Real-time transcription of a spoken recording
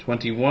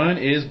21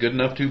 is good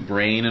enough to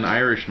brain an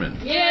Irishman.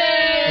 Yay!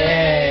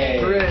 Yay!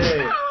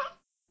 Hooray!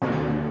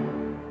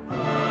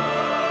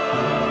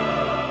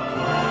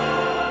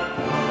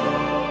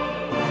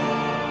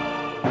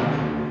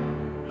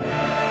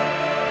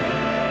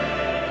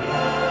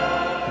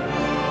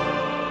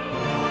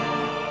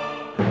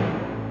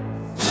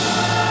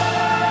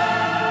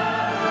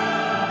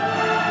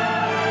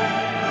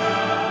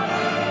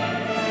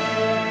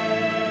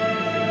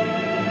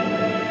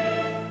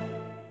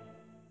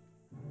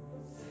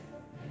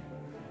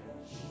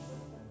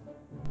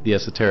 The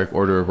Esoteric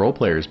Order of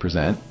Roleplayers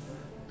present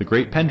The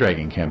Great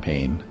Pendragon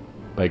Campaign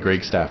by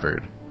Greg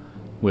Stafford,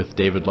 with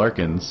David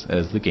Larkins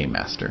as the Game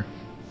Master.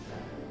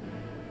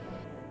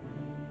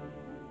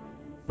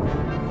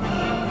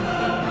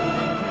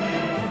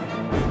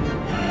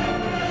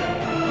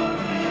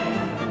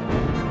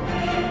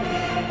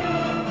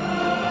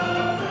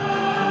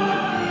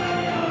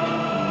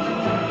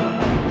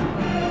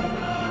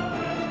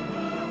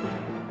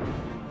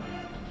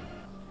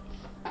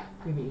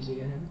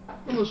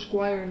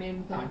 Squire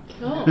named that.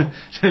 Oh.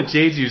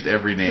 Jade's used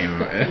every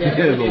name.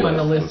 Everything on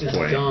the list is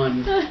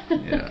done.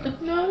 Yeah.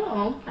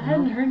 No. I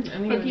hadn't heard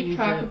anyone I keep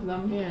track of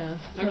them. Yeah.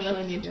 Actually,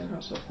 I need to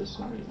cross off this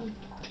one.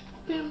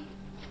 Yeah.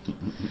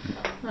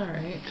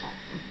 Alright.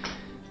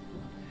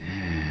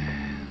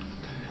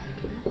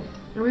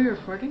 Are we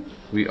recording?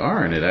 We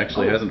are, and it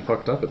actually hasn't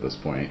fucked up at this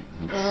point.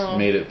 It's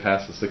made it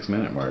past the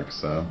 6-minute mark,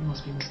 so You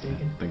must be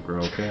mistaken. I think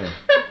we're okay.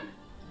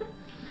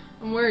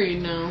 I'm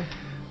worried now.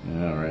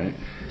 Alright.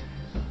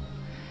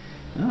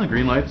 Well, the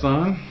green light's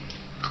on.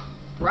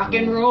 Rock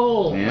and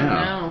roll!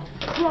 Yeah. Wow.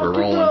 We're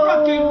rolling.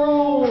 Rock and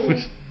roll!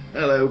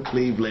 Hello,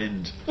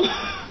 Cleveland.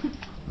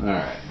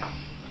 Alright.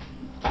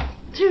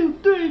 2,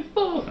 3, 4.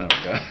 Oh, God.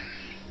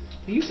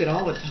 I use it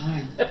all the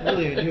time.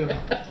 Really, I do.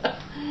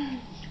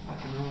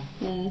 Rock and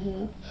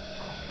roll.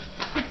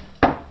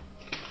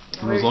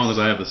 Well, as long as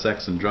I have the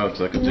sex and drugs,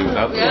 I can do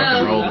without the rock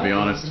and roll, to be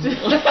honest.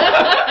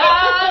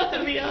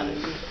 To be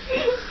honest.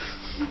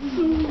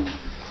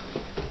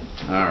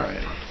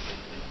 Alright.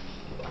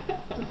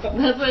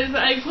 That's what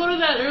I quoted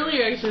that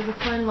earlier, actually. There's a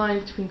fine line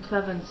between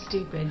clever and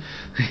stupid.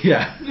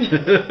 Yeah. Is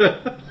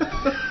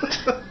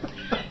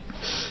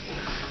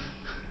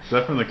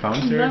that from the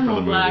commentary or from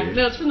the movie?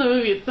 No, it's from the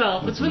movie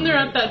itself. It's when they're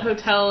at that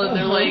hotel and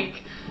they're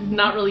like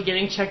not really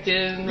getting checked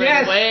in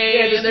right away.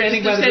 Yeah, just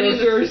standing by the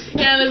brochures.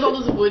 Yeah, there's all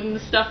this wooden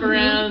stuff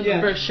around,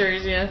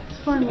 brochures, yeah. It's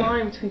a fine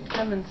line between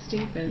clever and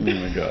stupid. Oh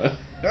my god.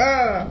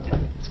 Ah!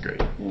 It's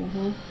great.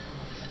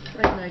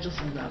 Like Nigel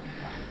summed up.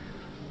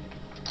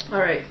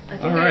 Alright.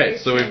 Alright,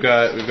 so we've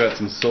got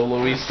some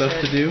solo-y stuff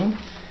to do.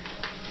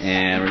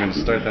 And we're going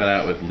to start that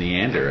out with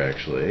Leander,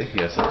 actually.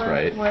 Yes, that's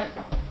right. What?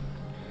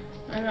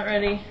 I'm not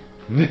ready.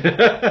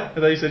 I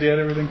thought you said you had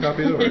everything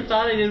copied over. I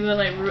thought I did, and then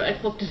I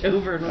flipped it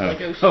over and was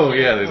like, oh shit. Oh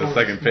yeah, there's a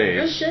second page.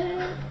 Oh shit.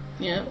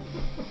 Yep.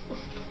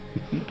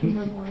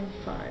 1,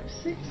 5,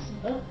 6.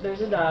 Oh,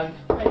 there's a dog.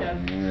 Hi,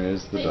 dog.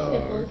 There's the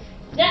dog.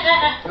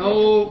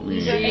 Oh,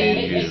 You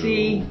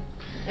see.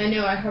 I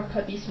know, I have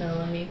puppy smell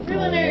on me.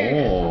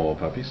 Oh,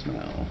 puppy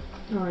smell.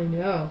 Oh, I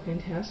know.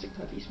 Fantastic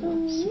puppy smell.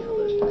 Smell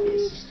those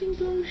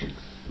puppies.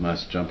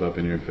 Must jump up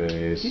in your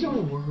face. Do you know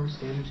what warhorse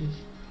damage is?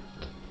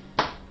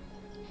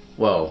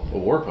 Well, a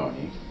war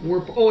pony.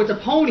 Oh, it's a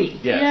pony!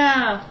 Yes.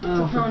 Yeah, it's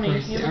Oh, a pony. for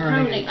Christ's You have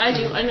a sake. pony. I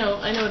do. I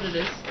know what it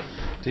is.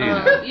 Do you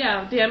know?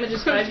 Yeah, damage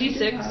is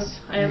 5d6.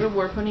 I have a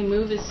war pony.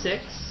 Move is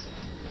 6.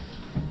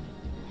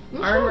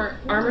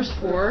 Armor's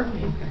 4.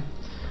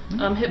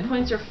 Hit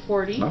points are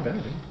 40. Not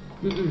bad.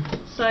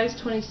 Size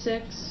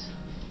 26.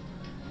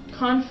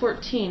 Con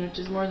 14, which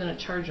is more than a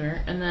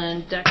charger, and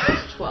then Dex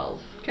is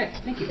 12. Okay,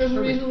 thank you. There's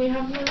a reason we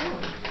have them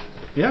around.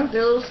 Yeah.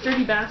 They're little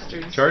sturdy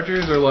bastards.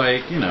 Chargers are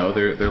like,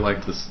 they're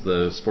like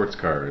the sports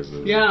cars.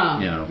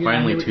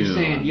 Finely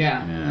tuned.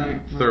 Yeah.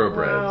 Right.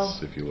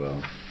 Thoroughbreds, if you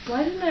will.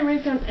 Why didn't I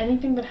write down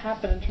anything that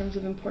happened in terms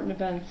of important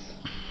events?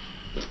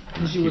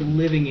 Because you were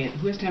living it.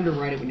 Who has time to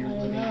write it when you're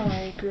living it?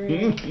 I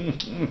agree.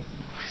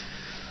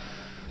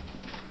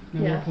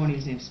 My war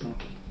pony's named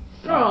Smokey.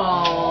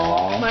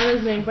 Aww. Mine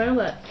is named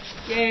Violet.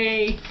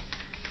 Yay!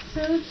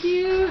 So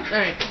cute.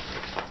 Alright.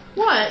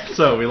 What?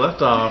 So we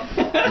left off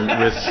with...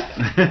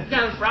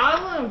 Got a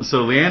problem? So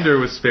Leander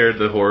was spared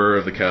the horror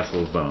of the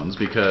Castle of Bones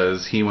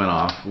because he went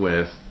off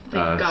with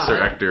Sir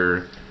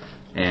Ector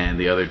and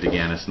the other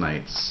Deganus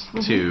Knights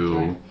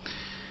to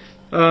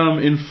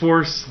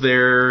enforce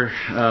their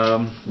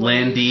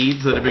land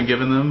deeds that have been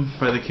given them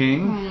by the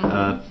king,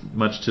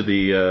 much to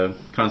the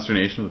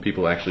consternation of the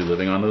people actually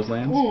living on those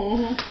lands.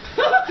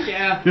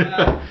 Yeah.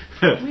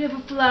 We have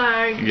a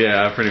flag.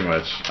 Yeah, pretty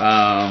much.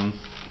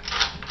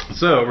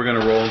 So we're going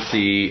to roll and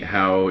see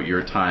how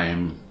your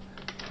time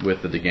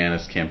with the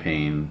Deganus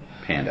campaign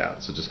panned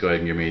out. So just go ahead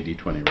and give me a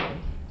d20 roll.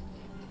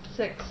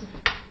 6.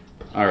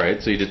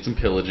 Alright, so you did some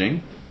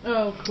pillaging.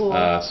 Oh, cool.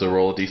 So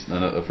roll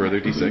a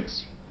further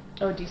d6.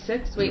 Oh,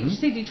 d6? Wait, did you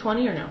say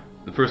d20 or no?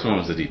 The first one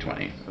was a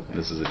d20. Okay.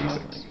 This is a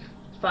d6.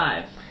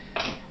 5.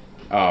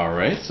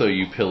 Alright, so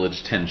you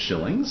pillaged 10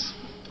 shillings.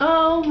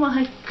 Oh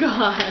my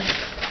god.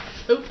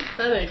 So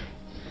pathetic.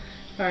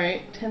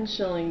 Alright, 10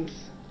 shillings.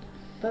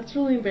 That's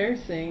really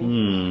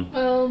embarrassing.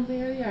 Well,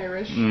 they are the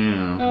Irish.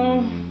 Yeah.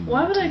 Oh,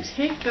 why would I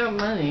take that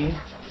money?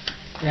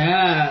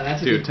 Yeah,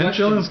 that's a Dude, good 10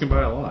 question. shillings can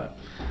buy a lot.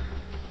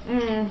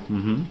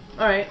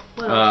 Alright,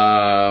 what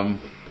else?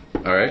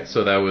 Alright,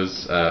 so that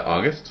was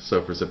August.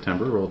 So for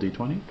September, roll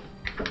D20.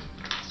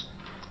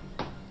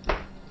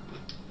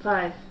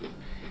 5.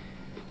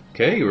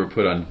 Okay, you were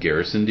put on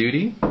garrison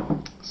duty.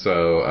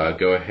 So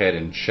go ahead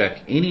and check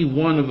any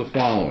one of the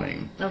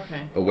following.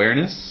 Okay.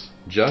 Awareness,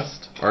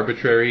 just,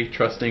 arbitrary,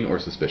 trusting, or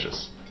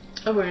suspicious.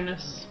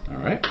 Awareness.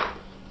 Alright.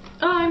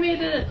 Oh, I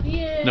made it!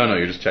 Yay! No,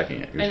 you're just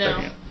checking it. You're I just know.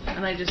 checking it.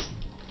 And I just...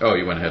 Oh,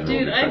 you went ahead and rolled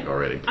Dude, your check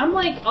already. I'm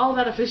like all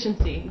about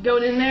efficiency.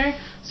 Going in there,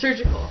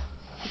 surgical.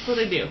 That's what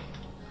I do.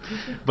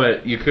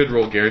 But you could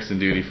roll garrison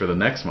duty for the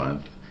next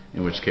month,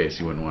 in which case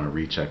you wouldn't want to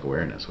recheck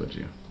awareness, would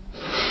you?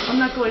 I'm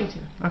not going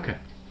to. Okay.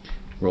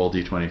 Roll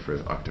D20 for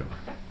October.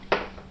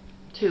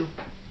 2.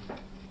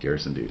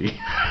 Garrison duty.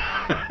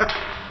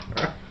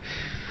 I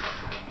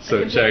So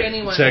can pick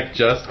anyone. check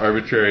just,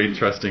 arbitrary,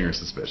 trusting, or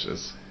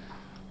suspicious.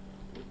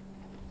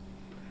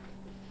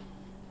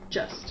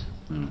 Just.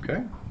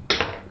 Okay.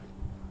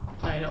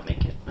 I don't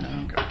make it.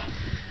 Okay.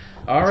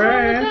 All What's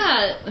wrong with right.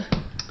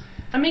 that?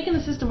 I'm making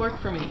the system work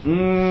for me.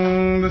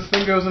 This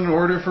thing goes in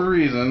order for a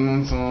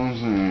reason. That's all I'm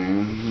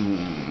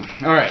saying.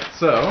 All right.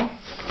 So.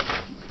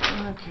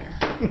 I don't care.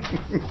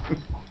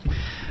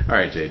 All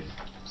right, Jade.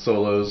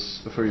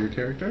 Solos for your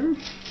character.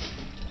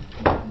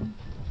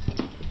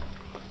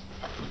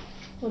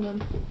 Hold on.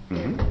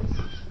 Mhm.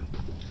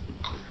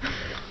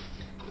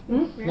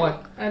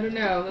 What? I don't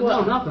know.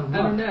 What? No, nothing. I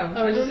don't know.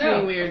 Oh, it's I don't just being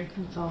know. weird.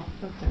 That's all.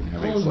 Okay.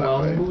 Having a All's slap well,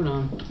 fight. moving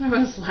on. I'm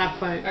a slap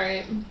fight.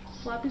 Alright.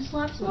 Slappy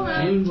slap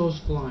slap. June goes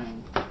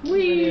flying.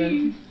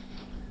 Whee!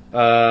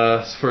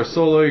 For a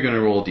solo, you're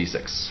gonna roll a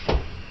d6.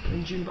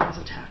 And June bombs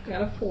attack. I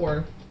got a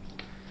 4.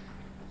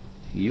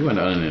 You went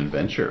on an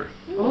adventure.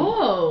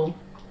 Oh!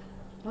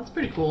 That's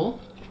pretty cool.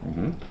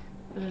 Mm-hmm.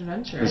 An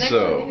adventure. And So-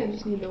 actually, I think I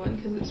just need the one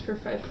because it's for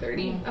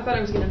 5:30. I thought I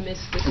was gonna miss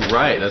this.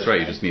 Right. That's right.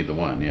 You just need the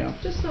one. Yeah.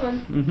 Just the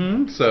one.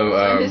 Mm-hmm. So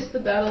I missed the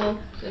battle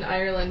in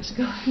Ireland to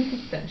go on an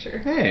adventure.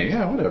 Hey,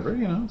 yeah, whatever,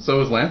 you know. So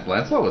was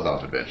Lancelot was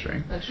off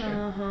adventuring. That's true.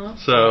 Uh-huh.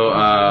 So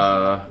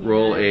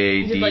roll a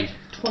You did d. like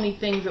 20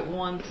 things at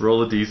once.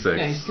 Roll a d6.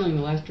 Yeah, he's killing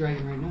the last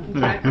dragon right now.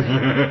 Exactly.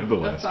 The A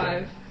last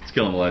 5. one. It's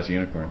killing the last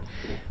unicorn.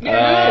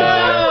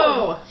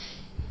 No!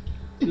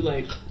 Too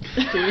late.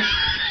 It's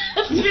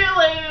too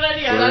late,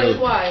 but yeah. That is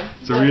why.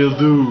 It's a real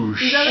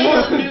douche. He's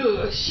a real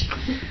douche.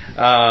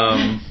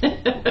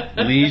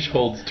 Liege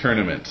holds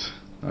tournament.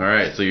 All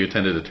right, so you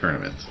attended a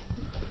tournament.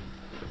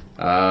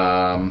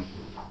 All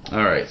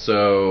right,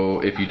 so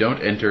if you don't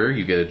enter,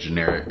 you get a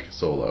generic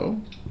solo.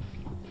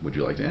 Would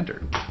you like to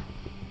enter?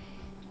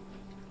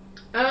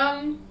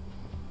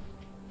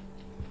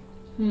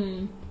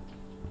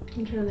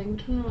 I'm trying to think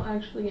which one will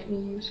actually get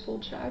me useful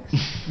checks.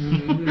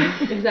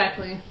 Mm-hmm.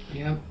 Exactly.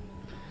 Yep.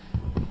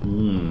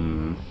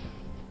 Hmm.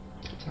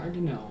 It's hard to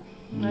know.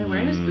 My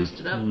awareness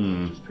boosted up,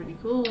 which is pretty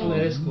cool. Oh,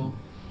 that is cool.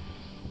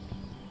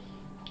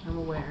 I'm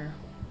aware.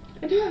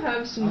 I do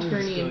have some Always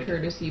tourney and good.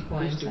 courtesy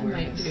points Boost I might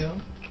awareness.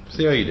 do.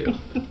 See how you do.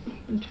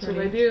 That's what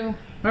I do.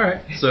 All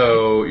right,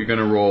 so you're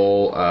gonna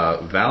roll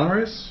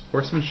valorous,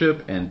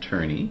 horsemanship, and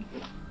tourney.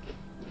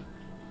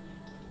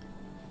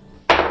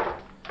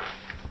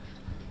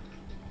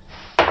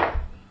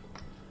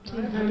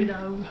 Happy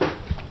dog.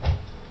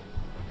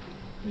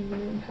 I'm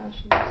gonna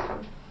impassion this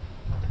one.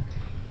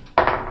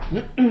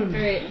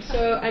 Alright,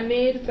 so I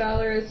made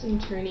valorous and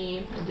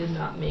tourney. I did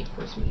not make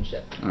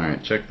horsemanship. All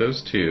right, check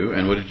those two.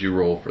 And what did you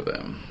roll for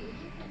them?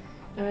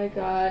 I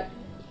got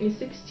a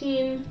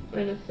 16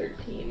 and a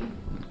 13.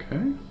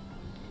 Okay.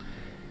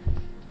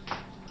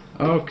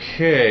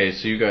 Okay,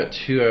 so you got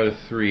 2 out of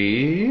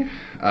 3.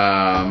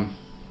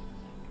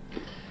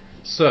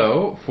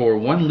 So for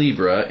 1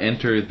 Libra,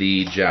 enter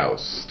the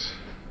joust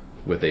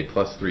with a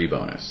 +3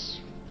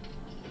 bonus.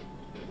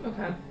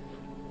 Okay.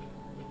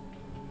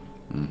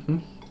 Mm-hmm.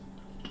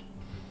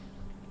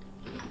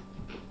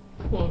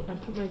 Well, I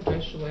put my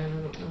dice away and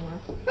I don't know why.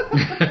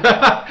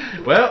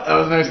 Well, that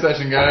was a nice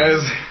session,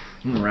 guys.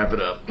 I'm gonna wrap it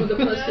up. With the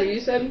 +3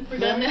 you said? We're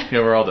done now. Yeah,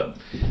 we're all done.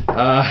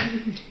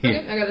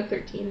 Okay, I got a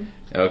 13.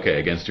 Okay,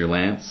 against your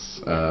lance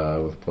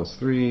with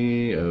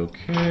 +3.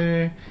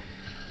 Okay.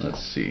 Let's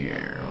see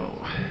here.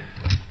 Oh.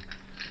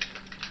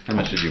 How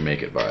much did you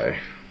make it by?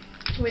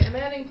 Wait, am I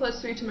adding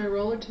 +3 to my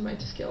roll or to my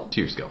skill? To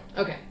your skill.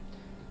 Okay.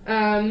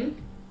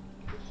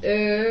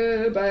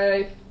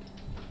 By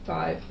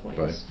 5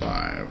 points. By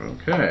 5.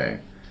 Okay.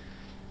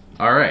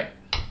 All right.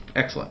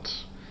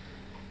 Excellent.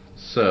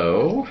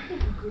 So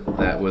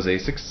that was a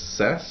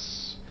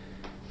success.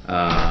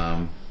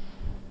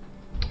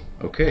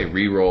 Okay,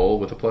 re-roll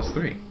with a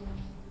 +3.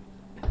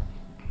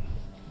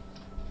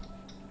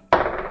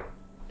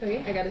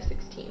 Okay, I got a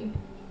 16.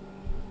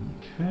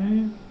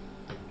 Okay.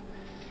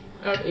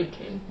 Out of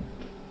 18.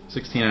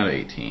 16 out of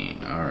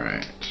 18. All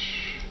right.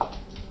 All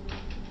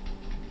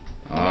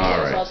All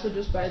right. right. Also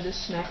just buy this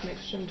snack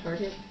mix from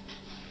Target.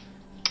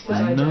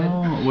 I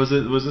No, was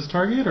this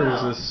Target or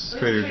was this it was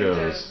Trader Trader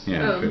Joe's? Joe's.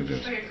 Yeah, Oh. Trader Joe's.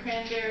 It's like a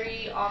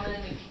cranberry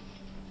almond.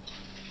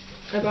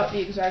 I bought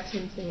the exact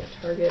same thing at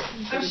Target.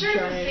 I'm sure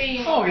it's the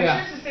same. Oh, yeah.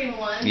 I'm sure it's the same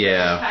one.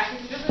 Yeah.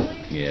 Packaged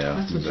differently. Yeah,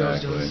 That's what Joe's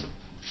exactly. does.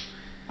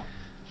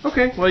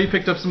 Okay, well you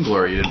picked up some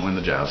glory. You didn't win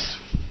the joust.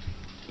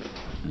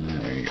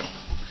 There you go.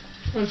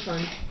 That's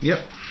fine. Yep.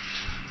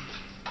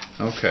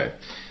 Okay.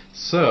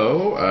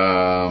 So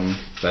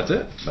that's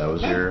it. That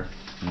was your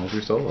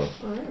solo.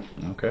 Alright.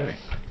 Okay.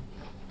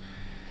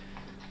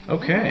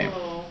 Okay.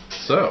 Oh.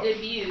 So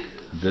Debut.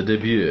 the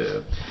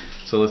debut.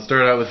 So let's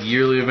start out with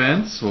yearly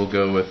events. We'll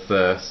go with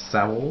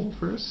Saul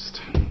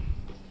first.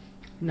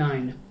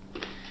 9.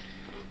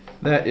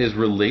 That is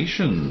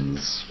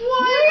relations.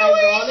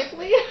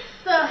 Ironically.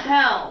 The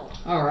hell?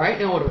 Alright,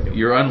 now what do I do?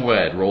 You're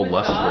unwed. Roll With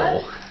lust God?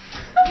 roll.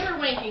 You were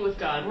wanking with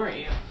God, weren't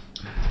you?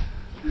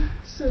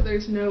 So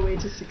there's no way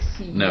to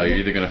succeed. No, you're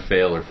either gonna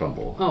fail or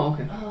fumble. Oh,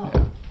 okay. Oh.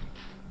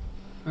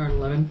 Alright,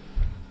 11.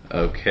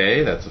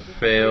 Okay, that's a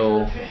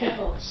fail.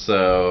 Fail.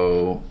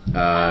 So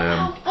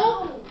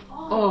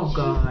Oh,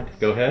 God.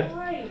 go ahead.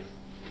 Christ.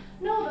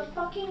 No, the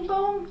fucking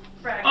bone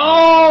fragment.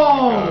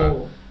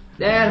 Oh!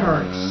 That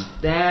hurts.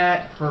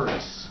 That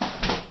hurts.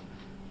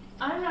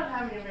 I'm not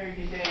having a very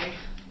good day.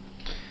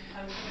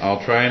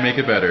 I'll try and make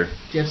it better. Do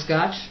you have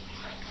scotch?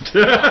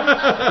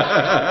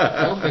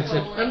 I'll fix it.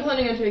 I'm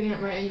planning on taking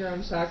out my anger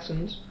on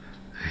Saxons.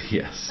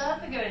 Yes.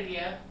 That's a good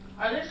idea.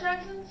 Are there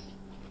Saxons?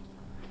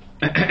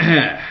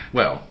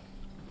 Well.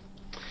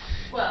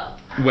 Well.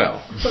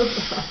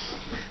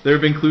 There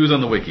have been clues on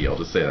the wiki, I'll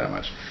just say that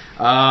much.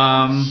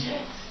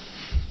 Shit.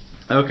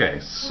 Okay,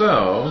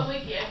 so...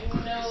 Wiki, I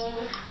didn't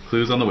know.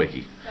 Clues on the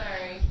wiki.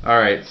 Sorry.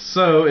 Alright,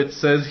 so it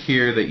says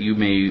here that you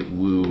may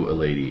woo a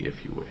lady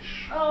if you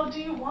wish. Oh, do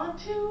you want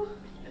to?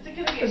 Is it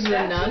gonna be a Is it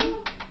a statue?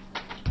 nun?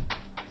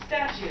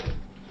 Statue.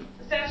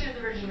 A statue of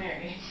the Virgin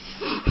Mary.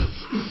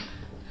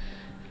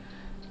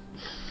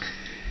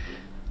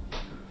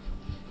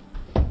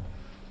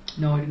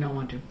 No, I do not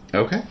want to.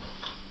 Okay.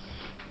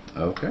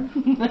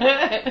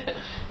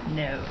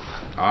 No.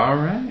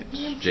 Alright,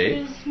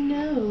 Jake.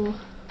 No.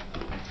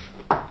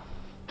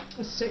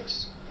 A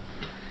 6.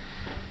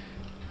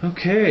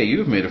 Okay,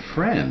 you've made a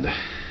friend.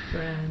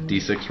 Friend.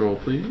 D6 roll,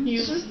 please.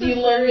 You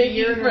love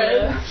making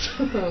friends.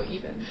 Oh,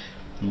 even.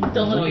 Don't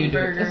No, let you me do.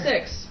 burger. A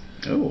 6.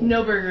 Oh.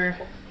 No burger.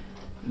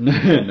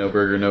 No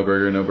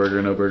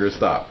burger,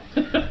 stop.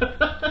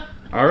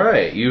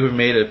 Alright, you have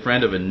made a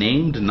friend of a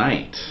named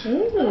knight.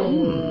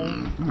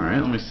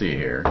 Alright, let me see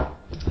here.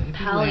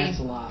 Pally.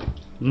 Lancelot.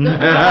 Dwayne.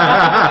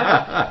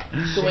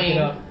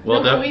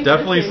 Well, No, Dwayne's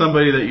definitely missing.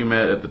 somebody that you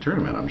met at the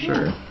tournament, I'm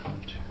sure.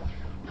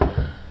 5,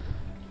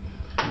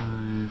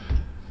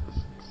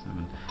 6, 7.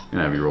 I'm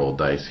gonna have you roll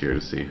dice here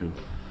to see who.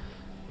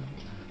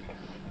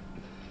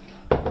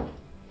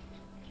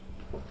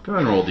 Go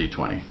ahead and roll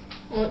d20.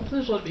 Well,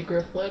 please let it be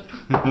Grifflet.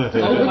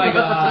 Oh my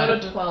God.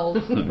 Not a 12.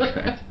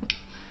 Okay.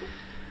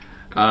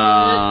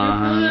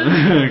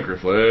 Grifflet.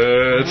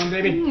 Grifflet. Come on,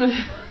 baby.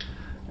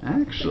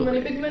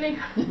 Actually. Big money.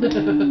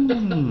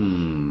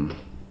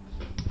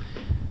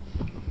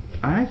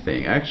 I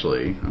think,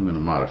 actually, I'm going to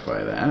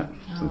modify that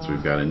since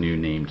we've got a new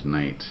named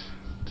knight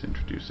to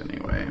introduce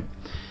anyway.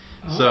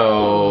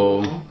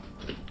 So,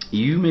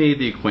 you made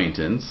the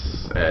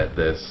acquaintance at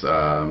this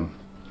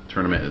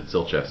tournament at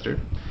Silchester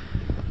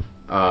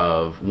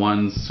of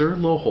one Sir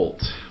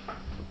Loholt.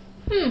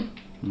 I'm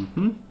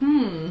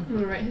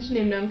gonna write his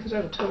name down because I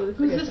will totally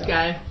forget. Who's this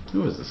guy?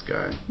 Who is this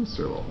guy? Who's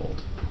Sir Loholt?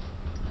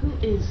 Who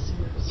is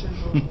Sir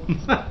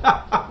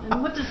Loholt?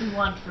 And what does he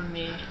want from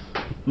me?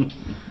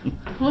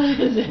 What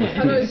is it?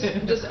 How do I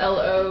just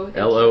L-O?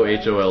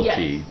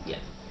 Loholt. Yes.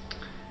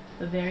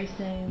 The very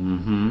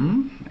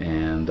same.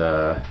 And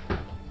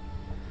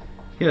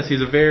yes,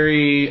 he's a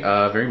very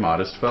very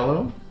modest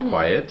fellow,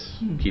 quiet,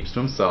 keeps to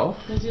himself.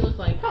 What does he look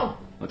like? Oh,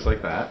 Looks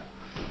like that.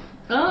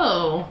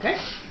 Oh. Okay.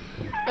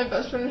 my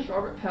best friend is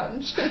Robert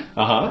Pattinson.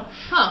 Huh.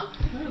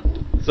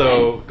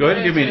 So go ahead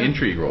and give me an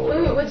intrigue roll.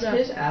 Wait, what's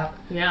his app?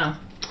 Yeah.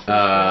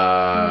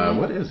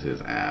 What is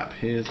his app?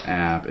 His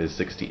app is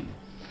 16.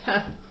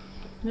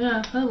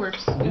 Yeah, that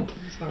works. Yep,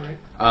 that's alright.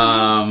 Go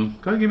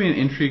ahead and give me an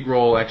intrigue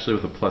roll, actually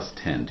with a plus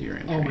 10 to your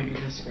intrigue. Oh my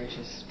goodness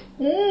gracious.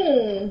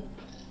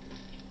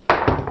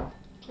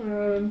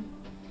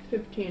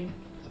 15.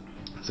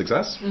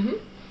 Success?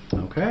 Mm-hmm.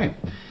 Okay.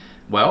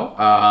 Well,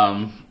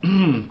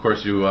 of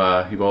course you've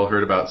all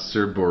heard about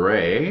Sir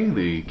Boré,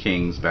 the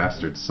king's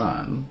bastard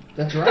son.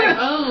 That's right.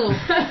 Oh.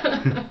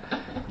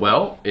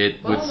 Well,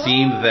 it would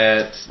seem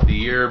that the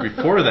year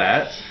before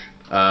that,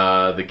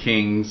 the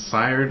king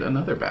sired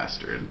another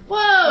bastard.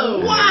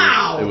 Whoa.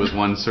 Wow. It was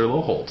one Sir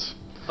Loholt.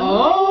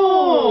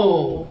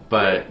 Oh.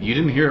 But you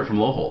didn't hear it from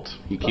Loholt.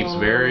 He keeps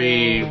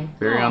very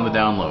on the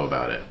down low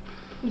about it.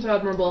 It's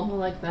admirable. I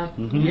like that.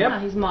 Mhm. Yeah,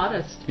 he's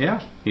modest. Yeah,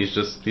 he's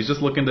just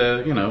looking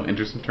to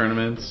enter some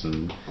tournaments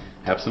and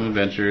have some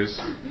adventures.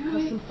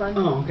 Have some fun.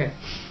 Oh, okay.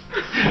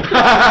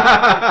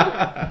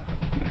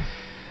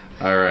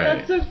 All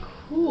right. That's so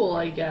cool,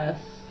 I guess.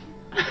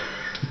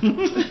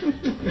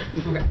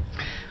 Okay.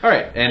 All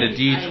right, and a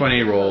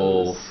D20 I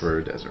roll suppose.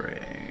 for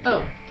Desiree.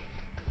 Oh.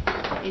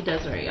 Hey,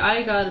 Desiree.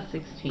 I got a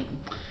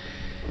 16.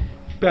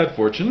 Bad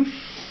fortune.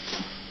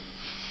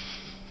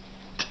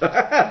 Go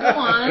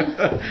on.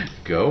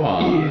 Go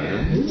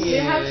on. We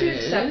have to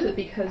accept that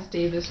because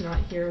Dave is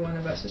not here, one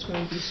of us is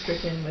going to be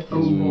stricken with his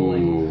Ooh.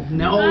 rolling.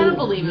 No. I don't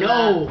believe in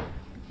no. that.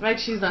 I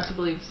choose not to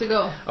believe. So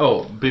go.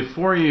 Oh,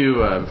 before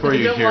you I don't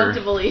hear, want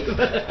to believe.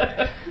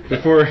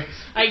 before,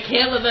 I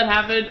can't let that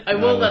happen. I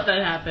won't let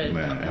that happen.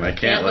 and I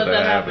can't let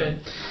that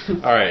happen.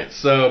 All right,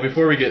 so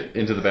before we get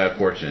into the bad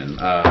fortune,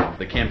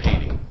 the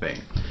campaigning thing.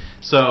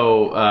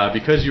 So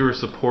because you were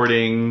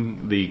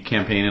supporting the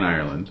campaign in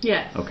Ireland,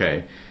 Yes.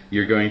 okay,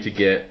 you're going to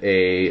get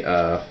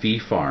a fee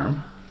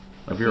farm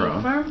of your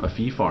own. Farm? A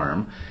fee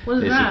farm. What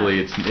is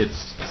Basically, that?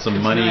 it's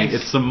some money. nice.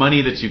 It's some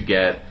money that you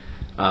get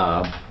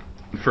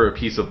for a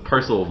piece of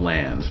parcel of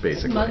land,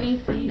 basically.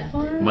 Money for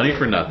nothing. Money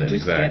for nothing,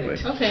 Just get exactly.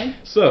 it. Okay.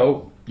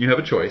 So you have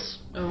a choice.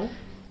 Oh.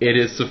 It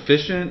is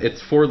sufficient.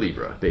 It's 4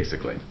 Libra,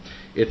 basically.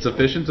 It's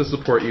sufficient to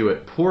support you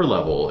at poor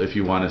level if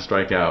you want to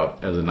strike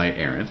out as a knight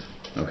errant.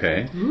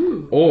 Okay.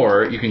 Ooh.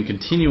 Or you can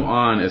continue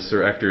on as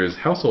Sir Ector's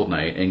household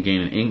knight and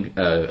gain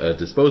a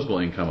disposable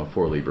income of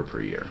 4 Libra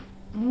per year.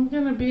 I'm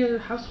gonna be a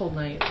household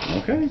knight.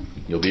 Okay.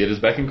 You'll be at his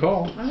beck and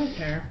call. I don't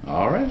care.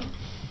 All right.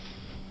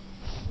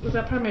 Was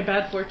that part of my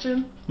bad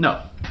fortune?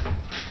 No.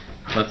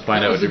 Let's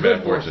find That out was what your a good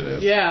bad fortune fortune.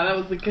 is. Yeah, that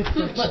was the good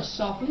fortune. Let's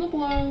soften the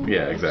blow.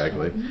 Yeah,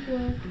 exactly. Soften the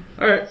blow.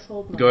 All right.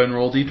 Household knight. Go ahead and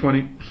roll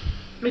D20.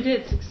 I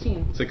did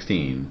 16.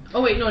 16.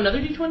 Oh wait, no, another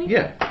D20.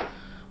 Yeah.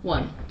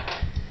 1.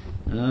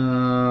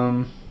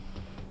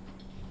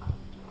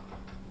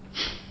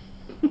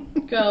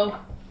 Go.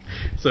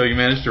 So you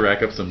managed to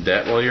rack up some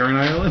debt while you're in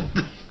Ireland,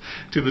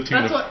 to the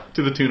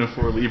tune of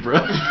 4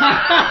 Libra.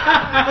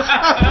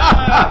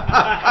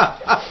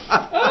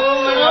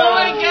 Oh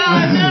my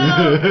god,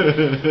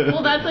 no!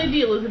 Well, that's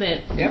ideal, isn't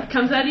it? Yep.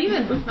 Comes out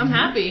even. I'm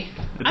happy.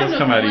 It I have does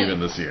no come out complaints. even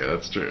this year.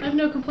 That's true. I have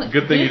no complaints.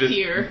 Good thing you this did.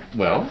 year.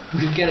 Well,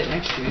 You'll get it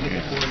next year. You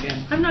get the 4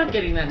 again. I'm not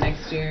getting that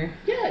next year.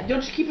 Yeah,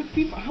 don't you keep it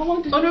free? How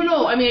long does Oh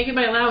no! I mean, I get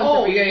my allowance.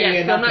 Oh, every year. yeah, Yes,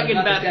 yeah, but I'm not getting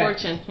the bad debt.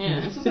 fortune.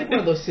 Yeah. This is like one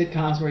of those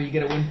sitcoms where you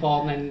get a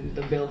windfall and then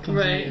the bill comes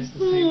Right. in. It's the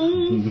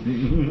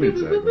same.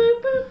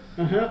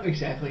 exactly.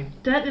 Exactly.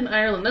 Debt in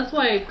Ireland. That's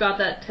why I got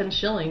that 10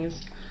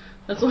 shillings.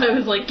 That's why I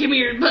was like, give me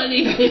your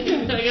money.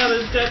 I got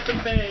a debt to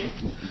pay.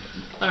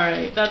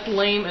 Alright, that's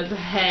lame as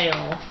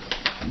hell.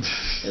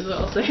 Is what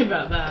I'll say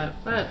about that.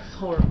 That's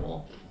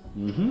horrible.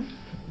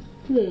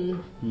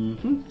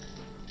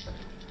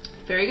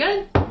 Very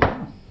good.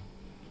 Are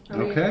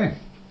we Okay.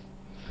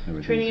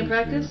 training and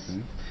practice?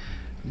 Okay.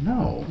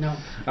 No. No.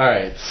 All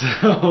right.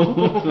 So.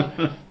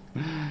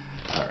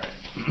 All right.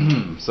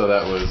 So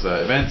that was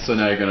events. So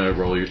now you're gonna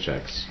roll your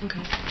checks,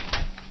 Okay.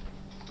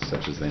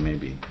 such as they may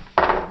be.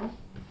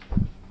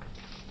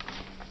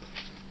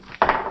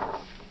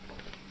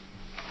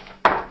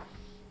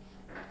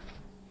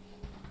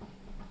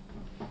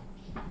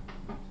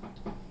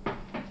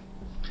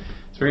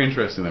 It's very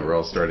interesting that we're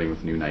all starting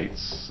with new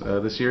knights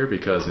this year,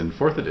 because in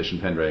 4th edition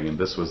Pendragon,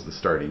 this was the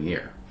starting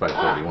year,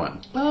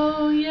 531.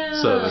 Oh, yeah.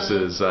 So this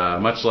is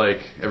much like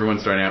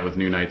everyone's starting out with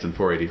new knights in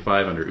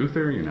 485 under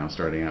Uther. You're now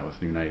starting out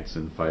with new knights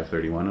in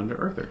 531 under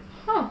Arthur.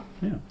 Huh.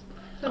 Yeah.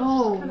 That's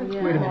Oh, kinda yeah.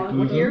 cool. Wait a minute.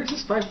 What year is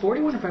this?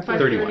 541 or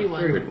 531?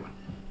 31.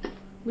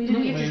 We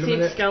didn't get to see Wait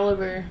a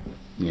Excalibur.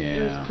 It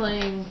Yeah. was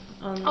playing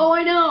on. Oh,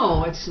 I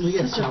know. It's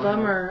such a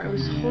bummer. It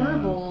was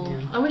horrible.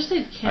 Yeah. I wish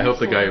they'd cancel. I hope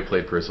the guy who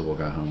played Percival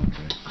got home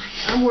okay.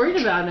 I'm worried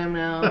about him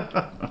now.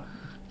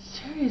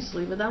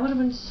 Seriously, but that would have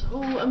been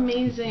so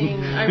amazing.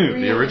 I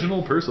really. The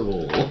original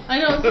Percival. I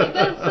know. It's like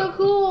that's so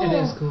cool. It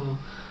is cool.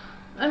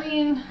 I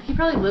mean, he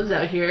probably lives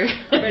out here.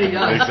 bet he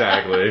does.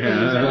 Exactly.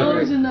 Oh,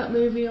 he's in that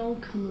movie. I'll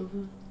come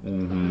over.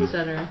 Mm-hmm.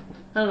 Etc.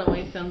 I don't know what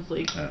he sounds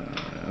like. I don't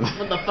know.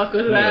 What the fuck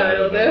was that? I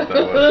don't know. what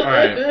that was. All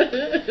right.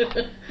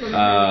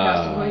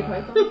 Monty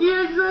Python?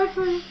 Yeah,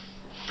 exactly.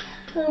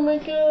 Oh my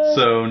god.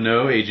 So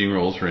no aging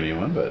rolls for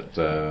anyone, but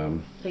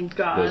Thank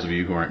God. those of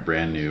you who aren't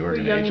brand new are We're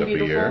going to young age and up a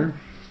beautiful. year.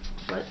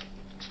 What?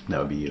 That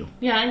would be you.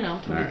 Yeah, I know.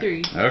 All right.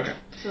 23. Okay.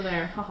 So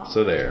there. Haha.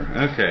 So there.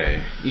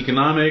 Okay.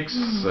 Economics.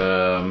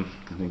 I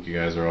think you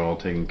guys are all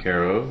taken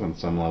care of on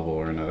some level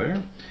or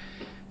another.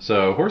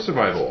 So horse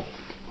survival.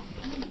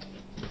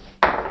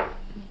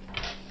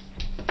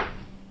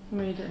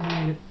 Made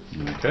it.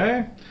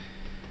 Okay.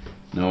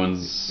 No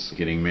one's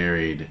getting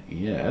married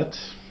yet.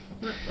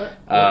 What?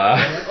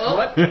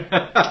 What?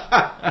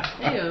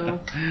 Ew.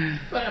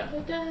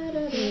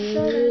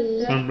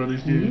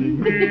 Somebody's getting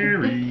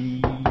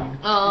married.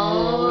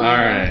 Oh. All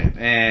right,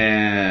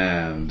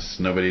 and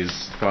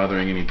nobody's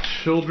fathering any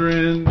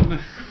children.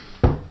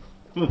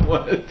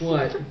 What?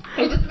 What?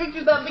 I just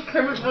pictured that big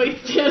Kermit voice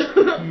too.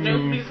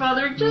 Nobody's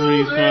fathering children.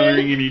 Nobody's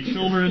fathering any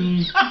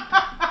children.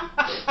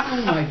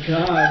 Oh my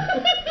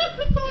god.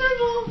 It's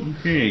horrible.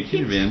 Okay,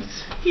 kid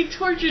events. He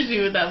tortures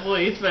you with that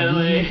voice, by the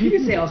way. You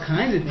can say all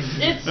kinds of things.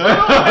 It's so bad.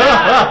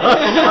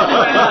 It's so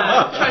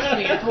bad. Trust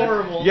me, it's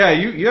horrible. Yeah,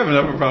 you have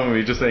enough of a problem with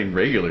me just saying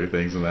regular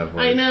things in that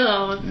voice. I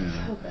know. It's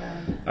Yeah. so bad.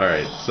 All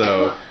right,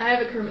 so I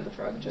have a Kermit the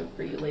Frog joke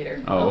for you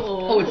later.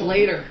 Oh, it's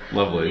later.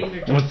 Lovely.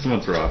 What's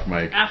off,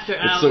 Mike? After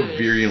It's so hours.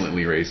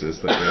 virulently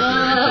racist. That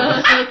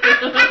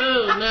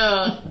Oh,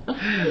 no. I'm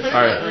All not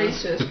right.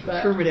 racist,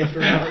 but Kermit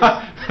after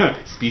hours.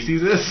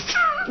 Speciesist.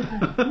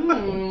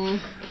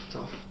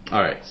 Tough.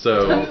 All right,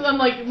 so I'm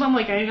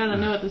like, I gotta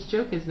know what this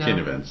joke is now. chain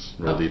events.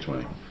 Roll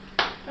d20.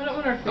 I don't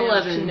want our fans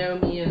 11. to know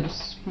me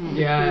as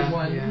Yeah. good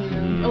one. Yeah. You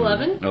know?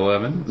 11?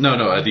 11? No,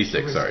 a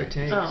d6. Sorry.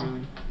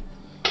 Oh.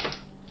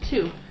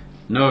 2.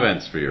 No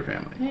events for your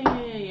family.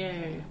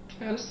 Yay.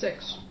 I got a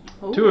 6.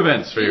 Oh, 2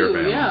 events for your 2,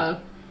 family. Yeah.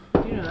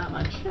 You know that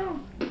much.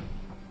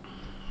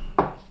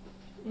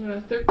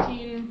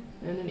 13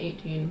 and an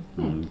 18.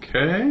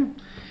 Okay.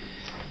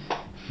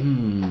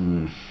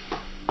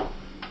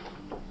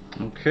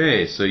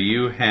 Okay, so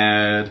you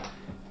had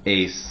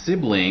a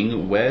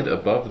sibling wed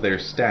above their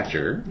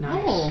stature.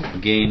 Nice. Oh.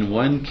 Gain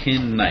 1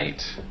 kin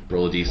knight.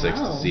 Roll a d6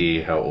 Wow. to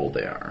see how old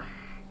they are.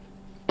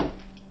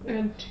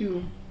 And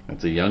 2.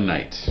 That's a young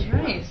knight.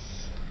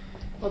 Nice.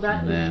 Well,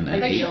 that And is then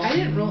an ideal. I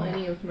didn't roll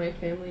any of my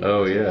family.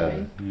 Oh, It's yeah.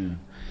 amazing.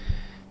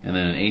 And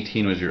then an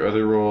 18 was your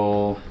other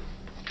roll.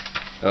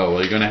 Oh,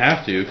 well, you're going to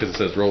have to, because it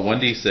says roll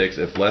 1d6.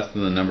 If less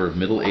than the number of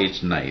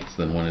middle-aged knights,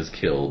 then one is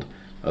killed.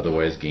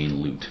 Otherwise,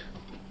 gain loot.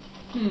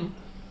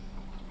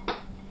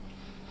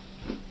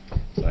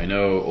 So I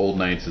know old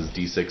knights is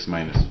d6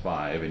 minus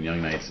 5, and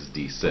young knights is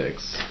d6.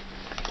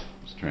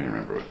 Just trying to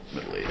remember what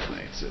middle-aged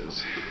knights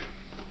is.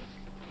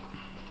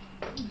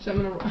 So I'm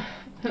gonna roll.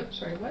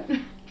 Sorry, what?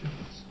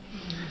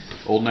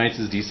 Old knights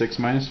is d6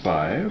 minus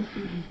 5.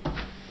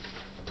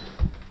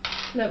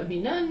 That would be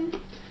none.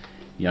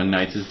 Young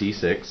knights is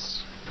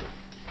d6.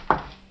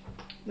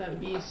 That would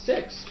be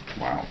 6.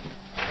 Wow.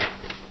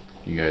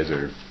 You guys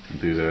are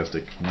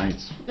enthusiastic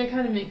knights. That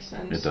kind of makes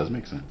sense. It does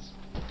make sense.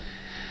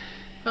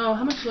 Oh,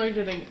 how much longer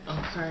did I...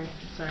 Oh, sorry.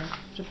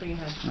 Jumping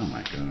ahead. Oh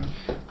my god.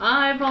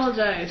 I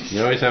apologize.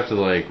 You always have to,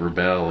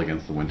 rebel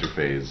against the winter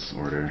phase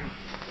order.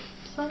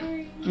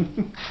 Sorry.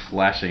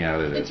 Lashing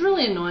out at it. It's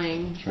really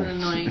annoying.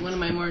 It's one of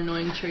my more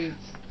annoying traits.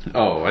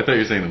 Oh, I thought you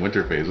were saying the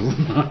winter phase was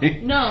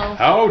annoying. No.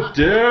 How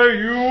dare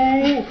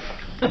you!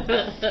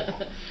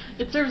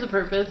 It serves a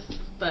purpose,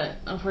 but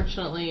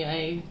unfortunately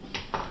I'm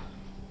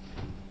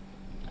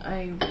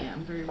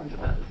very rude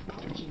about it.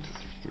 Apologies.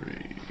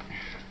 3.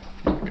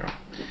 There we go.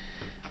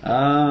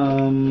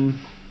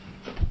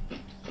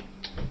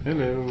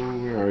 Hello,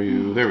 where are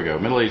you? There we go.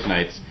 Middle-aged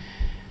knights.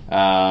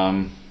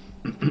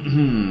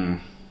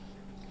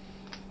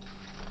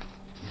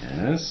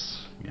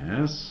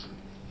 Yes.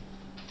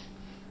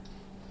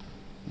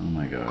 Oh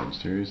my god,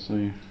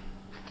 seriously?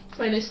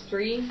 Minus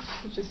 3,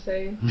 let's just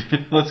say.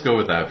 Let's go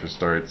with that for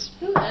starts.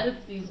 Who edits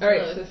these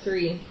Alright, notes? so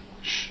 3.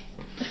 Shh.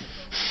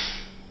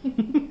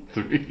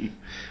 3.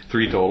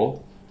 3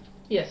 total?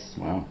 Yes.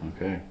 Wow,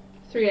 okay.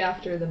 3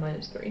 after the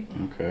minus 3.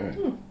 Okay.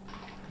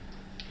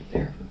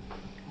 There.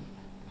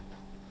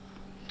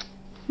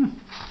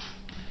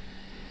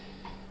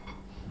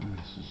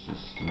 This is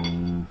just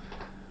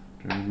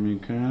driving me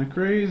kind of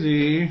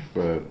crazy,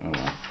 but oh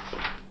well.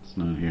 It's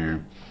not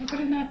here. How could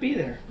it not be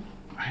there?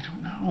 I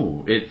don't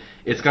know.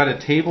 It's got a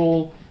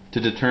table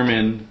to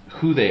determine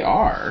who they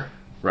are,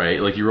 right?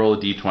 Like you roll a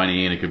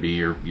d20 and it could be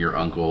your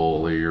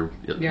uncle or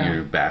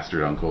your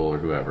bastard uncle or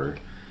whoever.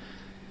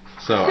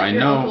 So I your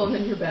know. uncle and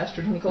then your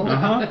bastard uncle.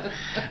 And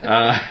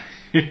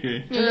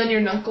then your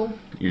nuncle.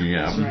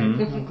 Yeah. That's right.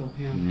 mhm. Uncle.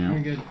 Yeah. Yeah.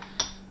 Very good.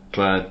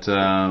 But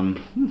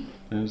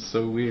it was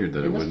so weird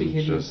that It it must be wouldn't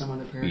hidden in just. some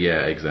other paragraph.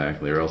 Yeah,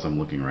 exactly. Or else I'm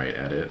looking right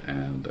at it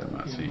and I'm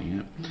not seeing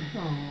it.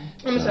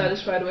 I'm So-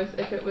 satisfied with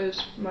if it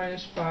was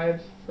minus 5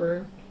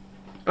 for.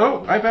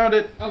 Oh, I found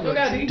it. Oh, God.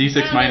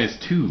 D6 minus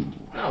 2.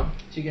 Oh,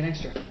 So you get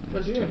extra.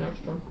 what's your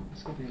next one?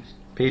 That's good news.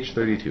 Page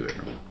 32,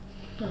 everyone.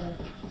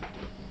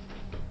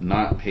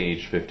 Not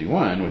page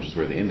 51, which is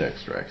where the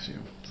index tracks you.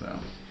 So.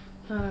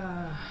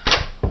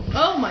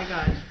 Oh my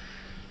god.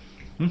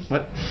 What?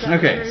 That was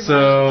Okay, very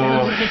so.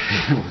 violent.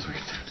 It was weird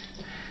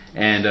sounding.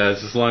 And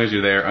just as long as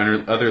you're there,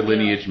 other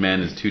lineage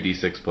men is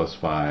 2d6 plus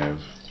 5.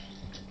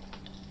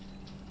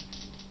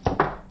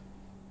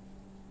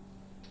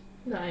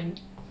 9.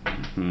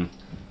 Mm-hmm.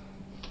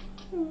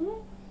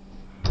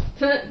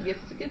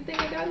 It's a good thing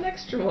I got an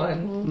extra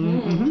one.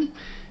 Mm-hmm.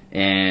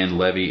 And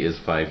levy is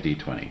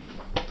 5d20.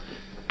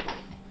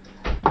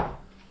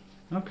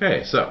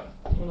 Okay, so.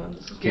 Hold on,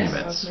 this is Kin just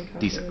events. off my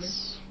calculator.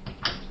 D6.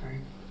 Sorry.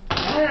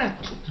 Ah!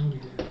 Oh, my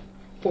God.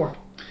 4.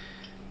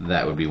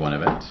 That would be one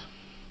event.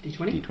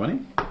 D20?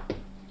 D20.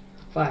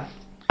 5.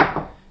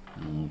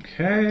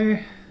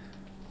 Okay.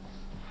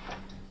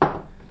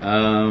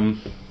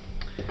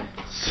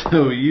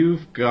 So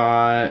you've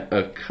got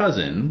a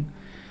cousin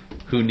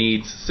who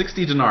needs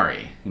 60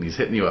 denarii, and he's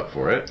hitting you up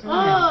for it.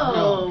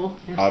 Oh.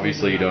 No.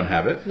 Obviously, you don't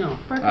have it. No.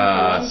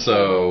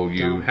 So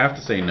you have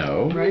to say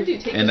no, Right. Do you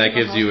take and this that to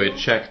the gives you a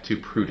hospital? check to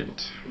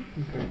prudent.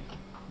 Okay.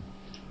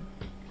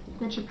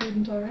 Aren't you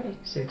prudent already?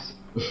 6.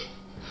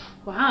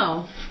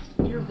 Wow.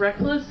 You're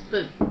reckless,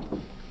 but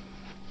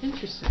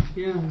interesting.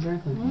 Yeah,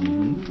 exactly.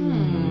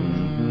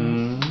 Mm-hmm.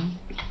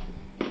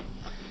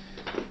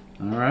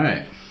 All All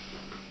right.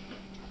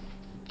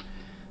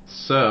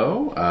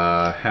 So,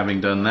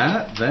 having done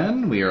that,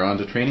 then we are on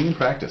to training and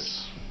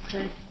practice.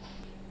 Okay.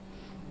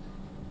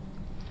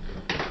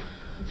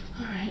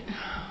 All right.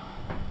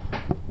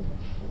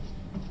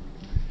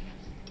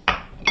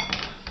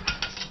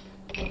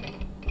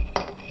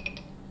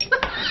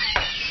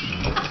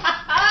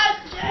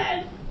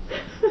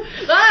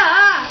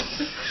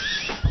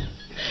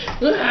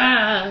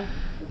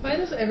 Why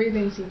does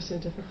everything seem so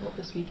difficult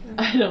this weekend?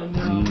 I don't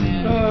know,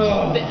 man.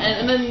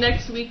 And then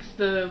next week's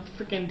the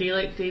freaking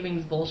daylight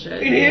savings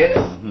bullshit. It is?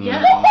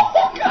 Yeah.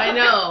 I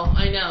know.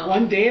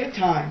 One day at a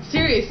time.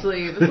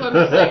 Seriously, that's what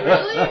I'm just like,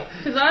 really?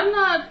 Because I'm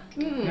not.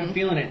 I'm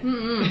feeling it.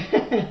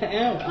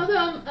 Although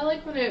I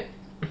like when it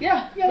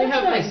Yeah, we that's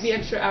have nice. like the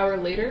extra hour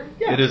later.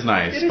 Yeah. It is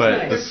nice, It is but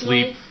nice. the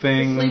sleep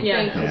thing. The sleep thing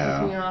Yeah.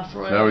 pisses me off.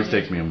 That always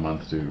takes me a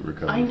month to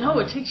recover. I know,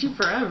 from it takes you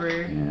forever.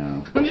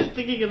 Yeah. I'm just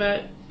thinking of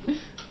that.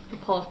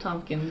 Paul F.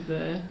 Tompkins,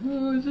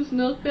 oh, is this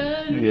milk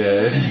bad?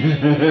 Yeah.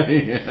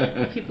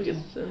 Yeah. People get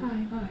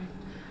Hi.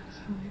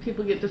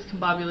 people get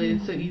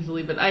discombobulated so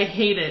easily, but I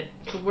hate it.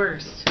 It's the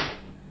worst.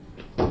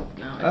 No,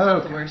 it's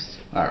not the worst.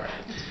 All right.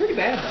 It's pretty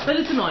bad though. But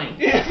it's annoying.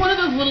 Yeah. It's one of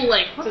those little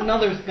like. It's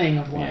another thing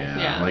of life. Yeah.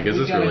 Yeah. Like, is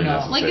You this gotta really know.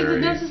 necessary? Like, is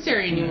it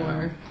necessary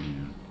anymore? Yeah.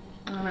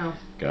 I don't know.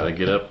 Gotta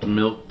get up to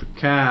milk the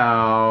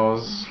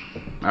cows.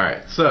 All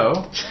right. So.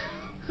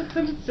 That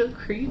sounded so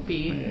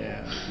creepy.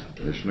 Yeah.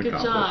 Mission Good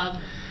accomplished. job.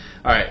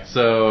 All right.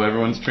 So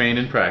everyone's trained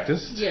and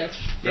practiced. Yes.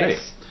 Great.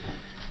 Yes.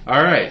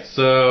 All right.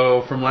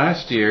 So from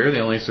last year, the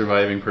only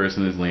surviving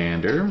person is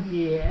Leander.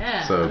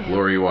 Yeah. So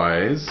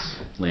glory-wise,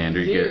 Leander,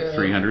 you get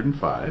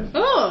 305.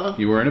 Oh.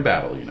 You were in a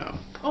battle, you know.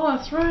 Oh,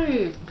 that's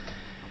right.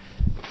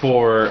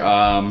 For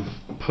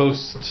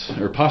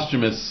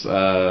posthumous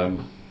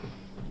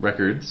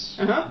records,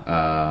 you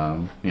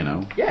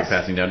know, Yes. for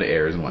passing down to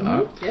heirs and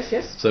whatnot.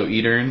 Yes. So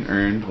Edern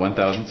earned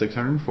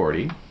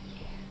 1,640,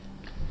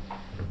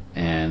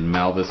 and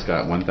Malvis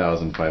got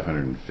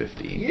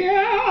 1,550. Yeah.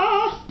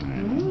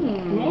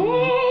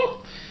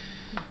 Oh.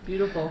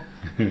 Beautiful.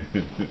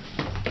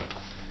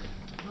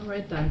 All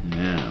right then.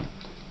 Yeah.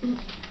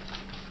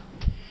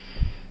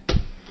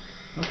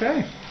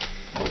 Okay.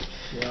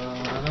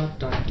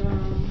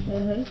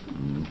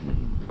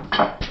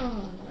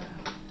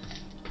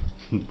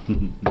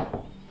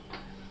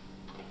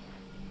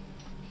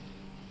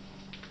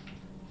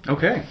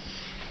 Okay.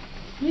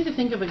 I need to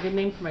think of a good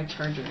name for my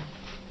charger.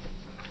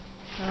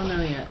 I don't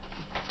know yet.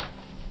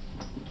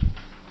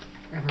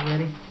 Ever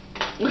ready?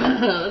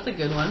 That's a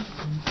good one.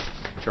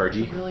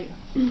 Chargy. Really.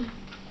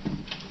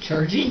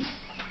 Chargy?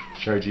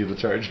 Chargy the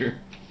Charger.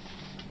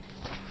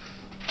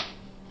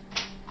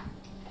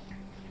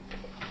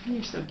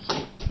 You're so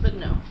cute. But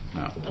no.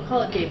 No. I'll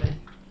call it David.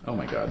 Oh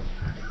my god.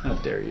 How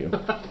dare you.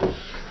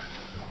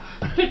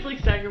 It's like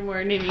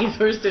Sagamore naming his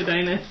horse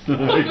Dodinus. Oh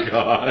my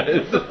god.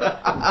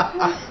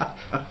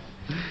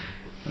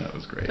 That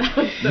was great. That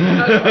was so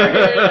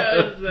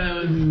awkward. That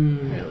was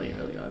really,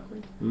 really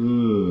awkward.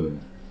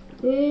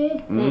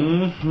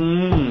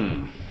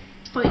 Mm-hmm.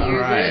 What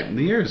year Alright, is it?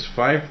 the year is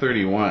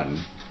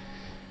 531.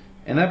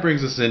 And that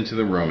brings us into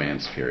the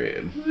Romance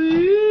period.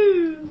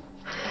 Woo!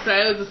 So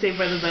I was the Saved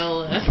by the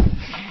Bell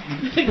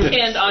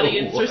canned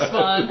audience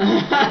response.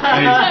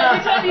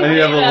 And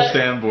you have a little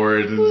stand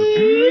board. And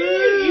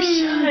You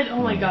should.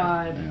 Oh my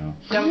god. Yeah,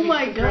 That would Oh be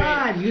my great.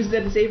 god. Use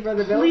that to save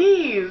Brother Bill?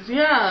 Please,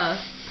 yeah.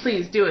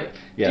 Please do it.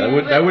 yeah,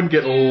 that wouldn't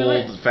get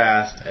old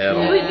fast at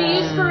all. It would be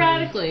used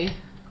sporadically.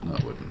 No,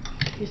 it wouldn't.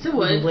 Yes, it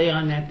would. Lay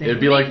on that thing.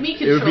 It'd be Make like me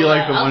it would be control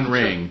like that. the I'll One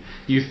control- Ring.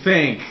 You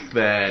think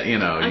that you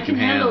I can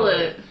handle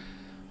it.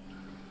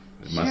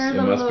 It Share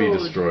must the be load.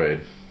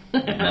 destroyed.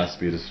 It must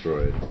be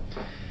destroyed.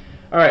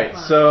 All right,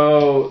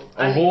 so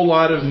a whole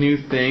lot of new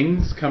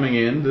things coming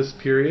in this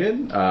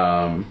period,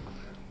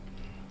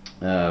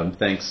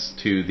 thanks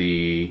to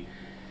the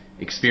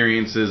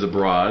experiences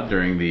abroad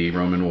during the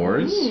Roman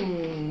Wars.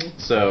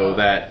 So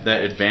that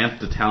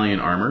advanced Italian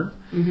armor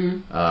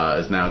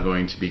is now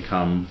going to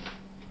become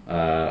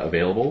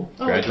available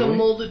Oh, it's gradually. a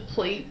molded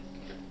plate.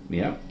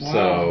 Yeah. Wow.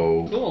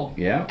 So Cool.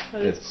 yeah,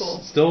 That is it's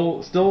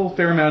cool. still a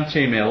fair amount of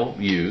chainmail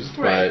used,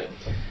 Right.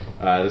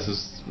 but this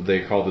is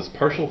they call this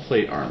partial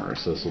plate armor.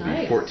 So this will be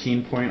Nice.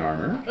 14-point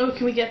armor. Oh,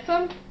 can we get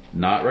some?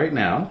 Not right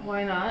now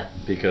Why not?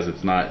 because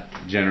it's not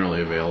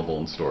generally available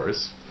in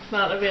stores, It's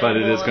not available. but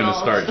it is going at to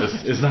all. start.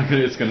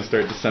 It's going to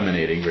start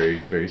disseminating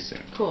very very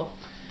soon. Cool.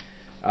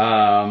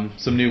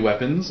 Some new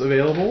weapons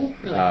available.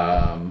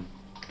 Really?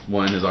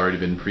 One has already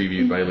been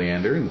previewed by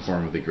Leander in the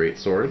form of the Great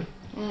Sword.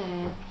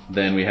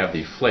 Then we have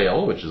the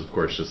flail, which is of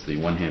course just the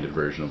one-handed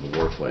version of the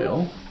war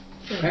flail.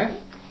 Okay.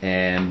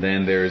 And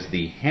then there's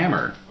the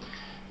hammer,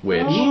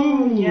 which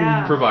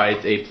yeah.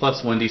 provides a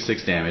plus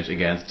 1d6 damage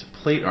against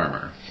plate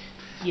armor.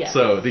 Yes.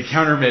 So the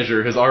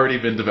countermeasure has already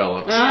been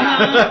developed.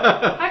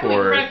 How can we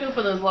for crack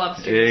open those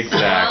lobsters?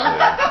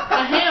 Exactly.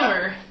 A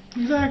hammer.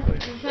 Exactly.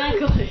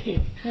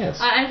 Exactly. Yes.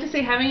 I have to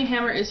say, having a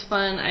hammer is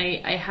fun.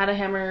 I had a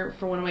hammer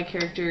for one of my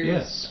characters.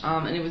 Yes.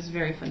 And it was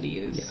very fun to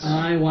use. Yes.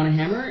 I want a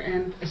hammer,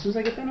 and as soon as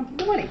I get done, I'll put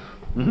the money.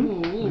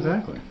 Mm-hmm. Ooh.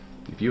 Exactly.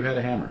 If you had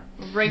a hammer.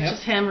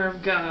 Righteous hammer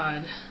of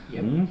God.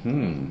 Yep.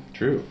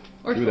 True.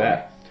 Or True Thor.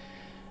 that.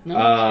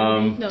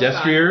 No,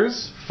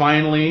 Destriers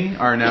finally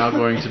are now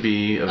going to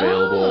be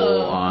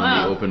available on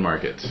wow. the open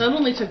market. That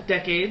only took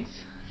decades.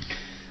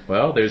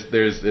 Well, they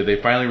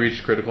finally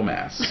reached critical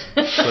mass.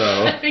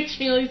 So That makes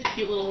me like these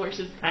cute little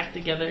horses packed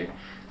together.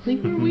 I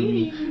think we're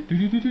weeding.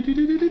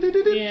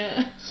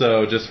 Yeah.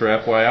 So just for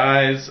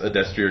FYIs, a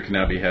Destrier can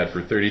now be had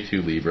for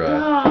 32 Libra.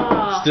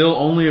 Ah. Still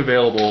only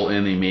available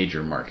in the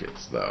major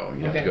markets, though.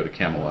 You have to go to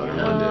Camelot or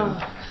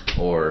London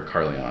or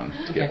Carleon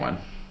to get one.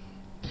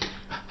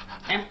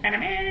 No,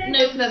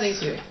 It's nothing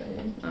too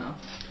exciting. Oh.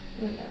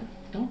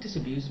 Don't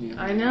disabuse me.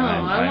 I know.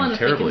 I I'm want to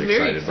think terribly it's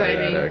very excited by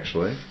exciting. that,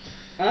 actually.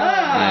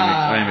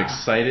 Ah! I'm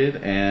excited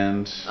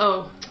and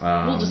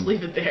we'll just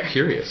leave it there.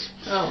 curious.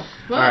 Oh.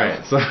 Well. All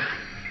right, so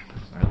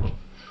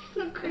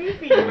So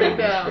creepy right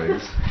now.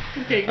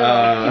 Okay, go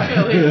on. Keep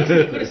going. You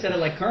could have said it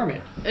like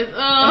Kermit. That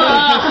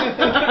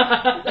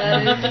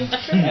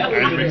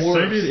I'm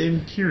excited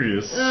and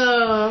curious.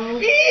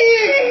 Isn't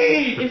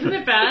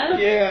it bad?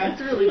 Yeah.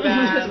 It's really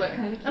bad. What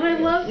kind of And I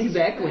love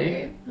Exactly.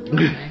 Right.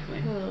 Exactly.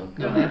 Oh,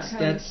 No, God.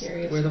 that's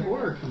Curious. where the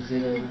horror comes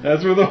in.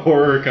 That's where the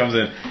horror comes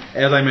in.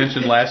 As I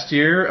mentioned last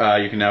year,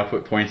 you can now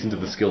put points into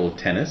the skill of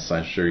tennis.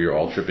 I'm sure you're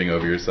all tripping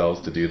over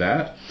yourselves to do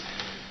that.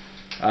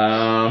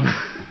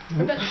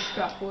 I bet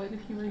Scott would if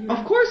you were here.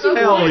 Of course you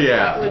Hell would.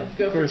 yeah. Would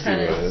go Of course for you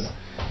tennis.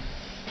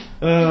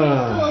 would.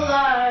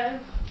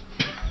 Alive.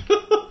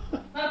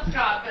 Not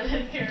Scott, but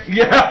his character.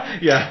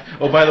 Yeah.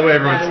 Oh, by the way,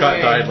 everyone, By the Scott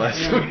way, died last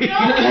yeah. week. No,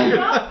 it's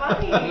not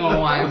funny.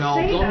 No, I know.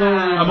 Don't say Don't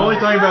that. I'm only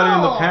talking about it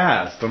in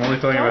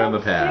the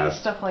past. Don't say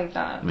stuff like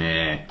that.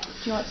 Meh. Do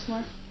you want some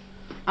more?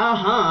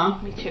 Uh-huh.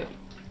 Me too.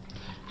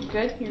 You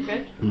good? You're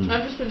good?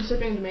 I've just been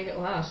sipping to make it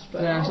last,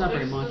 but Yeah, it's not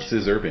very much.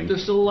 Scissorping.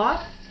 There's still a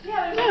lot?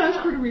 Yeah, Yeah, that's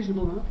pretty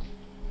reasonable enough.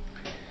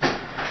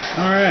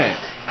 Alright.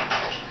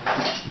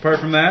 Apart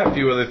from that, a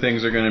few other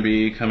things are going to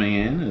be coming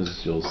in,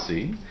 as you'll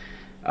see.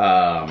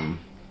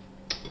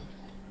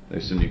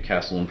 There's some new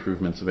castle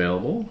improvements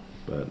available,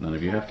 but none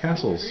of you have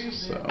castles,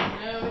 so... No,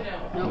 we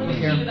don't. No, Let we me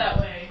care. keep it that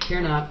way.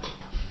 Care not.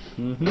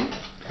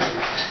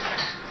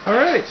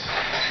 Alright,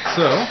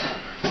 so,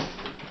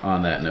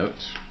 on that note,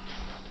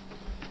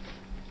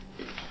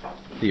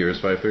 the year is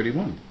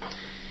 531.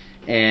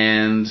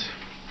 And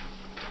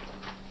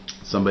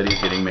somebody's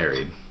getting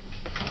married.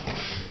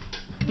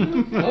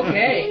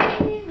 Okay.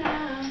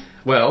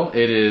 Well,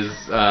 it is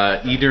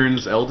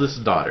Edern's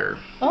eldest daughter.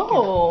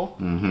 Oh,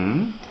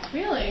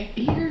 Really?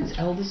 Edern's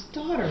eldest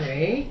daughter,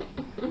 eh?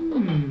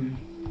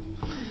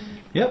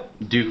 Yep.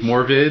 Duke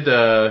Morvid,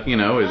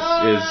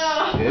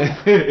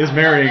 is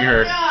marrying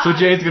her. So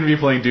Jade's going to be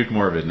playing Duke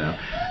Morvid now.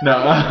 No.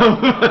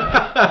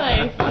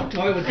 nice.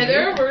 Toy with And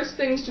there are worse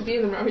things to be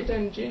than Robert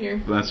Downey Jr.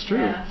 That's true.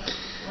 Yeah.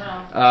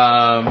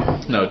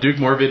 Wow. No, Duke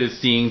Morvid is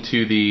seeing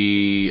to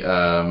the,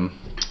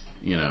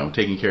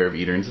 taking care of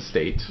Edern's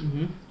estate.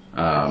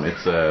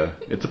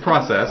 It's a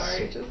process.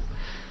 Sorry, just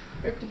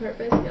ripped apart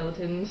by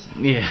skeletons.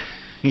 Yeah.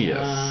 Yes.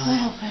 That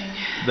whole thing.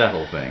 That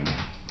whole thing.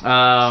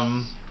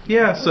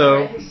 Yeah.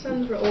 So. His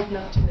sons were old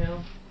enough to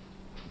know.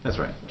 That's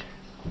right.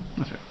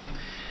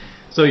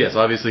 So yes,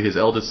 obviously his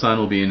eldest son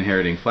will be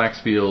inheriting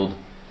Flaxfield,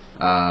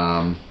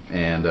 and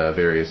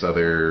various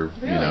other,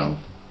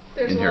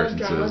 There's a lot of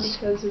drama inheritances.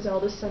 because his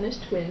eldest son is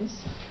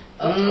twins.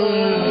 Oh.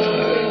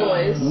 Twin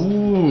boys.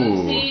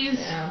 Ooh. Oopsies.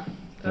 Yeah.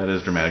 That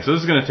is dramatic. So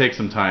this is going to take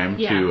some time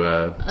to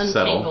settle.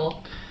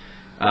 Untangle.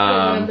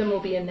 One of them will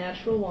be a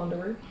natural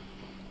wanderer.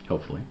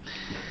 Hopefully.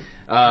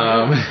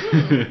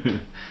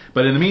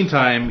 But in the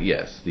meantime,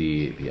 yes,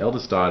 the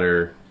eldest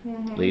daughter,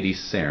 Lady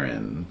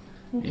Saren,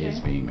 is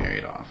being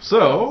married off.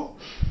 So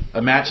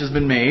a match has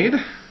been made.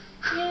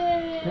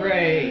 Yay.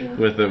 Hooray.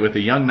 With a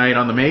young knight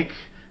on the make,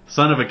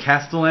 son of a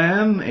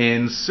castellan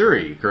in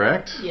Surrey,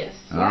 correct? Yes.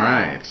 All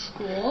right.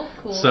 Cool.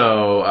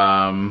 So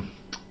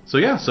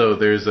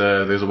there's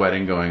a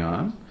wedding going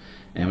on,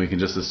 and we can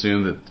just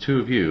assume that the two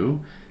of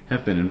you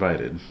have been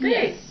invited.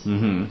 Great.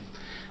 You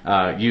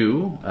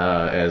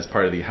as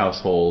part of the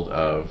household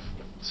of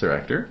Sir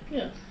Ector.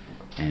 Yes.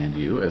 And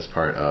you as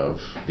part of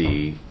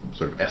the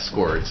sort of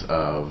escort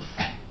of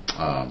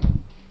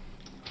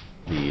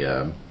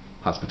the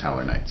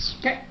Hospitaller Knights.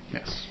 Okay.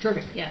 Yes.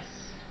 Terrific. Yes.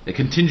 A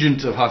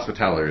contingent of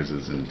Hospitallers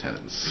is in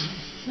attendance.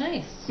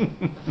 Nice.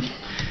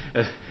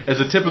 As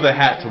a tip of the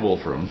hat to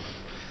Wolfram.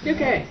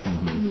 Okay.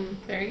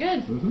 Very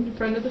good. A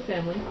friend of the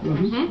family.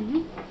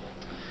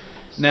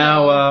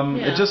 Now,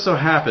 it just so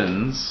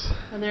happens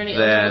Are there any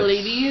that other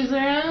ladies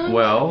around?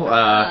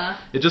 well,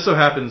 it just so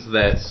happens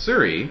that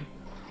Surrey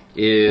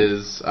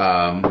is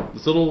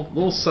this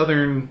little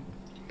southern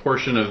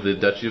portion of the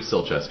Duchy of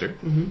Silchester.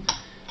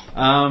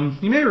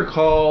 You may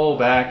recall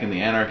back in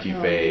the Anarchy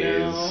phase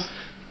No.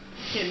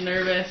 Getting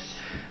nervous.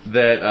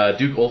 that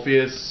Duke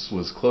Ulfius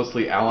was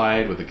closely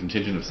allied with a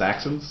contingent of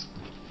Saxons.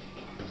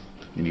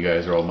 And you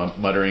guys are all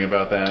muttering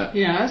about that?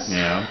 Yes.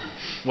 Yeah.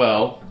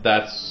 Well,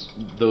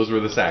 those were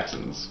the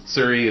Saxons.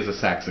 Surrey is a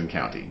Saxon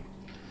county.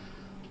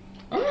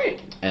 Alright.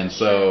 And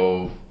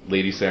so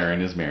Lady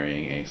Saren is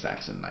marrying a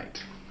Saxon knight.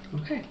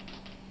 Okay.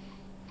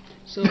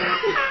 so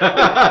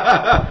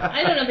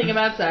I know nothing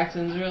about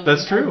Saxons, really.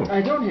 That's true.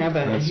 I don't have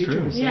a That's hatred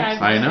true. for Yeah,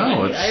 Saxons. I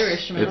know. hate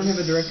Irish, man. I don't have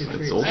a directed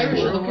trait. It's old Irish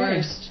are school. the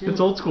worst. It's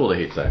old school to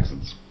hate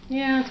Saxons.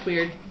 Yeah, it's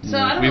weird. So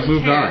Yeah. I don't We've really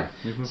moved care. on.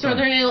 We've moved So are on.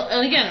 there any?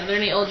 And again, are there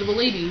any eligible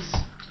ladies?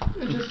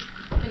 Just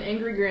an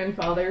angry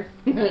grandfather.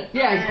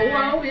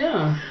 Yeah. Oh,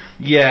 yeah.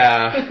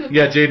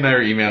 Yeah, Jade and I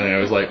were emailing. I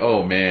was like,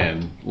 oh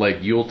man,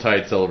 like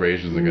Yuletide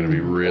celebrations are going to be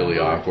really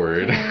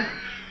awkward.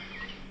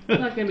 It's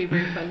not going to be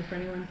very fun for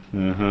anyone.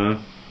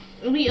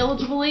 Any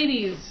eligible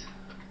ladies?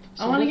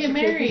 I want to get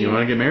married. You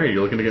want to get married?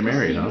 You're looking to get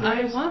married, huh?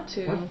 I want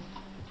to. What?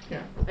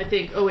 Yeah. I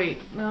think. Oh wait,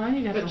 no, I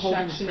need to have But to hold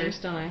it Shaq-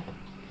 first, don't I?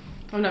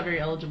 I'm not very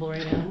eligible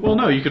right now. Well,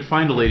 no, you could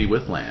find a lady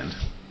with land.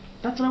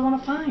 That's what I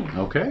want to find.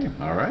 Okay,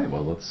 all right.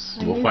 Well,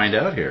 we'll find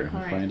out here. All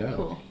We'll right, find out.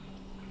 Cool.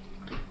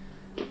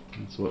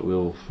 That's what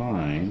we'll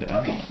find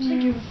out.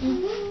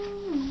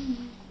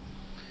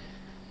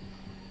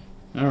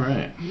 All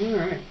right. All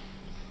right.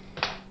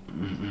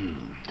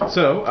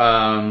 So,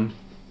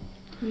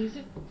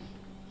 Music.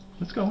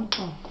 let's go.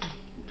 Oh.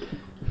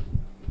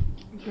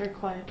 It's very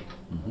quiet.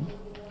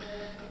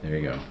 There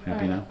you go.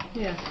 Happy now?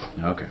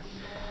 Yeah. Okay.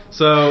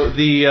 So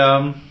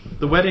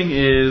the wedding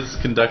is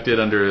conducted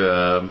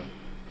under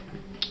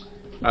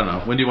I don't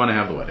know. When do you want to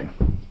have the wedding?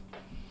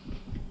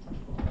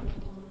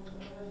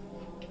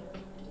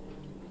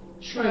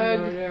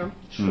 Shrug.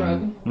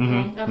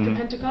 After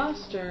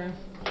Pentecost, or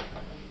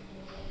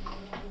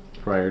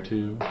Prior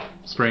to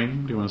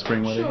spring? Do you want a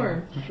spring wedding?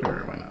 Sure.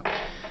 Sure. Why not?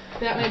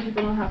 That way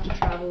people don't have to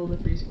travel in the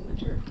freezing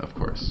winter. Of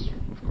course.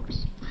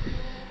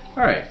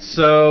 All right.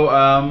 So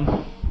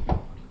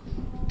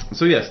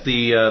so yes,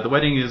 the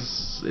wedding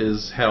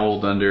is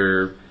held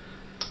under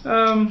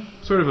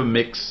sort of a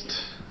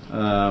mixed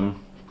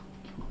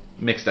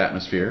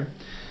atmosphere.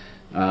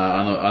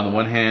 On the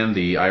one hand,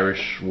 the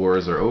Irish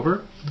wars are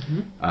over,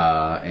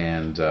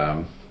 and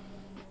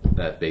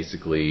that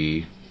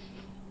basically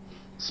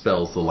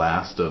spells the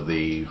last of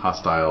the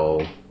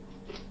hostile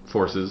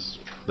forces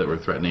that were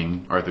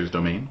threatening Arthur's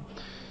domain.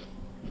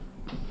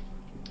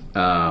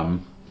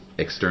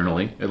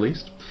 Externally, at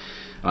least.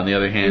 On the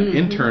other hand,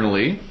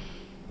 internally,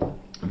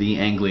 the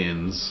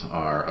Anglians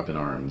are up in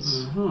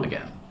arms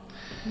again.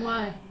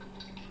 why?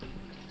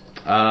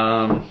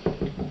 I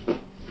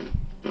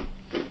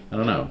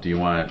don't know. Do you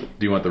want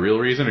the real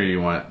reason, or do you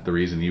want the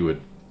reason you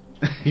would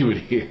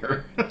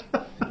hear?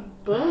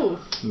 Both.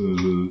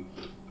 Mm-hmm.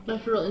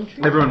 That's real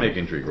intrigue. Everyone make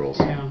intrigue rolls.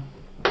 Yeah.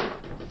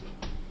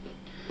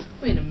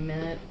 Wait a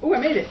minute. Oh, I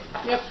made it.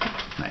 Yep.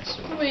 Nice.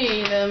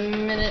 Wait a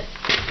minute.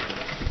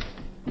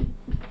 I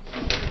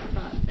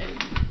thought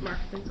I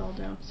marked things all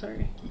down.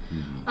 Sorry.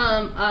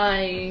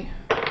 I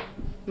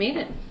made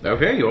it.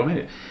 Okay, you all made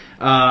it.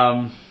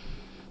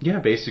 Yeah,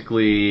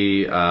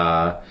 basically,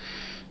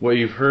 what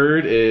you've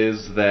heard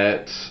is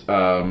that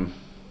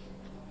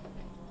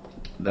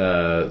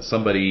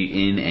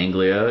somebody in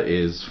Anglia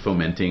is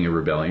fomenting a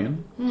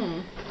rebellion,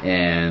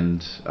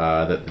 and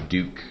that the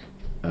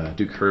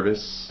Duke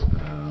Hervis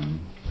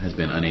has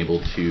been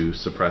unable to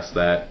suppress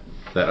that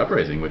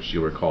uprising, which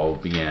you'll recall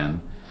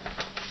began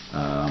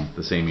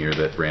the same year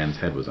that Bran's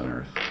head was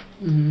unearthed.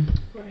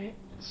 Right.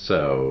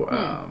 So,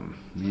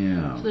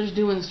 yeah. So there's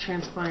doings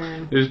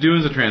transpiring. There's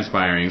doings are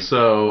transpiring.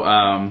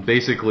 So,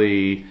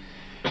 basically,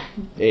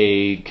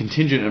 a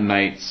contingent of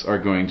knights are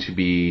going to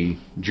be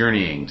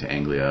journeying to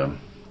Anglia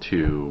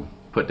to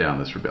put down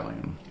this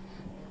rebellion.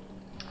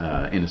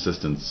 In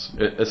assisting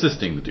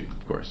the Duke,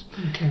 of course.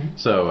 Okay.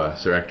 So,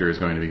 Sir Ector is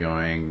going to be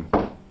going.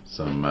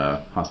 Some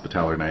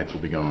Hospitaller knights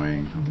will be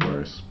going, of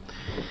course.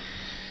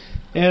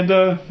 And,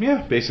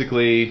 yeah,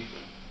 basically,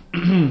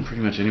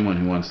 pretty much anyone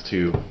who wants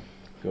to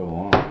go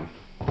along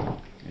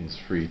is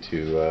free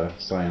to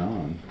sign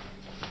on.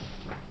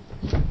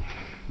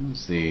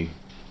 Who's the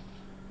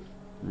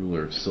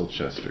ruler of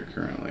Silchester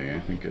currently? I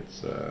think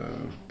it's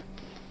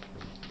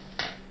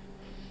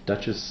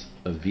Duchess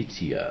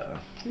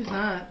Avitia. Who's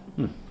that?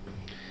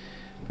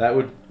 That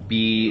would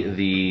be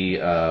the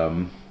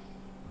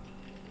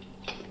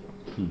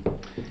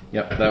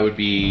yep, that would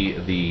be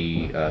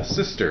the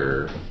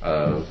sister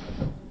of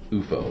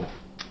Ufo,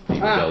 the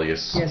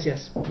rebellious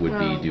Yes.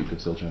 would-be Duke of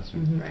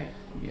Silchester. Right.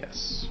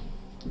 Yes.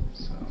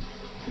 So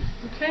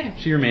Okay.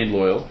 she remained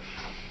loyal,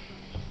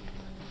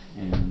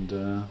 and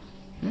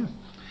yeah.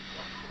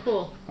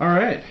 Cool. All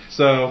right.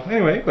 So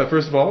anyway, but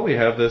first of all, we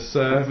have this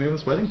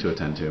wedding to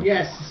attend to.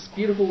 Yes. This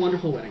beautiful,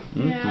 wonderful wedding.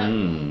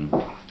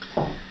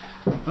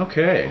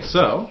 Okay.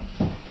 So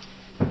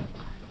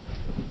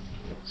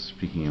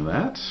speaking of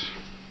that.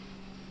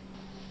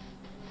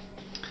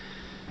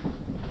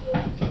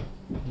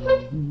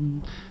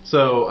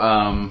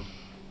 So,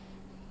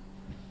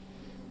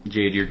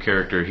 Jade, your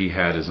character, he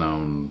had his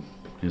own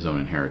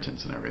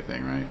inheritance and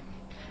everything, right?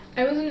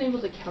 I wasn't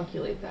able to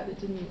calculate that. It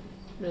didn't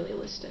really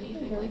list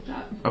anything like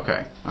that.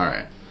 Okay, all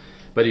right.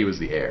 But he was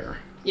the heir.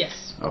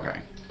 Yes.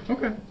 Okay.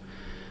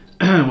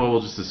 Well,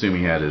 we'll just assume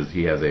he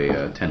has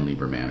a 10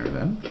 Libra manor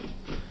then,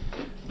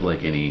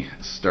 like any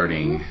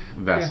starting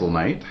vassal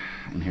knight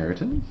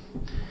inherited,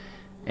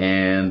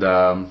 and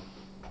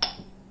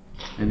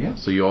yeah.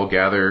 So you all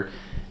gather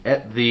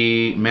at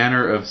the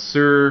manor of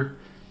Sir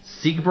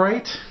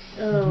Siegbright.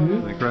 Oh.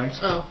 Is that correct?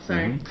 Oh,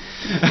 sorry.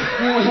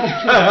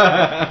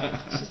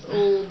 It's just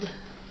old.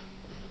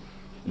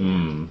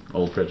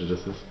 Old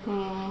prejudices.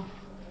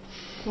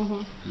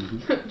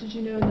 Did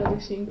you know another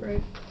scene,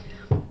 right?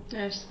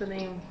 That's just the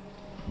name.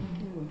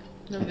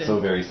 No It's good. so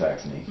very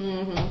Saxony.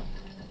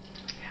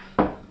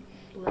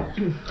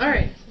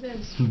 Alright.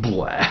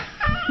 Blah.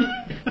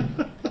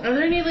 Are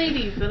there any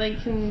ladies that I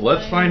can...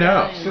 Let's find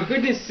out. For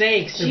goodness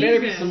sakes, there better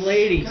be some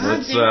ladies. God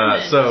Let's, damn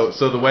it.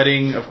 so the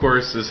wedding, of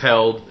course, is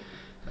held,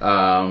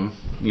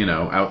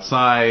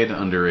 outside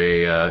under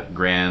a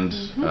grand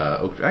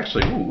oak.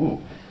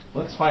 Actually,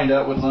 let's find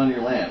out what's on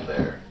your land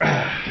there.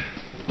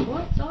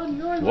 What's on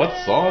your land?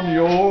 What's on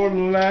your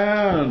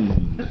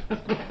land?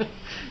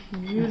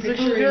 Music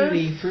Picturing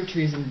the fruit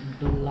trees in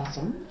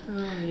blossom.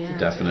 Oh, yeah.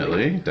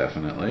 Definitely.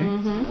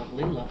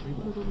 Lovely, lovely, lovely.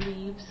 Little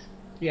leaves.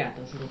 Yeah,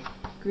 those little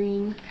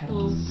Green.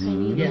 petals.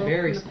 Tiny Yeah, little,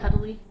 very and the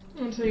petally.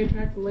 That's how you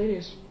attract the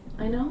ladies.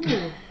 I know.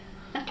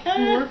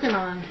 I'm working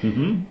on.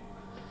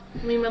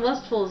 I mean, my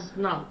lustful is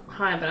not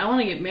high, but I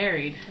want to get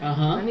married.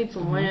 I need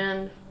some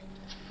land.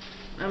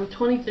 I'm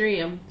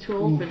 23. I'm too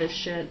old for this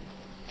shit.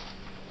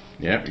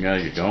 Yep, you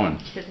gotta get going.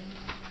 Kidding.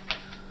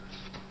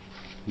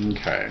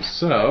 Okay,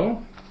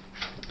 so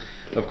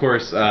of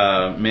course,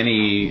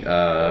 many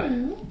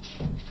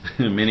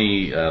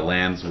many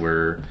lands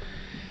were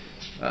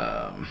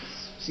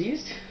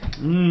seized,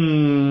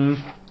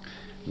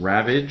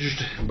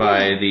 ravaged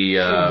by the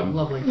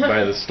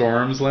by the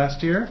storms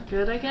last year.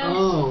 Good, I guess.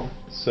 Oh.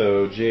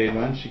 So Jade,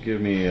 why don't you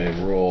give me a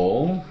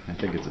roll? I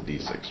think it's a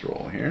D6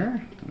 roll here.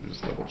 Let me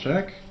just double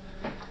check.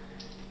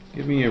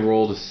 Give me a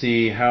roll to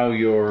see how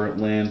your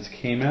lands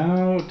came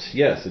out.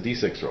 Yes, a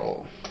D6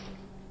 roll.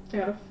 I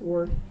got a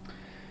 4.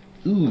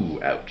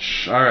 Ooh,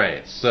 ouch.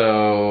 Alright,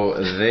 so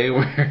they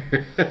were...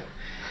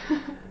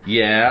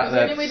 yeah, Is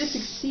there any way to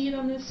succeed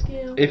on this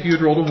scale? If you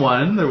had rolled a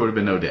 1, there would have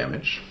been no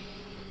damage.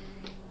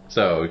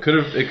 So it could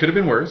have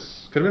been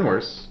worse. Could have been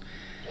worse.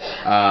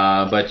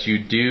 But you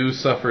do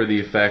suffer the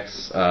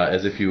effects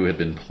as if you had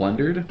been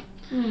plundered.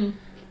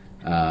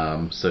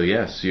 So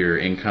yes, your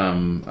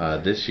income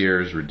this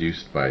year is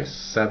reduced by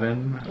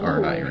 7, or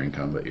not your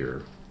income, but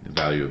the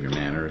value of your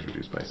manor is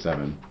reduced by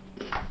 7,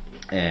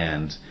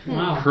 and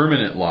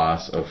permanent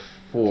loss of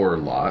 4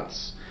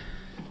 lots,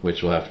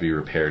 which will have to be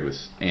repaired with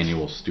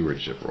annual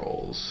stewardship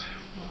rolls.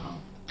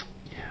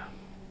 Yeah.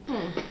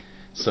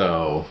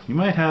 So you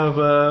might have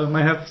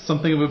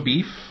something of a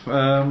beef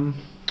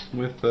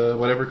with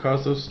whatever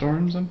caused those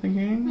storms. I'm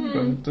thinking,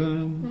 but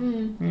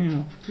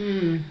yeah.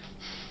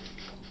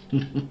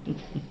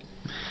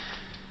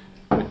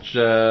 Which,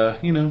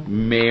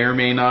 may or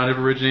may not have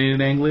originated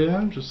in Anglia.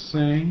 I'm just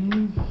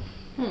saying.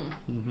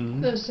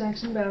 Those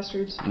Saxon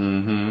bastards.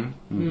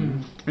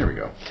 Here we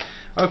go.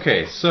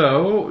 Okay,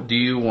 so do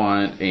you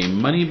want a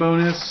money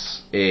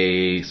bonus,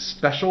 a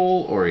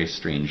special, or a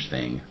strange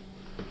thing?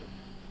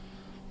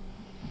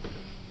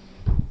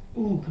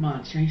 Ooh, come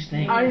on, strange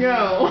thing. I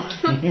know.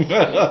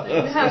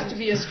 It has to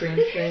be a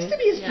strange thing. It has to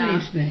be a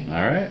strange thing.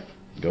 All right,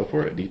 go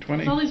for it.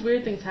 D20. All these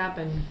weird things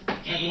happened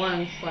at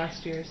once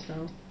last year,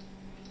 so.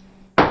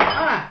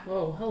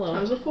 Whoa, hello.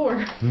 That was a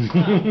 4.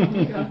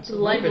 Wow.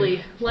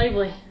 Lively.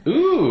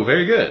 Ooh,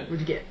 very good.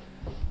 What'd you get?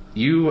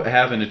 You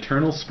have an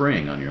eternal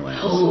spring on your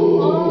lands.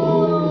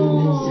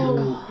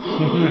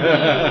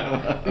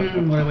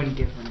 What I wouldn't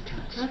give for an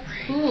eternal spring. That's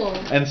cool.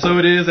 And so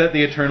it is at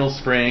the eternal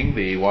spring.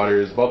 The water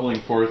is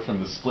bubbling forth from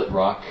the split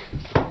rock.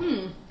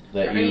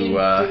 That Are you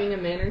doing a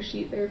manner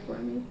sheet there for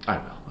me? I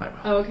will.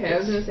 Oh, okay. I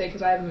was going to say,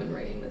 because I haven't been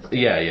writing this down.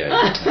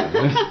 Yeah.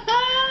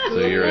 So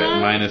you're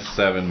at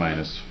 -7,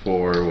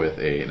 -4 with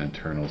an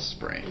eternal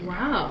spring.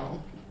 Wow.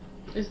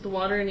 Is the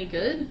water any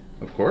good?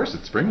 Of course,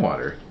 it's spring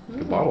water. You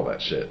can bottle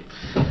that shit.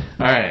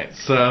 Alright,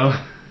 so...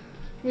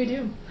 We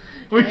do.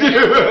 We do!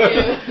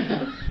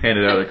 Hand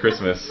it out at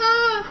Christmas.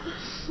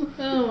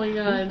 Oh my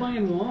god. Who's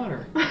buying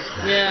water?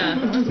 Yeah,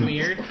 that's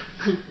weird.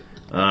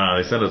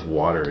 They sent us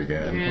water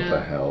again. Yeah. What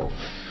the hell?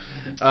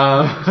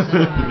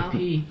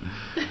 Pee.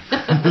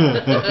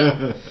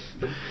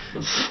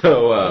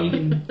 So,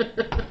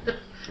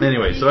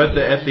 anyway, so at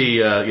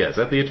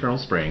the Eternal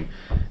Spring,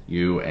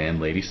 you and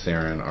Lady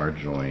Saren are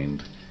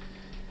joined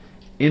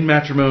in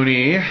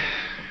matrimony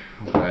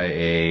by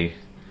a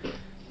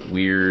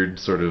weird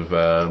sort of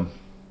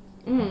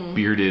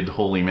bearded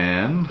holy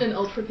man. An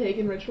ultra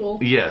pagan ritual.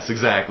 Yes,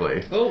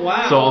 exactly. Oh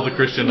wow! So all the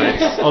Christian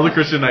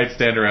knights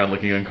stand around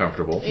looking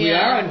uncomfortable. We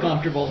are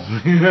uncomfortable.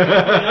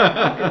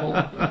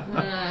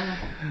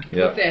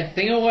 Yep. Put that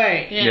thing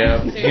away.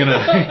 Yeah,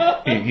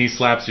 he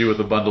slaps you with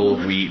a bundle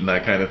of wheat and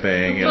that kind of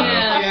thing.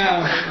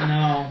 Yeah.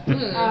 No.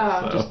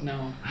 Just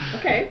no.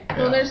 Okay.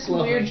 Well, there's some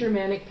Lovely. weird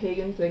Germanic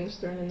pagan things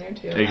thrown in there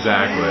too.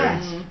 Exactly.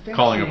 Yes.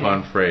 Calling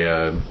upon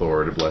Freya and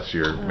Thor to bless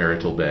your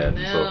marital bed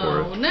and so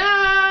forth.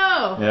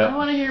 No! Yep. I don't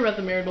want to hear about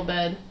the marital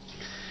bed.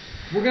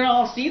 We're gonna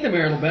all see the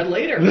marital bed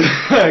later.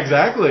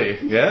 Exactly.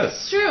 Yes.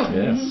 It's true.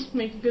 Yes.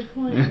 Make a good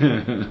point.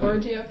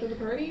 Orgy after the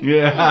party?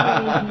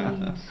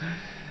 Yeah.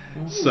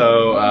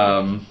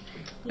 So,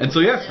 And so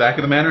yes, back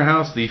at the manor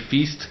house, the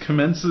feast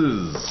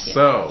commences.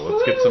 So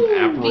let's get some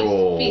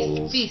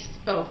Aperols. Feast.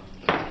 Oh.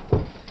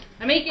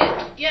 I make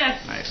it.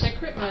 Yes. Nice. I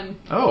crit one.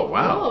 Oh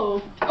wow.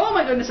 Whoa. Oh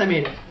my goodness, I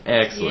made it.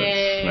 Excellent.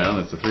 Yay. Well,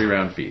 it's a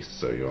 3-round feast,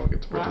 so you all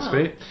get to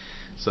participate.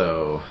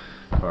 So,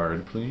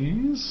 card,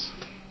 please.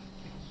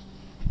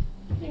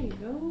 There you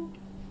go.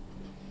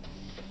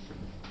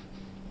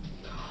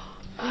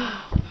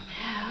 God,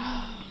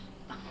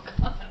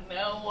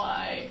 no,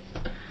 why?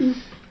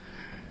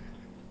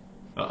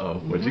 Uh-oh,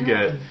 what'd you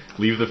get?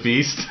 Leave the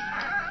feast?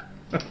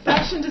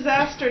 Fashion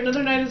disaster.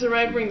 Another knight has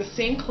arrived wearing the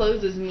same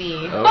clothes as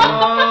me. Oh,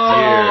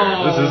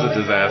 dear. This is a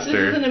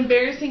disaster. This is an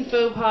embarrassing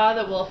faux pas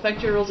that will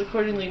affect your rolls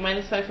accordingly.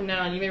 -5 from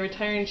now on. You may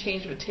retire and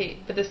change,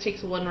 but this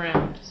takes 1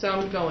 round. So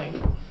I'm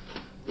going.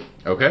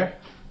 Okay.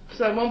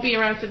 So I won't be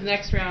around for the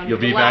next round. You'll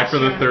be back for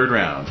the 3rd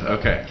round.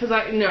 Okay. Because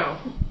I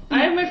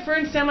have my fur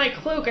and Samite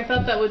cloak. I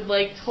thought that would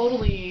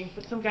totally,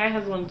 but some guy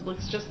has one that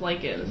looks just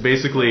like it.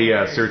 Basically,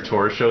 Sir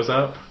Tor shows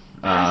up.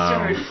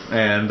 Bastard.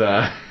 And,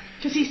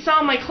 because he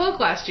saw my cloak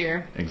last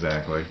year.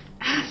 Exactly.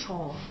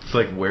 Asshole. It's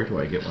like, where do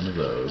I get one of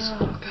those?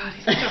 Oh, God.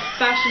 He's like a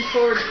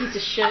fashion-forward piece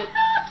of shit.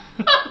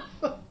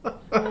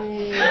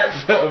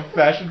 A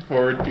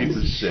fashion-forward piece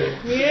of shit.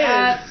 He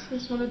is.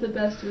 That's one of the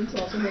best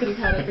insults I think we've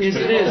had ever. Yes,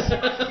 it is.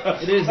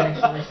 It is,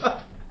 actually.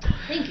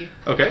 Thank you.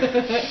 Okay.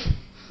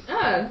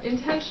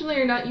 Intentionally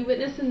or not, you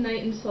witness a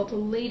knight insult a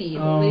lady.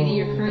 The lady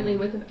you're currently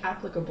with, if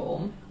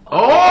applicable. Oh!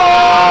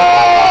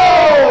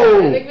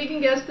 I think we can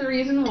guess the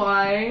reason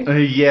why.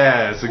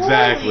 Yes,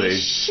 exactly. Holy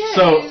shit.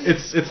 So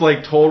it's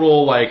like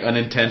total like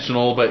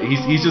unintentional, but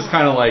he's just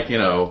kind of like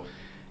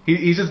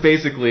he's just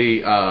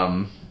basically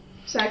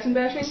Saxon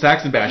bashing?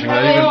 Saxon bashing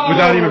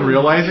without even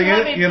realizing you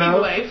have it. a pig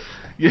wife.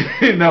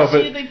 Yeah, no,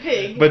 but She's a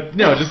pig. But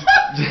no, just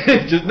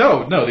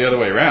no, the other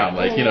way around.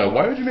 Like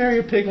why would you marry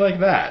a pig like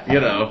that?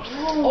 So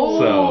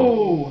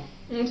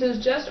it says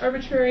just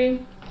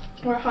arbitrary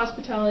or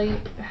hospitality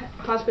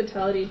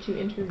to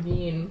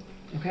intervene.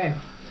 Okay.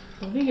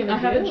 What are you gonna I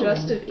have a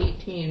just of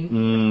 18.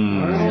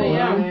 Oh,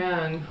 yeah.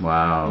 man.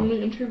 Wow.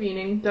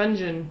 Intervening.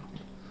 Dungeon.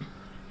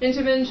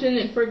 Intervention,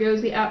 it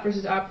forgoes the app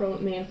versus April.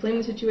 It may inflame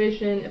the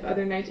situation. If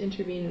other knights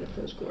intervene in the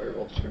close glory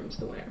roll determines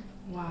the winner.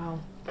 Wow.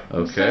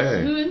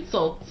 Okay. Who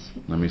insults?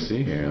 Let me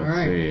see here. All Let's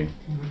right. see.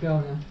 Here we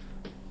go then.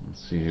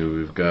 Let's see who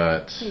we've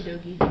got Hey,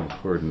 Doggy. in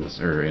accordance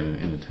or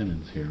in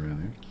attendance here,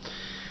 rather.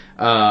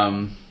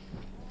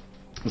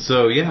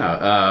 So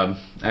yeah,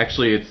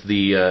 actually, it's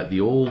the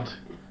old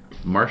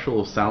Marshal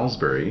of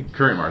Salisbury,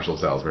 current Marshal of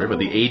Salisbury, but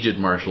the aged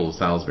Marshal of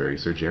Salisbury,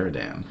 Sir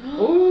Jeridan.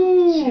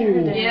 Oh,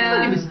 Sheridan.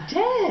 Yeah. He was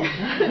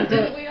dead.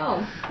 Didn't we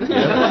all?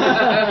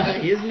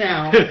 He is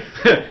now.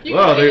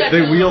 Well,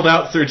 they wheeled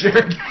out Sir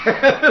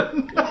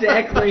Jeridan.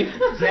 Exactly.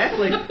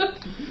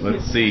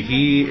 Let's see.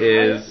 He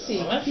is.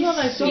 That's not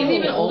nice. He's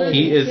even older than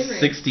He is Kinray.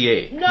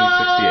 68.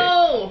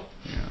 No!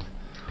 He's 68.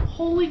 Yeah.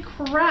 Holy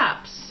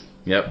craps.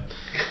 Yep.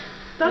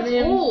 That's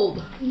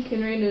old.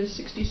 Kinraid is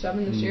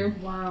 67 this year.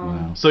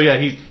 Wow. So yeah,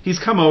 he's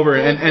come over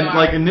and God.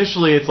 like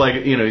initially it's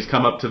like he's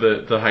come up to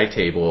the high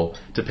table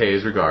to pay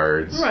his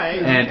regards. Right.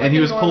 And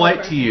he was normal polite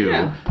person. to you.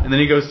 Yeah. And then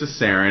he goes to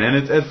Saren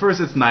and at first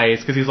it's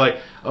nice because he's like,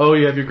 oh,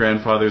 you have your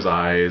grandfather's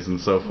eyes and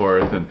so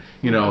forth, and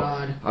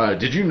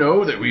did you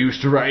know that we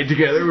used to ride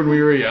together when we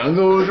were young?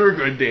 Those were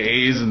good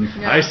days, and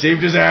I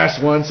saved his ass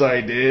once, I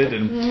did,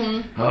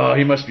 and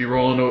he must be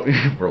rolling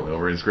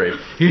over his grave.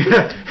 He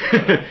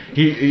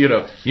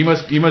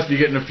must be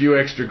getting a few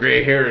extra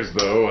gray hairs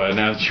though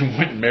now that you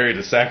went and married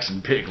a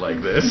Saxon pig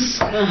like this.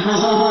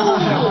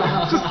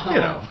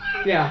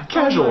 Yeah.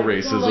 Casual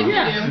racism.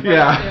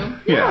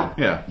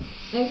 Yeah.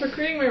 And for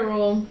creating my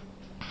roll,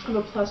 I have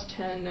a plus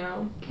 10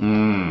 now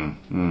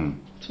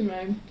to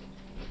my.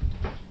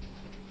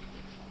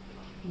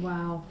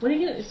 Wow. What are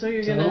you gonna? So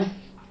you're gonna?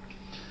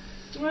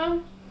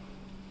 Well,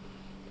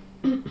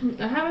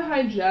 I have a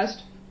high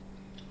jest,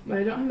 but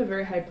I don't have a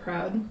very high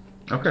proud.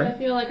 Okay. I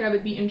feel like I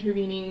would be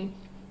intervening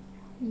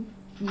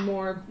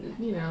more,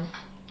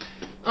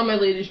 on my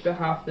lady's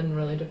behalf than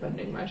really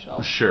defending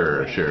myself.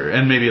 Sure.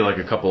 And maybe like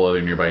a couple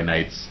other nearby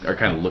knights are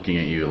kind of looking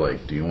at you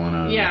like, do you want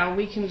to Yeah,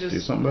 we can just do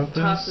something about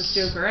toss this?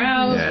 this joker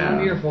out. Yeah. That's what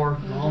I'm here for.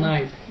 All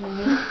night.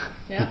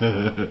 Yeah.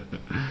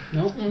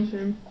 Nope.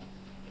 Okay.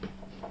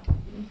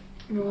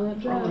 Roll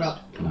that Roll it jest. up.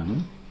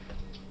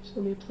 So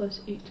it'll be plus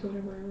 8 to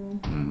whatever I roll.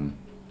 Mm-hmm.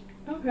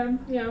 Okay,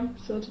 yeah.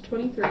 So it's a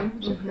 23,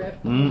 which is a crit.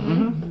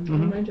 Mm-hmm.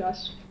 On my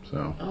jest.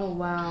 So, Oh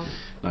wow.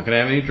 not gonna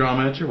have any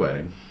drama at your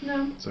wedding.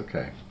 No. It's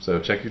okay. So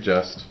check your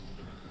just.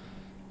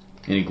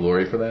 Any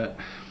glory for that?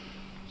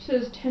 It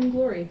says 10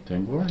 glory.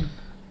 10 glory.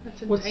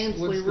 That's What's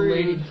intensely the rude.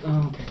 lady?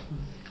 Oh, okay.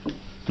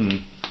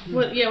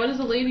 What does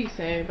the lady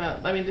say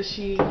about? I mean, does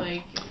she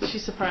is she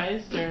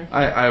surprised or?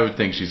 I would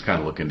think she's kind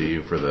of looking to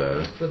you for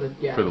the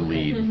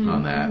lead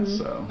on that.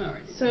 So All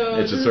right. So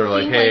it's just does sort it of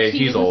like, seem hey, he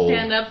he's doesn't old.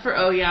 Stand up for.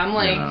 Oh yeah, I'm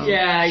like.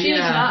 She does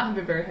not have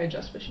a very high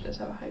just, but she does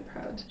have a high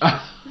proud.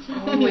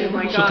 Oh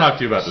my god. She'll talk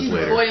to you about this She's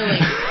later. boiling.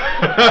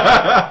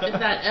 If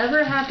that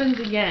ever happens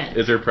again.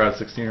 Is her proud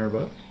 16 or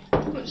above?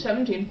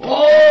 17.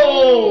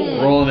 Oh!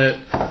 Rolling it.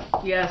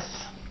 Yes.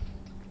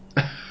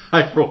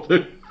 I rolled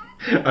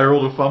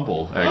a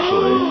fumble,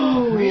 actually.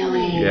 Oh,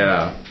 really?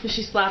 Yeah. Did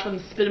she slap him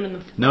and spit him in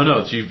the...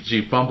 No,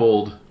 she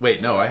fumbled.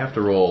 Wait, no, I have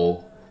to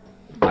roll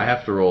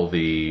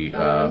the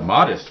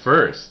modest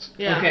first.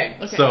 Yeah. Okay.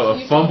 So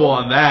a fumble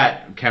on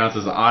that counts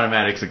as an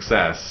automatic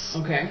success.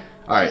 Okay.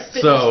 All right,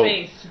 Spit so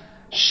in his face.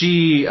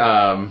 she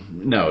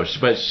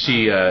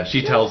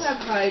tells. Have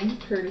high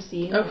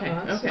courtesy. Okay.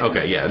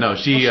 Okay, yeah, no,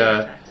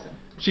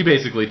 she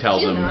basically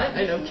tells him.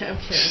 I know, I'm kidding.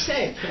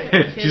 Hey.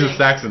 She's a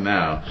Saxon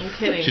now. I'm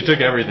kidding. She took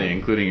everything,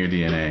 including your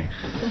DNA.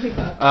 Oh my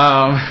god.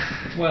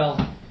 Well.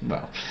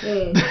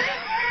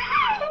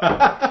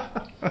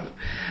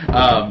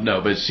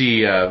 No, but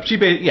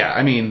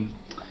I mean,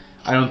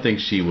 I don't think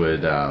she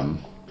would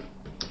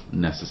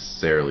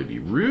necessarily be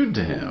rude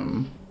to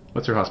him.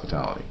 What's her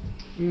hospitality?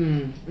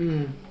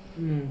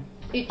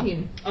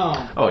 18.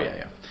 Oh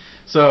yeah.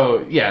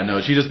 So yeah,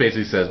 no, she just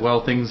basically says,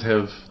 well, things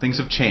have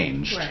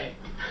changed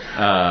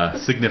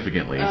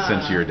significantly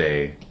since your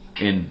day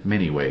in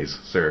many ways,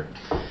 sir.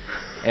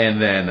 And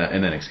then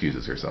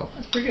excuses herself.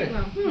 That's pretty good.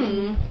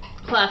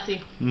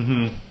 Classy.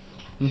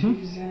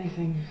 Choose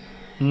anything.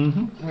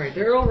 Mm-hmm. All right,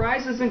 the Earl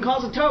rises and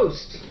calls a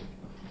toast.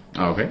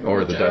 Okay,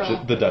 or the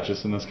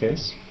Duchess in this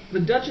case. The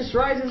Duchess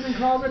rises and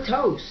calls a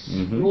toast.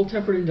 Roll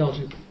tempered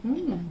indulgent.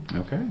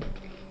 Okay.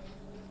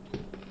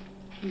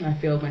 I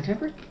failed my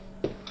tempered.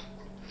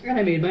 And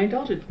I made my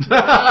indulgent.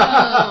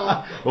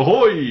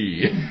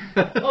 Ahoy!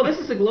 Oh, this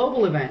is a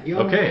global event.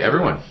 Okay,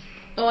 everyone.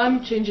 Oh,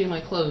 I'm changing my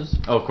clothes.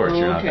 Oh, of course,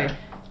 you're not okay. there.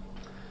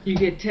 You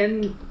get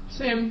 10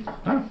 Same.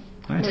 Oh,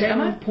 nice.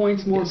 10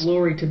 points more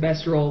glory to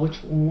best roll.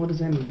 What does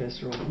that mean,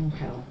 best roll? Oh,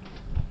 hell.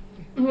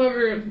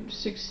 Whoever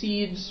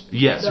succeeds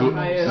Yes, the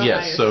highest.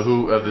 yes. So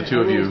who of the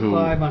two of you who?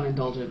 5 on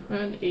indulgent.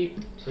 And 8.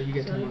 So you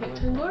get 10 more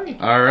glory. Glory.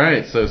 All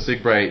right. So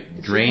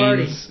Sigbright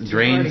drains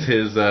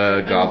his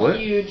goblet.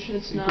 I'm huge.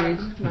 It's not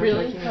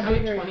Really?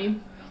 I'm like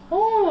 20.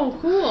 Oh,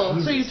 cool.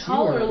 So you Jesus,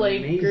 tall you are or like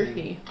amazing.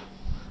 girthy?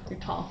 You're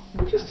tall.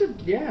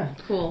 Yeah.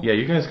 Cool. Yeah,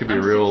 you guys could be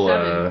I'm a real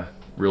 6'7".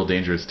 real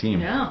dangerous team.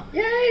 Yeah.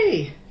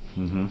 Yay!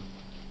 Mm-hmm.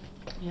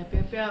 Yep.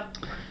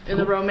 In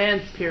the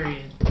romance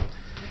period.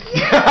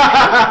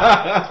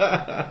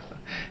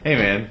 Hey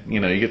man,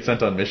 you get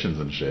sent on missions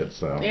and shit.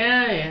 So.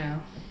 Yeah.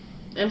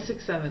 I'm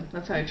 6'7".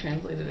 That's how I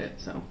translated it.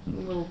 So I'm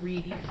a little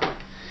reedy.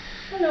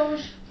 Hello.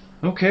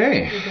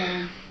 Okay.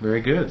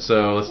 Very good.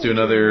 So let's do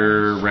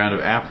another round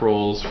of app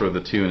rolls for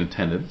the two in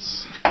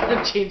attendance.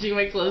 I'm changing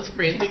my clothes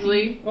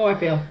frantically. Oh, I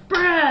fail.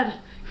 Brad,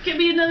 get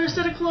me another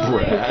set of clothes.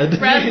 Brad?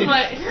 Brad's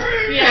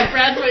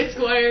my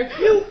squire.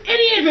 You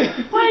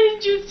idiot! Why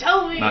didn't you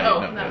tell me?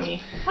 Not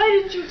me. Why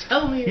didn't you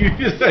tell me?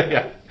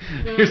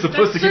 You're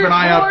supposed to keep an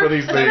eye out for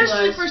these things.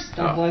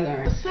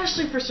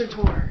 Especially for Sir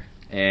Tor.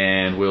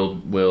 And will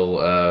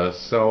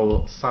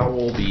Saul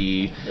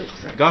be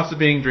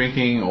gossiping,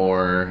 drinking,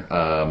 or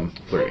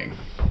flirting?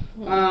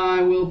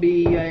 I will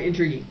be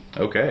intriguing.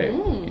 Okay.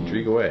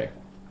 Intrigue away.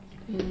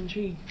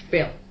 Intrigue.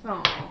 Fail.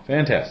 Oh.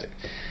 Fantastic.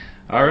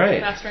 All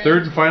right.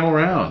 Third and final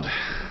round.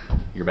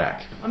 You're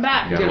back. I'm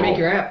back. You You gotta roll. make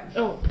your app.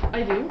 Oh,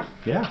 I do?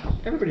 Yeah.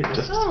 Everybody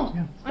does.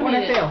 Yeah. I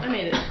made it. fail. I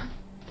made it.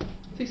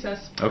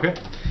 Success. Okay.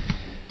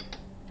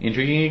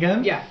 Intriguing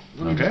again? Yeah.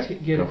 Let me Okay.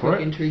 just get Go a for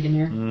quick it. intrigue in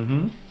here.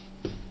 Mm-hmm.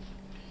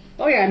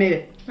 Oh yeah, I made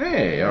it.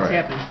 Hey, all What's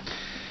right. happening?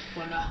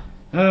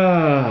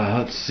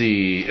 Let's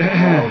see.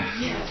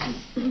 Yes.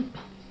 I'm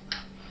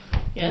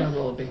gonna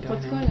roll a big die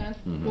What's now. going on?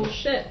 Mhm. Well,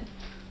 shit.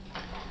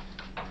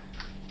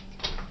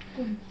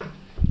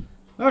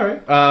 All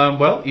right.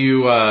 Well,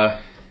 you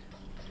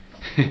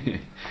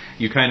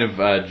you kind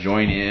of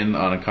join in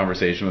on a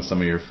conversation with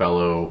some of your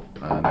fellow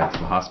knights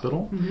in the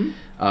hospital.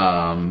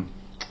 Mm-hmm.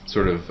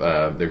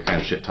 They're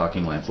kind of shit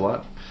talking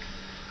Lancelot.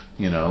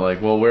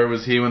 Like, well, where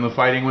was he when the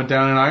fighting went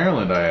down in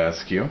Ireland? I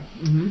ask you.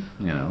 Mm-hmm.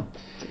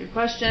 That's a good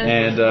question.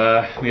 And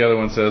the other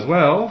one says,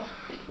 well,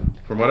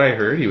 from what I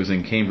heard, he was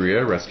in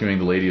Cambria rescuing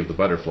the Lady of the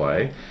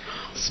Butterfly,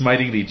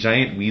 smiting the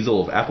giant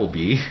weasel of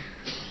Appleby.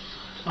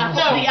 The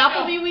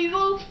Appleby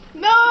weasel?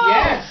 No!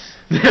 Yes!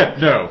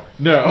 No.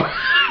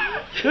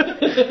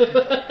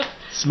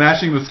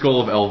 Smashing the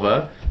skull of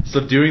Elva,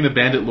 subduing the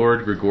bandit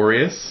lord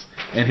Gregorius,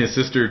 and his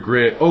sister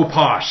Oh,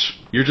 Posh!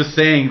 You're just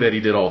saying that he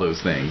did all those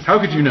things. How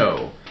could you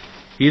know?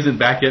 He isn't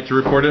back yet to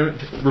report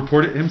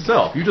it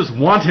himself. You just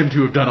want him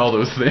to have done all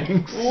those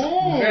things.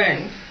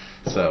 Okay.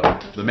 So,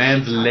 the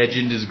man's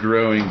legend is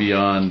growing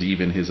beyond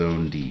even his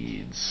own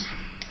deeds.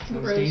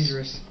 That was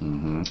dangerous.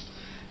 Mm-hmm.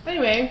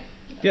 Anyway.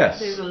 Yes.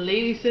 There's a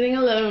lady sitting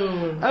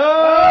alone.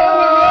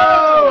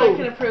 Oh! I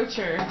can approach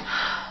her.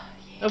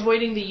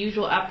 Avoiding the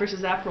usual app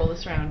versus app roll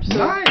this round. So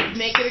Nice.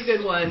 make it a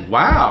good one.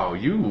 Wow,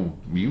 you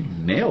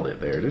nailed it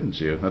there, didn't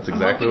you? That's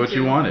exactly what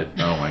you wanted.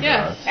 Oh my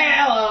Yes.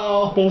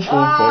 god. Hello!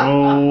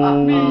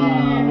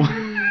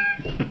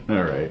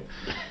 All right.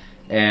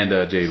 And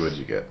Jade, what'd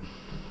you get?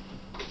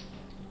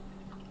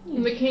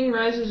 The king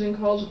rises and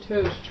calls a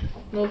toast.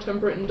 No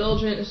temperate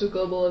indulgent is a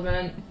global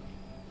event.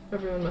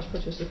 Everyone must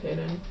participate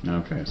in.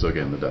 Okay, so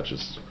again, the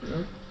Duchess.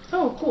 Yeah.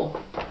 Oh, cool.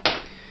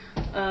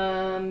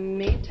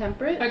 Made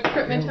temperate. I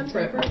crit my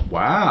temperate.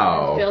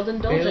 Wow. Failed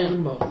indulgent. Failed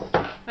them both.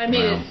 I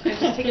made it. I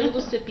just take a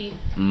little sippy.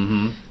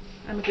 Mm-hmm.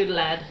 I'm a good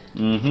lad.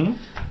 Mm-hmm.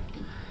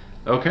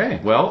 Okay,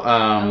 well,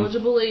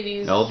 Eligible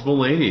ladies. eligible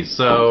ladies.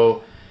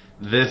 So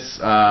this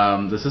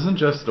isn't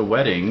just a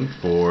wedding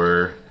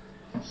for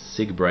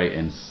Sigbright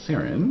and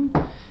Siren.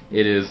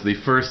 It is the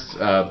first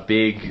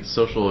big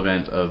social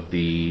event of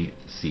the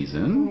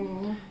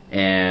season,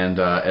 and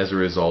as a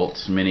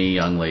result, many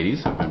young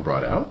ladies have been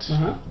brought out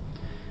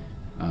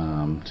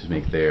to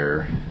make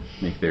their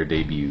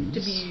debuts.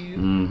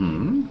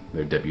 Mm-hmm.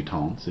 Their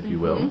debutantes, if you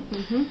will.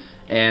 Mm-hmm.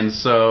 And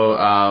so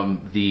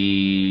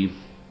the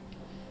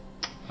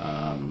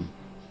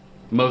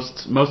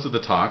most of the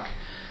talk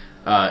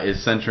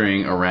is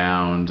centering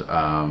around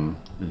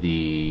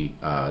the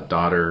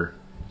daughter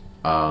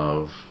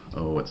of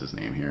what's his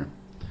name here?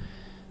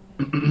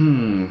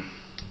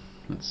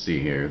 Let's see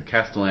here, the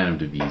Castellan of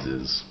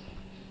Devizes.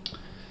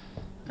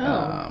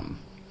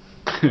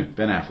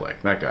 Ben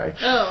Affleck, that guy.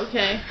 Oh,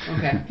 okay.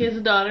 Okay. He has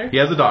a daughter. He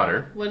has a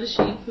daughter. What is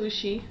she? Who is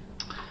she?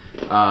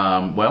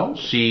 Well,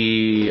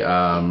 she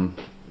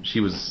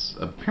was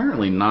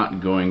apparently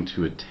not going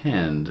to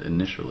attend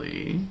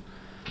initially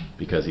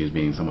because he was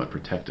being somewhat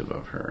protective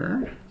of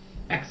her.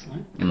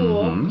 Excellent.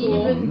 Cool. Mhm.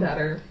 Even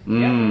better.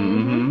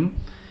 Mm-hmm.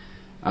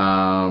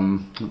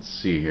 Let's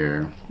see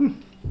here.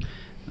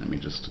 Let me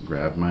just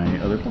grab my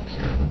other book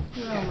here.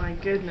 Oh my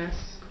goodness.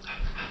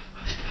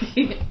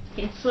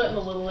 He's sweating a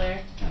little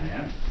there.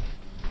 Yeah.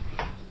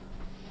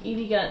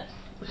 Edie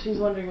she's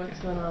wondering what's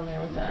going on there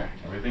with that.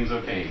 Everything's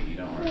okay, you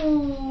don't worry.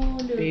 Oh,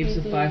 Babes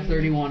of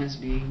 531 is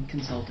being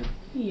consulted.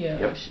 Yeah.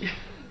 Yep.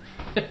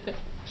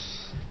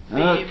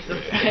 Babes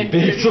of 531.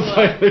 Babes of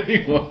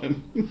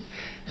 531.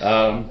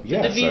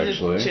 Yes, Devizes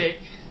actually. chick.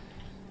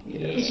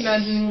 Just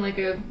imagining like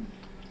a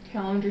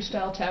calendar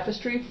style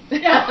tapestry.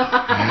 Yeah.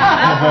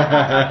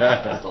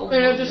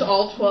 They're just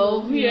all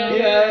 12.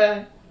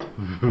 Yeah.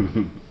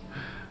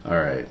 All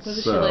right. What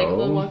does she like?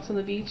 Long walks on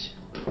the beach?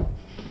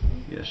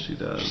 Yes, she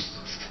does.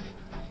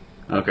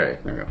 Okay,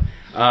 there we go.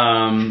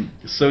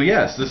 So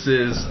yes, this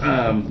is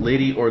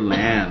Lady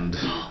Orland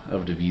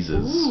of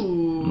Devizes.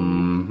 Ooh.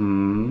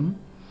 Mm-hmm.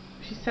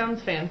 She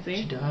sounds fancy.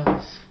 She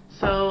does.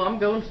 So I'm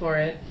going for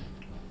it.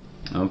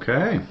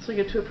 Okay. So I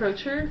get to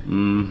approach her.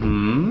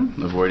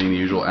 Mm-hmm. Avoiding the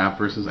usual app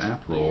versus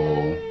app roll.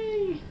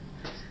 Yay.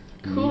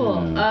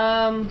 Cool.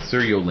 Yeah.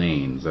 Sir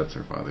Yolene's, that's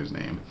her father's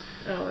name.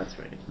 Oh, that's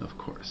right. Of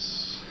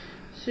course.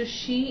 So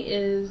she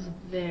is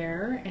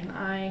there, and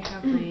I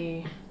have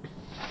a.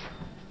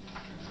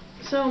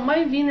 So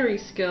my venery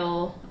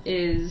skill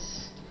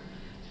is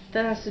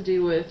that has to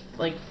do with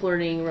like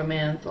flirting,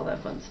 romance, all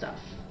that fun stuff.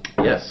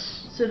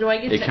 Yes. So do I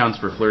get? It counts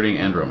for flirting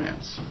and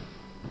romance.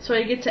 So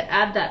I get to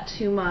add that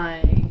to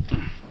my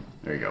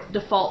There you go.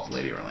 default.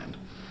 Lady Orland.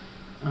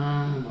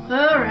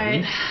 All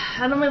right,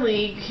 out of my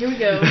league. Here we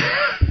go.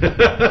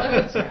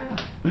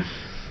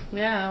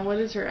 Yeah, what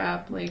is her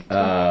app like?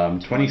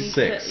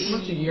 26.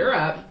 What's your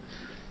app?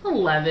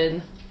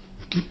 11.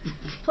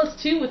 Plus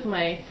 2 with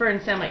my fur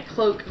and samite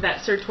cloak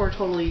that Sir Tor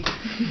totally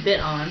bit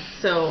on.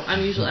 So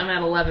I'm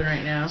at 11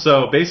 right now.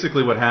 So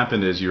basically, what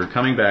happened is you were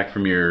coming back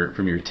from your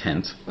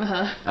tent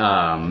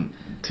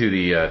to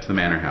the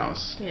manor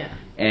house. Yeah.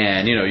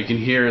 And you can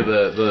hear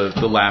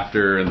the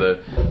laughter and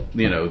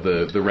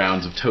the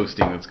rounds of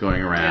toasting that's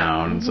going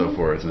around and so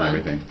forth and Fun.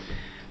 everything.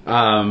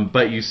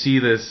 But you see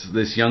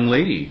this young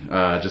lady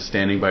just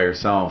standing by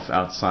herself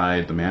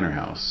outside the manor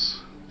house.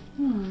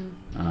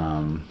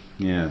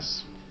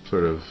 Yes,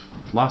 sort of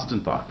lost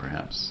in thought,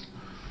 perhaps.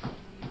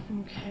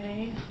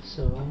 Okay.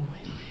 So,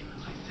 wait, what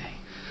do I say?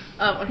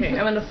 Okay,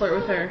 I'm gonna flirt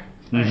with her.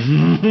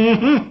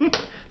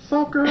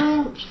 So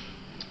girl.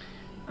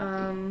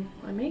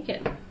 I make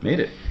it. Made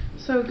it.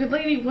 So, good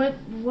lady, why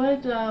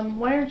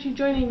aren't you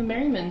joining the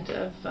merriment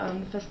of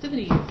the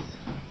festivities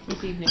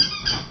this evening?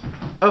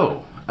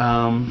 Oh,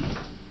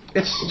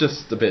 it's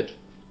just a bit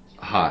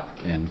hot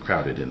and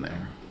crowded in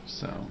there,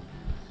 so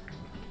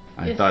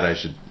I thought I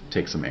should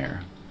take some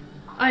air.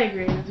 I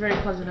agree. It's very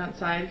pleasant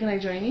outside. Can I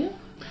join you?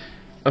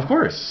 Of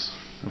course.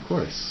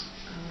 All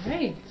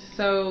right.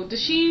 So,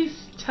 does she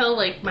tell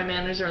like my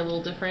manners are a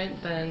little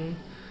different than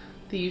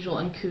the usual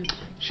uncouth?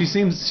 She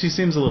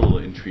seems a little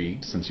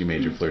intrigued since you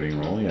made your flirting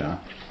roll. Yeah.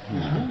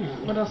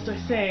 What else do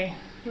I say?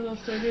 What else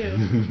do I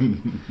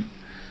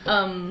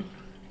do?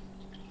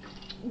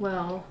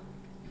 Well.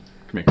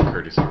 Make a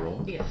courtesy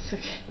roll. Yes.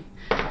 Okay.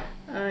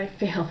 I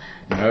failed.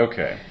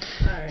 Okay.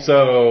 All right.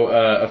 So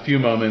a few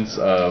moments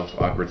of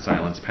awkward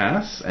silence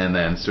pass, and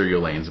then Sir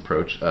Yolene's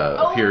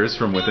appears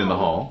from within the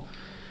hall,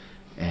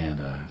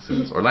 and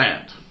says,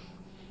 "Orland."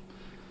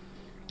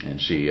 And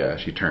she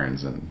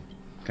turns and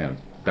kind of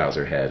bows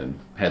her head and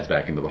heads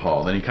back into the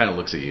hall. Then he kind of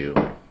looks at you,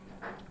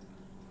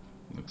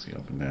 looks you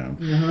up and down.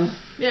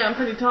 Yeah, I'm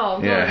pretty tall.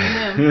 I'm Yeah.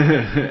 taller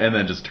than him. And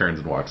then just turns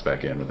and walks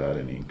back in without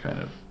any kind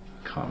of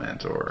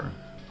comment or.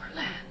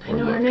 I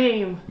know her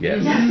name.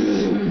 Yes.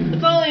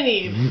 That's all I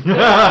need.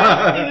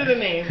 I needed a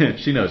name.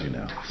 She knows you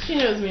now. She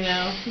knows me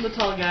now. I'm the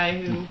tall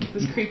guy who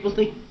was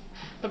creepily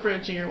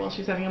approaching her while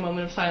she's having a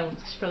moment of silence.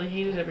 She probably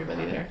hated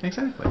everybody there.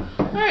 Exactly.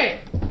 Alright.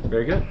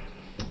 Very good.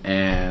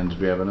 And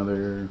we have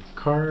another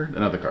card.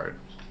 Another card.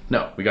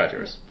 No, we got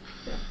yours.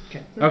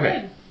 Okay.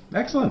 Okay.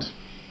 Excellent.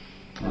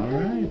 All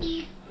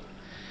right.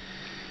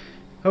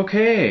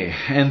 Okay,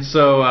 and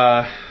so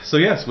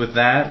yes, with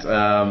that,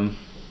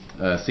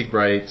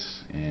 Siegbright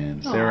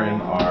and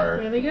Saren are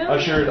There they go.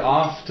 ushered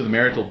off to the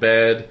marital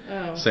bed.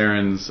 Oh.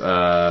 Saren's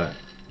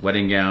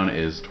wedding gown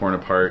is torn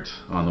apart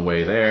on the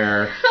way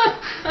there.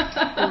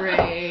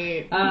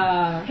 Great.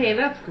 Hey,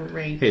 that's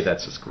great. Hey,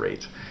 that's just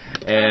great.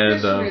 How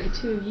And Christian are the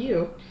two of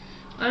you?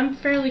 I'm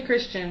fairly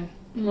Christian.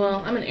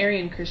 Well, I'm an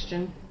Aryan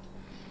Christian.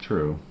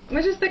 true.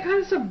 Which is, that kind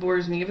of stuff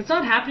bores me. If it's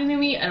not happening to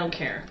me, I don't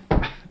care.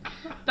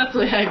 That's the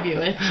way I view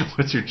it.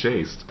 What's your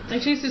chaste? My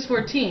chaste is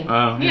 14.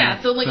 Oh, yeah,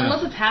 so like yeah.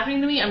 unless it's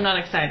happening to me, I'm not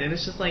excited.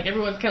 It's just like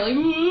everyone's kind of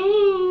like,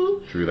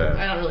 woo! True that.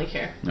 I don't really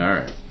care. All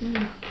right.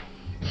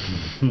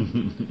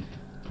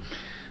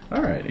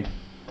 Alrighty.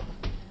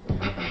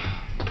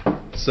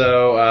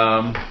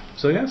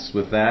 So yes,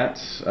 with that,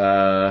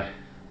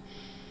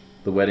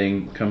 the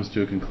wedding comes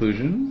to a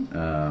conclusion,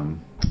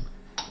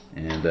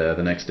 and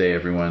the next day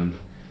everyone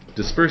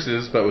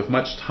disperses, but with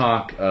much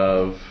talk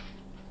of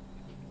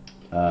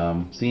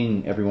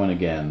seeing everyone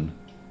again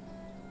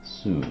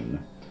soon.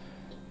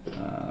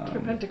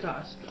 For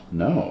Pentecost.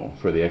 No,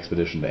 for the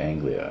expedition to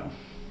Anglia.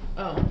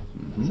 Oh.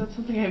 Mhm. Is that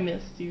something I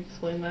missed? You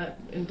explained that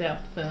in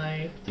depth, and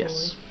I totally...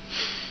 Yes.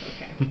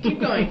 Okay. Keep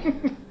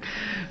going.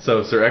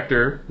 So Sir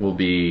Ector will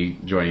be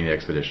joining the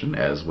expedition,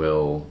 as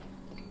will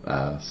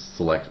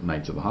select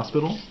Knights of the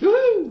Hospital.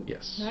 Woo!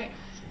 Yes. Nice.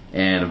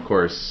 And of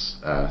course,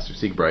 Sir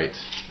Siegbright,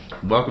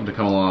 welcome to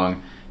come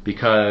along,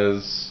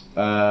 because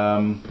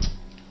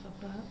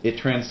it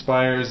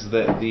transpires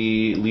that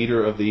the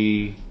leader of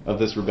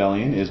this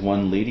rebellion is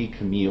one Lady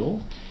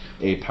Camille,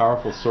 a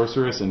powerful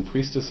sorceress and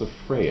priestess of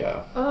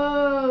Freya.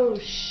 Oh,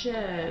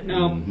 shit.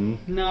 No. Mhm.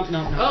 No.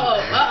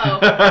 Uh-oh.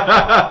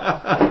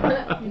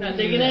 You're not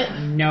digging it?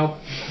 Nope.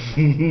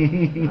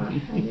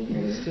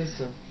 It's It's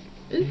just a...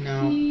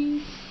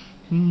 Oopsie.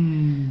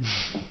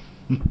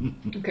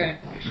 Okay.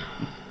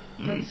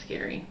 That's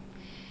scary.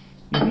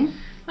 Mhm.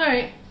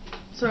 Alright.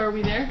 So are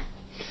we there?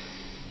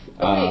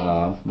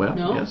 Well,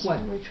 No? yes. What?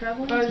 Are we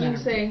traveling? I was Matter.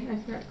 gonna say, I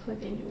forgot to click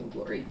Angel and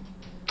Glory.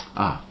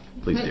 Ah,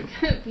 please do.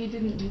 we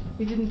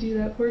didn't do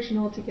that portion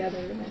all together,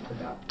 and I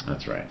forgot.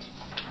 That's right.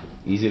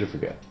 Easy to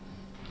forget.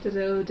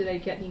 Did I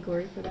get any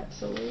glory for that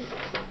solo?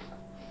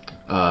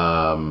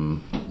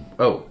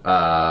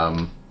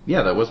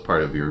 Yeah, that was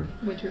part of your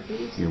Winter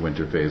phase?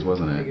 winter phase,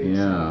 wasn't it? Figured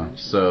so. Yeah.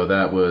 So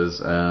that was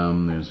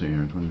there's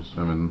here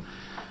 27,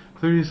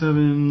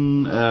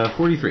 37,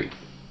 43.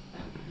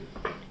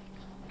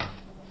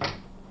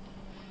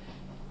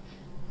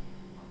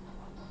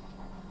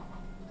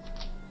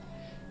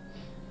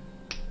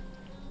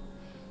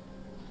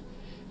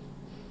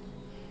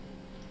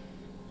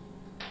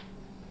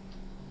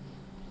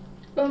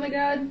 Oh my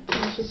god,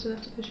 that's just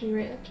enough to push me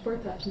right up to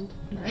 4,000.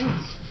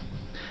 Nice.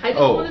 I just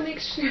want to make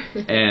sure.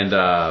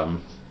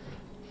 And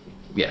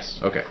yes,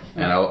 okay.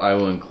 And I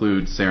will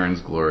include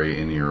Saren's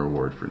glory in your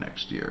award for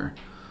next year,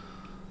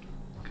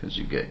 because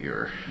you get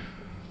your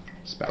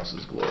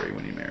spouse's glory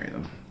when you marry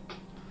them.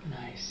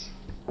 Nice.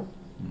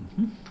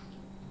 Mm-hmm.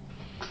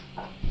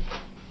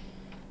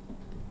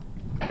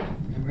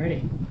 I'm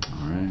ready.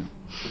 All right.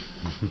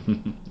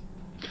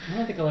 I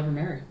don't think I'll ever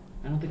marry.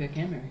 I don't think I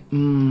can marry.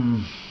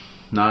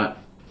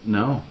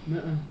 No.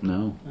 Uh-uh.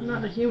 No.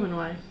 Not a human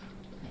wife.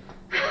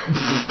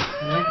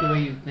 I like the way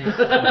you think.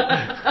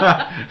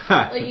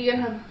 Like, you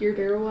gonna have your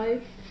barrel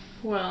wife?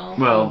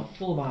 Well,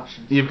 Full of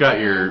options. you've got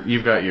your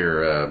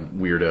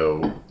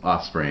weirdo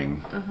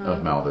offspring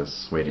of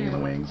Malthus waiting in the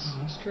wings. Oh,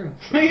 that's true.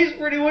 He's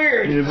pretty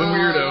weird. He's a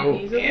weirdo.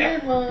 He's a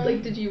weird one.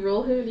 Like, did you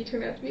roll him and he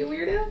turned out to be a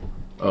weirdo?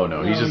 Oh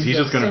no, he's No, just he's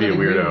going to be a son of the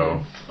weirdo.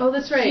 green Oh,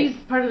 that's right. He's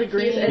part of the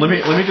green. He's Let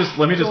me just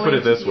put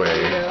it this Going to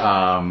be a way.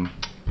 weirdo.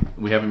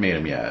 We haven't made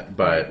him yet,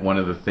 but one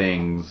of the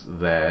things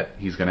that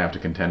he's going to have to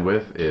contend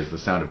with is the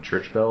sound of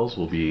church bells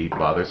will be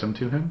bothersome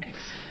to him,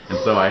 and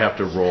so I have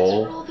to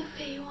roll. Let's roll the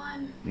Fey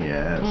one.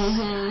 Yes.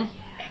 Mm-hmm.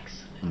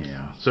 Excellent.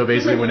 Yeah. So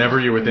basically, whenever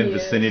you're within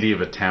Yes. vicinity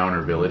of a town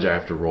or village, I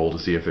have to roll to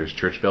see if there's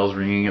church bells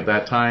ringing at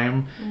that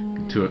time,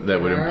 that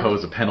would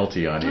impose a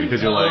penalty on you,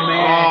 because you're like,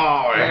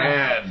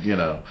 man.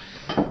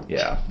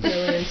 Yeah.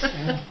 Brilliant.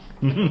 Yeah.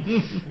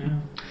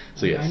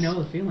 So yes, I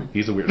know the feeling.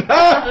 he's a weird. He's No, a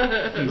I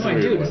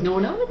weird do. one. There's no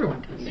one else.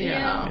 Everyone does.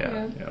 Yeah.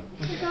 Yeah. Oh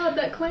my god,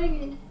 that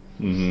clanging.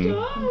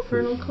 Mhm.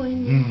 Infernal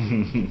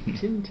claim.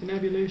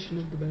 Tintinabulation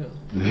of the bell.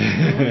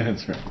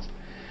 That's right.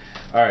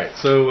 All right.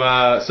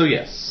 So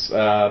yes,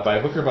 by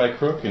hook or by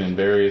crook, and in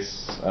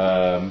various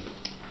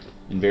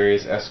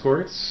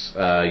escorts,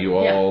 you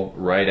all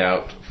ride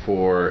out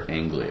for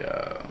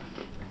Anglia.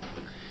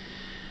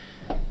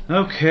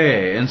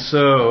 Okay, and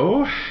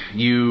so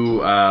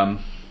you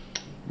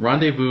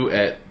rendezvous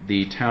at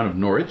the town of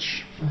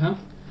Norwich, Uh-huh.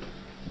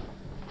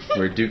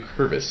 where Duke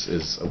Hervis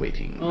is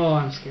awaiting. Oh,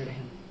 I'm scared of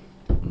him.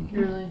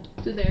 Really?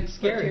 Did they have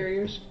split Scary.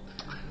 terriers?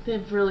 They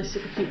have really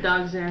super cute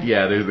dogs there.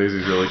 Yeah, there's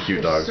these really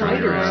cute dogs so running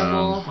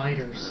adorable. around.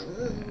 Fighters.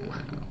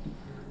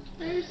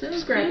 They're so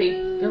Scrappy.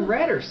 cute. They're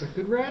ratters. They're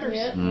good ratters.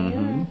 Yep, Put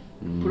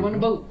them on a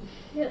boat.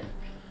 Yep.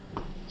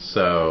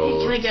 So.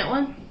 Hey, can I get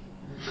one?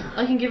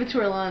 I can give it to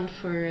Orland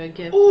for a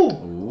gift. Ooh.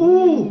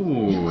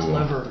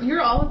 Clever.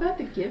 You're all about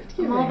the gift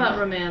giving. I'm all about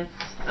romance.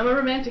 I'm a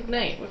romantic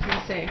knight. What can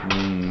I say?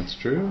 That's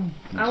true.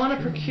 I want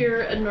to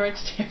procure a Norwich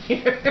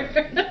Terrier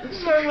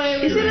for my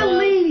Is it a little dog.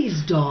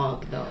 lady's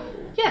dog, though?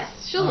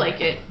 Yes, she'll like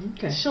it.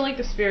 Okay. She'll like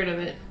the spirit of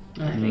it,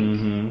 I think.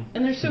 Mm-hmm.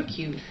 And they're so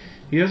cute.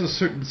 He has a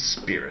certain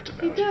spirit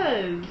about He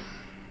him.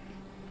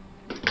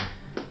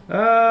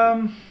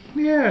 does.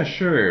 Yeah,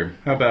 sure.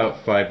 How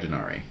about 5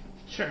 denarii?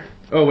 Sure.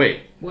 Oh,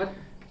 wait. What?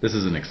 This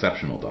is an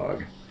exceptional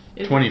dog.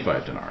 Is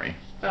 25 denarii.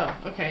 Oh,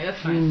 okay,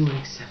 that's fine. Ooh,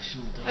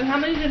 exceptional dog. And how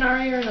many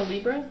denarii are in a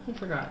Libra? I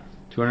forgot.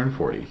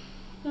 240.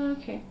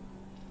 Okay.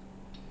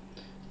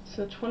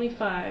 So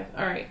 25.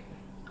 Alright.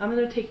 I'm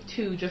going to take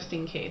 2 just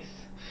in case.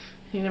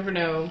 You never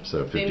know.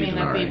 So 50 They may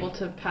not be denarii. able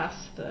to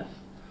pass the...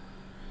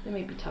 They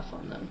may be tough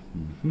on them.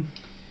 Mm-hmm.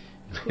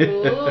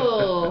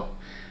 Cool.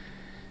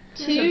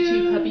 Just have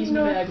 2 puppies in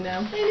the bag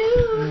now.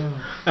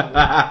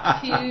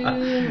 I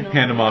know. 2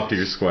 Hand them off to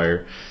your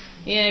squire.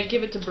 Yeah,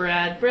 give it to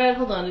Brad. Brad,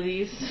 hold on to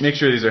these. Make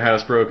sure these are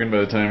housebroken by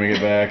the time we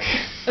get back.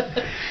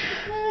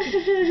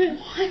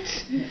 What?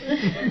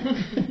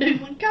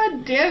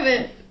 God damn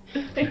it.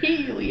 I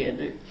hate you,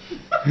 Leander.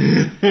 I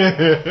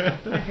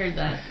heard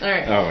that.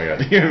 Alright. Oh my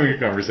god, you're having a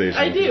conversation.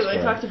 I with your do. I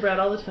squire. talk to Brad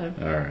all the time.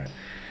 Alright.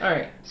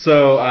 Alright.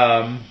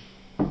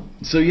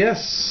 So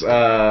yes,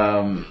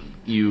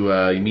 you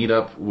meet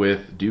up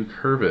with Duke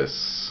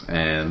Hervis,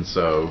 and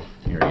so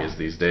here he is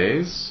these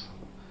days.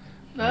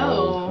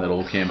 Oh. That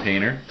old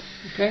campaigner.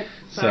 Okay.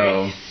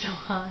 Sorry. It's so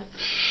hot.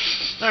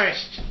 Alright.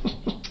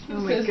 Oh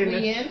my Says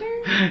goodness.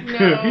 Leander?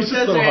 No, He's just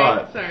that's so right.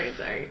 hot.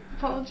 Sorry.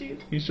 Apologies.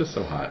 He's just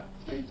so hot.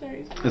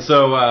 Sorry. And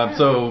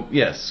so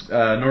yes,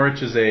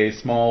 Norwich is a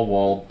small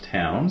walled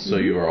town, so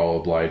you are all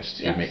obliged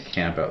to Yes. make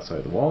camp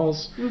outside the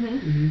walls.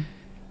 Mm-hmm.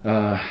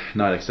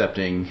 Not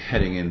excepting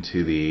heading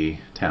into the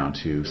town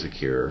to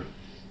secure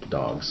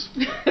dogs,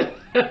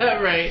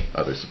 Right.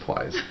 other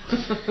supplies.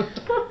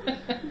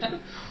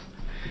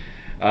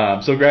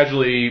 So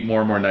gradually, more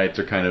and more knights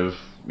are kind of,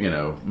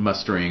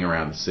 mustering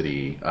around the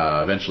city.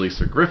 Eventually,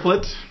 Sir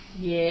Grifflet,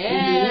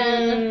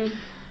 Yeah.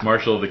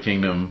 Marshal of the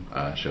Kingdom,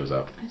 shows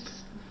up.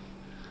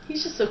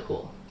 He's just so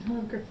cool. I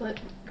love Grifflet.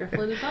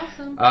 Grifflet is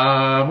awesome.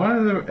 Why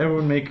don't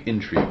everyone make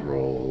intrigue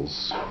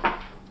rolls?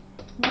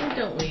 Why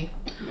don't we?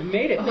 I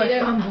made it. Oh, I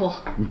fumble.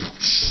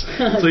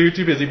 So you're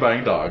too busy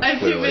buying dogs, I'm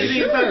too clearly.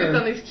 busy focused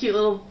on these cute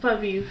little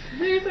puppies.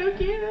 They're so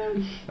cute.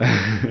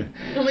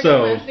 I'm like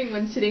So- imagining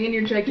one sitting in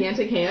your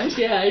gigantic hand.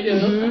 Yeah, I do.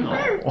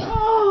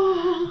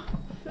 Oh,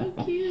 So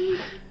cute.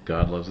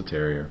 God loves a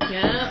terrier.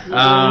 Yeah.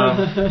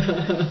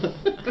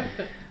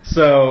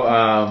 So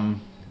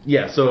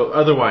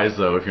otherwise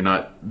though, if you're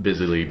not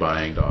busily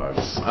buying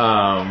dogs,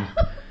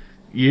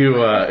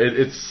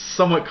 it's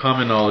somewhat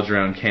common knowledge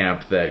around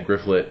camp that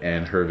Grifflet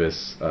and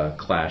Hervis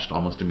clashed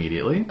almost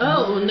immediately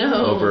Oh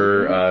no.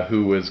 over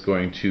who was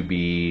going to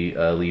be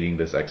leading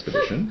this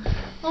expedition.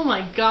 Oh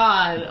my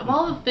god. Of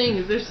all the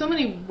things, there's so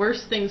many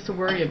worse things to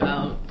worry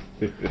about.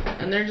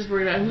 And they're just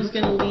worried about who's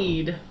going to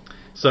lead.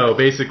 So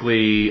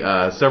basically,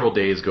 several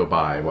days go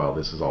by while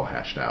this is all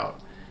hashed out.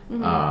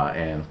 Mm-hmm.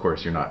 And of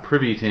course, you're not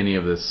privy to any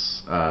of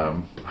this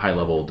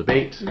high-level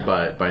debate,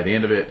 but by the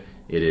end of it,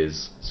 it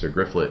is Sir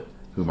Grifflet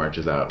who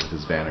marches out with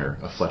his banner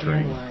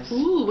a-fluttering. Scandalized.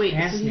 Ooh, wait, so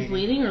he's Fascinating.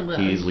 leading or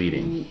left? He's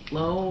leading.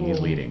 Oh. He's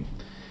leading.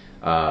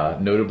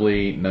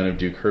 Notably, none of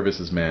Duke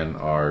Hervis's men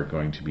are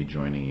going to be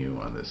joining you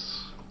on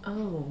this.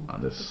 Oh.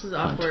 On this This is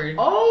hunt. awkward.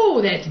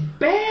 Oh, that's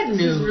bad news.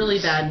 This is really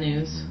bad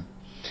news.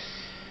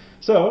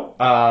 So,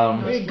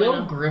 Way to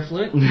go,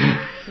 Grifflet.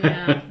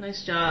 Yeah,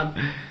 nice job.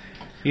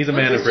 he's a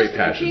man What's of the great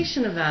passion.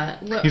 justification of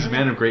that? What, He's a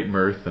man of great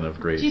mirth and of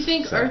great Do you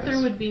think sadness.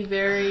 Arthur would be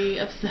very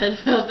upset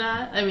about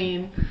that? I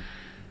mean,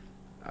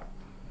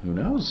 Who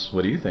knows?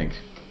 What do you think?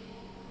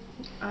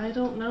 I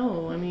don't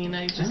know. I mean,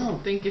 I just Oh.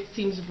 think it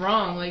seems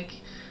wrong. Like,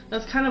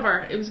 that's kind of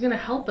it was going to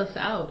help us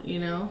out, you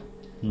know?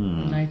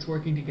 Knights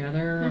working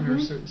together under a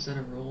certain set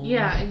of rules.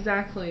 Yeah,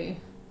 exactly.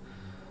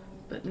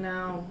 But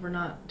now we're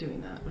not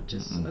doing that, which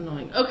is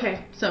annoying.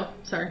 Okay, so,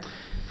 sorry.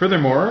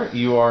 Furthermore,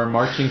 you are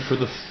marching for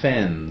the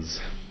Fens,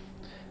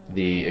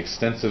 the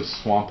extensive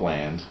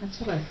swampland That's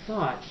what I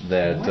thought.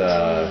 that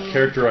What?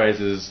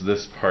 characterizes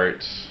this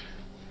part.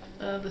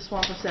 The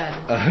Swamp of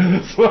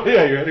Sadness. So,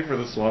 yeah, you're heading for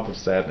the Swamp of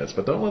Sadness,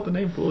 but don't let the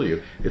name fool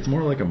you. It's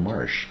more like a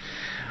marsh.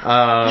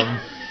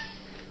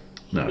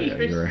 No, yeah,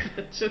 you're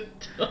such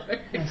a dork.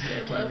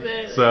 I love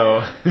it.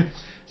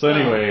 So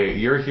anyway,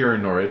 you're here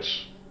in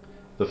Norwich.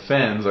 The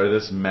Fens are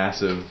this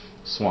massive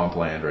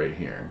swampland right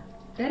here.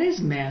 That is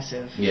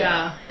massive.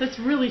 Yeah, that's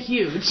really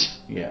huge.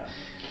 Yeah.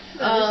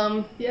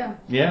 Yeah.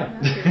 Yeah.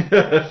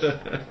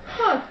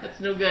 That's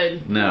no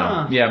good. No.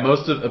 Huh. Yeah,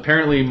 most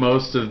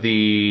of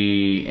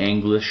the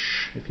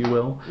English, if you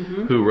will,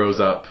 who rose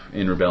up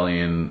in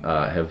rebellion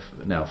have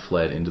now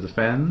fled into the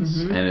Fens,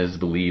 and it is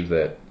believed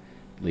that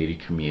Lady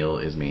Camille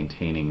is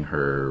maintaining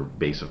her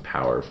base of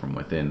power from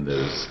within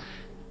those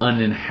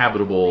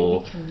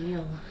uninhabitable,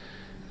 Camille.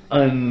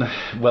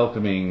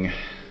 unwelcoming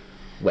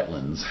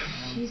wetlands.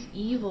 She's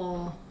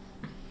evil.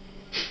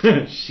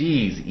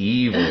 She's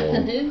evil.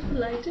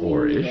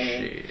 Or is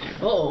she?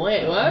 Oh,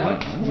 wait, what?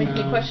 Make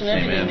me question Hey,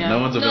 everything man, now.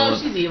 no one's a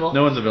villain. she's evil.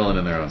 No one's a villain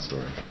in their own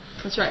story.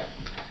 That's right.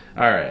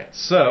 All right,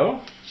 so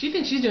She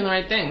thinks she's doing the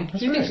right thing. That's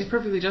She thinks right. she's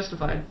perfectly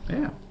justified.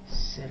 yeah.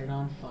 Set it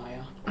on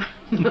fire.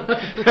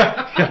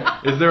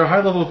 Is there a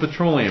high level of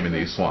petroleum in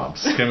these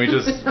swamps? Can we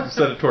just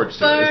set a torch to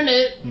Burn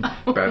it?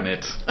 it. Burn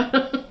it.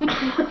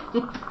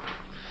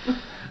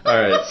 All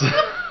right,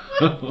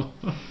 so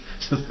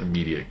just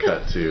immediate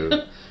cut to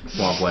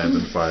swamplands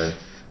and fire,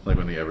 like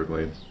when the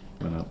Everglades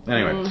went up.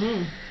 Anyway,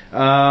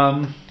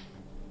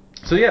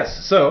 so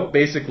yes, so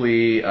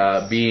basically,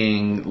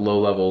 being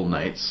low-level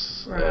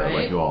knights, Right.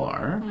 like you all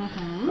are,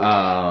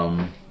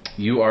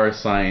 you are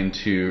assigned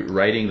to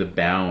writing the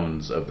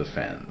bounds of the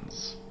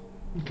fens.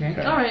 Okay.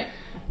 Okay. All right.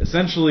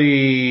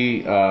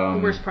 Essentially, The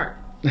worst part.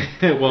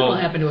 What well,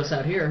 happened to us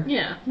out here?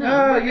 Yeah.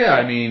 yeah,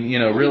 I mean,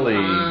 really,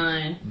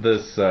 fine.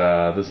 this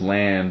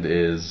land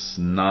is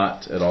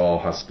not at all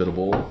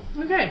hospitable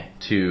Okay.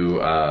 to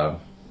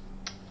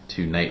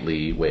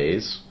knightly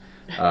ways.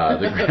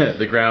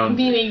 The ground.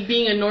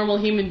 Being a normal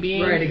human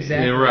being. Right,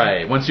 exactly. Yeah,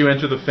 right. Once you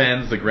enter the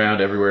fens, the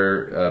ground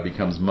everywhere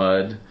becomes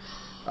mud.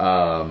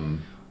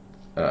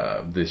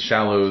 The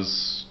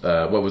shallows.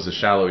 What was a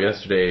shallow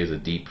yesterday is a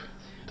deep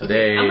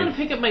today. Okay, I'm gonna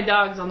pick up my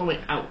dogs on the way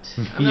out.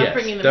 I'm Yes, not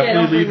bringing them. definitely Yeah,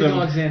 don't bring leave the them.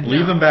 dogs in.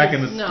 Leave No, them back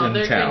in no,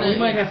 they're town. gonna- We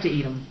might have to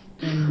eat them.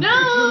 No,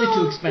 It's really too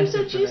they're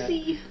expensive so for that.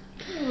 juicy.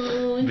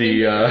 Oh, The,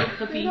 They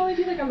puppy. can only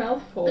be like a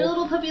mouthful. Their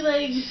little puppy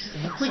legs,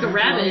 like a All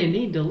rabbit. you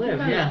need to live,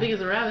 Not yeah. as big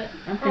as a rabbit.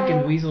 I'm thinking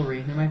Oh.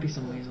 weaselry. There might be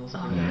some weasels.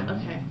 Oh, Yeah.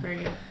 okay, very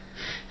good.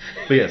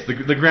 But yes,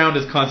 the ground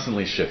is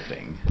constantly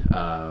shifting.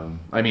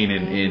 I mean,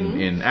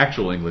 in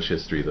actual English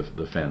history,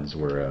 the fens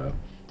were a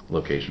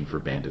location for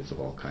bandits of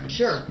all kinds.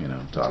 Sure. To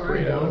That's where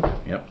operate I out go.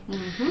 of. Yep.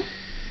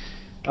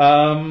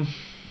 Mm-hmm.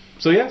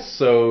 So yes,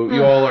 so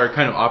you all are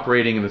kind of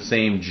operating in the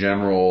same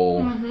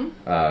general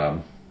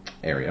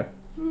area.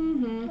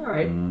 Mm-hmm. All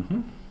right.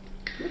 Mm-hmm.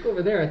 Look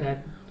over there at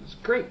that. Those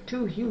great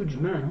two huge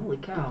men. Holy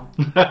cow.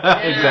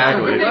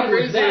 Exactly. What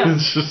was that?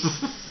 It's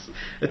just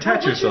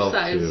attach What's your yourself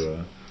size?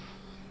 to.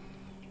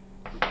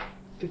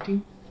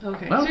 15?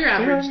 Okay, Well, so you're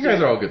average. you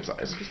guys are all good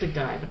size. Just a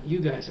guy, but you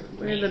guys are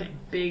We're the amazing.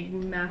 big,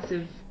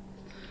 massive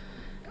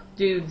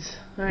dudes.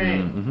 All right,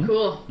 Mhm.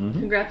 cool. Mhm.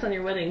 Congrats on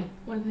your wedding.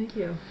 Well, thank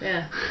you.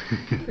 Yeah.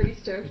 Pretty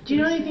stoked. Do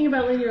you know anything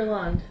about Lady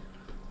Orlande?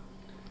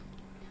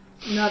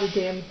 Not a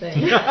damn thing.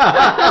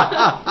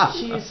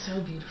 She is so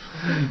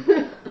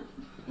beautiful.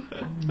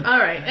 All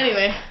right.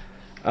 Anyway.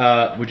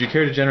 Would you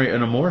care to generate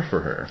an amour for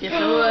her? Yes,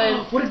 I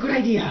would. What a good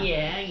idea.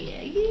 Yeah.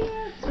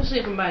 Especially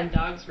if I'm buying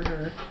dogs for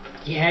her.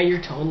 Yeah,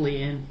 you're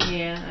totally in.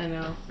 Yeah, I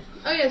know.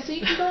 Oh yeah, so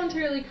you can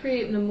voluntarily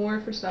create an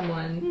amour for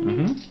someone,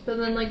 Mm-hmm. but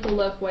then like the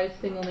love wife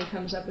thing only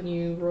comes up when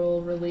you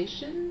roll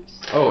relations.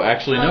 Oh,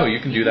 actually, no. You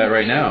can do that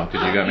right now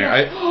because you got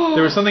married.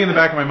 There was something in the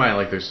back of my mind,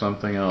 like there's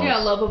something else. Yeah,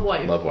 love of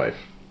wife. Love wife.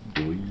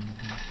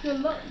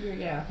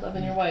 Yeah,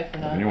 loving your wife or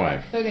not. Loving your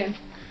wife. Okay.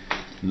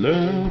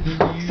 Love.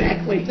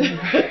 Exactly.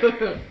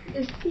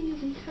 It's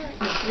easy.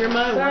 You're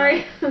my Sorry.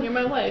 wife. You're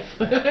my wife.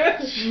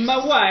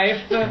 My wife.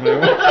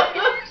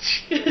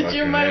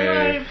 You're my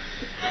Okay. wife.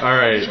 All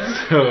right.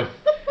 So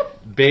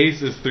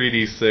base is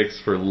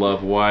 3d6 for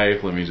love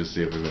wife. Let me just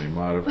see if there's any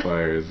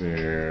modifiers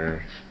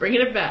here.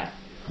 Bringing it back.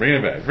 Bring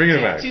it back. Bring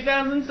it back.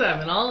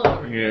 2007, all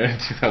over. Yeah,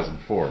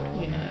 2004.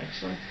 Yeah,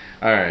 actually.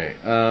 All right.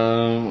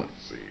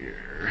 Let's see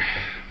here.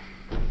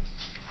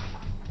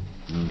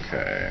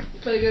 Okay.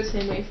 But it goes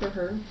same way for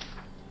her.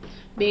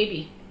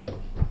 Maybe.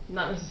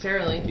 Not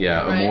necessarily.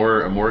 Yeah,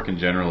 right? amour can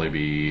generally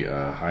be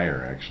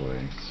higher actually.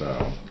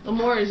 So.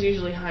 Amour is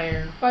usually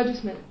higher. Oh, I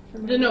just meant for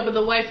my No, wife. but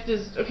the wife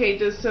does. Okay,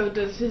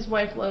 does his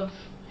wife love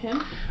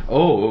him?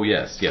 Oh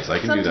yes, I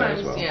can do that as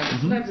Sometimes, well. yeah.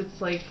 Mhm. Sometimes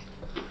it's like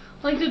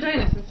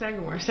Dodinus and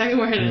Sagamore.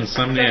 Sagamore had a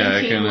Some- yeah,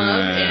 I 17 can, love,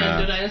 yeah.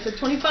 and Dodinus had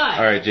 25.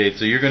 All right, Jade.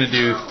 So you're gonna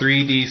do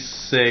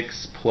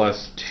 3d6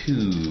 plus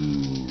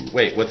 2.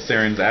 Wait, what's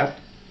Saren's app?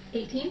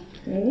 18?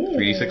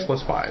 3d6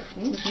 plus 5.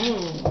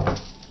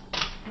 Mm.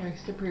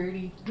 Extra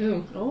pretty.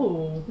 Ooh.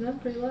 Oh,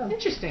 Not pretty low.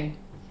 interesting.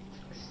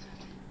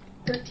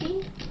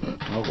 13?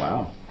 Oh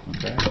wow.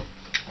 Okay.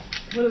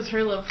 What is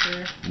her love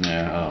for?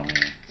 Yeah. Oh man.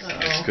 Uh-oh.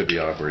 This could be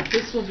awkward.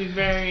 This will be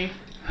very.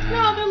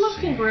 No, their love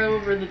can grow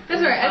over the. That's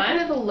over alright. I time.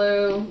 have a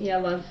low,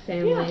 love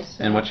family. Yeah.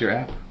 So. And what's your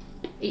app?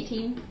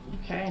 18?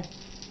 Okay.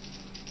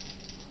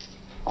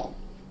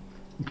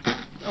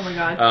 Oh my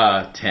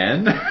god.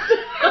 10. They're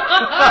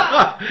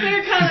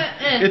kind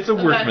of. It's a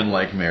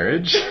workmanlike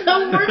marriage.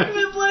 A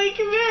workmanlike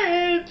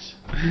marriage.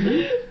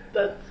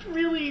 That's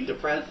really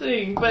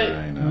depressing, but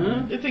I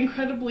know. it's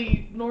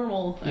incredibly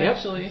normal, Yep.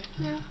 actually.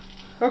 Yeah.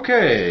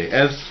 Okay.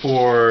 As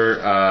for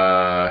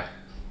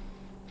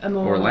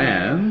Amour.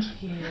 Orlande,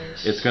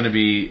 Yes. it's going to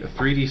be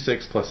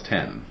 3d6 plus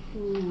 10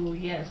 Ooh,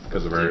 yes.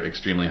 because of her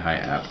extremely high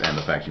app and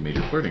the fact you made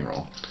your flirting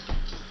roll.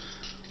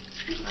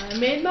 I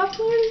made my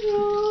 40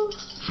 roll.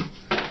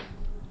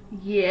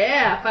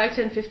 Yeah, 5,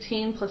 10,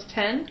 15 plus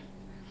 10.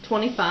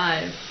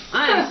 25.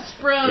 I'm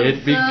sprung.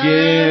 It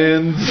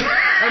begins.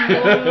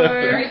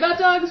 Worry about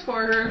dogs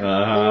for her.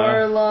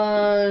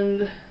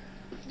 Orland.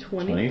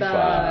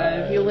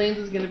 25. Yolene's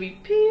is going to be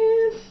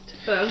pissed.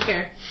 But I don't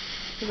care.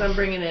 Because I'm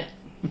bringing it.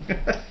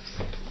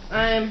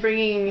 I am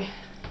bringing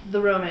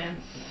the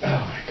romance. Oh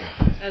my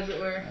god. As it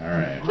were.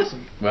 Alright.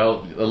 Awesome.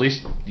 Well, at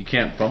least you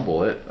can't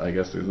fumble it. I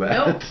guess there's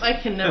that. Nope, I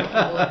can never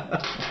fumble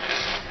it.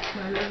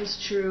 My love is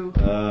true,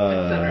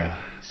 etc.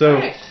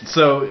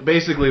 So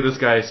basically, this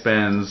guy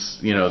spends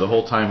the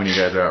whole time when you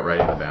guys are out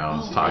riding the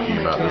bounds talking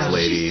about this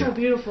lady. She's so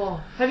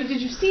beautiful.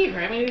 Did you see her?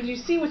 I mean, did you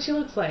see what she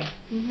looks like?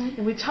 Mm-hmm.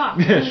 And we talked.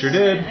 Yeah, sure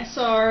did. I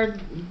saw her.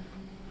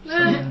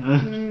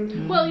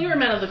 Well, you're a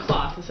man of the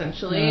cloth,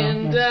 essentially,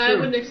 and I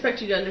wouldn't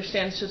expect you to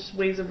understand just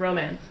ways of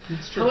romance.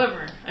 That's true.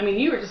 However, I mean,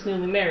 you were just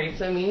newly married,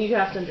 so I mean, you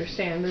have to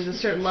understand there's a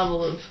certain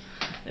level of,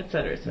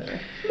 etc., etc.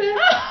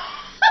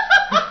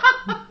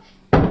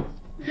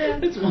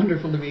 It's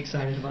wonderful to be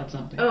excited about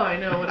something. Oh, I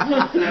know. What a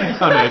fun time.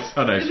 How nice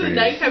for Isn't you. it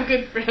nice?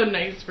 How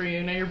nice for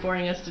you. Now you're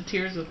boring us to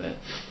tears with it.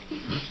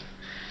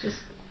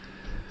 Just.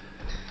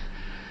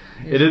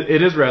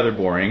 It is rather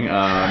boring.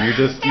 You're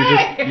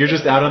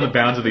just out on the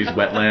bounds of these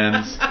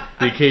wetlands.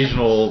 The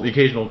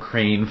occasional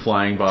crane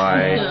flying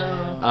by.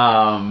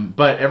 No.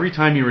 But every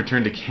time you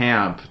return to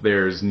camp,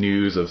 there's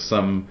news of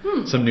some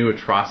new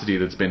atrocity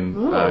that's been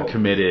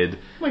committed.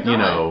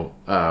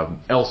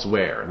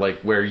 Elsewhere,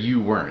 like where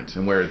you weren't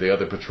and where the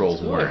other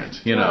patrols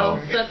weren't.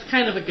 Well, that's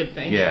kind of a good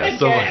thing. Yeah. I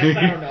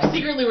don't know.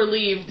 Secretly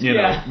relieved.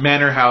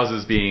 Manor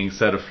houses being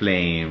set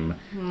aflame,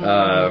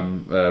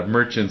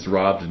 merchants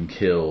robbed and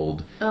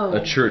killed,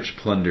 a church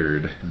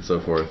plundered, and so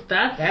forth.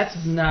 That's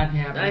not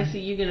happening. I see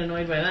you get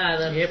annoyed by that.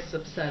 That's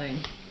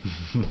upsetting.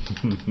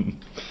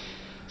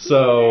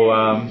 So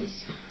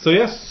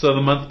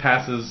the month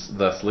passes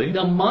thusly.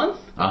 The month?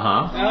 Uh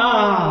huh.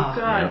 Ah. Oh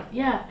God,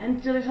 yeah.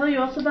 And did I tell you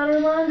also about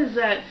Orland? Is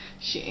that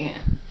she's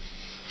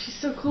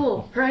so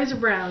cool. Her eyes are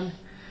brown.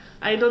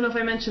 I don't know if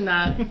I mentioned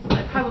that.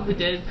 I probably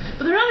did.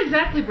 But they're not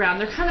exactly brown.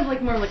 They're kind of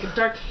like more like a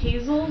dark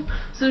hazel.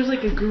 So there's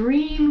like a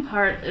green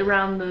part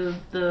around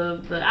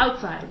the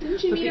outside.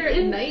 Didn't you meet her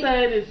at night?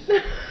 Inside is.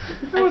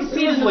 I could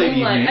see it in the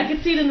moonlight. I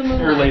could see it in the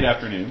moonlight. Or late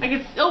afternoon.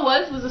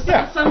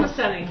 The sun was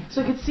setting,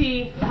 so I could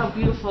see how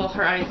beautiful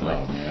her eyes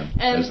looked. Oh man!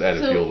 And I just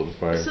added fuel to the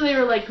fire. So they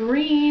were like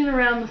green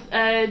around the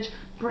edge,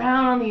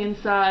 brown on the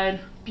inside,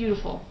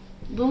 beautiful.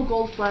 Little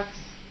gold flecks.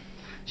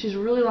 She has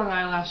really long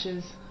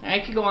eyelashes. I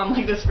could go on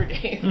like this for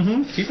days.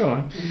 Mm-hmm. Keep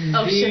going.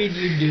 Oh shit!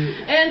 You do.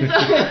 And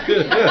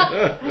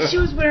so she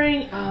was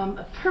wearing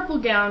a purple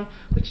gown,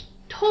 which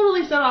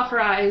totally set off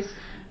her eyes,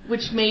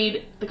 which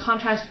made the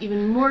contrast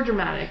even more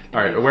dramatic.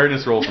 All right,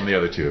 awareness roll from the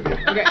other two of you.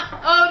 Okay.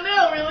 Oh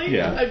no, really?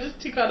 Yeah. I'm just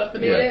too caught up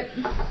in Yeah. it.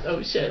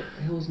 Oh shit!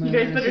 You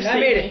guys better save I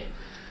made me. it.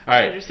 All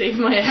right. Better save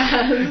my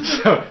ass.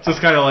 So it's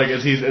kind of like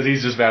as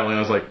he's just battling, I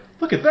was like,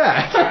 look at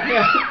that.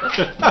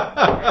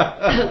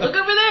 Look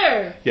over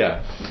there.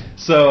 Yeah.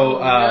 So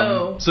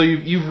no. so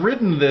you've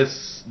ridden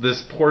this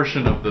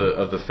portion of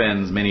the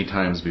fens many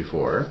times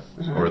before,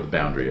 or the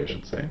boundary, I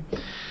should say.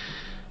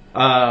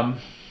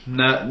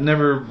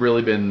 Never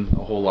really been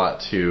a whole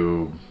lot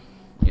to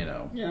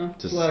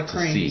just a lot of to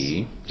cranes.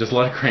 see. Just a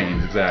lot of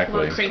cranes, exactly. A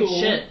lot of crane Cool.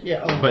 shit.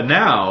 Yeah. Oh. But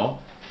now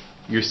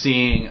you're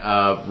seeing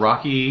a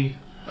rocky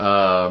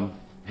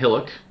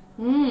hillock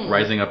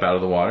rising up out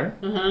of the water,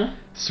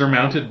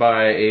 surmounted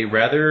by a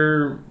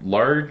rather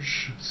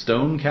large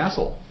stone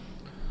castle.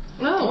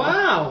 Oh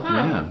Wow.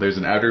 Yeah, there's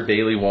an outer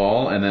bailey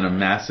wall and then a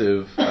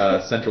massive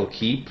central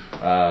keep,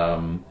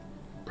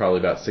 probably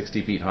about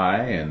 60 feet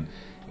high and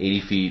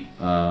 80 feet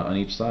on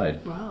each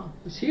side. Wow.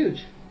 It's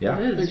huge. Yeah,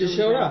 It They is just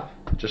really showed up.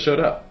 just showed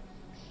up.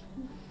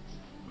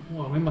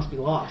 Well, we must be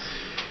lost.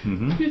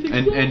 Mm-hmm.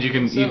 And you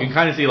can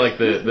kind of see like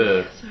there's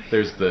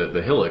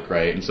the hillock,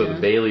 right? And so the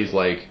bailey's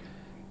like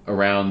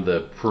around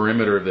the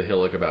perimeter of the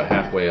hillock about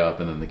halfway up,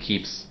 and then the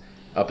keep's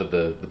up at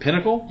the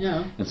pinnacle.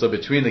 Yeah. And so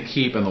between the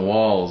keep and the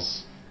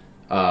walls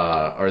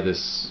are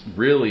this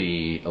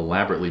really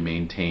elaborately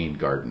maintained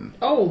garden.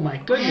 Oh my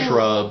goodness.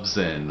 Shrubs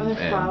and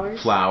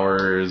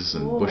flowers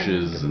and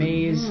bushes. A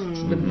maze. It's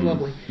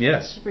lovely.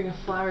 Yes. Should bring a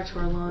flower to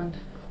our lawn.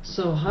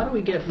 So how do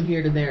we get from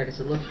here to there? Does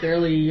it look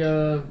fairly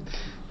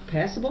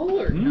passable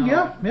or no?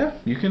 Yeah.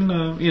 You can,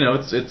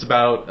 it's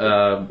about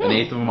an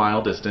eighth of a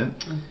mile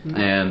distant,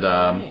 and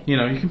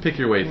you can pick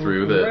your way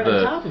through. We're right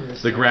on top of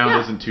this The thing.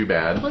 ground isn't too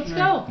bad. Let's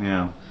go.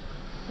 Yeah.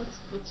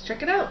 Let's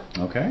check it out.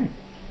 Okay.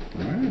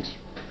 All right.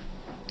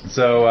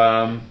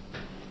 So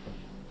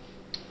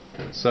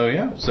so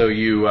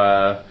you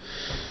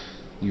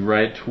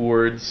ride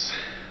towards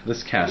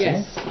this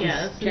castle.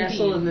 Yes,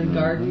 castle and then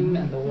garden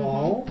and the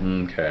wall.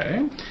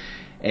 Okay.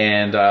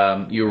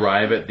 And you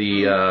arrive at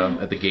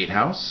the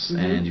gatehouse,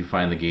 and you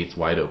find the gates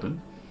wide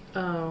open.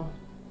 Oh,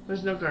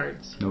 there's no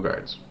guards. No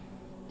guards.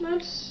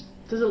 Does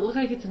it look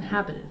like it's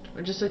inhabited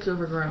or just looks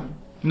overgrown?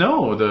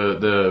 No,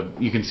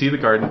 you can see the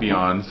garden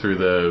beyond through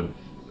the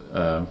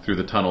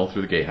tunnel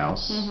through the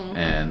gatehouse,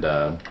 and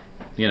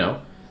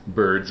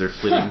birds are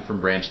flitting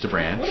from branch to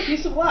branch. What a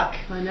piece of luck.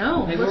 I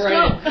know. Maybe Let's we're go.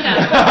 right.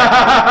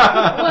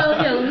 Yeah.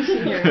 Well, yeah, let me see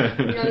here.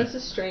 Yeah, this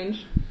is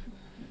strange.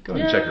 Go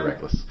ahead and check your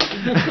reckless.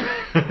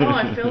 Oh,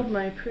 I failed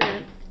my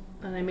print.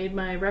 And I made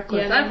my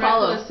reckless. Yeah, I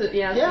follow.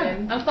 Yeah,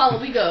 same. I follow.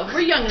 We go.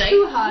 We're young knights.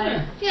 Too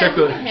high. Yeah, check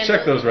we can handle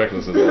check it. those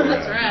recklesses. All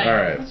That's right. All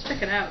right. Let's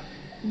check it out.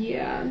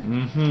 Yeah.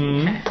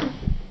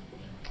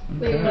 Mm-hmm.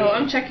 Wait, Oh,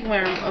 I'm checking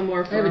my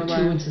more I for have a 2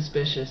 in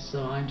suspicious,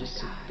 so I'm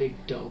just a big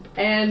dope.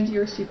 And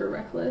you're super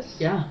reckless.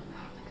 Yeah.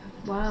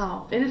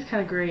 Wow, it is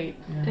kind of great.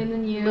 Yeah. And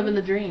then you Living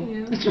the dream.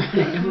 Yeah. That's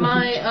right.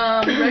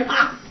 My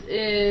reckless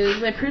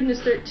is my prudent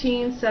is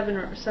 13, 7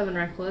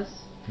 reckless,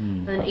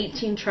 and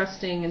 18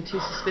 trusting and 2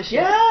 suspicious.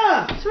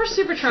 Yeah! So we're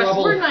super trusting.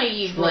 Trouble. We're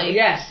naive, like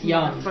Yes,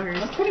 young.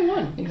 motherfuckers. I'm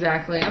 21.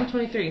 Exactly. I'm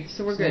 23,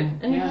 so we're So, good.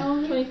 And yeah. how old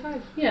are you?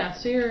 25. Yeah,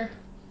 so you're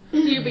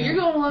but you're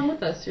going along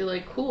with us. You're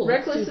like cool.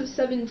 Reckless of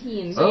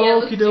 17. So yeah,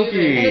 let's Okie do this.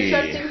 And a dokie.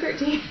 trusting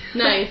 13.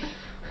 Nice.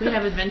 We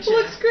have adventure.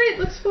 Looks great.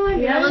 Looks fun.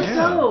 Yeah, guys. let's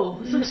go.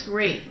 This looks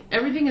great.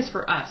 Everything is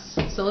for us,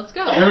 so let's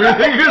go.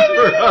 Everything is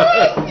for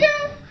us.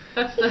 Yeah.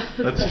 That's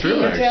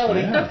true. Mentality.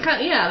 Actually, That's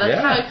kind. Yeah, that's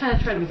how I kind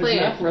of try to If it's play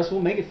enough it. for us, we'll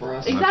make it for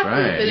us. Exactly. That's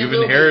right. But it You've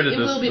will inherited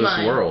be- it will be this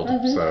mine. world,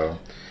 so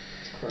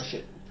Crush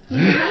it.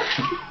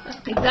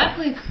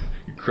 Exactly.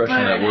 you're crushing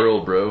that Alright.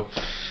 world, bro.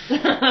 All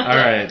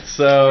right,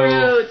 so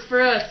It's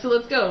for us. So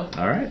let's go.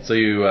 all right, so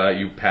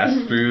you pass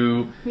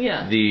through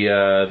Yeah.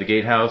 the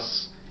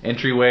gatehouse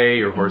entryway,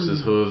 your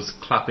horse's hooves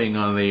clapping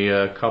on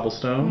the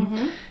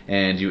cobblestone,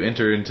 and you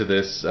enter into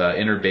this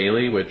inner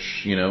bailey,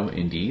 which, you know,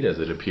 indeed, as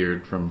it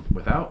appeared from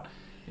without,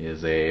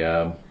 is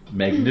a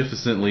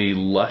magnificently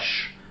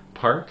lush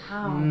park.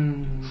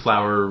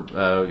 Flower,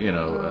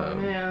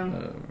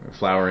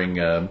 flowering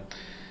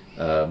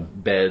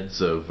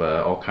beds of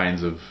all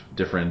kinds of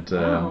different,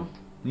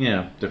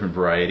 different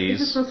varieties.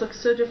 This must look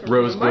so different.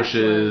 Rose from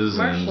bushes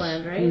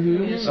marshland, right? Mhm. I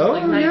mean, it's just Oh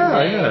like night and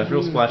day. yeah, it's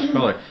real splash of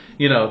color.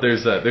 You know,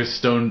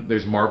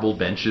 there's marble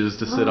benches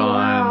to sit on.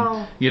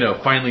 Wow. You know,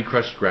 finely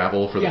crushed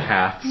gravel for the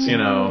paths. You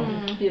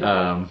know,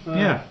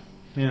 yeah,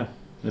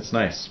 it's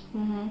nice.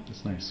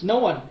 It's nice. No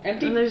one.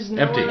 Empty. And there's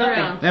no Empty. one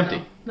around. Empty.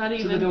 No, not to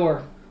even. the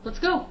door. Let's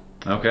go.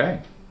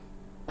 Okay.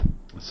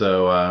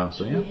 So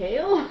yeah.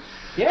 Hail.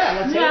 Yeah,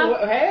 let's hail.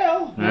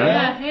 Yeah.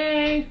 Yeah.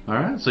 Hey. All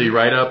right. So you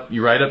ride up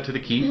to the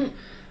keep.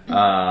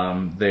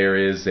 There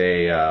is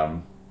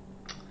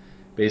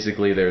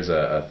basically there's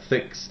a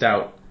thick,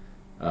 stout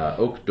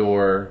oak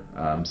door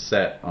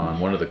set on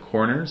one of the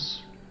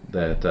corners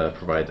that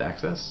provides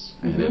access,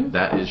 and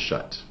that is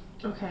shut.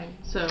 Okay.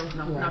 So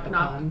knock.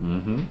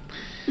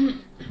 Mm-hmm.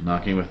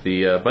 Knocking with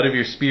the butt of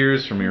your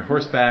spears from your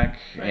horseback,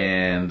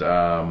 and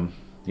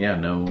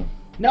no.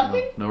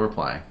 Nothing? No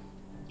reply.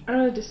 I'm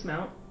gonna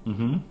dismount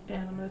Mm-hmm.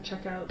 and I'm gonna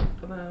check out.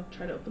 I'm gonna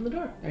try to open the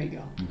door. There you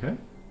go. Okay.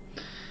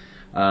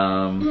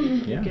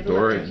 Get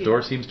Door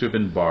electrocuted. seems to have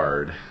been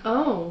barred.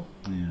 Oh.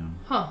 Yeah.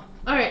 Huh.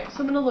 All right. So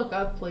I'm gonna look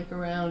up, like,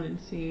 around and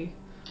see.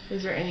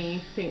 Is there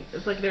anything?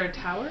 Is like there a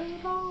tower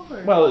at all?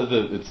 Or? Well,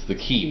 it's the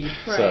keep,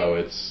 Right. so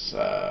it's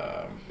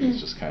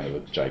just kind of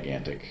a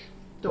gigantic,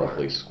 Door.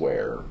 roughly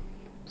square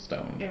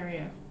stone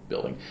Area.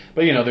 building.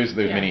 But you know, there's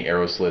Yeah. many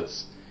arrow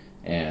slits,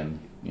 and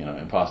you know,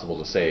 impossible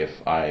to say if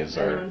eyes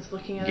Everyone's are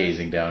looking at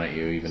gazing us. down at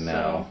you even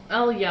now. So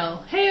I'll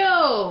yell,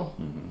 "Heyo!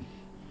 Mhm.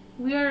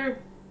 We are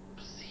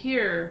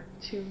here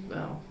to."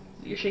 Oh,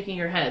 you're shaking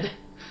your head.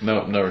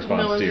 No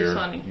response No one's to your.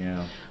 responding.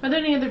 Yeah. Are there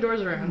any other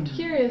doors around?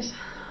 Curious.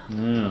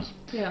 Yes.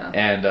 Yeah.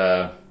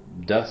 And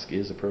dusk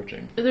is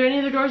approaching. Are there any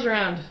other doors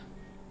around?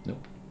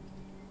 Nope.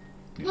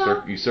 You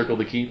Well- circle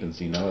the keep and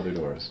see no other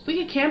doors. We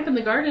could camp in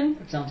the garden.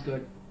 That sounds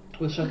good.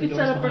 We'll shut We the could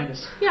doors set up behind our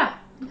us.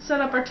 let's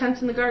set up our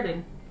tents in the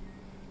garden.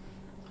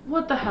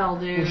 What the hell,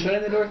 dude? We're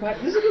shutting the doors behind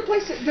us. This is a good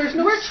place. There's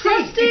no We're stink.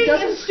 trusting It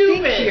doesn't and stink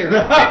stupid. here.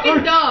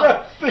 Freaking dumb.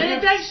 Trusting And it's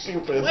and actually.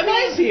 stupid.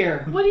 I It's mean,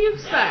 here. what do you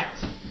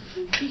expect?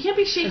 You can't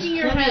be shaking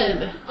your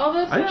head. Oh,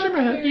 that's I not shook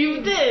my head. very-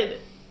 You did.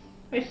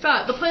 I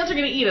thought the plants are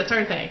gonna eat us,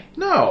 aren't they?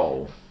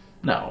 No.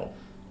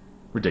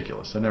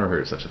 Ridiculous. I never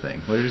heard of such a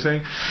thing. What did you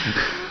say?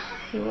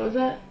 What was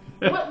that?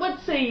 What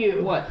say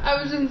you? What?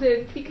 I was gonna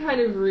say it'd be kind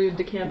of rude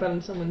to camp out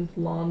on someone's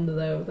lawn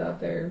though without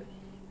their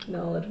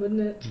knowledge, wouldn't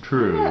it?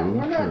 True.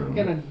 We're not true.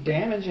 going to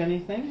damage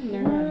anything. And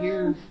they're not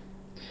here.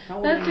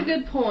 How That's are a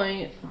good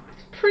point.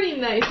 Pretty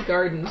nice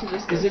garden to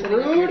just. go Is it sitting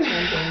out here rude?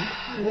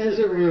 camping. Is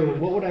it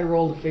rude? What would I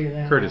roll to figure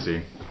that out?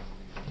 Courtesy.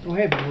 Oh,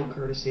 I have no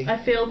courtesy.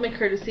 I failed my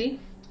courtesy.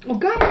 Oh,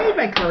 God, I made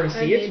my courtesy.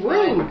 I It's made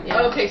mine. rude.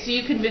 Yeah. Okay, so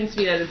you convinced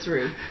me that it's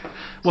rude.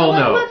 Well, So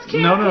no. let's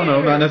camp No,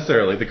 here. not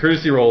necessarily. The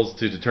courtesy rolls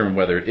to determine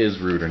whether it is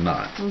rude or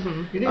not.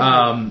 Mm-hmm. It is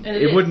And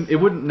it is. It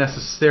wouldn't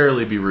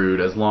necessarily be rude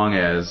as long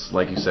as,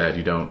 like you said,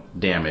 you don't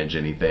damage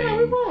anything. No,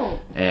 we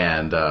won't.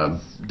 And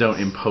don't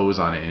impose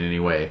on it in any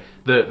way.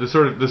 The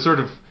sort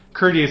of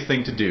courteous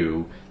thing to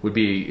do would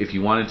be if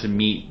you wanted to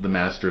meet the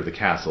master of the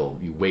castle,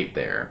 you wait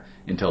there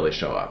until they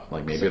show up.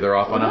 Like maybe they're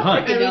off on a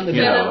hunt. And the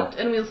you know.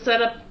 we'll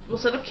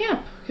set up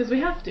camp because we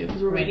have to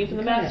because we're waiting for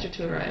the master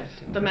to arrive.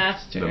 The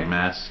master. The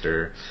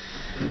master.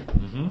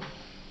 Mm-hmm.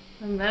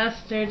 The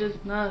master does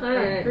not All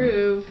right.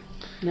 approve.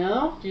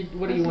 No?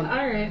 What do you want?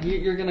 All right.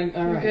 You're gonna.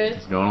 All You're right. good.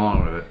 It's going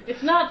along with it.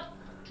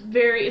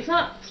 It's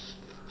not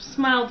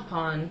smiled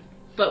upon,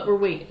 but we're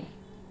waiting.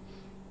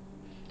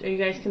 Are you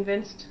guys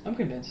convinced? I'm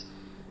convinced.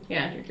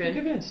 Yeah, you're I'm good.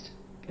 convinced.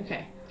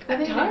 Okay.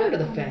 I'm tired of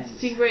the fence.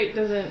 Seabright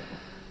doesn't.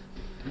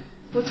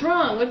 What's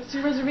wrong? What's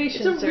your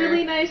reservation, It's a sir?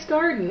 really nice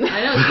garden. I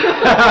know.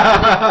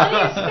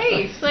 Plenty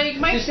of space. Like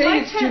my. You're saying my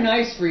it's too tent-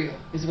 nice for you,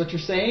 is what you're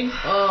saying?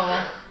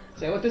 Oh. Is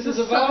that what this Is is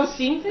this a about?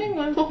 self-esteem thing?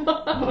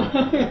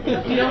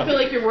 You don't feel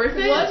like you're worth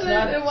it?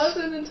 It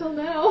wasn't until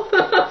now.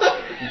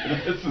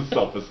 This is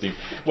self-esteem.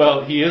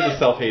 Well, he is a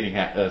self-hating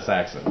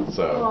Saxon,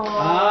 so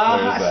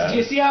there's that. Do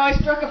you see how I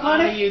struck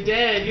upon it? You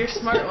did. You're a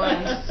smart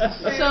one.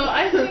 So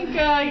I think, we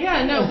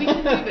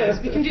can do this.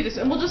 We can do this,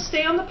 and we'll just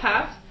stay on the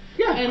path.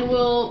 Yeah. And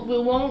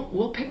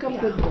We'll pick up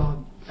the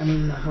dog. I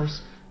mean the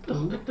horse. The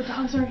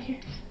dogs aren't here.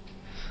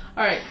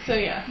 All right. So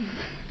yeah.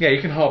 Yeah,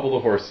 you can hobble the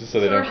horses so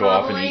they So don't we're go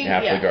off and hobbling, eat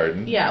half the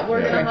garden. Yeah,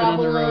 we're gonna Tramping on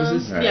hobble the them.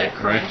 roses. Right, Yeah,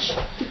 crunch.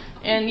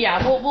 And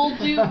yeah,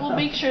 we'll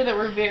make sure that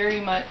we're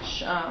very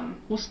much.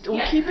 We'll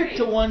keep it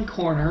to one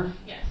corner.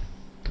 Yes.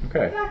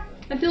 Okay.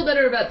 I feel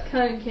better about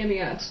camping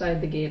outside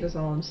the gate. Is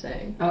all I'm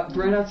saying.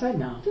 Right outside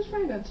now. Just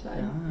right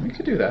outside. You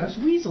could do that. There's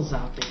weasels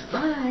out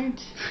there. Alright.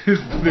 There's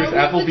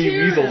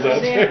Applebee weasels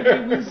out there.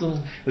 Applebee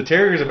weasel. The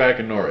terriers are back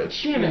in Norwich.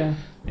 Damn it.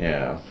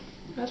 Yeah.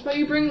 That's why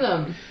you bring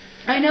them.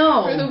 I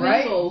know, For the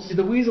right? weasels.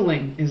 The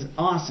weaseling is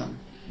awesome.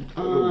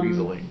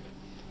 Weaseling.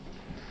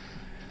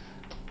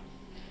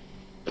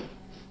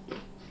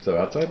 So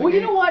outside the Well,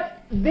 gate? you know what?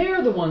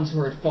 They're the ones who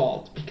are at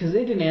fault because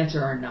they didn't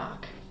answer our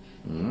knock.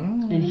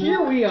 And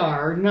here we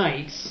are,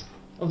 knights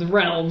of the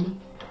realm,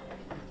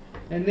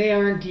 and they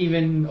aren't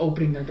even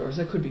opening their doors.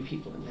 There could be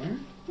people in there.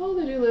 Well,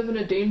 they do live in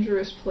a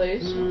dangerous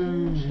place. I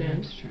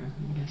understand. That's true.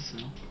 I guess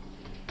so.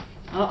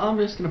 I'm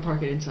just going to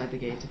park it inside the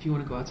gates. If you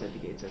want to go outside the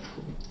gates, that's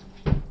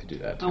cool. Could do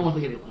that I too. don't want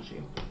to get it onto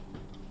you.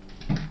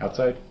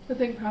 Outside? I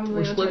think probably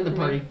We're splitting the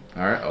outside for me. party.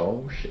 Alright.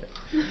 Oh, shit.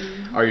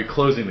 Are you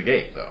closing the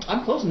gate, though?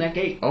 I'm closing that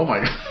gate. Oh, my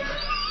God.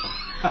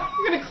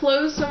 You're gonna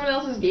close someone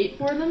else's gate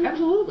for them?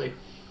 Absolutely.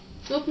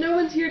 Well, if no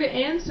one's here to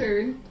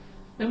answer,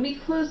 and we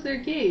close their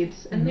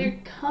gates, and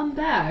they come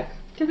back,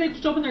 Can they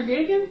just open their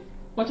gate again?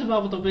 What's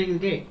involved with opening the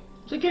gate?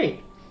 It's a gate.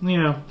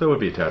 Yeah, that would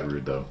be a tad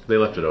rude, though. They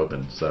left it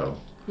open, so...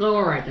 Oh,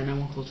 alright, then I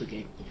won't close the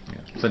gate.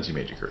 Yeah, since you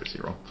made your courtesy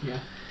roll. Yeah.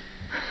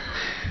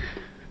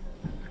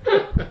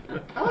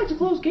 I like to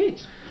close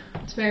gates.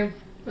 it's fair.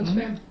 That's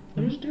fair.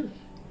 I just do.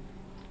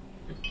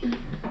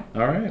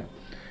 Alright.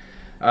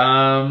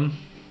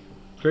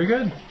 Very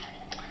good.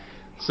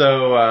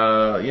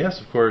 So, yes,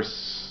 of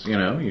course,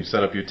 you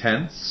set up your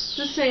tents.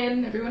 Just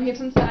saying, everyone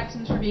hates on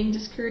Saxons for being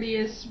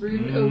discourteous,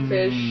 rude, and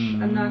oafish.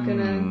 I'm not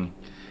gonna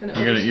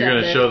You're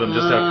gonna show them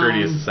just how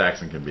courteous a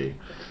Saxon can be.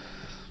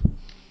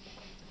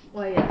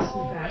 Why, yes,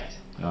 in fact.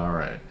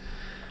 Alright.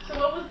 So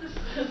what was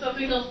this?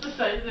 Something else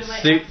besides in my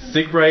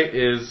Sigbright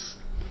is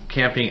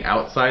camping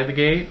outside the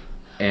gate,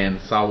 and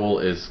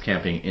Sawul is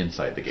camping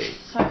inside the gate.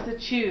 So I have to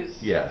choose.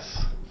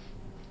 Yes.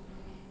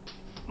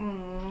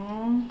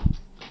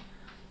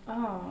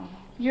 Oh,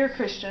 you're a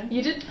Christian.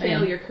 You did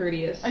fail your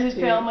courteous. I did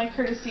too. fail my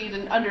courtesy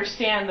to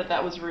understand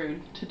that was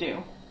rude to do.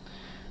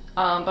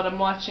 But I'm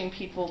watching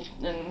people,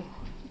 and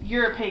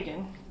you're a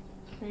pagan.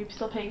 Are you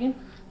still pagan?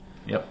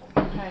 Yep.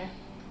 Okay.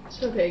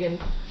 So pagan.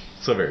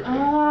 So very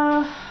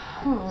pagan.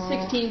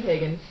 16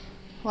 pagan.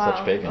 Wow.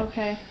 Such pagan.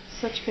 Okay.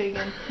 Such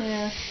pagan.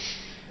 Yeah.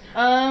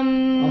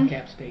 All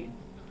caps pagan.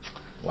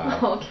 Wow.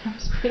 All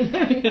caps pagan.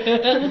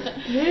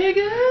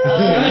 Pagan!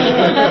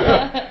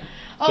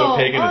 So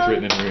pagan it's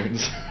written in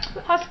runes.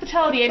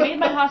 Hospitality. I made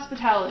my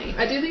hospitality.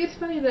 I do think it's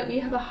funny that we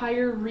have a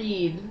higher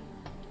read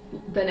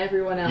than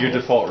everyone else. Your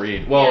default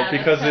read. Well, Yeah, that's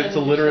because kind it's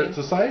of a literate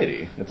interesting.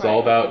 society. It's Right.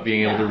 all about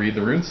being able to Yeah. read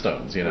the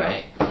runestones,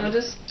 Right. I'm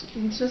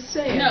just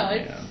saying. No,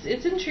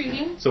 it's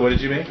intriguing. So what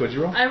did you make? What did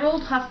you roll? I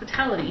rolled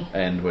hospitality.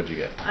 And what did you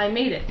get? I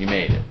made it. You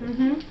made it.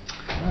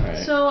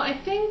 Alright. So I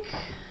think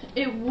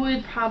it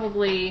would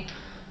probably,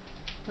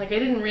 I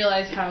didn't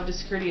realize how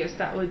discourteous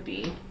that would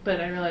be,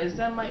 but I realized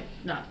that might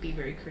not be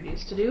very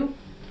courteous to do.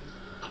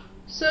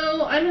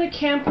 So I'm gonna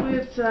camp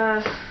with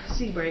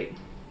Seabright.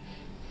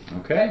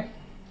 Okay.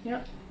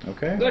 Yep.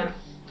 Okay. Good.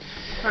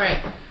 All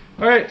right.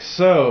 Alright,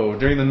 so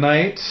during the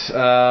night,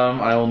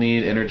 I will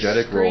need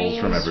energetic rolls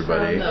from Screams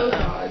everybody. from Oh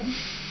god.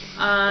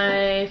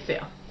 I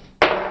fail.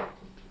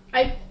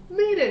 I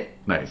made it.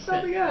 Nice.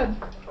 Oh my god.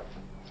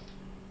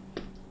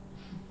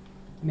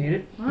 Made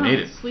it? Made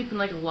it. Sleeping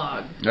like a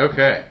log.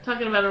 Okay.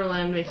 Talking about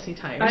Orlando makes me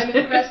tired. I'm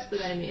impressed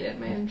that I made it.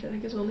 My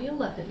energetic is only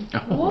 11.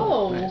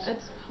 Whoa. Nice.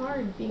 That's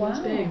hard being this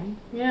big.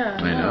 Yeah.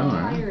 I know,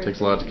 right? Tired. Takes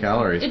a lot of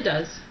calories. It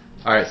does.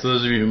 Alright, so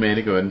those of you who made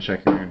it, go ahead and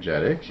check your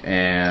energetic.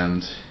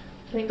 And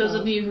Those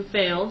of you who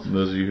failed.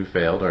 those of you who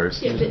failed are...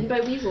 Get bitten by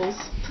weasels.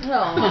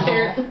 Oh.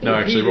 Apparently. No,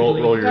 actually, roll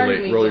your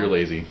Garden roll your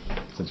weasel. lazy,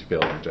 since you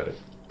failed energetic.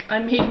 I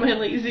made my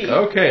lazy.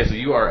 Okay, so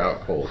you are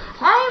out cold.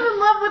 I'm in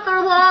love with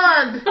our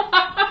log.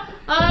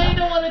 I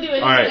don't want to do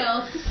anything All right.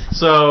 else.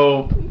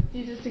 So,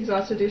 You just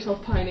exhausted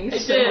yourself pining. I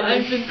did.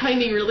 I've been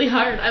pining really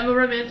hard. I'm a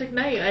romantic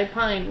knight. I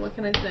pine. What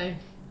can I say?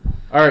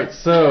 Alright,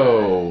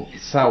 so,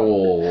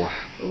 Saul,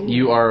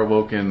 you are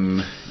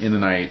awoken in the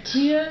night.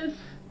 Yes.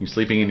 You're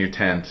sleeping in your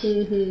tent.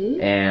 Mm-hmm.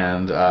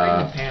 And, Right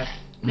in the path.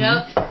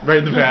 Yep. right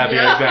in the path,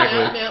 yeah,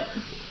 exactly. Yep.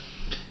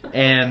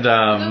 And, You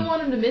don't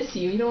want them to miss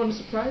you. You don't want to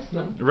surprise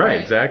them. Right,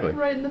 exactly.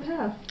 Right in the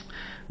path.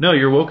 No,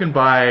 you're woken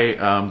by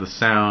the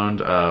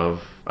sound of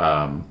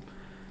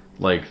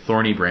like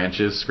thorny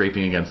branches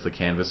scraping against the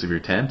canvas of your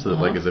tent,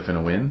 like as if in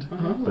a wind,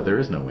 but there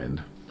is no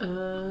wind.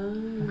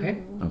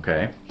 Okay.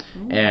 Okay,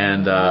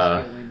 and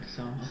Must be a wind,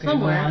 so, okay,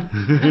 somewhere. go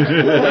on.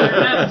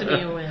 There has to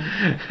be a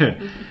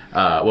wind.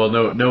 well,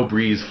 no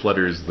breeze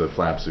flutters the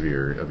flaps of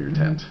your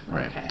tent,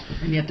 right? Okay.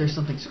 And yet there's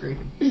something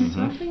scraping.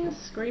 Something is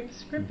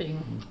scraping.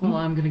 Well,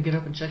 I'm gonna get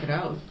up and check it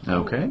out.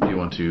 Okay. Do you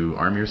want to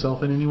arm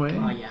yourself in any way?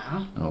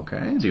 Yeah.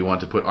 Okay. Do you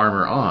want to put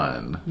armor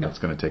on? No. That's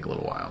going to take a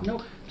little while.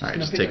 Nope. All right,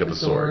 just gonna take pick up a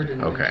sword.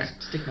 and Okay.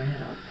 just stick my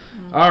head out.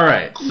 All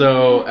right.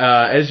 So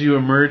as you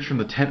emerge from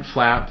the tent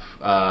flap,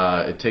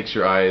 it takes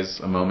your eyes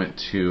a moment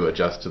to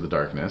adjust to the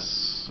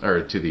darkness,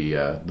 or to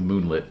the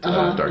moonlit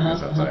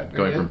darkness outside,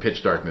 going from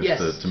pitch darkness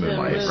to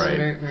moonlight, right?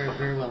 Very, very,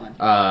 very well then.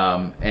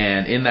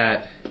 And in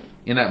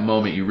that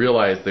moment, you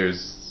realize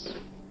there's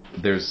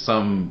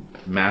some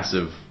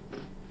massive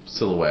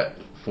silhouette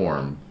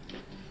form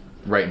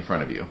right in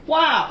front of you,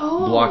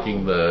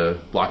 blocking the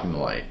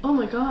light. Oh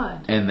my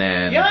god. And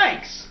then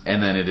Yikes!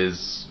 And then it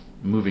is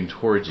moving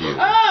towards you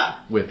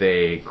with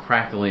a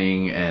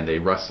crackling and a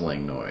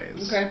rustling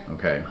noise.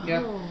 Okay.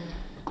 Yeah.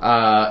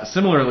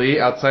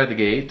 Similarly, outside the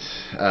gate,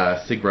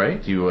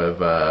 Sigbright, you have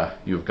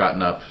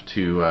gotten up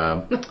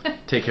to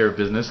take care of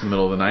business in the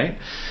middle of the night.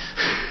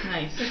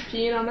 Nice. Just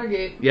peeing on their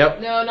gate. Yep.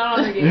 No, not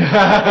on their gate.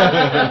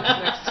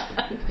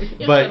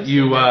 But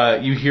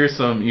you hear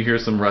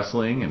some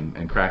rustling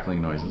and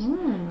crackling noises,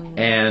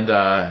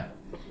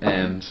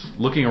 and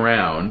looking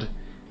around,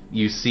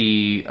 you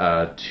see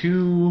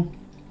two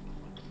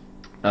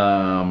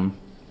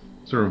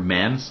sort of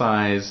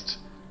man-sized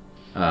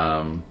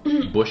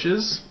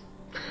bushes.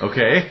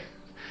 Okay.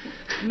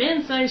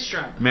 Man-sized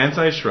shrub.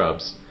 Man-sized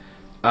shrubs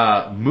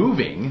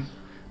moving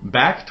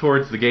back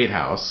towards the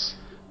gatehouse.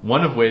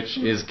 One of which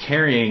is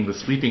carrying the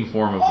sleeping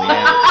form of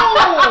Leander.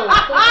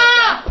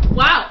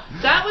 Wow,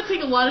 that would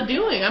take a lot of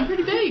doing. I'm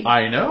pretty big.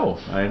 I know.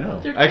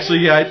 Actually,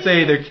 yeah, I'd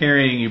say they're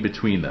carrying you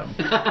between them.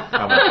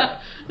 How about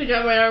that? They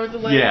got my arms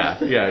and legs.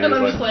 Yeah. And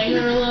I'm just laying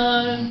there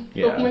alone.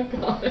 Yeah. Oh my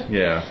god.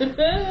 Yeah.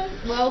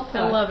 Well put.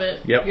 I love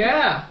it. Yep.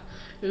 Yeah.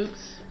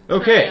 Oops.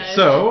 Okay,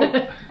 so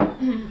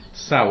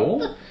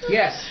Saul,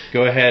 Yes.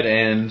 go ahead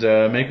and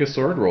make a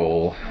sword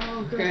roll.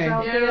 Oh, go Okay.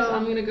 South, Yes, go.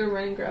 I'm gonna go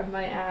run and grab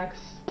my axe.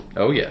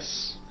 Oh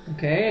yes,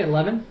 Okay,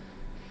 11.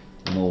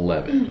 an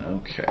 11.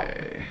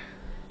 Okay,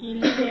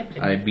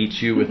 I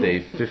beat you with a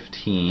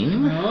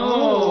 15.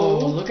 Oh,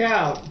 look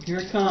out. Here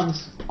it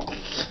comes.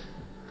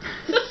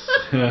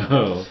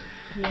 So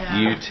Yeah.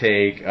 you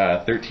take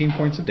 13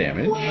 points of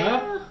damage.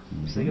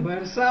 Say goodbye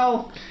to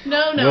Sal.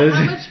 No.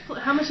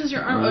 How much is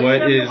your armor?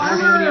 What is- I don't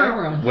have any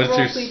armor on.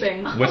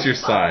 What's your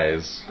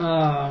size?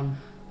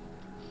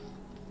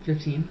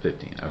 15.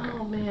 15. Okay.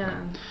 Oh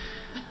man.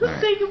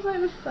 Alright. Say goodbye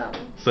to Sal.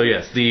 So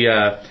yes,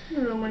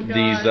 Oh my god.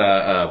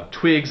 these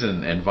twigs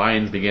and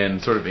vines begin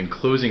sort of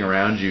enclosing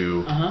around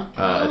you,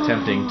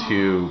 attempting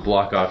to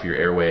block off your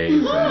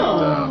airways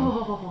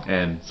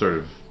and sort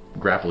of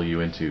grapple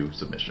you into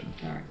submission.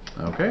 Alright.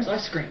 Okay. So I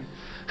scream.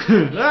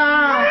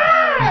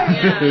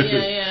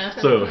 Yeah.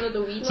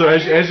 So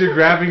as you're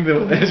grabbing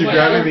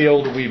the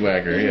old weed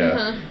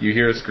whacker, you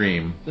hear a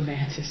scream. The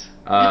mantis.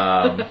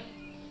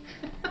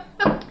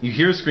 You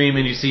hear a scream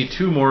and you see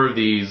two more of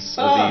these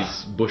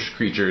bush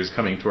creatures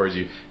coming towards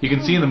you. You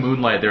can see in the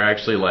moonlight they're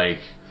actually like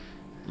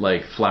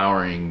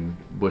flowering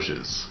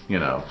bushes,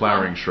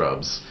 flowering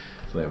shrubs.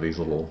 So they have these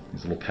little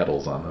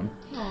petals on them.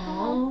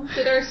 Aww.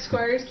 Did our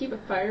squires keep a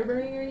fire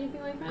burning or anything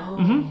like that?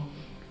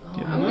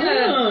 Yeah. I'm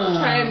gonna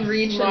try and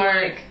reach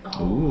Smart.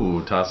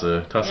 Ooh, toss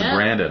a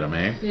brand at them,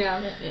 eh?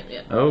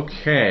 Yeah.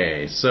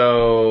 Okay,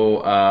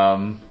 so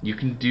you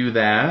can do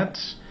that.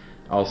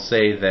 I'll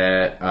say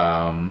that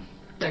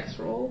Dex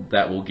roll.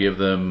 that will give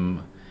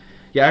them.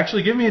 Yeah,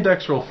 actually, give me a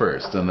dex roll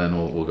first, and then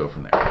we'll go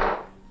from there.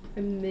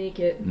 And make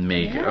it.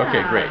 Make it.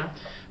 Okay, great.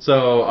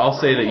 So I'll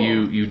say that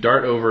you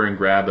dart over and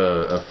grab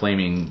a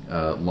flaming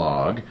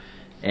log,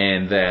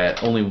 and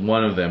that only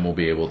one of them will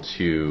be able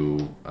to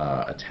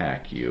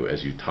attack you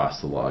as you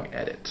toss the log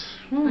at it.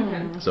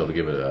 Okay. So to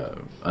give it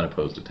an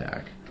unopposed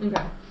attack.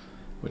 Okay.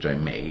 Which I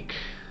make.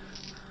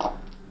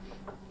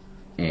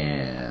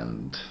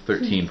 And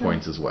 13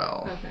 points as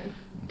well. Okay.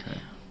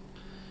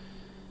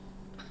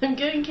 I'm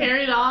getting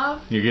carried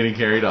off. You're getting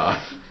carried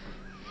off.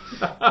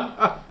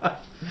 Alright.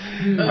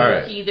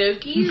 Okie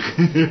dokies.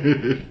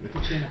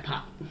 Put you in a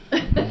pot.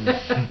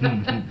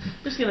 They're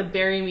just gonna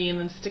bury me and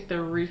then stick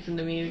their roots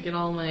into me to get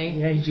all my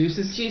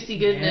Juices. juicy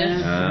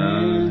goodness.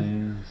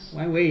 Yes.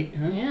 Why wait,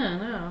 huh? Yeah,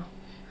 no.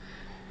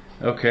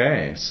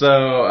 Okay,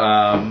 so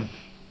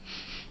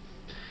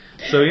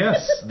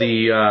yes,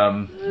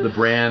 the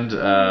brand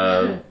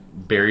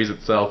buries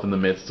itself in the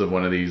midst of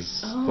one of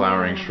these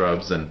flowering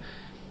shrubs and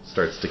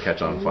starts to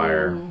catch on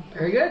fire.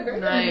 Very good. Very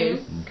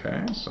Nice.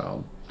 Okay,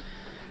 so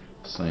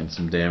assign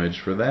some damage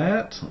for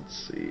that.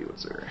 Let's see,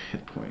 what's our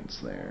hit points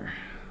there?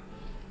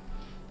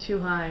 Too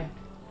high.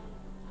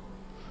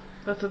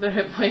 That's what their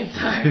hit points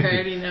are. I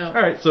already know. All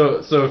right, so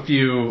a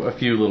few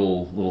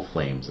little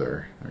flames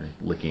are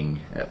licking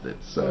at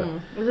its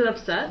Was it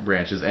upset?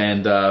 branches,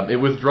 and it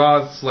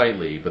withdraws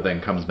slightly, but then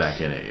comes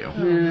back in at you.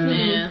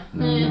 Yeah.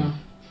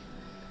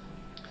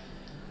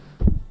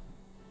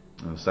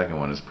 And the second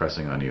one is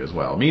pressing on you as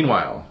well.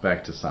 Meanwhile,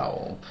 back to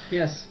Saul.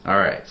 Yes. All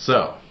right,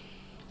 so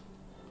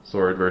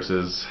sword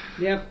versus.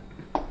 Yep.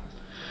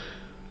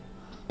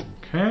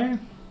 Okay.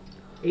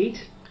 8.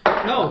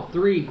 No,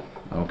 3.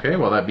 Okay,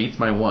 well that beats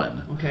my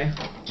 1. Okay.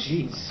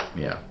 Jeez.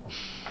 Yeah.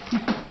 Go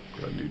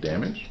ahead and do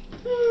damage.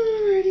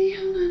 Alrighty,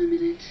 hold on a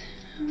minute.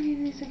 How many of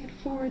these? I get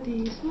 4 of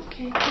these.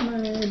 Okay, come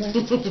on,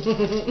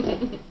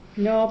 everybody.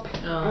 Nope.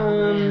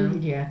 Oh,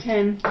 man. Yeah,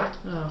 10.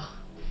 Oh.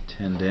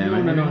 10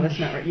 damage. No, that's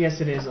not right. Yes,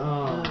 it is.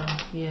 Oh.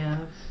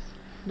 Yeah.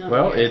 Not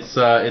Well, right. it's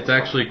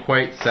actually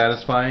quite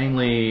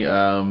satisfyingly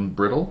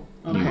brittle.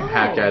 Okay. You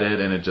hack at it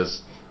and it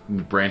just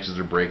branches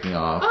are breaking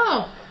off.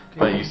 Oh.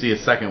 But you see a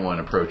second one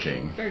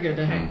approaching. Very good.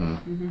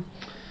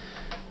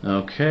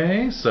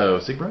 Okay, so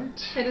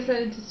Siegbright. I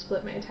decided to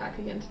split my attack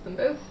against them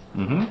both.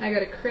 I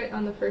got a crit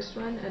on the first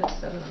one and a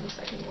 7 on the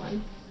second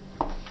one.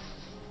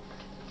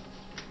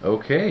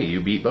 Okay,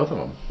 you beat both of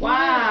them.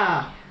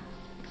 Wow.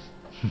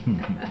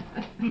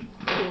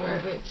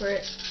 Wait for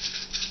it.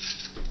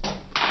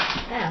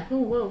 Yeah. Oh,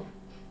 whoa.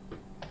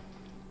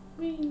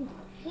 Whee.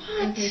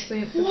 Okay, so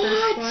it's the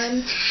first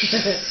one.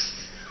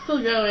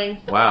 Still going.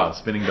 Wow,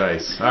 spinning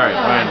dice. All right,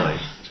 finally.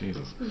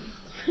 Jesus.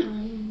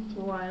 It's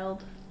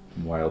wild.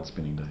 Wild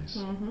spinning dice.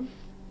 Mm-hmm.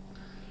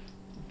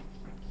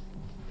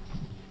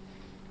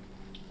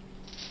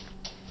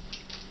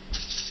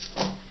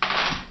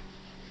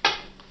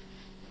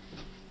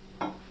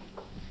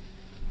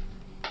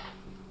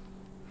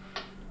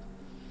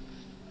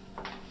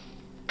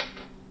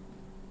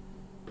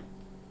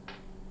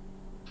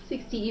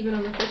 $60 even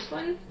on the first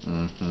one.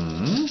 And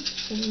then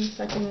the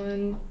second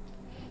one.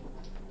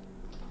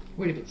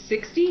 Wait a minute,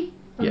 60?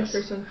 On Yes. the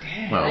first one.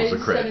 Damn. Well, I it was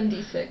did a crit.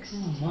 7d6.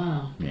 Oh,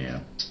 wow. Yeah.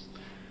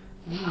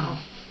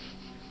 Wow.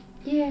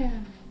 Yeah.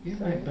 You're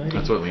Sorry. my buddy.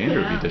 That's what Leander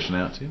would Yeah. be dishing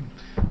out too,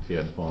 if he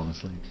hadn't fallen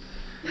asleep.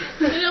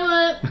 You know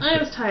what? I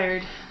was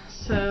tired,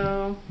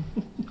 so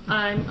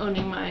I'm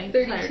owning my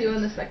 32 tiredness.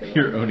 on the second one.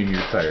 You're owning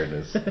your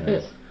tiredness.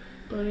 Nice.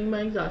 Owning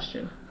my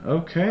exhaustion.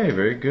 Okay,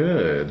 very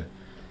good.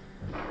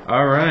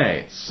 All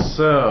right,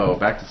 so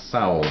back to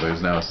Saul.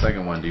 There's now a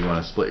second one. Do you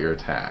want to split your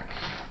attack?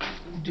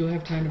 Do I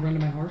have time to run to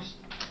my horse?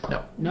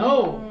 No.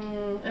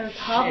 No. And it's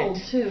hobbled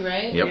too,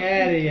 right? Yep.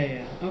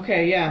 Yeah.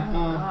 Okay, yeah. Oh,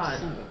 God.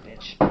 Son of a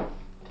bitch.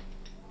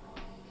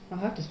 I'll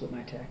have to split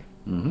my attack.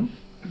 Okay.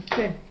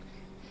 Okay.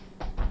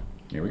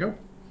 Here we go.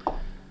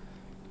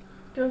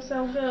 Go,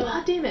 Sal, go.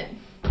 Ah, damn it.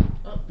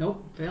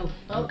 Nope, failed.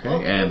 Okay,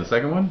 and the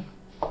second one?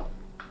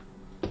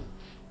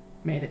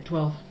 Made it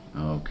 12.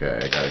 Okay,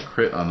 I got a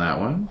crit on that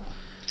one.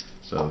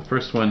 So the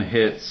first one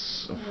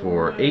hits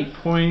for 8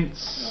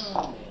 points.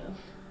 Oh,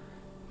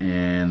 man.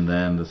 And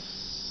then the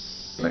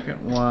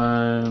second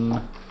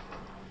one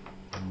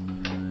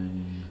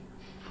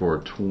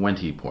for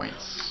 20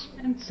 points.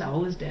 And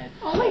Saul is dead.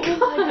 Oh my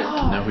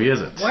god. No, he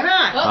isn't. Why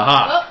not?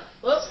 Aha!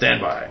 Stand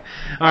by.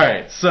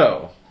 Alright,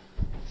 so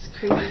It's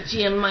crazy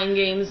GM mind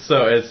games.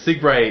 as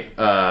Siegbright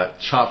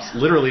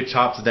literally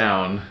chops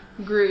down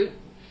Groot.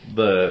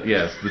 the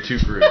two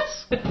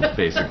Groots,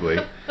 basically.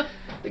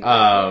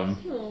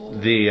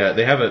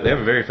 They have a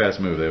very fast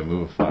move. They have a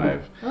move of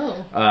 5.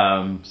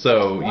 Oh.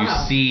 So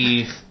Wow.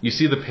 you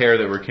see the pair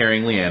that were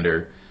carrying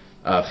Leander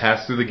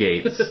pass through the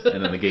gates,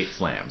 and then the gate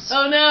slams.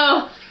 Oh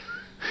no.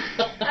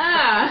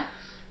 Ah.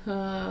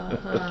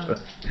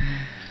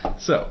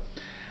 So,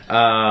 Do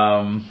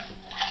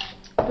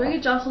I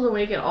get jostled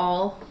awake at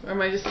all, or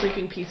am I just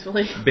sleeping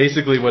peacefully?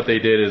 basically, what they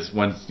did is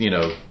once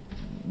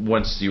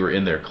you were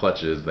in their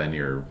clutches, then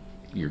you're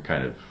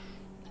kind of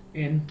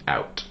In.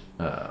 out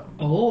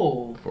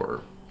Oh.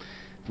 for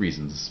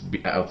reasons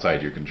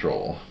outside your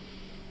control.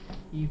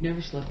 You've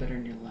never slept better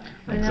in your life.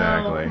 I know.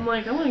 Exactly. I'm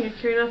like, I want to get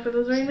carried off for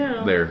those right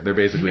now. They're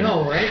basically I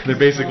know, right? they're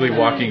basically It's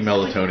walking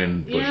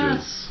melatonin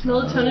bushes. Yeah,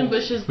 melatonin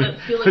bushes that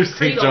feel like They're St.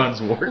 cradle.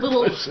 John's wort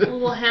little bushes.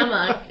 little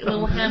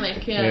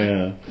hammock,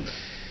 Yeah.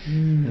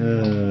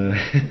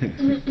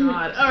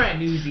 God. All right.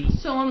 Newsy.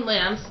 So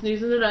I'm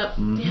snoozing it up.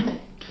 Damn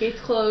it. Gates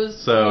closed.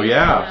 So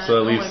Yeah. so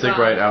it leaves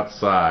Siegbright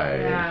outside.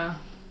 Yeah.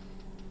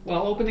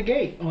 Well, open the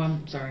gate. Oh,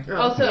 I'm sorry.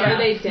 Also, Yeah. are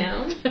they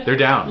down? They're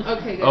down.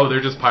 Okay, good. Oh, they're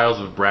just piles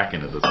of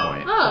bracken at this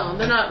point. Oh,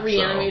 they're not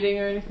reanimating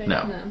or anything?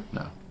 No.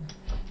 No.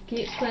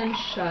 Gate slammed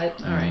shut.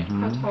 Alright.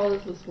 How tall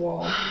is this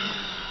wall?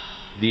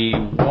 The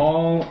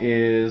wall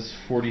is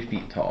 40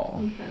 feet tall.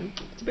 Okay.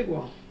 It's a big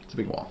wall. It's a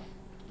big wall.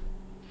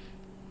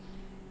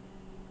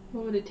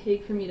 What would it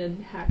take for me to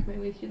hack my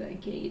way through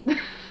that gate?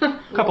 A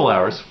couple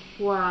hours.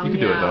 Wow, You can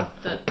do it, though.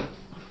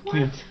 What?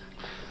 Yeah.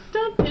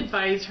 Don't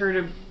advise her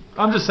to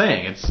I'm just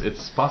saying,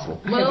 it's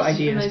possible. I What have else am I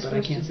ideas, but I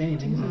supposed can't to say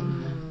anything.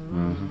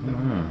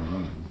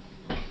 Mm-hmm.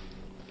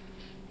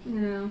 You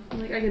know,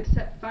 like I could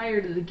set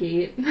fire to the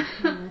gate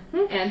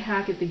and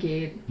hack at the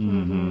gate.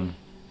 Mm-hmm.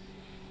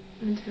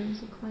 In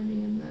terms of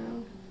climbing in,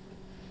 though.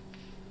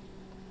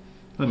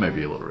 That might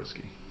be a little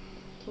risky.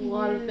 It's a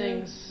lot of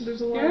things.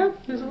 There's a lot. Yeah,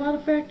 there's a lot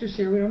of factors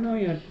here. We don't know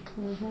yet.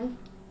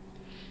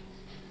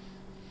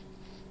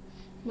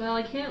 Well,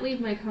 I can't leave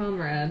my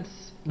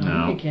comrades.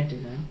 No. You can't do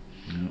that.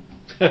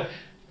 No.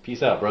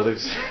 Peace out,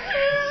 brothers.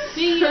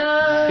 See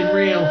ya! It's been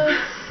real.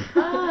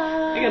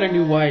 Bye. I got a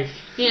new wife.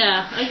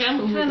 Yeah,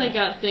 I'm kind of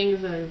got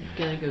things that I'm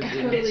gonna go I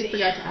do. totally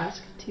forgot to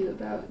ask, too,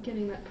 about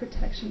getting that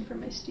protection for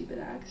my stupid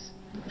axe.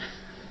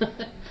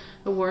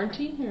 A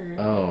warranty or?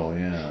 Oh,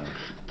 yeah.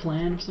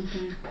 Plan of some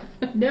kind.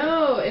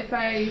 No, if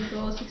I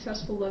roll a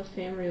successful love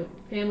family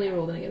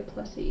roll, then I get a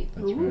 +8.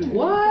 That's right.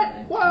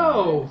 What?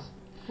 Whoa!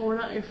 Well, we're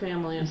not your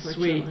family,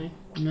 unfortunately.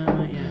 Sweet. No,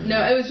 not yet.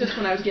 No, it was just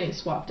when I was getting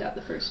swapped out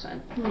the first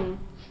time.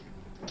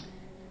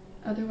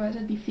 Otherwise,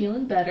 I'd be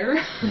feeling better.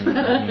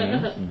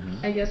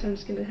 I guess I'm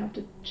just gonna have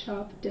to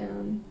chop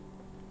down.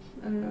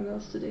 I don't know what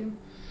else to do.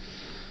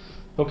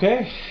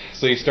 Okay,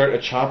 so you start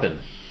a chopping.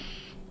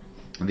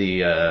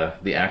 The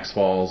axe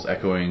falls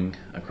echoing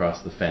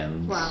across the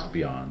fens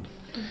beyond.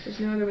 There's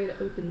no other way to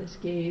open this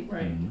gate.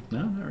 Right.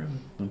 No, not really.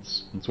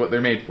 That's what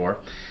they're made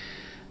for.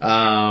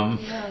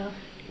 Yeah.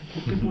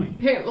 Good point.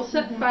 Here, we'll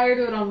set fire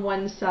to it on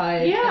one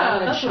side. Yeah, and I'm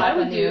gonna that's what chop I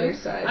would on the do. other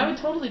side. I would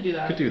totally do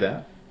that. Could do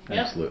that. Yep.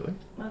 Absolutely.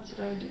 That's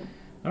what I would do.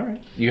 All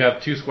right. You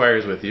have 2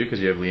 squires with you because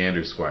you have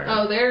Leander's squire.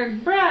 Oh, they're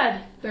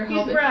Brad. they're He's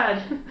helping.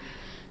 Brad.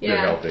 Yeah,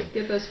 They're helping.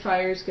 get those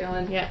fires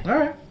going. Yeah. All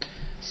right.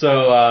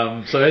 So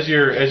as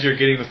you're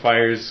getting the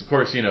fires, of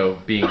course, you know,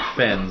 being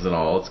fens and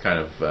all, it's kind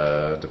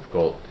of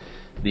difficult.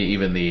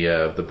 Even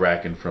the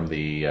bracken from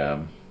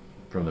the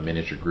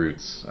miniature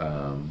Groots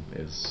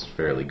is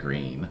fairly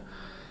green,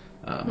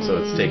 so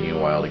it's taking a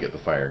while to get the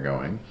fire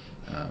going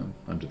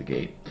under the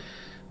gate.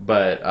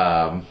 But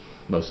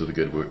most of the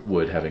good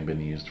wood having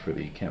been used for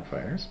the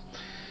campfires.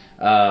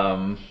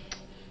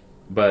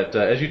 But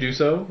as you do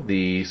so,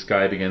 the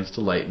sky begins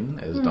to lighten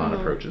as dawn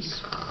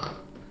approaches.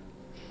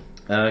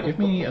 Give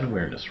me an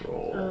awareness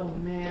roll. Oh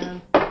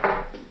man.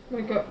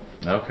 Wake up.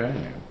 Okay.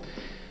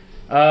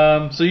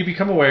 So you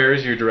become aware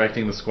as you're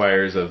directing the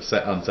squires on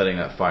setting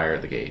that fire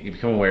at the gate. You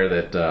become aware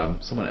that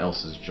someone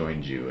else has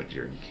joined you at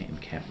your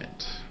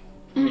encampment.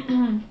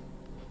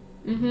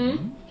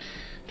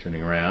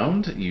 Turning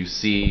around, you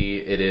see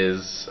it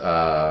is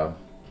a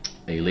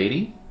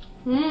lady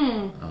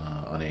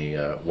on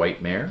a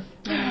white mare.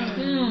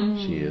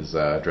 She is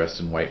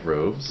dressed in white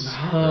robes.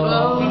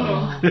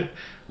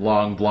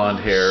 Long blonde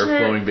hair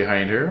flowing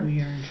behind her.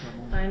 We are in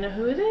trouble. I know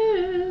who it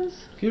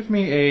is. Give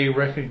me a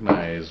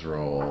recognize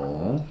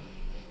roll.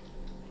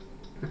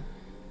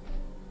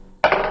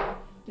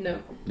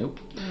 No. Nope.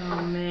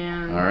 Oh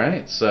man. All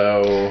right,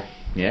 so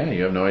yeah,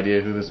 you have no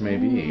idea who this may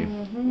be.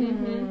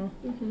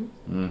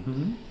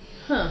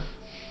 Huh.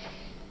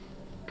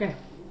 Okay.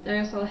 I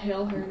guess I'll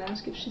hail her and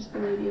ask if she's the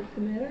lady of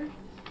the manor.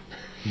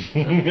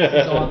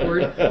 It's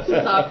awkward. This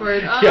is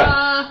awkward.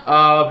 Yeah.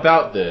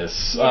 About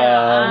this.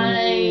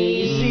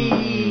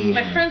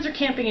 My friends are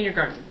camping in your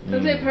garden.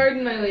 I'll say,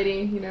 pardon, my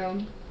lady. You know,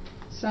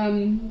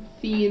 some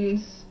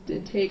fiends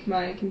did take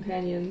my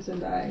companions,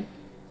 and I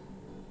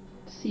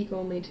seek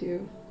only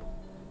to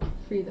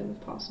free them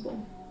if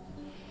possible.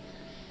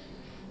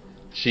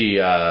 She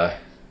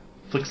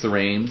flicks the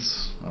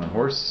reins on a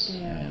horse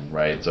and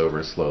rides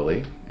over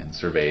slowly and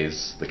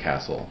surveys the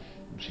castle.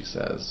 She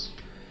says,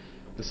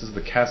 "This is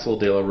the Castle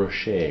de la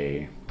Roche.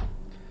 It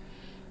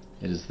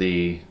is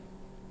the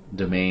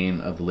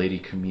domain of the Lady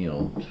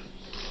Camille."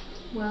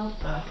 Well,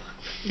 fuck.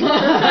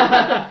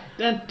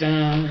 Dun,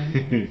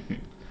 dun.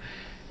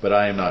 But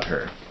I am not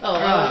her. Oh,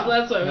 that's why I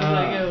was like,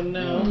 oh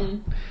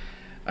no.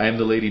 I am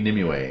the Lady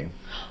Nimue.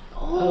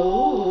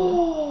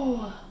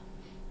 Oh.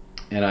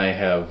 And I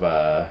have...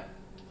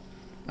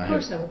 Of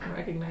course I would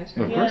recognize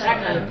her. Of course that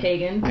I kind would. of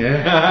pagan.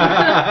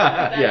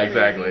 Yeah, yeah,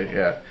 exactly.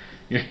 Yeah,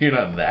 you're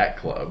not in that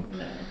club.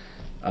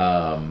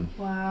 No.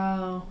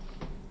 Wow.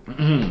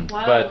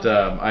 But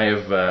I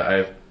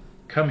have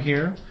come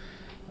here,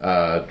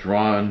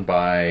 drawn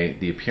by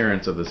the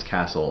appearance of this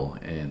castle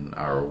in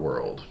our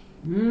world.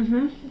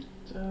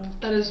 So,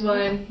 That is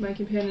why my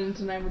companions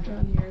and I were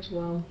drawn here as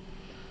well.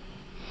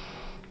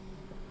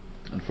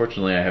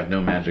 Unfortunately, I have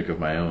no magic of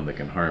my own that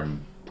can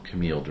harm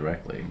Camille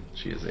directly.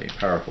 She is a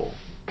powerful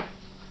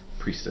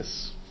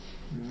priestess.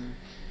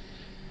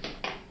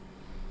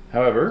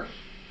 However,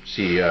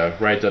 she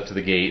rides up to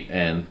the gate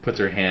and puts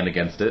her hand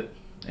against it,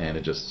 and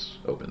it just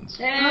opens.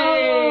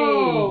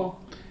 oh.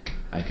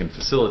 I can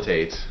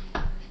facilitate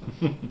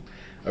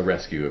a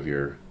rescue of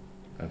your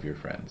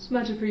friends.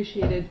 Much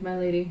appreciated, my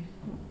lady.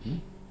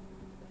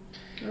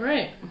 All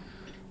right.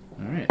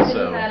 All right, Get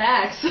so that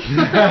axe.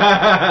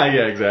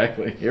 yeah,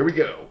 exactly. Here we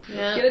go.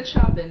 Yeah. Get it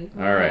chopping.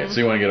 All right, so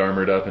you want to get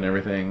armored up and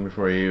everything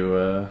before you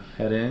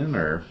head in,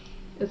 or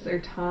Is there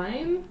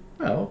time?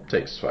 well, it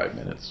takes 5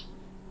 minutes.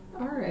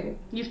 Alright.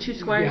 You have 2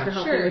 squires to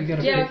help Sure. you.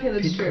 Yeah, okay,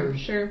 that's true.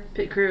 Sure.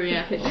 Pit crew,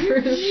 yeah. Pit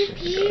crew.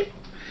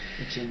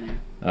 It's in there.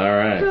 All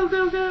right. Go,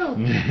 go, go!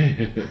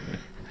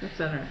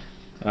 Etc.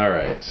 All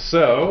right.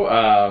 So,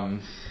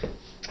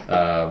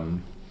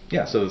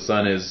 so the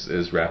sun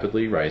is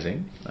rapidly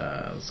rising.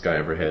 The sky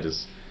overhead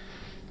is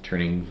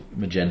turning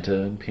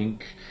magenta and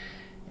pink.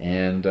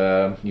 And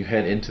you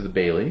head into the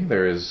bailey.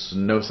 There is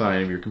no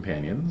sign of your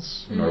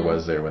companions, nor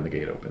was there when the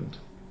gate opened.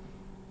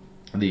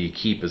 The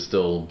keep is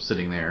still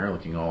sitting there,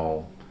 looking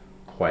all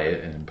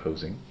quiet and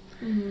imposing.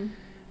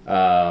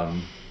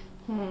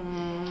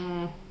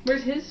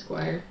 Where's his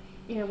squire?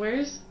 Yeah,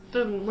 where no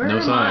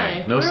am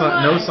sign. I? No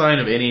sign. No sign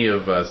of any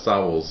of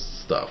Sawul's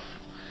stuff.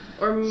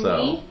 Or me?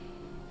 So,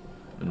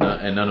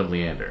 and none of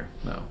Leander.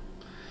 No.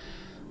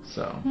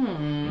 So.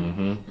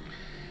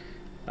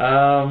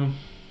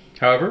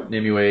 However,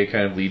 Nimue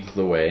kind of leads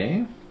the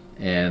way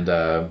and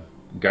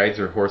guides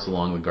her horse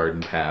along the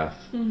garden path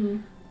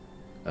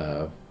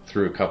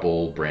through a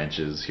couple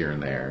branches here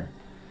and there,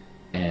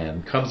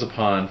 and comes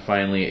upon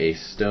finally a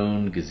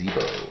stone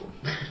gazebo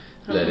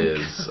that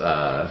is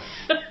that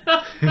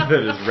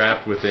is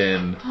wrapped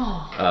within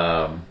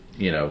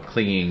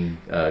clinging,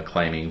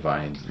 climbing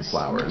vines and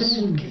flowers.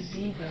 Stone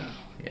gazebo.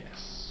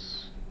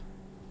 Yes.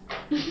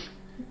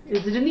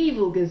 Is it an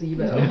evil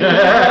gazebo?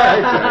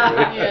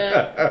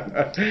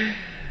 Exactly.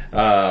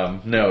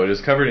 No, it is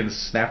covered in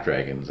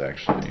snapdragons,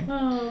 actually.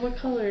 Oh, what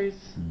colors?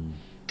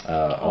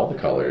 All the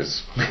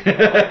colors.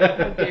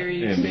 How dare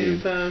you do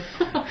both?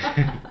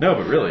 No,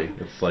 but really,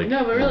 it's like...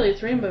 No, but really,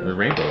 it's rainbow. A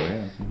rainbow,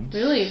 yeah.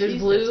 Really? There's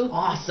blue?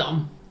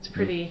 Awesome. It's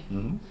pretty.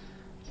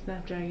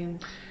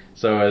 Snapdragons.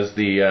 So as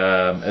the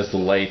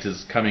light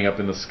is coming up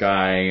in the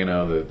sky,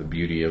 the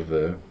beauty of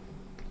the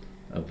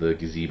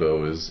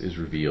gazebo is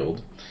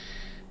revealed.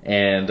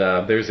 And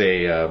there's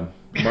a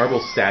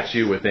marble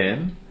statue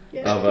within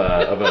of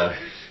a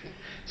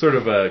sort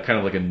of a kind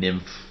of like a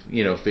nymph,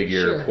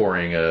 figure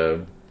pouring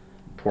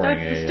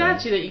That's the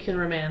statue that you can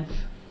romance.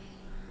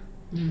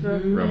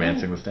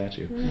 Romancing the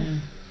statue.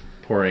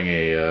 Pouring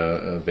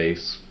a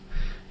vase.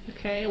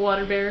 Okay,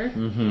 water bearer.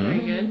 Very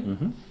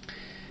good.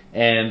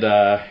 And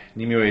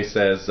Nimue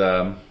says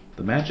the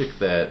magic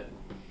that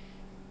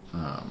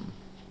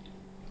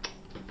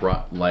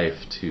brought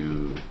life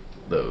to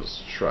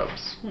those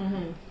shrubs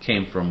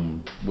came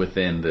from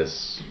within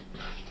this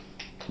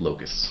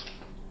locus.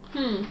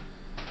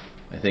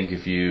 I think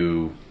if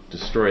you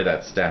destroy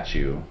that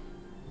statue,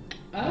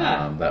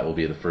 that will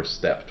be the first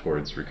step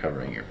towards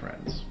recovering your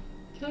friends.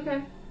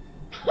 Okay.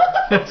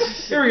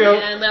 Here we go.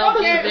 And that'll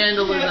be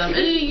vandalism.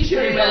 Anything you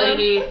say, my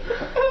lady.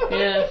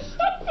 Yes.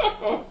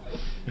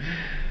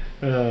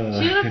 She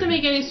didn't have to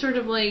make any sort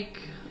of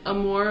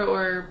amour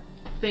or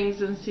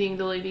things in seeing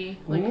the lady,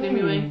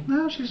 Nimue.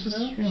 No, she's just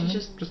a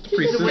priestess.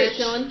 She's a witch.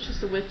 She's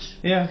just a witch.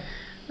 Yeah.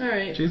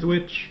 Alright. She's a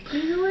witch.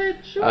 She's a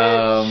witch.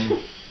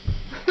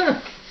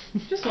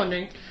 Just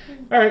wondering.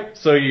 Alright,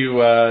 so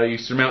you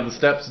surmount the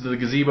steps into the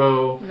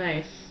gazebo.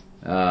 Nice.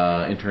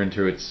 Enter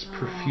into its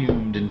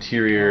perfumed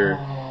interior.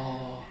 Nice.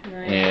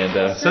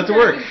 And set to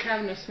work.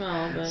 Having a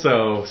smell, but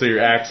So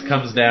your axe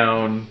comes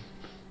down.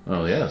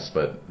 Oh yes,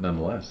 but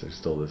nonetheless, there's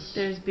still this.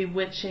 There's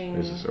bewitching.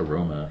 There's this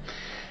aroma.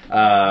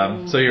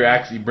 So you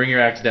bring your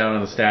axe down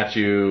on the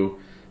statue.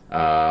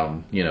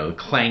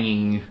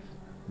 Clanging,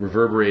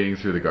 reverberating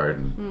through the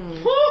garden.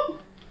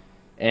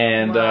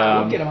 And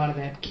We'll get him out of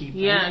that keep.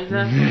 Yeah,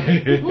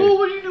 exactly. Oh,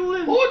 what are you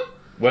doing?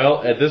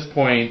 Well, at this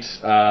point,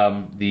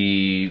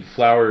 the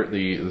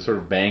sort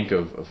of bank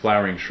of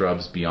flowering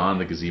shrubs beyond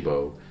the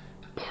gazebo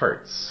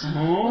parts.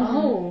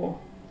 Oh.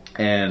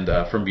 And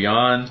from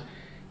beyond,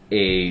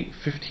 a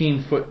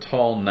 15-foot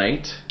tall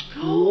knight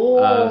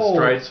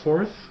strides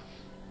forth.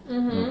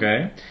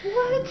 Okay.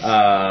 What?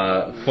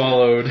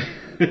 Followed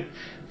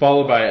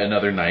by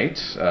another knight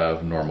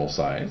of normal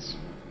size.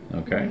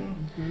 Okay.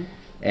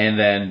 And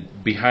then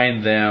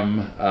behind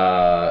them,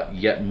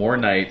 yet more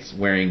knights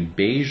wearing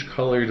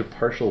beige-colored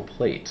partial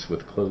plate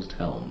with closed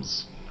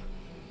helms.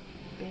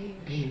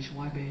 Beige?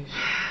 Why beige?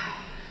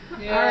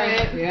 Yeah.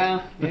 Alright.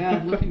 Yeah.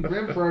 Looking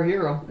grim for our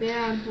hero.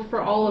 Yeah,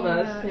 for all of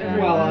us. Yeah.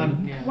 Well,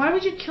 why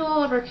would you kill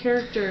all of our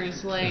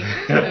characters readily?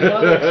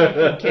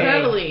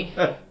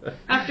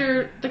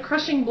 After the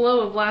crushing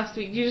blow of last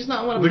week, do you just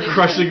not want to play The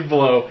crushing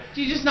blow.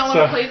 Do you just not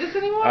want to play this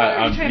anymore?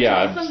 I'm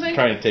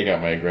trying to take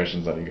out my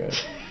aggressions on you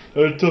guys.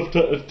 A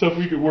tough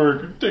week at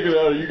work. Take it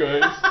out of you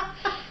guys.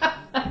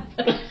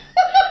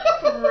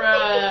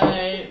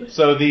 Right.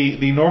 So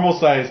the normal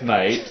sized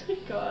knight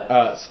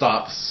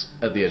stops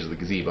at the edge of the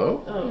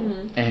gazebo,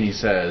 and he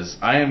says,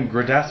 "I am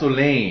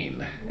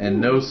Gradasolaine, and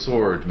no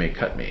sword may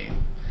cut me.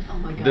 Oh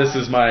my God. This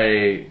is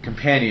my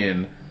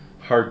companion,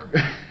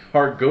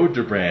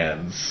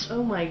 Hargodebrands,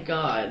 Oh my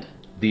God.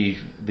 the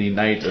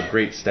knight of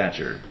great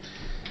stature.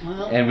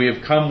 Well, And we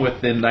have come with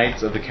the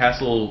knights of the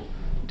castle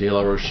de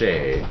la Roche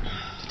to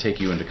take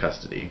you into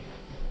custody."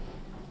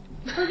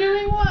 For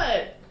doing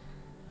what?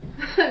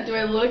 Do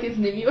I look? Is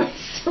Nimue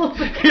still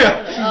there?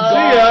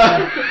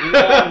 Yeah.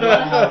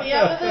 Help me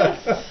out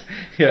with this.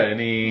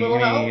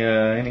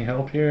 Any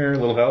help here? A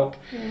little help?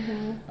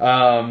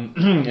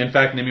 In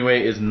fact, Nimue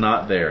is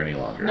not there any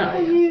longer. No,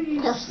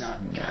 of course not.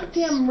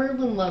 Goddamn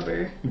Merlin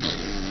lover.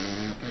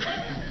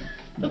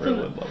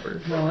 Merlin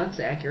lover. Well, that's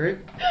accurate.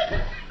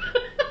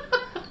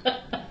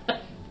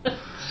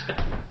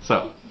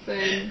 So.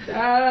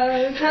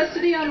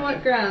 Custody on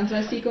what grounds?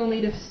 I seek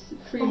only to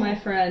free my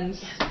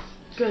friends.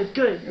 Good.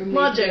 Or make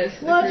Logic.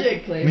 this a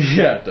perfect place.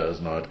 Yeah, it does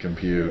not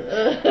compute.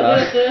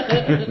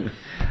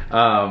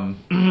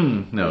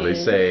 No, they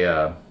say,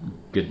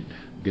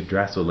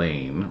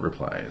 Gdrasolane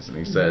replies, and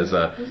he says,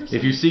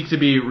 if you seek to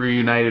be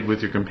reunited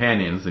with your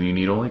companions, then you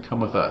need only come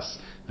with us.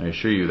 I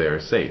assure you they are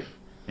safe,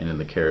 and in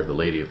the care of the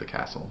lady of the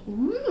castle.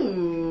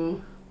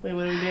 Ooh. Wait,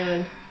 what are we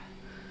doing?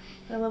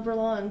 I love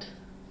Roland.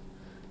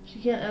 She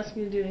can't ask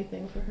me to do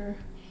anything for her.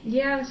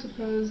 Yeah, I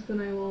suppose then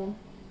I will.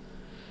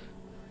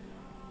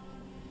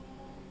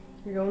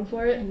 You're going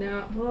for it?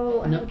 No,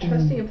 well, I have a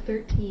trusting of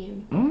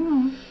 13.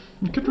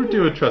 You could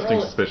do a trusting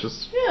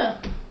suspicious.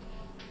 Yeah.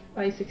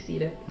 I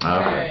succeed it.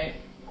 Alright.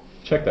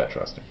 Check that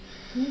trusting.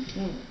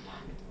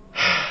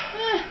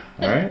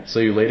 Alright, so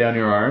you lay down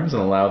your arms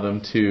and allow them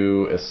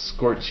to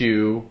escort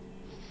you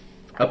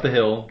up the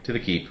hill to the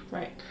keep.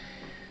 Right.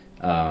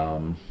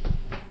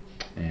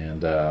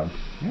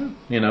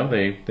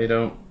 They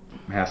don't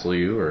hassle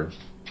you or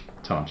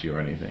taunt you or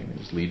anything. They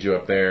just lead you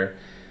up there.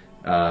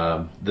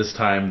 This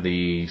time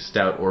the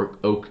stout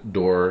oak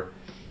door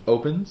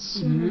opens.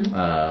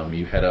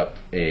 You head up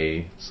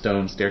a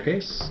stone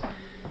staircase.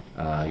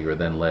 You are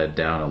then led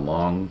down a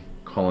long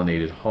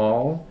colonnaded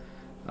hall,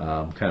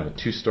 kind of a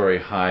 2-story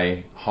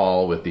high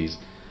hall with these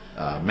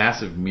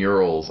massive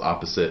murals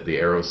opposite the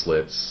arrow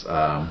slits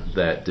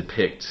that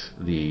depict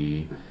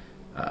the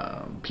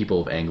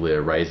people of Anglia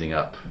rising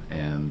up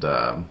and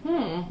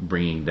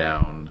bringing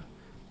down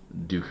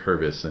Duke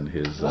Hervis and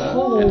his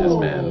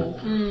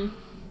men.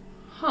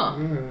 Huh.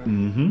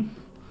 Mm-hmm.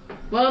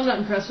 Well, I'm not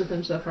impressed with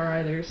him so far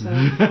either, so.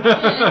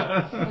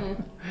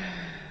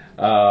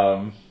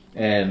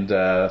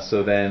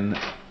 So then,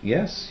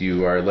 yes,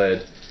 you are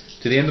led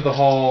to the end of the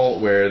hall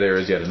where there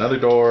is yet another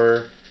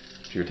door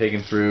which you're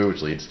taken through,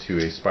 which leads to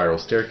a spiral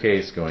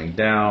staircase going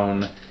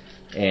down,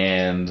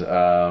 and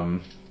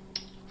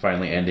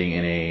finally ending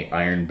in a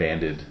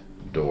iron-banded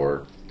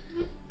door.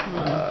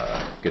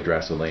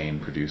 Gdrasolane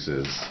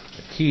produces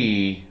a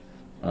key,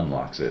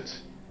 unlocks it,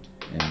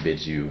 and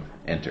bids you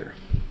enter.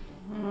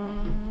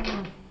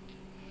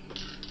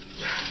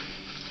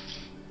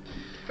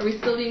 Are we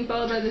still being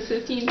followed by this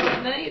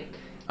 15-foot knight?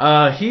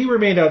 He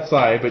remained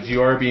outside, but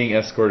you are being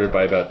escorted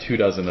by about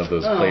 24 of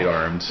those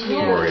plate-armed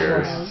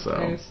warriors. Well, So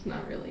there's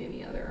not really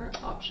any other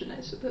option,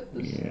 I suppose.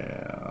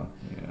 Yeah.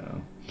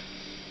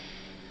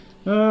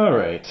 All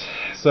right.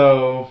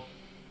 So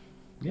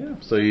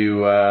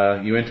you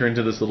enter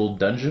into this little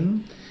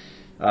dungeon.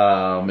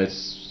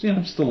 It's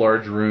just a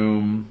large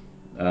room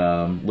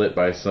lit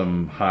by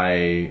some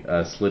high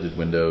slitted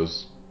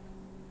windows.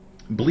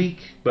 Bleak,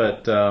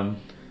 but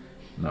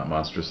not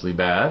monstrously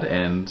bad.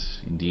 And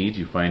indeed,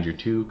 you find your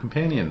 2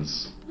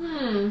 companions.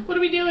 What are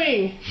we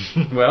doing?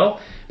 Well,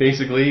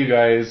 basically, you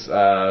guys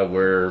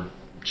were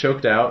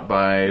choked out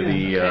by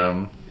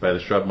the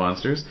shrub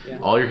monsters. Yeah.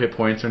 All your hit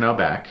points are now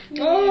back.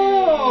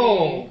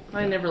 Oh!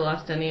 I never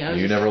lost any.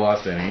 You never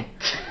lost any.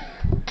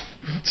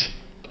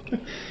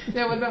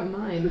 Yeah, what about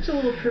mine? Such a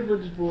little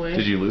privileged boy.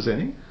 Did you lose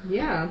any?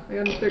 Yeah, I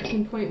got a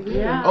 13-point wound.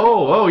 Yeah.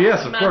 Oh,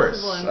 yes, of Massive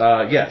course. one.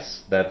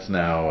 Yes, that's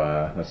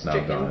now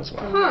gone as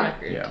well. Huh.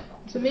 Yeah.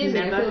 It's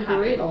amazing. I feel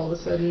great all of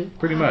a sudden.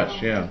 Pretty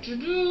much, yeah.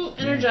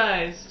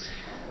 Energized.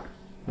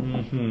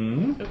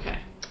 Mm-hmm. Okay.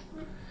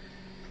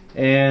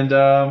 And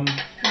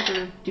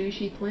For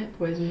douchey plant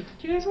poison.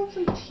 Do you guys want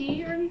some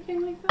tea or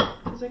anything like that?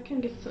 Because I can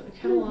get some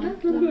kettle on. No,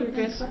 You're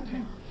good.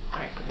 Okay.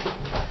 Alright.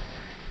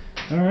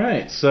 all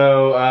right,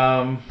 so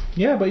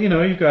but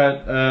you've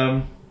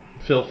got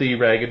filthy,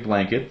 ragged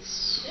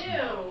blankets,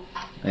 Ew.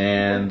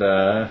 and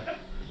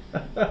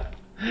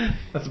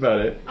that's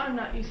about it. I'm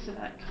not used to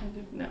that kind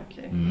of. No, I'm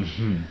kidding.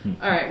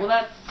 Mm-hmm. Alright, well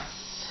that's.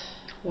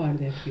 Why do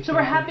they have to be So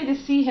we're happy to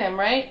see him,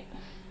 right?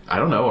 I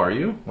don't know. Are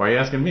you? Why are you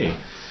asking me?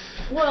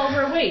 Well,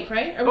 we're awake,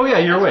 right? Oh yeah,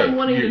 you're That's what I'm awake.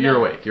 wanting to You're know.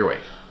 awake. You're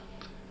awake.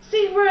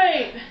 See,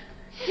 right.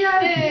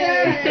 Got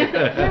it.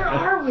 Where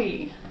are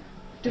we?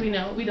 Do we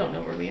know? We don't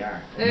know where we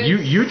are.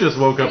 You just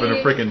woke up in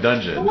a freaking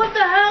dungeon. But what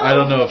the hell? I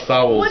don't know if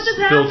Thawels What just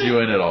filled happened? you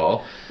in at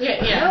all.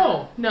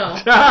 Yeah. No.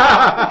 not?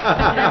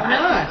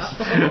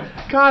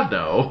 God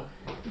no.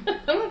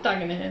 I'm not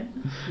talking to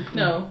him.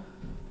 No.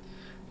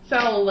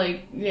 Foul,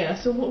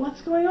 so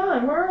what's going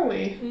on? Where are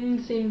we?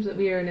 It seems that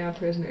we are now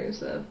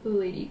prisoners of the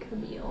Lady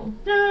Camille.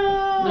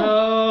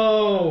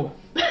 No!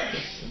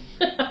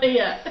 No!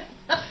 Yeah.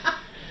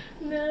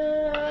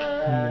 No.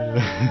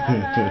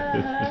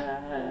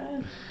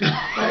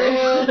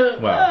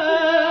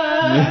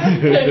 Wow.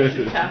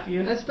 Tap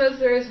you. I suppose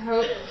there is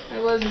hope. I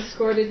was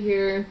escorted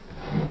here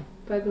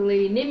by the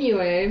Lady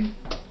Nimue.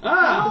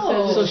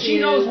 Ah! So she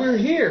knows we're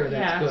here.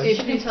 That's good.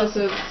 A princess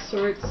of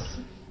sorts.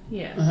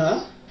 Yes.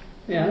 Uh-huh.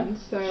 Yeah. And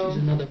so,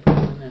 She's another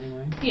person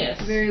anyway. Yes.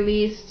 at the very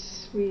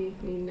least, we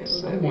know that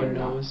Someone we're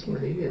not knows where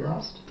he completely is.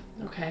 lost.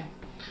 Okay.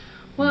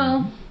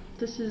 Well,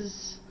 this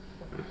is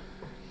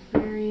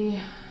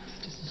very...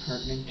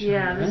 Disheartening.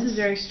 Yeah, this is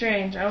very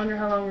strange. I wonder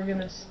how long we're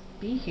gonna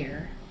be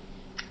here.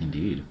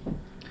 Indeed.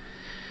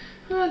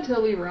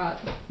 Until we rot.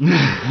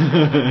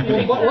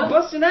 We're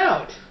busting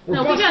out. We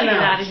gotta get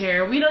out of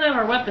here. We don't have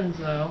our weapons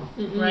though,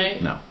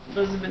 right? No.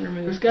 Those have been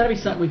removed. There's got to be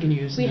something we can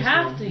use. We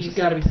have to use. There's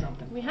got to be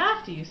something. We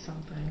have to use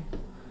something.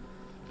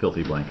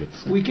 Filthy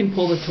blankets. We can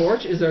pull the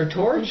torch. Is there a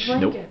torch?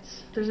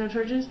 Blankets. There's no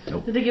torches?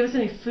 Nope. Did they give us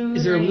any food?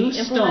 Is there or a any loose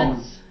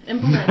implements?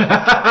 Implements.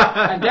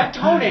 I've got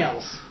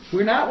toenails.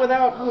 We're not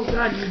without. Oh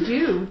God, you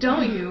do,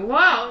 don't you?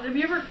 Wow. Have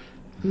you ever?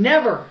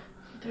 Never.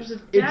 There's a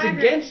It's dagger.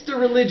 against the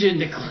religion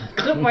to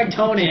clip my Are you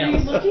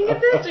toenails. looking at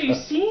this? Are you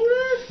seeing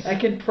this? I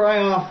can pry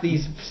off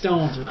these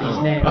stones with these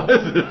nails.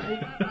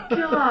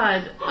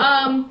 God.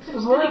 Did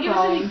they give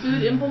us any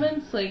food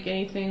implements? Like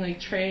anything like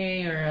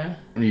tray or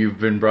a... You've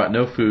been brought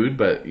no food,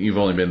 but you've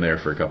only been there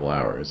for a couple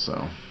hours,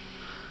 so.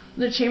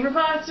 The chamber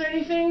pots or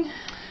anything?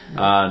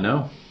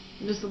 No.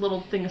 Just a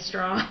little thing of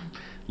straw.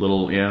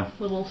 Little, yeah.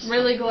 Little.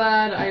 Really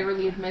glad I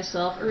relieved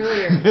myself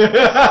earlier.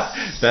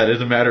 That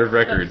is a matter of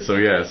record, so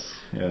yes.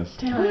 Yes.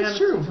 Damn, Oh, I that's gotta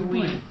true. take some Good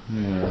weed. point.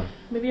 Yeah.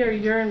 Maybe our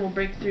urine will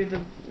break through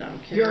the. No, I'm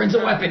kidding. Urine's a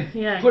weapon.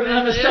 Yeah. Put it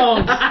on the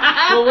stones.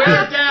 We'll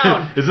wear it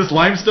down. Is this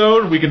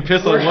limestone? We can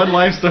piss on one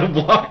limestone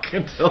block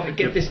until it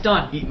Get gets this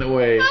done. eaten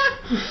away.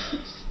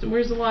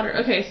 Where's the water?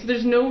 Okay, so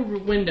there's no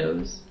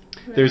windows.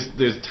 There's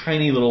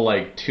tiny little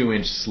like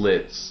 2-inch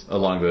slits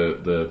along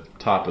the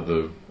top of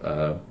the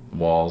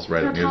walls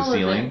right up How near the tall is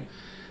ceiling.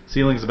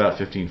 Ceiling's about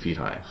 15 feet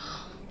high.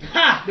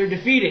 Ha! They're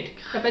defeated.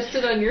 If I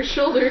stood on your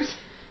shoulders,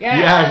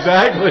 Yeah,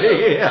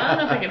 exactly. I don't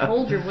know if I can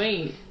hold your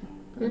weight.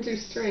 what's your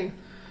strength?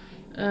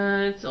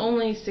 It's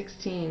only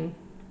 16.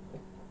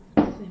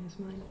 Same as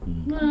mine.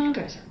 You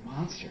guys are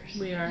monsters.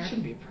 We are. That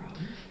shouldn't be a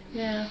problem.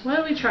 Yeah. Why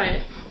don't we try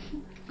it?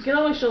 Get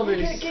on my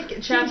shoulders. See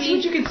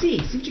what you can see.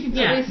 See what you can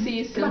Yeah. I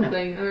see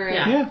something. Alright.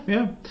 Yeah.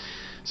 Yeah.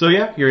 So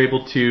yeah, you're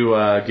able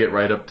to get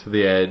right up to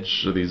the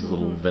edge of these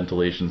little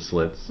ventilation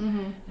slits,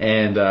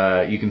 and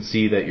you can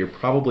see that you're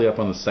probably up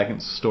on the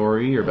second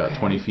story. You're about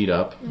 20 feet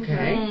up,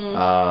 Okay.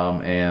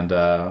 and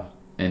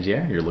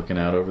yeah, you're looking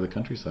out over the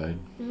countryside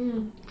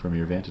from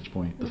your vantage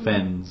point, the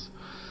fens.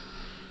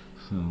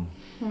 So.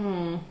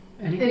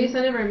 Any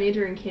sign of our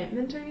major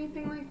encampment or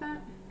anything like that?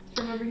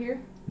 From over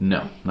here?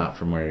 No, not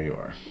from where you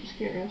are. Just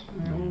curious.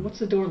 Well, what's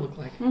the door look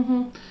like?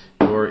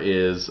 Door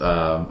is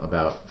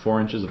about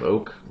 4 inches of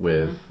oak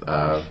with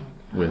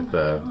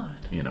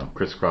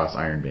crisscross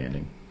iron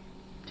banding.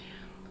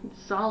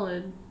 It's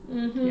solid.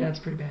 Yeah, that's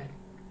pretty bad.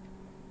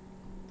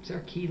 Is there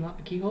a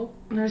keyhole?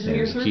 There's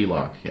There's a key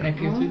lock. Can I Yeah.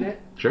 peer through that?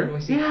 Sure. What do I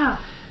see? Yeah.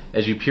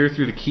 As you peer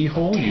through the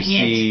keyhole, you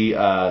see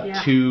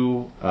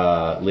two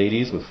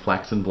ladies with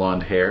flaxen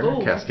blonde hair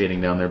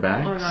cascading down their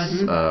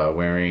backs,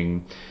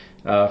 wearing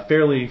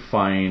fairly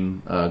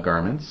fine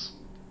garments.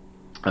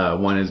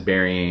 One is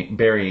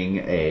burying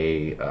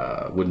a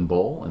wooden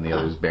bowl, and the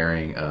other is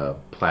bearing a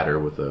platter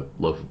with a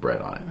loaf of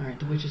bread on it. All right,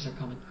 the witches are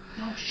coming.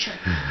 Oh shit.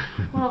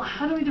 Well,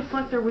 how do we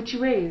deflect their witchy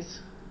ways?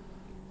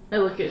 I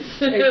look at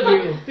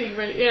you. See,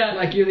 right? Yeah.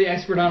 Like you're the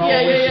expert on all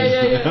Yeah.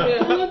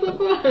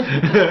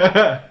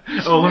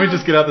 Oh, let me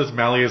just get out this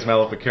Malleus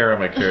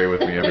Maleficarum I carry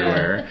with me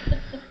everywhere.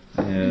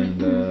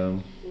 And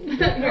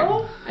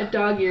I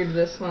dog-eared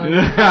this one.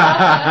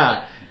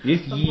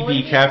 if ye be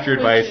Avoiding captured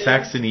by witches.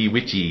 Saxony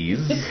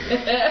witches.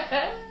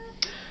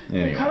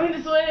 Anyway. Coming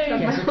this way.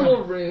 Got my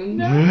little rune.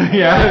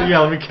 yeah,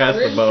 let me cast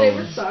the Runes say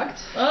we're bones. fucked.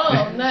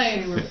 Oh,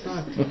 nice.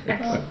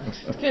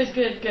 Excellent.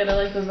 Good. I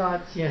like those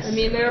odds. Yes. I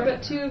mean, there are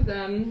but two of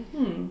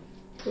them.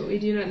 But we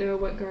do not know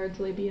what guards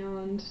lay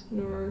beyond,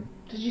 nor...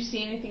 Did you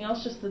see anything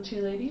else? Just the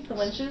two ladies, the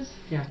wenches?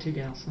 Yeah, two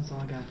gals. That's all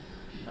I got.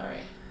 All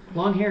right.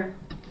 Long hair.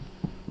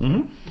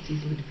 Mm-hmm. It's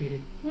easily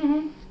defeated.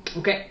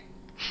 Okay.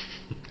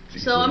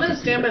 So I'm gonna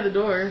stand by the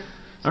door.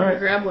 All right.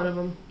 Grab one of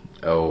them.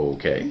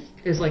 Okay.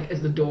 Is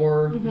the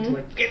door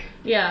to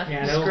Yeah.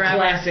 that Just old grab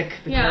classic.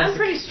 her. The Yeah, classic. I'm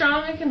pretty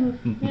strong. I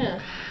can. Yeah.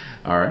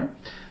 All right.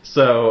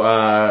 So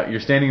you're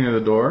standing near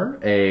the door.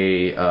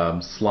 A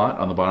slot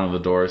on the bottom of the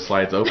door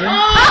slides open. Yeah,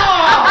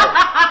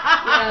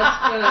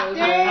 that's what I was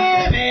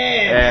Damn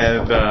it!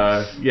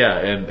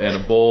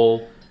 And a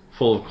bowl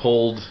full of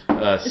cold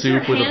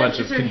soup with a bunch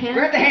of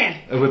Grab the hand.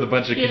 with a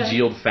bunch of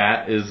congealed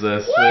fat is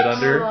slid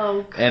under,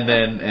 Oh, and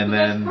then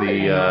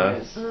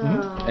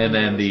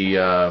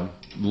the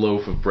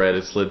loaf of bread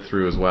is slid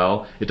through as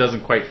well. It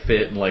doesn't quite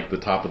fit, and like the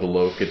top of the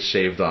loaf gets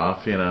shaved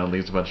off, and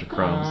leaves a bunch of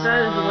crumbs.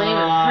 That is lame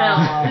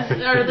as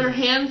hell. Are there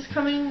hands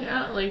coming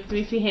out? Like, do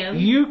we see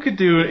hands? You could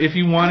do it if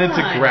you wanted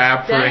to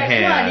grab for a Dex,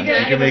 hand. you gotta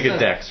You can give make us a a-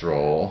 dex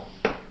roll.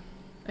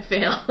 I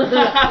fail. Oh,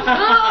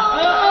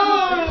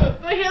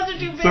 my hands are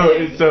too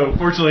big. So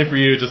fortunately for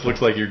you, it just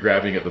looks like you're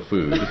grabbing at the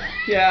food.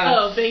 Yeah.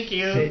 Oh, thank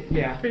you.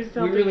 Yeah. Please We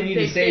tell me really to need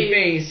to save save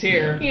face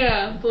here.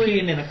 Yeah, Peeing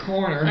please. in a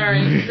corner. All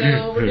right,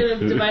 so we're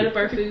gonna divide up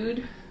our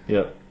food.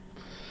 Yep.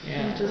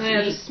 Yeah.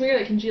 just smear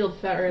that congealed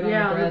fat right on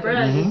Yeah, the bread. on the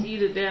bread, just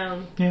eat it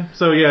down. Yeah.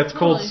 So yeah, it's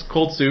Totally.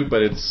 cold soup,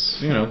 but it's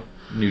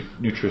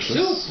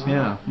nutritious. Soup.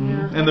 Yeah.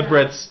 Yeah. And the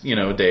bread's,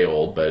 a day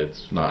old, but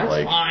it's not That's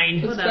like... fine.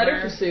 It's Whatever.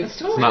 better for soup.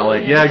 It's It's not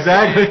like... Yeah,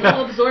 exactly.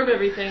 It'll absorb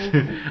everything.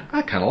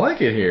 I kind of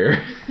like it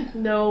here.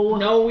 No.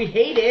 No, we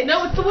hate it.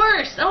 No, it's the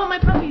worst. I want my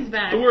puppies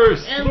back. The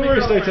worst. And The my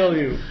worst, I girlfriend. tell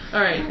you.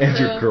 All right. And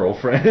so your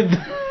girlfriend.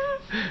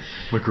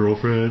 My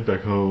girlfriend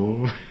back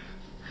home.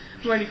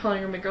 I'm already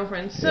calling her my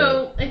girlfriend.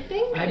 So I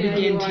think I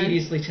begin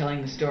tediously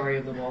telling the story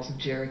of the walls of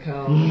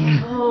Jericho.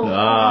 Oh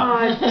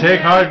Ah, God.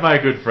 take heart, my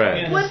good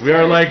friends. Yes. We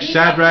are like What's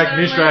Shadrach, that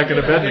Meshach, and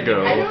remind you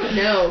of? I Abednego. don't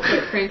know,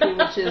 quite frankly,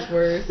 which is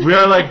worse. We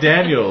are like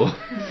Daniel.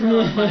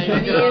 Oh my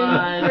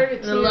God. part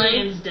of The two,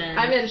 lion's den.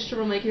 I managed to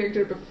run my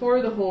character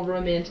before the whole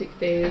romantic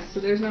phase, so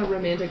there's no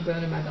romantic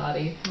bone in my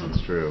body.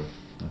 That's true.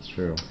 That's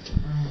true.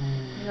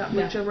 I got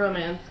mucho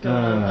romance going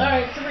on. All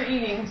right, so we're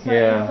eating. So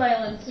Yeah. in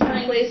silence,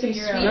 trying Play to some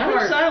figure sweet out. Not in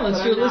Heart, silence,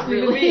 but you're I'm not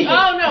listening really. to me.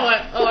 Oh no!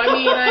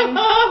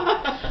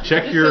 I'm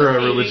Check your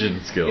Dissociating. religion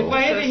If skills.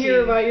 I ever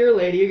hear about your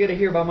lady, you're gonna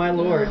hear about my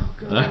lord.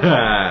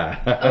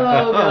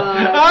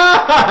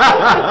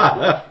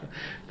 Oh,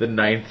 The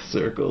ninth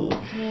circle.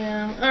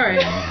 Yeah. All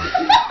right.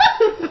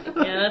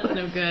 Yeah, that's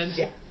no good.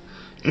 Yeah.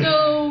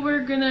 So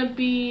we're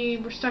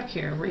stuck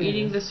here. We're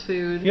eating this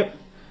food. Yep.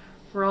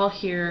 We're all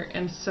here,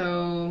 and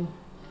so.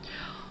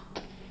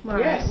 All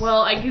right. Yes.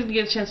 Well, I didn't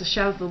get a chance to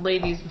shout at the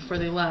ladies before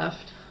they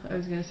left. I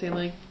was gonna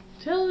say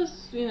tell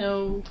us,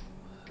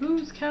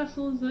 whose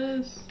castle is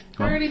this?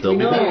 They'll be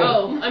know. there.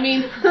 Oh, I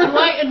mean,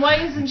 and why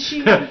isn't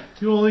she?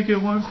 You only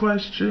get one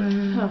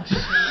question. Oh shit!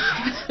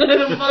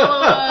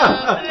 Follow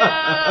up.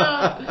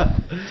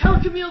 No.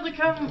 Tell Camille to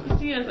come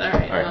see us. All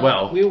right. All right.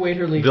 Well, We await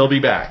her leave. they'll be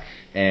back,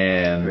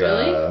 and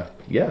Really?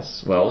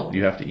 yes. Well, Cool.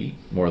 you have to eat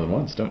more than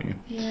once, don't you?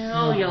 Yeah,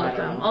 I'll yell at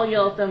them. I'll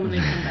yell at them when they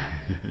come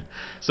back.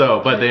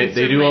 So, but they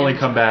Conserve do my only energy.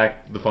 come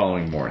back the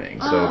following morning.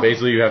 So Oh.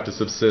 basically, you have to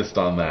subsist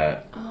on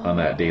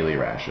that daily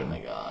ration. Oh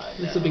my god.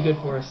 This will be good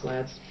for us,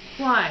 lads.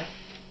 Why?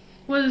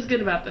 What is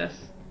good about this?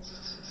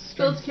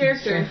 Builds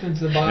character. Strengthens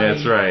the body.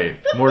 That's right.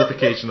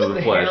 Mortification of the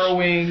The flesh.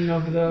 harrowing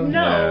of the...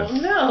 No,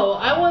 Yes. no.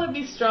 I want to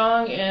be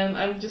strong, and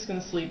I'm just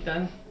gonna sleep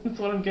then. That's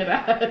what I'm good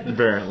at.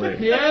 Apparently.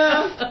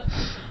 Yeah.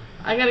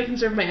 I gotta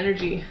conserve my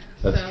energy.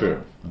 That's so,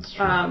 true. That's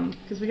true.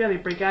 Because we gotta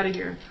break out of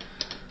here.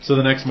 So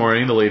the next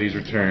morning, the ladies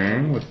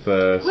return with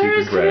soup Where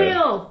is and bread.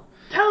 Camille?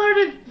 Tell her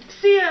to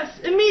see us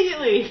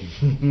immediately.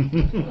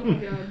 Oh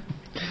my god.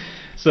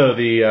 So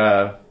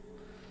the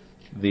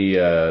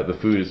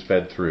food is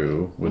fed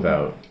through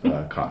without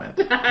comment.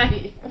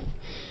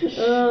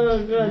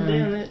 Oh god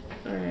damn it!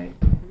 All right.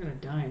 We're gonna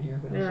die in here.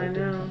 But Yeah, I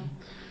know.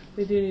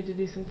 We do need to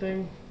do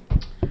something.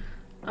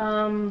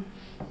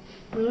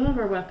 We don't have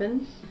our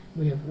weapons.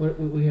 We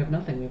have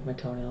nothing. We have my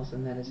toenails,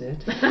 and that is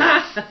it.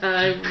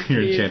 I Your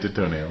refuse. enchanted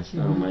toenails.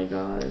 Oh my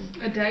god.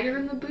 A dagger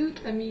in the boot?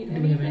 I mean,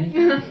 Do we have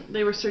anything?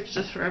 They were searched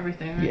us for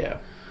everything, right? Yeah.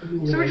 We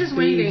were So we're like just thieves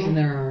waiting. in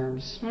their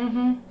arms.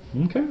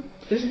 Mm-hmm. Okay.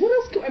 There's what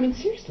else? I mean,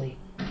 seriously,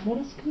 what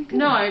else can we do?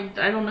 No, I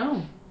don't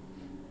know.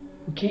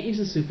 We can't use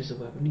the soup as a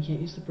weapon. You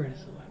can't use the bread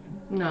as a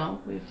weapon.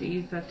 No, we have to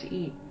use that to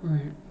eat.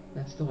 Right.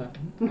 That's the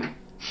weapon.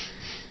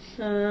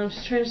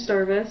 She's trying to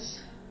starve us.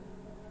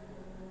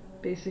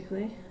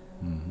 Basically.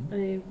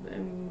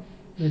 Mm-hmm.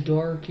 The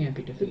door can't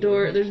be The defeated.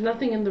 door. There's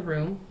nothing in the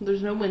room.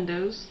 There's no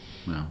windows.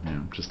 Well,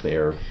 yeah, just the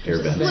air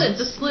The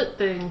vents. slit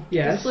thing.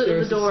 Yes, the slit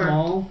there's of the door. a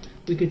small.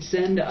 We could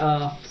send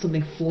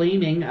something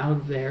flaming out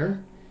of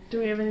there. Do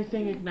we have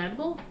anything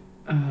ignitable?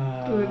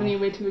 Do we have any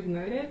way to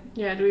ignite it?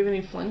 Yeah. Do we have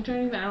any flint or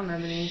anything? I don't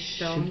have any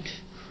stones. Shoot.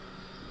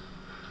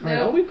 Alright,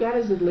 all we've got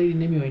is that Lady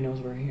Nimue knows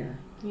we're here.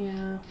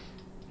 Yeah.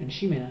 And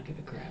she may not give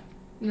a crap.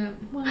 No.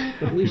 Well,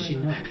 But at least she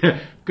knows.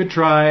 Good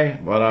try,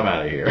 but I'm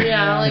out of here.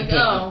 yeah.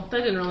 That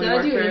didn't really Did I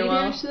work do very any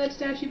well. damage to that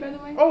statue, by the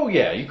way? Oh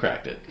yeah, you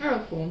cracked it.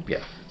 Oh, cool.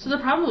 Yeah. So they're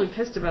probably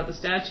pissed about the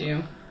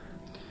statue.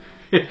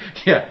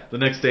 Yeah. The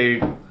next day,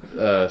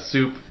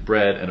 soup,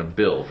 bread, and a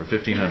bill for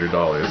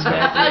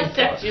 $1,500.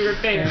 Statue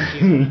repair.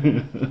 Thank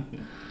you.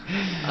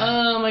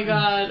 Oh my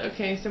god.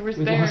 Okay, so we're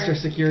We there. lost our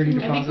security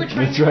I think deposit. we're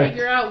trying That's to right.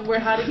 figure out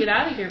how to get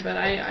out of here, but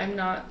I'm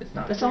not. It's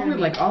not. That's all clear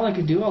we're to me. all I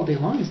could do all day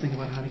long is think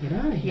about how to get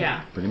out of here.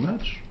 Yeah. Pretty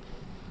much.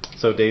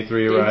 So day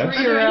 3 Day arrives.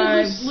 three. Are there any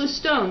arrives. loose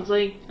stones?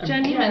 Like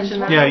Jen, you Yeah,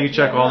 mentioned that. Yeah, you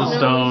check all the No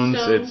stones.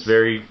 stones. It's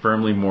very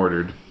firmly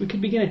mortared. We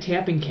could begin a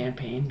tapping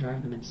campaign,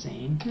 drive them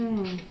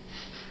insane.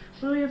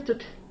 What do we have to?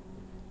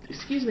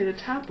 Excuse me, to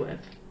tap with?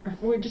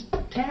 Or just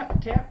tap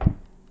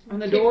on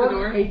the Kick the door.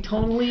 door.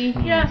 Tonally.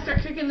 Yeah, start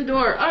kicking the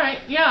door. All right.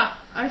 Yeah,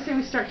 I say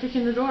we start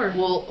kicking the door.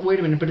 Well, wait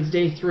a minute, but it's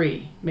day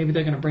 3. Maybe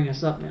they're going to bring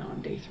us up now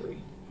on day 3.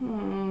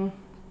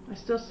 I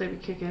still say we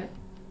kick it.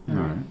 All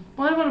right.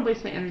 Well, I don't want to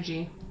waste my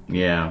energy.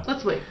 Yeah.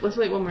 Let's wait. Let's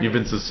wait one more. You've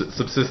been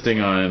subsisting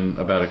on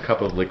about a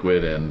cup of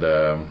liquid and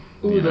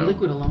Ooh, the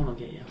liquid alone will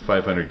get you.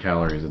 500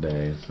 calories a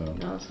day. So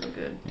No, that's no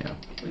good. yeah.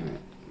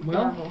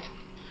 Well, Horrible.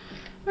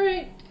 All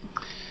right.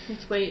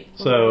 Let's wait.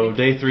 So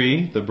day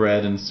 3, the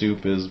bread and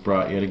soup is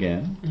brought yet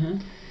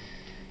again,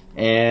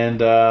 and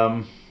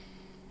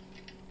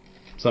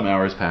some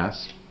hours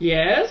pass,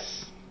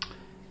 yes.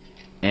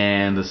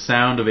 and the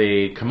sound of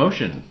a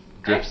commotion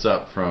drifts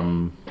up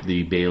from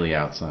the bailey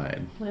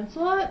outside.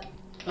 Lancelot?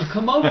 A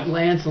commotion,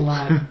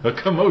 Lancelot. A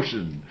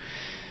commotion.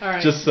 All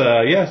right. Just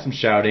some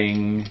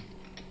shouting,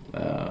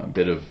 a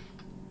bit of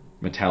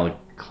metallic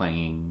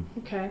clanging,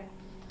 Okay.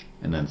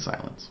 and then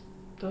silence.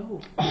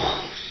 Oh.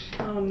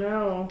 Oh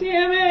no.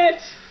 Damn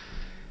it!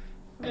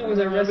 That was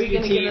our We're rescue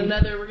gonna team. get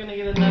another. We're gonna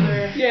get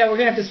another. Yeah, we're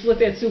gonna have to split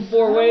that soup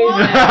 4 ways. You're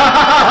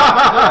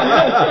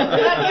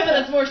not giving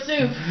us more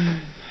soup.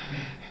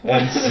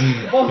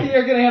 Both of you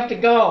are gonna have to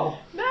go.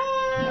 No.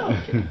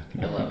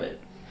 I love it.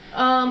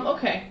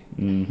 Okay.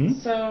 Mm-hmm.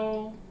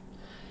 So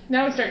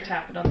now we start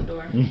tapping on the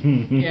door.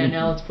 Yeah,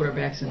 now let's put our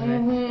backs into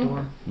that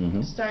door.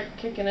 Mm-hmm. Start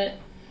kicking it.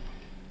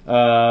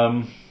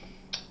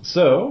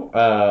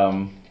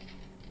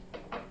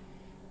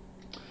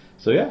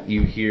 So yeah,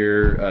 you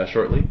hear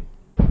shortly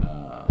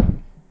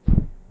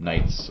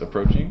knights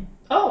approaching.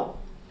 Oh.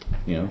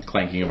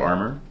 Clanking of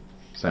armor,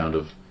 sound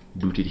of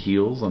booted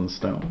heels on the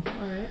stone,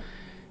 All right.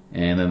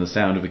 and then the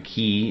sound of a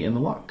key in the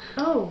lock.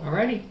 Oh.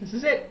 Alrighty, this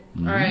is it.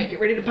 Mhm. All right. Get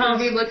ready to Can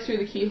pounce. we look through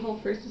the keyhole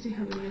first to see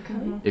how many are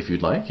coming? If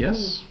you'd like,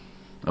 yes.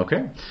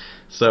 Okay.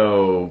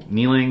 So,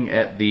 kneeling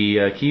at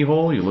the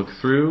keyhole, you look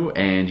through,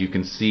 and you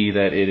can see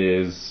that it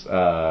is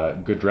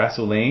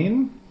Gudrasso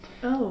Lane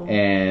Oh.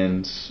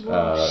 and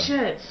Whoa,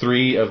 shit.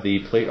 3 of the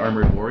plate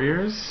armored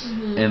warriors,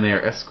 and they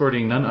are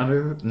escorting none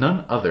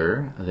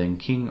other than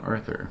King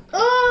Arthur.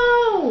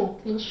 Oh.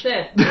 Well,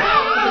 shit.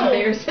 That's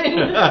embarrassing.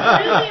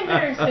 Really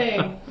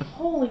embarrassing.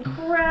 Holy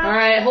crap. All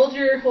right, hold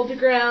your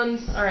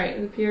grounds. All right.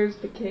 It appears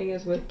the king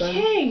is with them.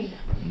 King.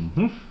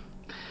 Mm-hmm.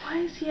 Why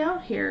is he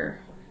out here?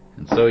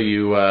 And so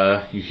you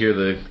hear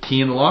the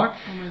key in the lock.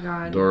 Oh my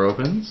god. Door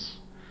opens.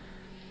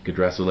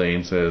 Gudrasso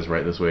Lane says,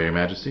 "Right this way, Your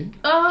Majesty."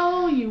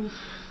 Oh, you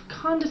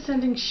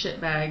condescending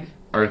shitbag.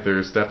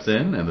 Arthur steps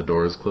in, and the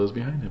doors close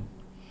behind him.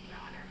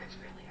 I wonder if it's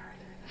really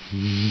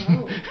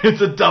Arthur. Oh.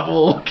 It's a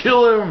double.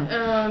 Kill him.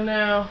 Oh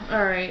no.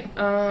 All right.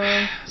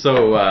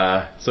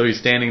 So he's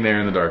standing there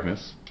in the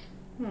darkness.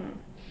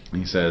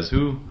 He says,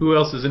 "Who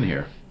else is in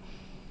here?"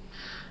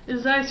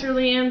 Is I Sir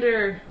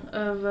Leander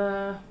of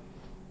the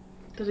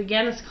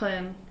Deganus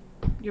clan,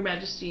 Your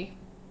Majesty,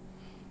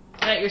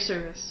 at your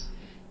service.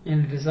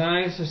 And it is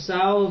I, Sir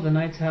Sal, the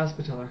Knights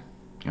Hospitaller.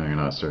 Oh, you're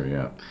not sir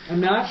yet. I'm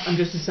not. I'm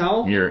just a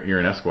Sal. You're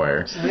an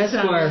esquire. An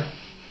esquire.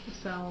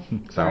 So.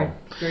 Sal.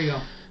 There you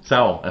go.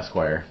 Sal,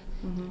 esquire.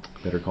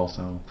 Better call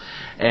Sal.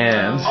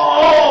 And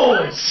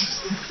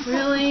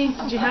Really?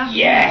 Did you have to?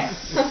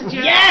 Yes! Did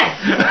you Yes!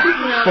 We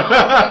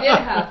did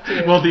have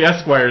to. well, the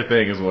esquire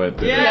thing is what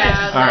did it.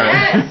 Yeah. All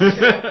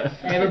right.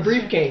 I have a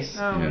briefcase.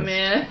 Oh Yes.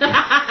 man.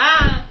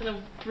 And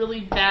a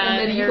really bad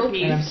And then you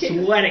And I'm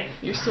hairpiece. sweating.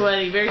 You're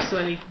sweaty, very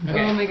sweaty. Okay.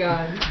 Oh my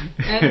god.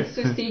 And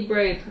Sir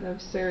Siegbright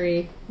of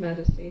Surrey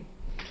Majesty.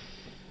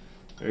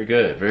 Very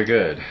good. Very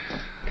good.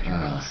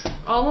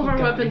 All of our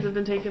Got weapons me. have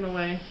been taken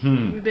away.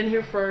 Hmm. We've been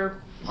here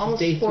for almost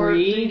day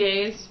 3 3.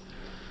 days,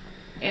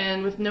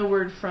 and with no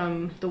word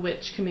from the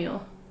witch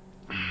Camille.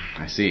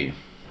 I see.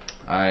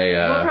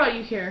 What brought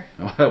you here?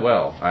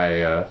 Well,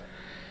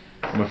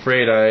 I'm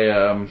afraid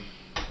I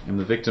am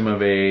the victim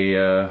of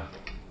a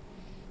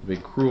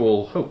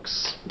cruel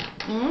hoax.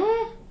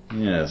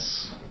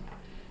 Yes.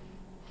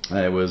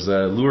 I was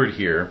lured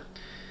here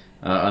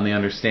on the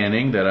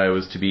understanding that I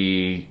was to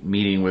be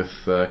meeting with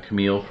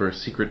Camille for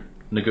secret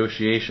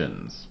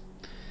negotiations.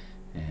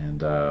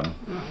 And Oh,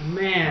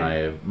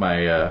 man.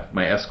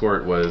 my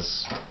escort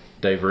was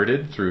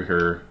diverted through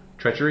her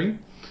treachery,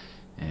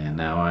 and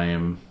now I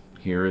am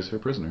here as her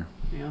prisoner.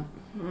 Yeah.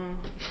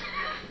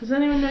 Does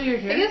anyone know you're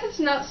here? I guess it's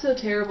not so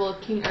terrible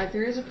if King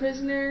Arthur is a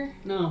prisoner.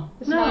 No.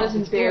 It's No, not as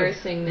it's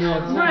embarrassing No,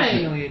 now. it's not Right.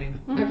 humiliating.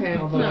 Okay.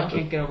 Although No. I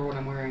can't get over what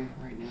I'm wearing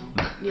right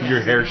now. Yeah. Your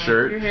hair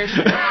shirt. Your hair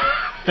shirt.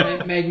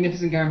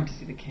 Magnificent garment to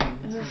see the king.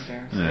 It's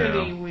embarrassing. Yeah.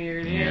 Pretty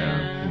weird.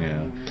 Yeah.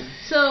 Yeah.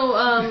 So,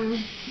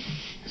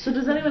 so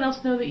does anyone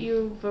else know that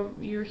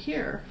you're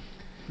here?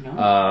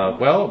 No?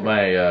 Well,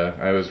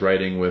 I was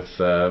riding with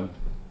Sir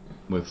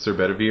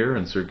Bedivere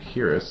and Sir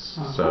Kiris,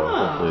 so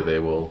Uh-huh. hopefully they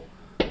will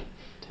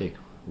take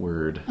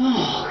word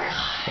Oh,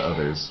 to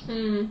others.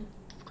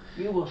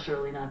 you will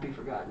surely not be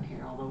forgotten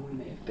here, although we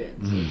may have been,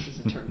 so this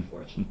is a turn of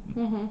fortune.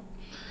 Mm-hmm.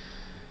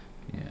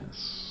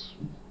 Yes.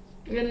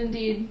 And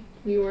indeed,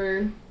 we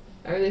were,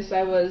 or at least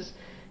I was,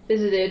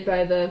 visited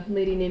by the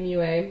Lady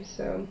Nimue,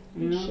 so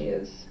Yeah. she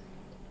is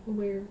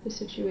aware of the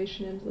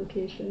situation and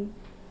location.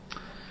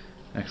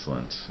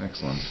 Excellent.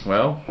 Excellent.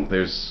 Well,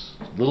 there's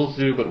little to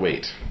do but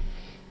wait.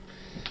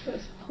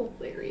 That's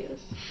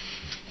hilarious.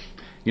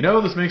 You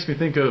know, this makes me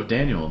think of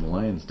Daniel in the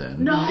Lion's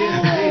Den. No!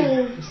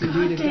 Yes,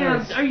 indeed it Goddamn!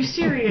 does. Are you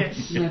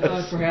serious? And I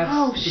thought perhaps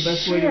Oh, the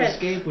best way to shit.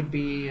 escape would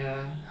be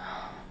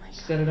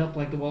set it up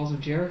like the walls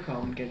of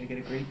Jericho and get a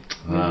great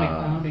rhythmic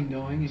pounding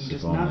going and if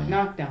just only.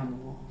 knock down the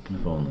wall.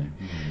 If only.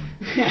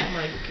 Oh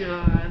my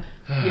god.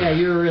 Yeah,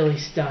 you're really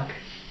stuck.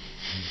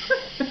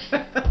 You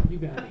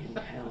gotta be in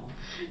hell.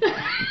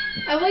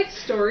 I like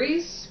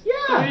stories.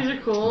 Stories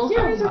are cool.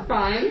 Stories are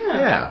fine.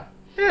 Yeah.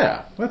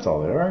 Yeah. That's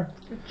all they are.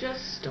 They're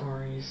just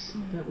stories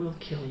that will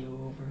kill you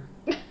over.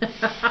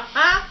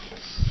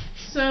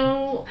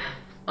 So,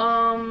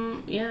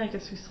 Yeah, I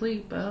guess we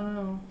sleep. I don't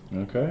know.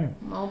 Okay.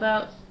 I'm all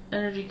about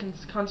energy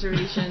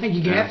conservation.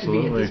 You have to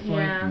be at this point.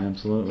 Yeah.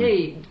 Absolutely.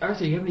 Hey,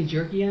 Arthur, you have any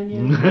jerky on you?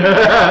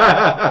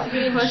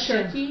 Good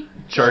question.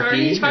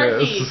 Charky.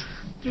 Charky. Yes.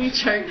 Give me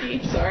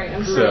charky. Sorry,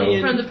 I'm So-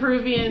 From the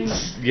Peruvian.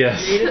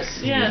 Yes.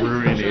 Natives? Yeah.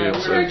 Peruvian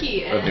natives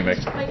Turkey of New and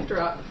Mexico. pipe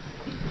drop.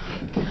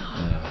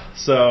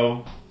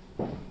 So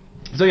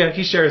yeah,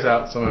 he shares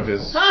out some of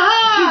his He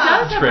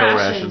does have trail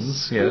rations.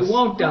 rations. Yes. You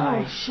won't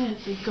die. Oh shit!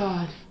 Thank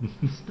God.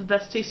 It's the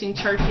best tasting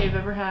charky I've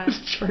ever had.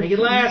 Make it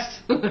last.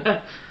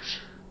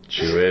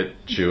 Chew it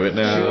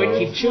now. Chew it,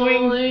 keep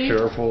chewing. Slowly.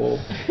 Careful.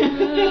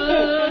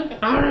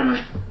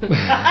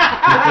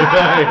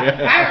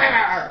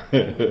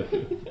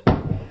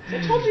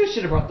 I told you I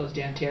should have brought those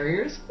damn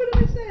terriers. What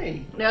did I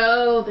say?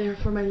 No, they're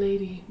for my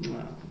lady.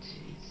 Oh,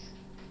 jeez.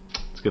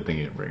 It's a good thing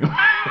you didn't bring them.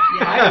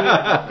 Yeah,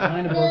 I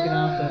would have broken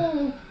off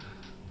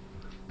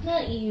the...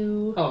 Not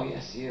you. Oh,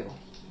 yes, you.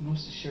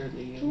 Most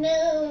assuredly you.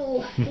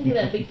 No. Look at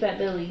that big fat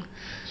belly.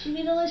 She'd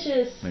be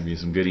delicious. Maybe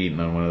some good eating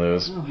on one of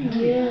those. Oh, hell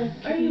Yeah.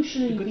 Are you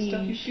The good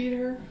stuff you sleepies? feed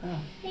her?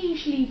 Oh. Hey,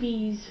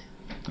 sleepies.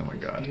 Oh my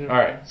god. Beautiful.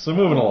 Alright, so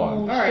moving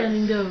along. Oh,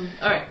 stunning dog.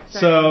 Alright.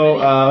 So,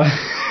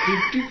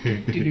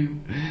 Do-do-do-do-do.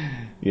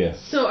 yes.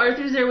 So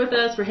Arthur's there with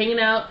us. We're hanging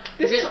out.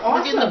 This we're is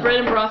We're getting the awesome. bread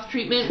and broth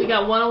treatment. We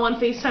got one-on-one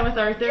FaceTime with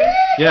Arthur.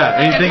 Yeah,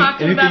 anything Talk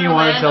to him about you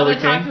want to Roland. tell the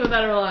I'm gonna talk to king? him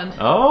about Roland.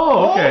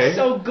 Oh, okay.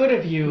 Oh, so good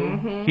of you.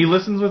 Mm-hmm. He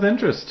listens with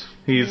interest.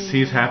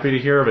 He's happy to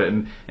hear of it,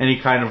 and he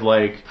kind of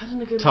like Put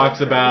in a good talks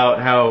word for about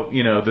how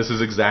this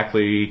is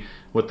exactly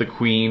what the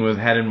queen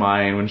had in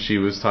mind when she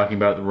was talking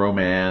about the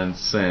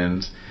romance,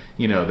 and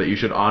that you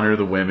should honor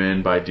the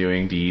women by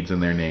doing deeds in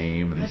their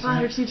name, I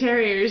bought her 2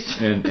 terriers.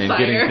 and Sire.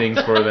 getting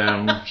things for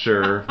them.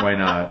 Sure, why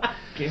not?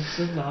 Gifts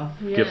of love.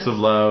 Yeah. Gifts of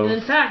love. And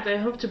in fact, I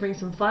hope to bring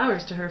some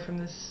flowers to her from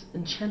this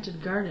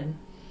enchanted garden.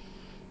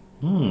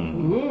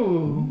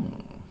 Ooh.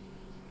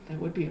 That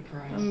would be a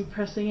prize. I'm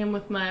impressing him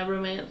with my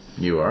romance.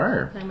 You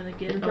are. I'm gonna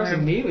get You're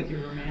impressing me with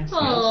your romance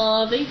skills.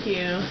 Oh, thank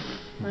you.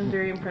 I'm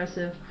very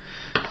impressive.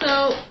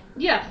 So,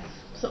 yes.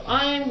 So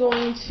I'm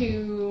going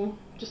to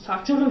just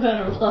talk to him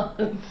about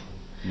Roland.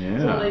 Yeah.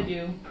 That's what I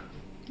do.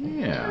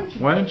 Yeah.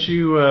 Why don't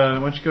you go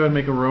ahead and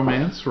make a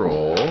romance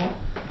roll?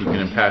 You can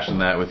impassion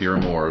that with your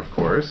amour, of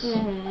course.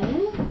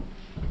 Mm-hmm.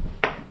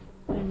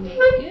 I make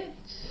it.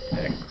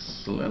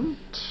 Excellent.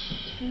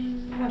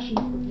 Passion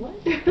for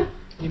what?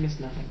 You missed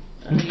nothing.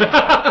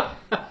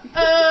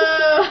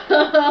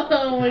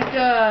 Oh my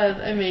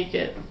god, I make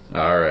it.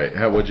 All right.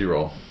 What'd you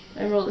roll?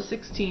 I rolled a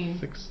 16.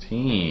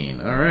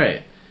 16. All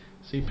right.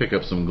 So you pick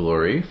up some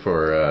glory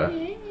for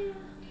Yeah.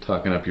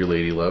 talking up your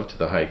lady love to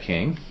the High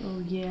King. Oh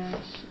yeah.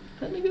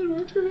 That's a good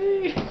word for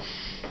me.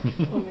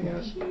 Oh my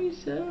gosh.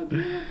 She's so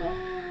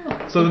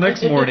beautiful. So the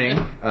next morning,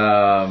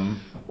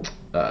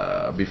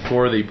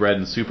 before the bread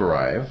and soup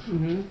arrive,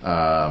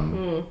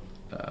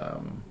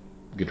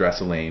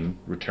 Ghadrassilane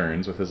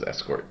returns with his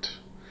escort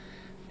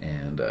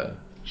and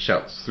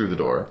shouts through the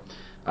door,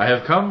 "I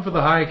have come for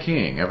the High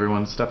King.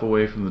 Everyone step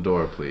away from the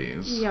door,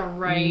 please." Yeah,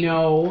 right.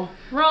 No.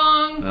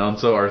 Wrong. And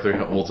so Arthur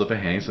holds up a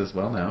hand. He says,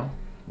 "Well, now,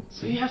 let's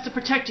see." We have to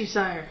protect you,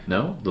 sire.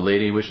 No, the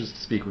lady wishes to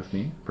speak with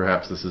me.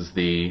 Perhaps this is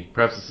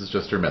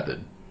just her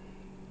method.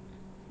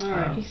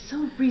 Alright. He's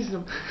so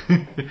reasonable.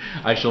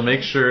 I shall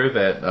make sure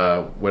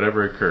that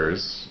whatever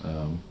occurs,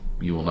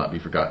 you will not be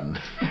forgotten.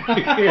 Here in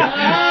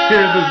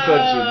this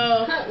dungeon.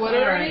 What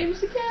are our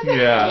names again?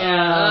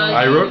 Yeah.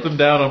 I wrote them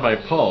down on my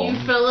palm,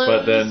 you fellows-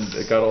 but then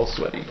it got all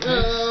sweaty.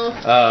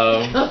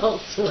 Oh,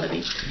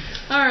 sweaty.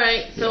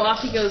 Alright, so off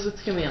he goes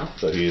with Camille.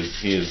 So he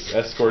is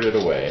escorted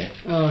away.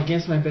 Oh,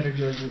 against my better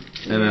judgment.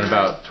 And then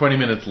about 20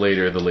 minutes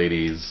later, the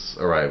ladies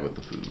arrive with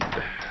the food.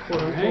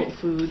 Quote unquote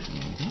food.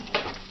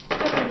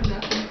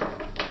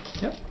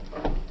 Yep.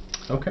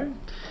 Okay.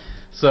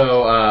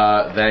 So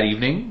that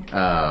evening,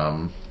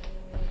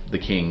 the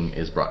king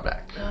is brought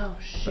back. Oh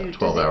shoot.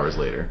 12 hours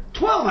later.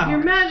 12 hours!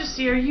 Your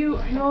Majesty, are you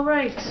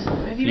alright?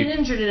 Have you been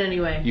injured in any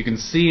way? You can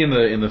see in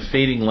the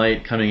fading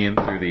light coming in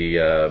through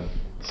the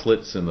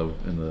slits in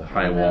the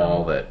high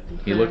wall that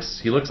he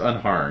looks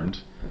unharmed,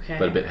 Okay.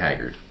 but a bit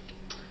haggard.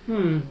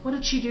 What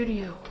did she do to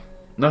you?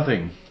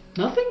 Nothing.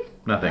 Nothing?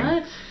 Nothing.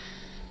 What?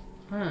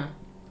 Huh.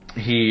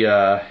 He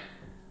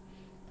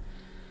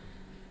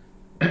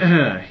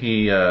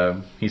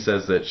he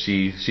says that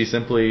she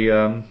simply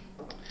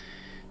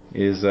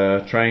is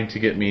trying to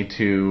get me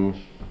to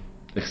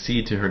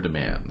accede to her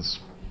demands.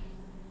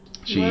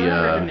 What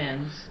are her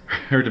demands?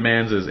 Her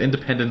demands is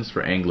independence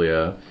for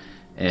Anglia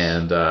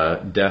and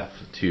death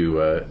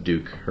to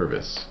Duke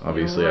Hervis.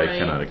 Obviously, I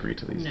cannot agree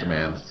to these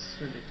demands.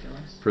 That's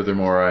ridiculous.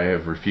 Furthermore, I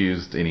have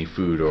refused any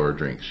food or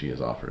drink she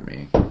has offered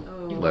me,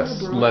 Oh.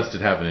 lest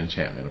it have an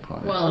enchantment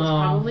upon it. Well, it's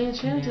probably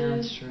enchanted. Yeah,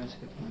 that's true. That's a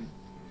good point.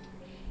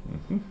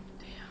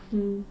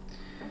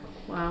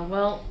 Wow,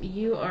 well,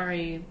 you are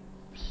a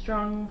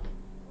strong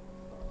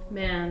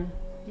man,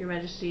 Your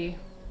Majesty,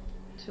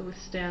 to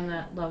withstand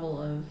that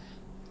level of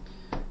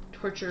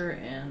torture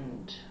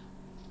and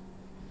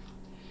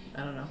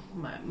I don't know.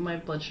 My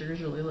blood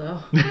sugar's really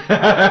low.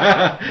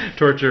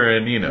 Torture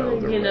and the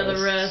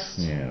the rest.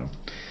 Yeah.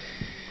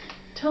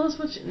 Tell us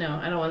what no,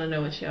 I don't want to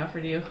know what she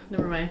offered you.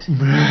 Never mind.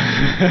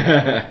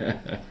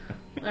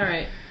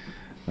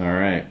 All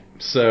right.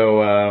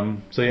 So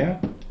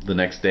yeah, the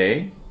next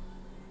day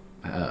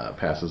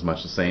passes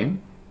much the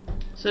same.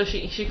 So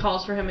she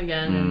calls for him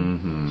again,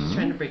 and she's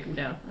trying to break him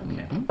down.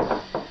 Okay.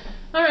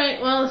 All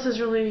right. Well, this is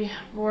really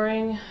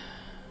boring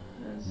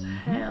as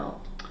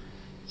hell.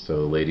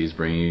 So the ladies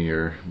bring you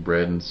your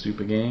bread and soup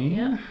again.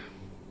 Yep.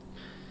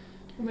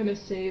 I'm gonna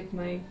save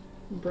my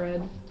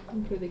bread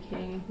for the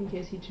king in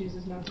case he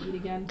chooses not to eat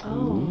again.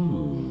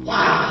 Oh.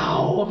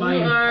 Wow. Am I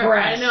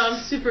impressed? I know.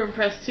 I'm super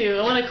impressed too.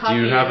 I want to copy.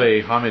 Do you have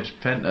a homage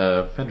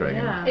Pendragon?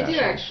 Yeah. I do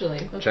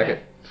actually. Okay. Check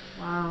it.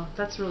 Wow,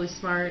 that's really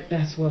smart.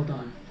 That's well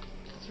done.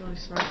 That's really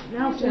smart.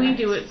 Now if we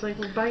do it, it's like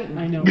we're biting.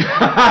 I know.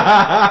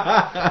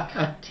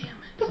 God damn it.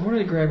 I wanted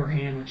to grab her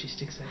hand when she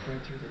sticks that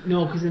bread through it.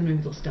 No, because then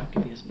maybe they'll stop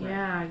giving us bread.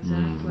 Yeah,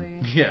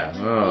 exactly. Yeah.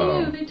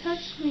 Oh. Ew, they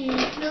touched me.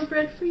 No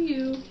bread for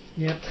you.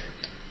 Yep.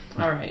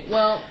 All right.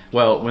 Well,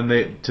 when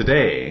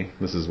today,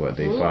 this is what,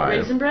 day 5.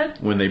 Raisin bread?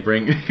 When they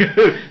bring you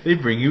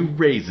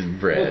raisin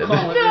bread. We'll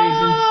call it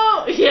raisins. No!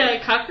 Yeah,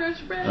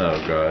 cockroach bread.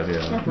 Oh god,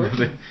 yeah.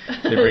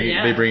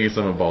 they bring you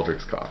some of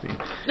Baldrick's coffee. No.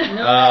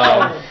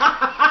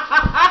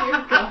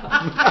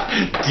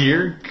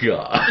 Dear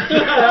God.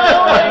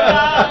 Oh my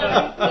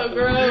god, so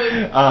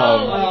gross. Oh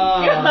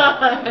my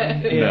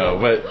god. No,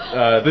 but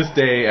this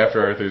day after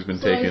Arthur's been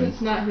As long as taken.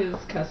 it's not his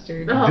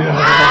custard. Oh,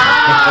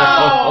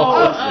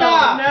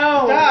 stop.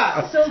 No.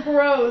 Stop. So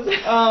gross.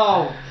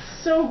 Oh.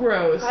 So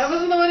gross. I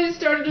wasn't the one who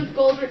started with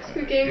Baldrick's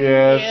cooking.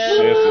 Yes.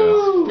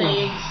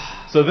 Thanks.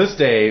 So this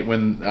day,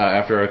 when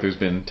after Arthur's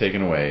been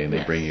taken away,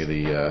 they bring you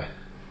the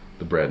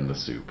bread and the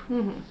soup.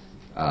 Mm-hmm.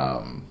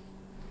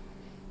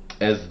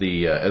 As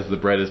the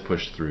bread is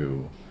pushed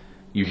through,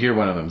 you hear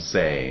one of them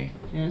say,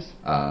 Yes.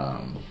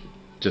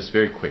 just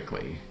very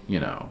quickly, do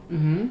not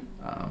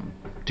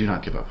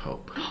give up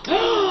hope.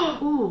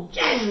 Ooh.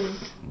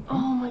 Yes. Oh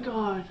my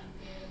god.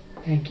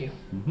 Thank you.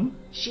 Mm-hmm.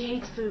 She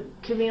hates the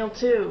Camille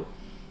too.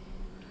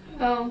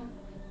 Oh.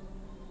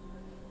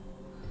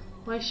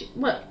 Why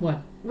what?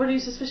 What? What are you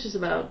suspicious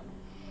about?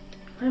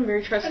 I'm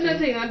very trusting. I'm not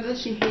saying that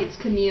she hates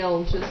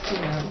Camille, just,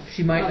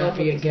 She might not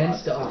be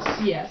against us.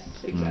 Yes,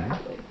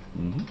 exactly.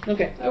 Mm-hmm.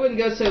 Okay. I wouldn't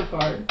go so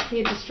far.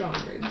 Hate's a strong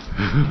word.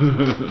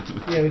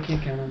 Yeah, we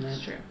can't count on that.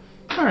 That's true.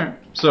 Alright.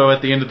 So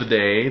at the end of the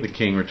day, the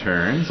king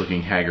returns,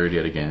 looking haggard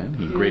yet again.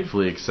 He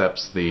gratefully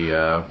accepts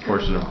the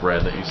portion of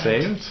bread that you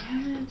saved.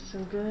 Damn it,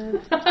 so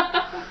good.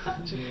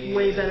 Such a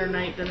way better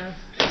night than us.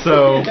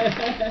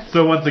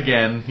 So once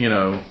again,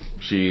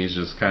 she's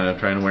just kind of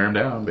trying to wear him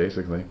down,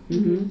 basically.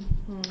 Mm-hmm.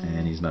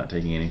 And he's not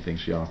taking anything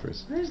she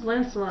offers. Where's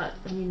Lancelot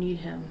when you need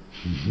him?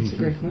 That's a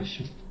great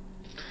question.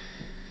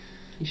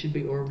 He should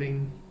be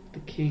orbiting the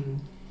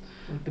king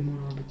like the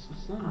moon orbits the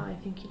sun. I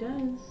think he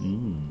does.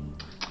 Mm.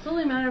 It's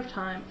only a matter of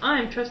time.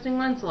 I'm trusting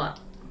Lancelot.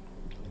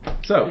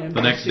 So,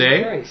 the next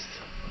day, Christ.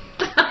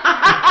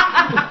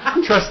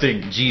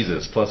 trusting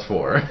Jesus +4. You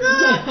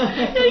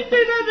say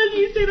that, then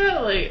you say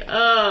that, like,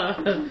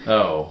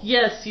 Oh.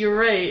 yes, you're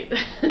right.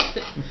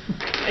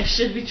 I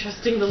should be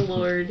trusting the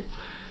Lord.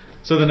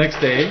 So the next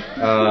day,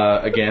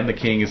 again, the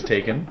king is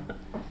taken.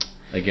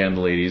 Again,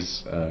 the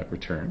ladies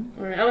return.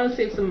 Alright, I want to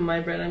save some of my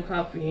bread. I'm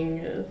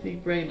copying the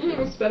bread.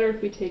 It's better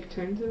if we take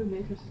turns. It would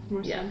make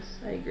more sense.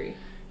 I agree.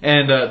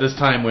 And this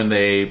time when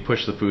they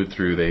push the food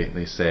through,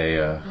 they say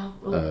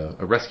a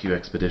rescue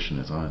expedition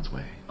is on its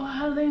way. Oh,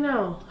 how do they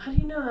know? How do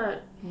you know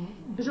that?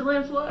 Is it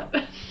Lancelot?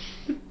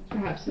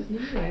 Perhaps his new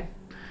way.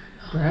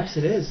 Perhaps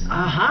it is.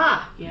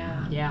 Aha!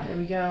 Yeah. Yeah. There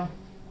we go.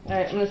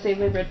 Alright, I'm going to save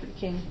my bread for the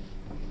king.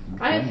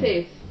 Okay. I have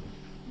faith.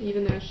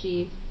 Even though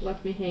she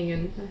left me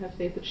hanging, I have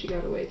faith that she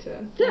got away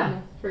to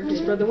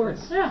Spread the word.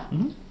 Yeah.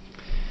 Mm-hmm.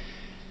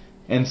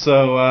 And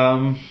so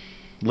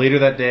later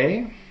that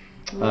day,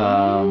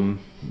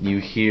 you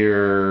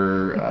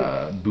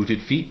hear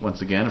booted feet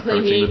once again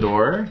approaching the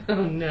door.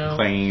 Oh no.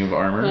 Clanging of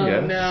armor, Oh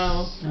yes.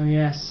 no. Oh,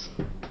 yes.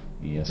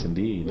 Yes,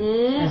 indeed.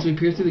 As we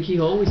peer through the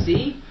keyhole, we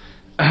see...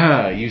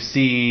 You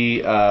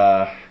see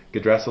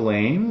Gadrassa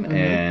Lane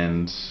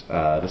and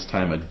this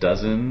time a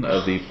dozen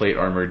of the plate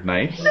armored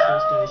knights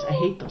I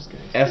hate those guys.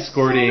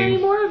 escorting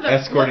so more of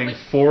them.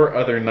 4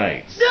 other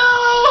knights.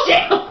 No!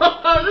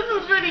 This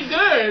is pretty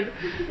good.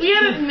 We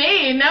had it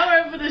made. Now we're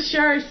up for the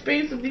share our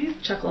space with these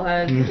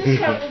chuckleheads.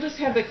 We'll just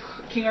have the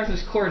King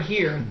Arthur's court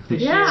here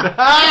this year.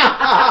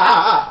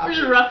 We're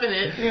just roughing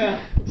it. Yeah.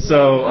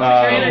 So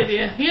Great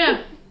idea.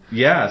 Yeah.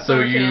 Yeah,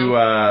 so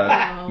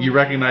Okay. you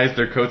recognize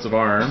their coats of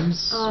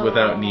arms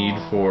without need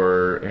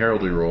for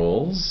heraldry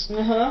rolls.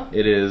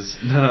 It is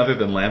none other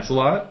than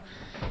Lancelot,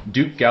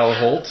 Duke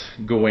Galaholt,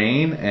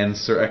 Gawain, and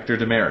Sir Ector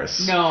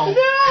Damaris. No.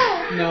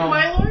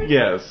 My lord?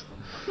 Yes.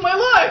 My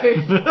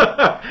lord!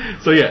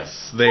 So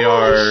yes, they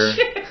are...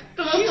 Shit.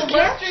 The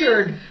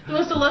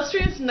most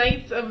illustrious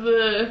knights of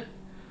the...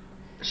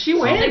 She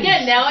wins.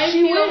 Again, now I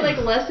feel wins. like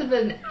less of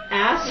an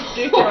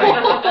asshole.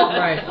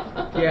 Right.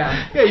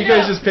 Yeah. Yeah, you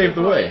guys just paved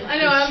the way. I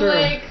know, I'm Sure.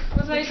 like,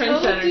 was I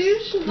total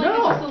douche? Like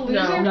just a loser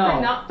No.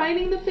 for not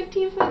finding the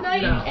 15-foot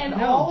knight No. and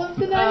No. all of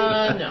the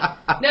knights? No.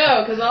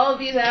 No, because all of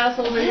these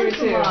assholes are here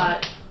too.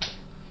 Lancelot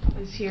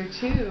is here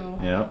too.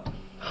 Yep.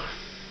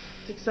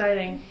 It's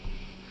exciting.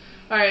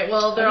 All right,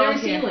 well, they're I've all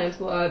never here. seen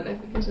Lancelot. I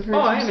guess I've heard Oh,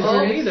 I haven't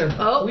seen him either.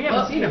 Oh, we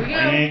haven't seen here him. we go.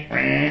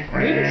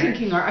 We haven't seen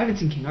King Arthur. I haven't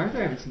seen King Arthur.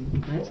 I haven't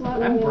seen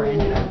Lancelot. I'm brand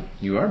new.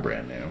 You are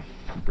brand new.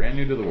 Brand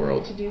new to the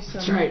world. To do some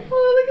That's right.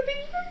 Oh, look at these.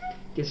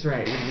 That's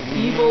right.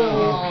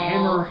 evil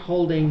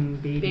Hammer-holding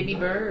baby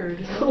bird.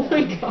 Oh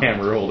my god.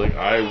 Hammer holding.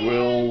 I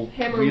will.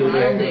 Hammer wield a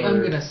wielding. I'm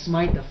hammer. gonna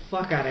smite the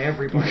fuck out of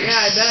everybody. Yeah,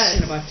 I bet.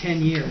 In about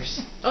 10 years.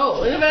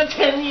 Oh, in about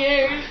 10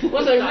 years.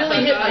 Once I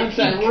really hit my Once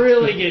I peak.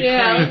 really get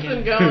Yeah, once cranking.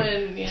 I'm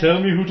going. Yeah. Tell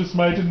me who to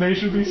smite and they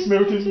shall be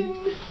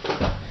smoten.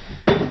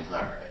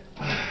 Alright.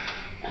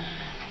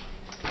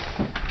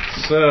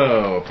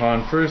 So,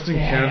 upon first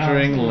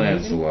encountering Yeah,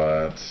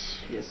 Lancelot.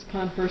 Yes,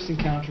 upon first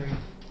encountering.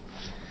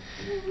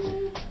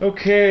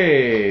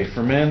 Okay,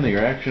 for men,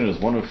 your action is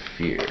one of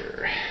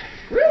fear.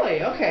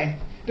 Really? Okay.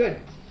 Good.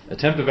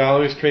 Attempt of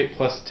valorous trait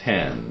plus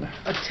 10.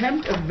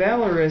 Attempt of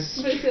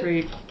valorous What is it?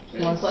 trait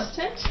Plus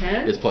 10?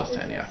 10? It's plus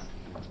 10, yeah.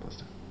 It's plus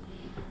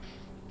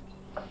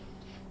 10.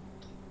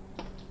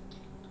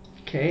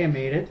 Okay, I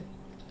made it.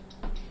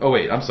 Oh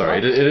wait, I'm sorry.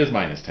 It is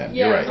minus 10.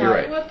 Yeah, you're right. You're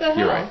sorry. right. What the You're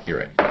hell? right. You're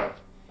right.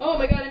 Oh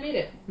my god, I made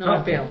it. No, Oh.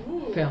 I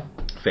failed. Fail.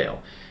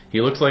 Fail. He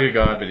looks like a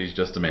god, but he's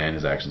just a man.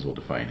 His actions will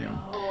define him.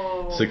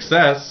 Oh.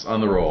 Success on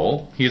the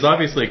roll. He's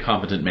obviously a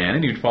competent man,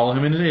 and you'd follow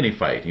him in any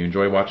fight. You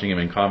enjoy watching him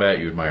in combat.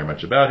 You admire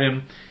much about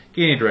him.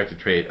 Gaining directed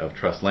trait of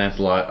Trust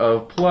Lancelot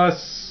of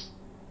plus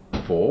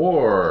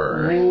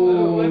 4.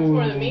 Ooh, that's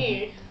more than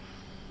me.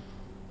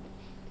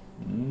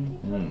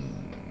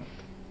 Mm-hmm.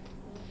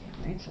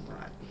 Thanks a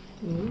lot.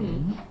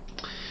 Mm-hmm.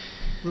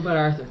 What about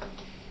Arthur?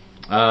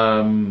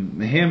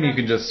 Him you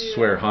can just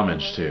swear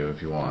homage to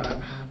if you want,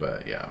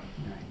 but yeah.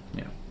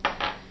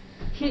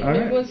 Maybe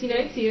Alright. once he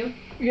knights you.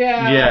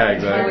 Yeah,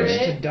 exactly.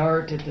 It's just a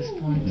dart at this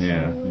point.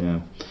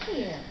 Yeah.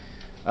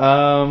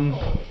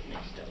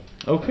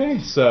 Okay,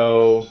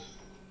 so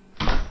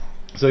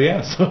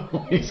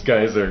these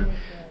guys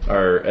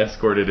are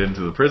escorted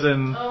into the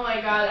prison. Oh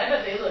my god, I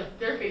bet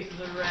their faces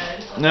are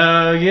red.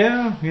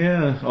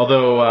 Yeah.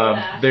 Although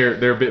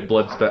they're a bit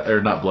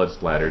not blood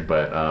splattered,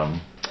 but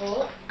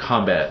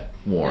combat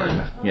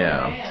worn.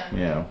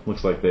 Yeah.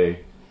 Looks like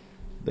they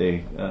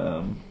did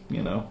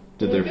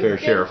their fair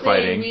share of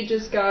fighting. We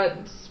just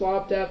got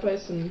swapped out by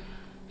some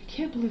I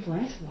can't believe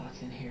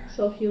Lancelot's in here.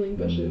 self-healing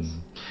bushes.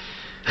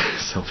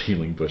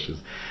 Self-healing bushes.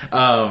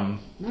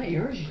 Not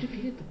yours, you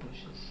defeated the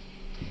bushes.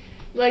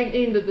 Like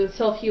in the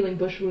self-healing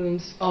bush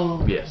wounds.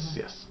 Oh. Yes.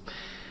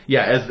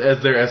 Yeah,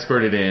 as they're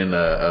escorted in,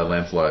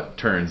 Lancelot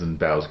turns and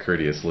bows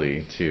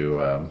courteously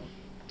to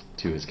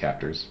his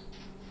captors.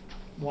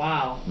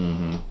 Wow.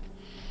 Mm-hmm.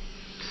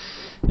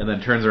 And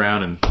then turns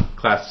around and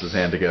clasps his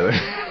hand together.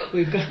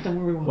 We've got them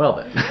where we want. Well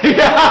then.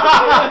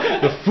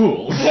 The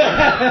fools.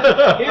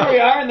 Here we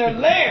are in their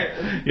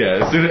lair.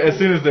 Yeah, as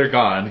soon as they're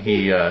gone,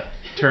 he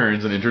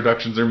turns and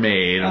introductions are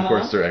made. And of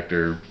course, Sir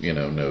Ector,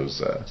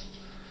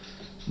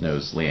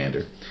 knows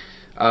Leander.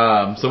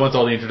 So once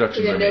all the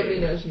introductions are Nobody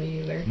made, knows me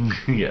either.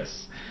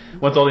 yes.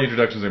 Once all the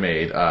introductions are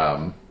made,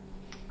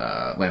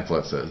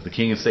 Lancelot says, "The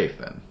king is safe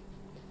then,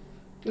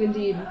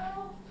 Indeed.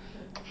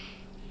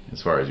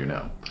 as far as you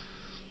know."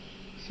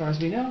 As far as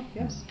we know,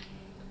 yes.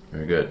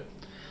 Very good.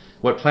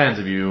 What plans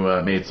have you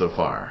made so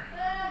far?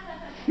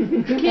 The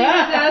king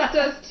has asked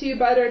us to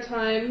bide our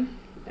time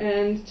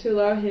and to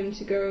allow him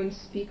to go and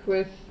speak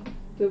with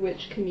the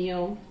witch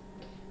Camille,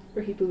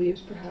 for he believes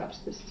perhaps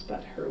this is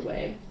but her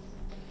way.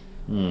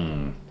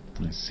 I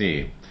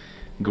see.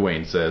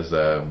 Gawain says,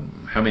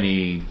 how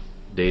many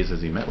days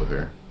has he met with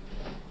her?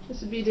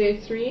 This would be day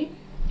 3.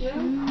 No?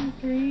 2,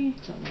 3.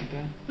 Something like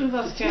that. Who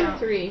lost 2 or count?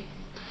 3.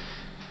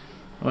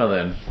 Well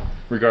then,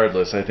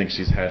 regardless, I think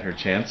she's had her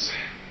chance.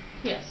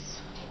 Yes,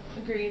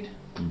 agreed.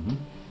 Mm-hmm.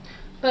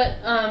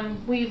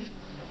 But we've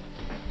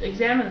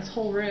examined this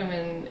whole room,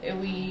 and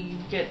we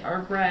get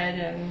our bread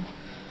and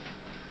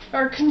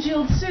our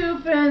congealed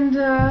soup, and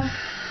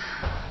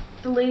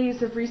the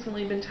ladies have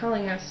recently been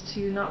telling us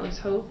to not lose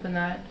hope and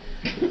that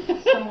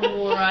someone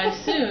will arrive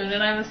soon,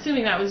 and I'm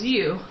assuming that was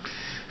you.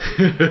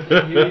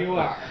 Here you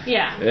are.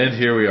 Yeah, And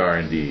here we are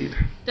indeed.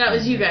 that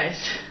was you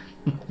guys.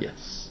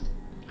 Yes.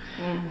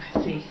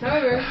 I see.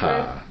 However,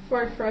 Aha. with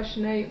 4 fresh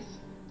knights,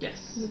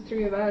 Yes, the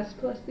 3 of us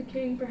plus the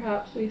king,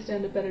 perhaps we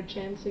stand a better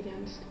chance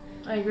against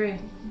I agree.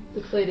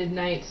 the plated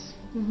knights.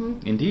 Mm-hmm.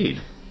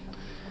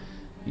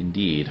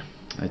 Indeed.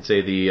 I'd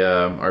say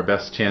our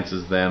best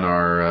chances then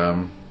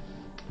are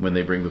when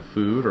they bring the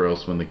food, or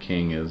else when the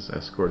king is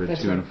escorted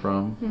That's to right. and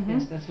from. Mm-hmm.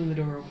 Yes, that's when the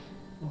door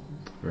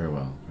opens. Very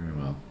well.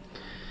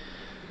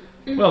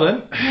 Well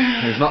then,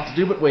 there's naught to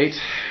do but wait.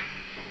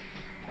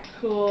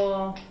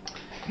 Cool.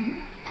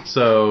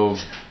 So,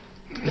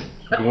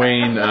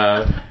 Gawain,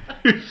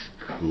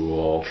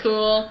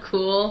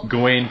 cool.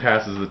 Gawain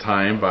passes the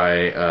time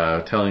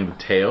by telling the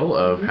tale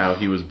of how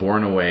he was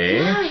borne away.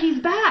 Yeah, he's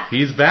back.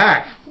 He's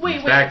back. Wait,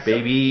 He's back, so-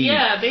 baby.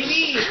 Yeah,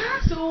 baby.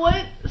 So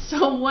what?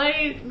 So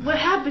what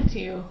happened to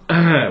you?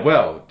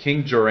 Well,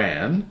 King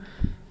Joran,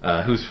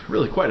 who's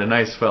really quite a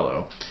nice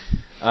fellow.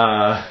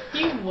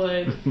 He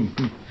would.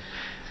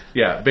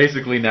 Yeah,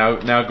 basically now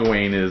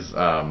Gawain is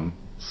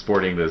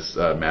sporting this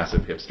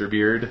massive hipster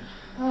beard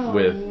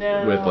with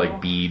like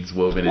beads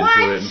woven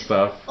into it and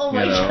stuff. Oh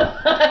my God!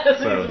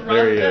 So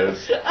there he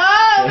is.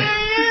 Oh, there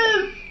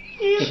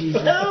he is. He's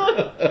so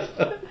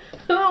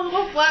a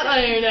little flat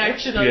iron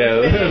action on his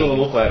Yeah, face. a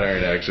little flat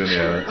iron action.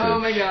 Yeah. Oh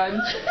my god.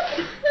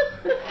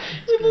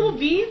 With little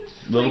beads.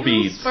 Little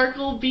beads.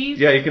 Sparkle beads.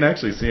 Yeah, you can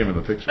actually see him in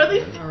the picture. Are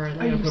they? Alright,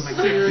 Are you put my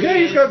serious? Yeah,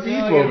 he's got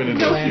beads woven into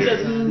No, it. he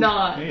does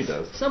not. Yeah, he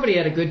does. Somebody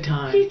had a good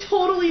time. He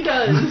totally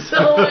does.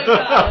 Oh my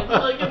god!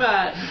 Look at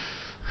that.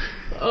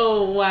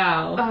 Oh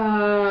wow.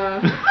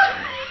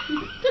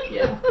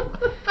 Yeah.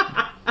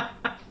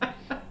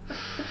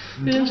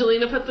 Did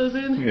Angelina put those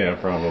in? Yeah,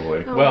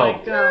 probably. Oh well,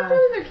 my god.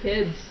 They're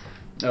kids.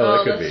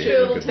 that could that's be.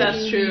 true. That could be.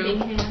 That's true.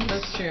 Leading hands.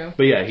 That's true.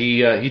 But yeah,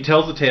 he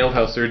tells the tale of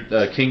how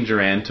King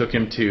Joran took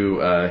him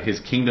to his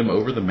kingdom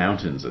over the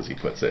mountains, as he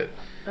puts it.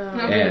 Over the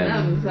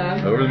mountains,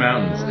 Over the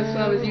mountains. This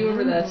one was you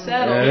over that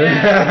saddle.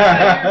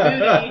 Yeah,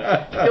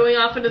 your booty going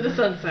off into the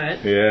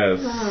sunset. Yes.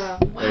 Wow.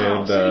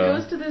 And, So he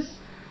goes to this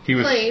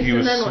place. He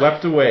was and then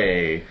swept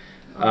away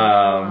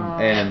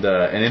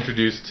and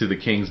introduced to the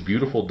king's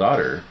beautiful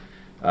daughter,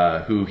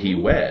 who he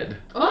wed.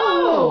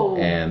 Oh.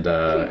 And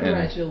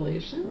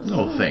Congratulations.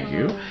 oh, thank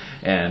you.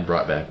 And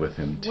brought back with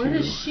him to. What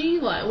is she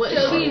like? What,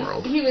 So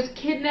world. he was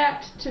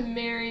kidnapped to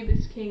marry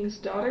this king's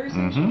daughter,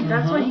 essentially? Mhm.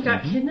 That's why he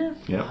got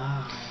kidnapped? Yep.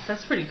 Wow.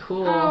 That's pretty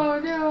cool. Oh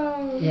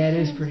no. Yeah, it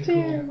is pretty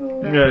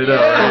Terrible. Yeah, I know.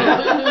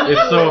 Right?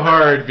 It's so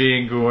hard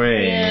being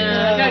Gawain.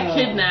 Yeah, I got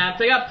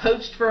kidnapped. I got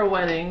poached for a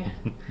wedding.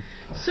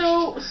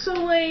 So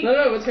like,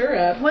 No, what's her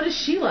up? what is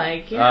she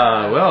like?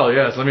 Yeah. Well,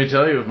 yes, let me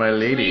tell you, my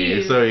lady.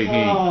 Please. So he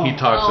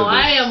talks to this.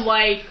 I am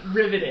like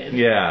riveted.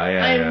 Yeah.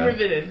 I am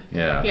riveted.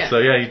 Yeah. Yeah. So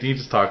yeah, he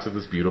just talks to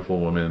this beautiful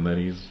woman that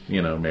he's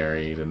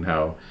married and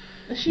how.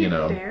 Is she a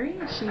fairy?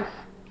 Is she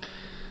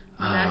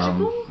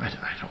magical? I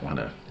don't want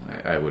to.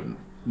 I wouldn't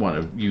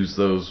want to use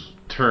those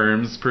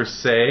terms per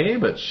se,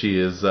 but she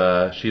is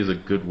a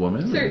good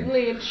woman.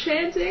 Certainly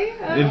enchanting.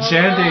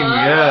 Enchanting,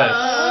 yes.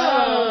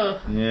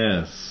 Oh.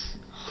 Yes.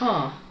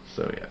 Huh.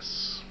 So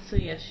yes. So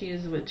yeah, she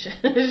is a witch.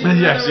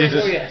 Yeah, she's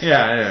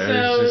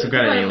some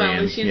kind of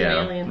alien. She's an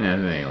alien. Yeah,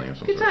 an alien. Of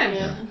some Good sort. times.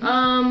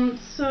 Yeah.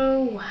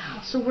 So wow.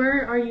 So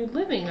where are you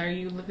living? Are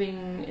you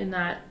living in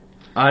that?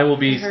 I will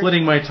be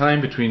splitting my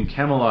time between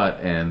Camelot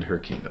and her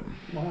kingdom.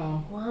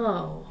 Wow.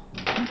 Whoa.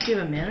 Do you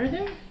have a manor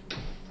there?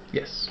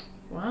 Yes.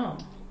 Wow.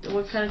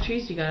 What kind of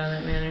trees do you got on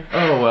that manor?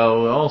 Oh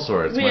well, all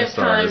sorts. We my have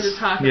stars. time to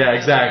talk Yeah, about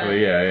exactly.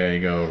 that. Yeah.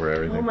 You go over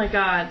everything. Oh my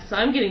god. So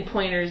I'm getting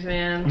pointers,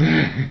 man.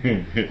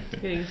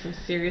 Getting some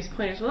serious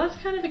pointers. Well,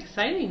 that's kind of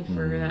exciting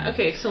for that.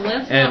 Okay, so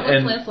Lancelot,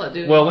 what's Lancelot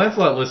doing? Well,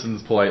 Lancelot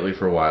listens politely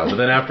for a while, but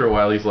then after a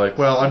while he's like,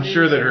 well, I'm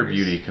sure that her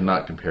beauty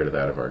cannot compare to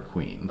that of our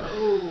queen.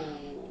 Oh.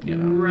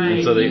 Right.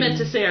 And so he meant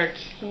to say our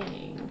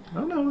king.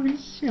 Oh no,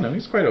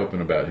 he's quite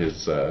open about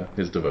his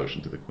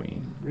devotion to the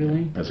queen.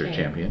 Really? As her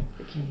champion.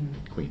 The king.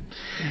 Queen.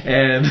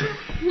 And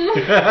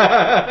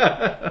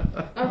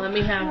let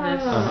me have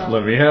this.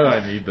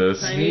 I need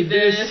this. I need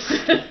this.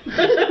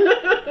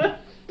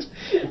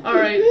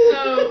 Alright,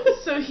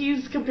 so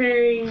he's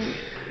comparing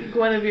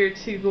Guinevere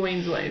to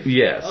Gawain's wife.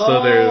 Yes, so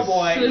Oh there's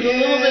boy. So there's a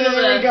little bit of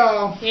There we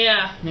go.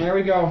 Yeah. There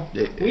we go.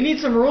 We need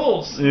some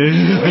rules. We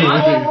need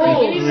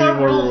more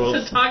more rules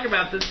rules. to talk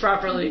about this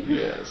properly.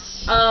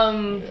 Yes.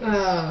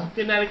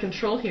 Getting out of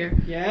control here.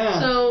 Yeah.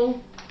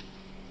 So,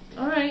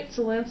 alright,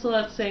 so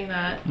Lancelot's saying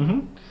that.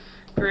 Mm-hmm.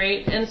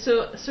 Great. And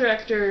so, Sir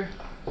Ector,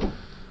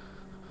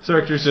 Sir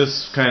Ector's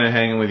just kind of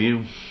hanging with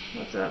you.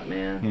 what's up,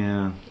 man?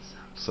 Yeah.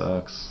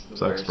 Sucks,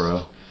 worst.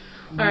 bro.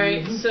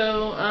 Alright,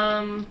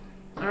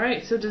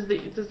 so, does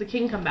the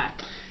king come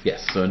back?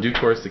 Yes. So in due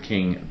course, the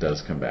king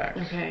does come back.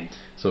 Okay.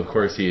 So of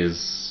course he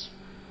is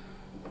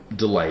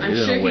delighted I'm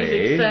sure in a way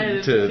he's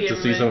excited to see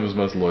see some of his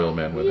most loyal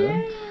men with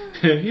him.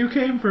 You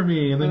came for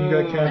me, and then you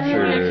got And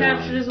captured. he got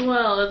captured as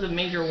well. That's a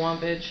major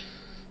wompage.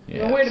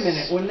 Yes. Now wait a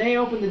minute. When they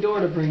opened the door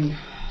to bring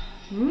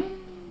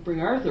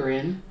Arthur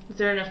in, Is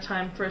there enough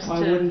time for us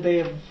why to... wouldn't they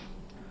have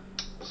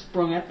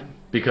sprung at them?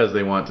 Because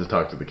they want to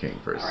talk to the king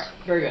first. All right.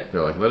 Very good.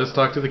 They're like, let us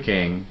talk to the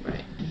king.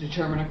 Right. To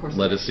determine, of course.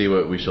 Let us see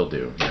what we shall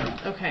do.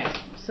 Okay.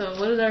 So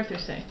what did Arthur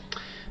say?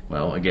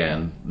 Well,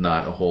 again,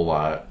 not a whole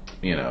lot,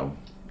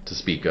 to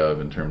speak of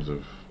in terms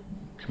of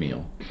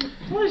Camille.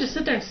 Want to just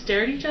sit there and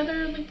stare at each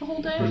other like the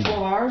whole day? For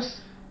 12 hours?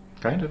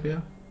 Kind of,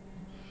 yeah.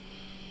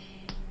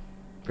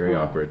 Very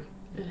awkward.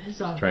 It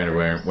is awkward. Trying to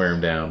wear him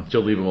down.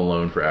 She'll leave him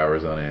alone for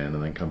hours on end,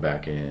 and then come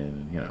back in,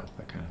 and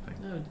that kind of thing.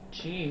 Oh,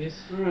 jeez.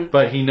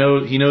 But he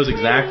knows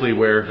exactly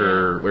where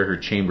her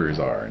chambers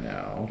are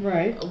now.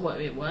 Right.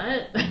 Wait,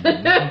 what?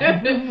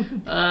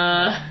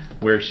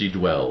 Where she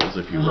dwells,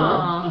 if you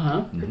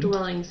will. Her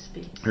dwelling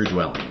space. Her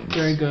dwelling.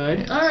 Very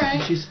good. All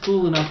right. She's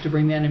fool enough to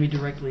bring the enemy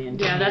directly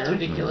into Yeah, that's here.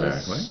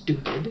 ridiculous. Exactly.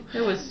 Stupid.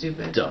 It was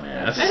stupid.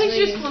 Dumbass. I think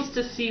she just wants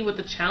to see what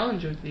the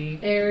challenge would be.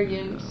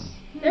 Arrogance.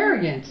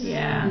 Arrogance.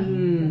 Yeah.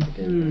 Mm. That's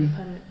a good way to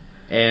put it.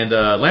 And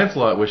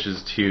Lancelot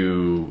wishes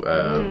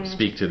to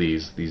speak to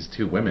these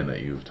two women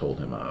that you've told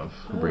him of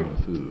who bring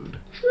the food.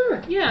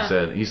 Sure.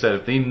 Yeah. He said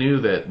if they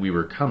knew that we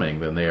were coming,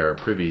 then they are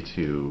privy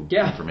to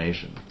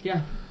information.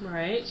 Yeah.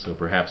 Right. So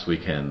perhaps we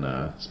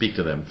can speak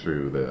to them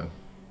through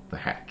the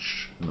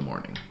hatch in the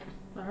morning.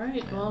 All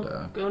right. Well,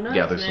 And go nuts,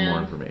 gather man. some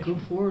more information. Go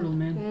for it, old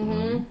man.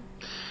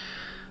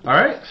 Mm-hmm. All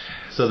right.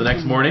 So the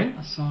next morning.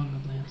 A song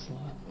of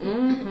Lancelot.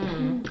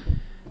 Mm-hmm.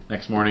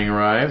 Next morning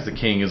arrives. The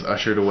king is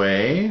ushered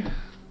away.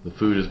 The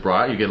food is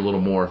brought. You get a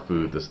little more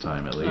food this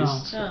time, at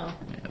least. Oh.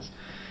 Yes.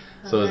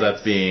 So as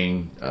that's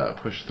being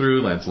pushed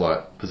through,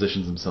 Lancelot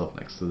positions himself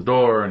next to the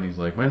door, and he's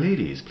like, "My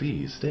ladies,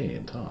 please stay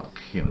and talk."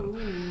 You know.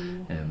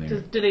 Ooh.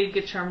 And Do they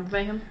get charmed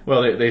by him?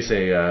 well, they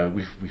say,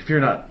 "We fear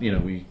not. You know,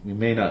 we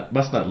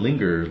must not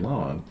linger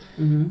long."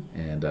 Mm-hmm.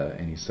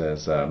 And he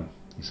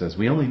says,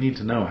 "We only need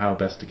to know how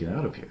best to get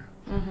out of here."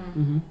 Mm-hmm.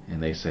 Mm-hmm.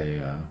 And they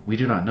say, "We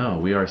do not know.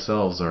 We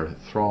ourselves are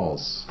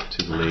thralls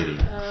to the lady.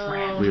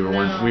 Oh,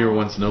 we were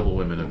once noble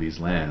women of these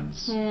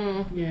lands.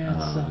 Yeah,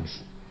 it sucks.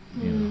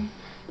 You know,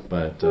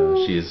 but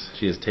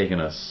she has taken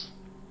us,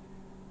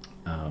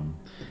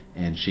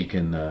 and she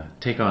can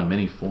take on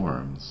many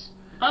forms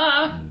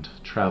and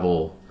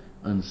travel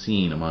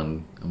unseen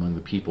among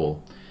the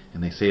people.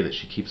 And they say that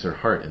she keeps her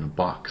heart in a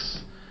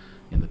box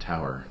in the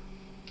tower."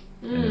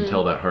 And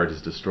until that heart is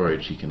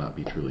destroyed, she cannot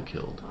be truly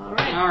killed. All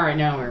right. All right,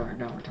 now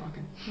we're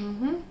talking.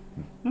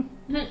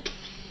 Mm-hmm.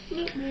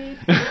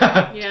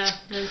 Yeah,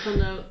 mental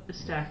note is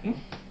stacking.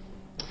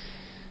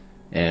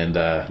 And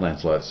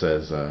Lancelot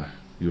says,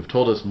 "You have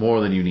told us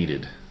more than you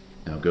needed.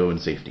 Now go in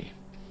safety."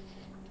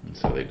 And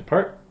so they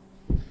depart.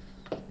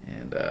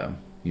 And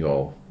you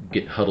all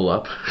huddle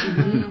up.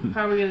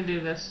 How are we going to do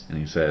this? And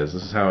he says,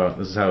 "This is how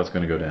it's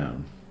going to go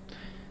down.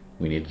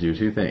 We need to do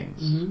two things.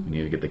 Mm-hmm. We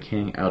need to get the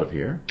king out of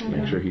here,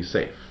 make sure he's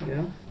safe,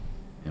 Yeah.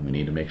 and we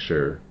need to make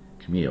sure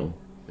Camille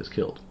is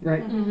killed."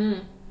 Right. Mm-hmm.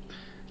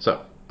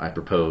 So I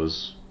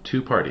propose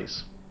two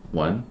parties.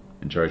 One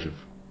in charge of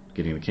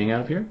getting the king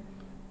out of here.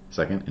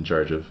 Second in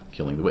charge of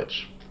killing the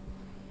witch.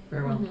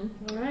 Very well.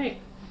 All right.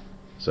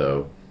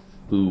 So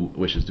who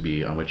wishes to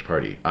be on which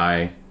party?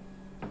 I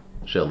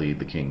shall lead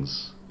the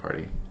king's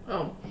party.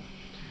 Oh.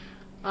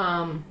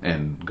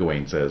 And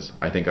Gawain says,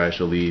 "I think I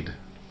shall lead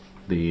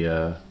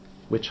the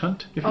witch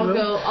hunt, if you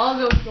will." I'll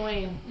go with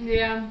Dwayne.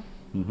 Yeah,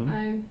 Mm-hmm.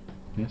 I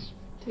Yes.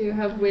 do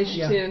have wish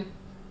to.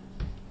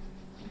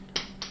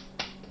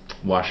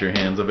 Wash your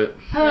hands of it.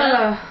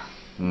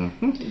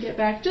 Mm-hmm. To get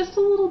back just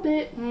a little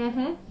bit. Mm-hmm.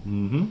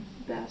 Mm-hmm.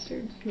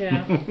 Bastards.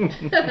 Yeah.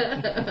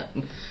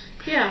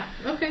 Yeah.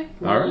 Okay.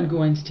 We're All on right.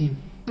 Gawain's team.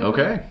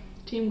 Okay.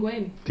 Team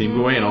Gwen. Team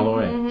Gawain all the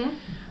way.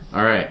 Mm-hmm.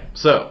 All right.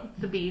 So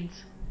The beads.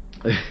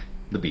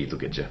 the beads will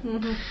get you.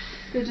 Mm-hmm.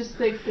 They're just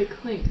they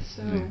clink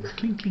so.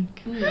 Clink clink.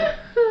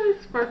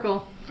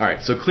 Sparkle. All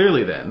right. So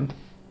clearly, then,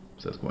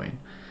 says Gawain,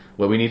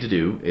 what we need to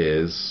do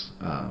is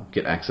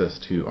get access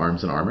to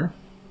arms and armor.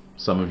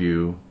 Some of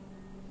you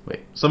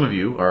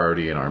are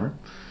already in armor,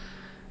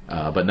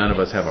 but none of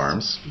us have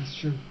arms, That's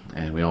true.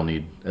 and we all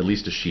need at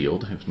least a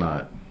shield, if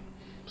not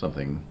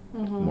something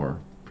more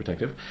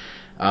protective.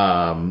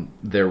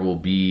 There will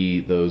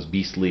be those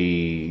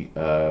beastly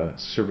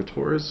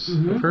servitors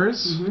of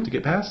hers to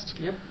get past.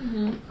 Yep.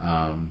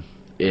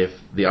 If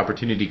the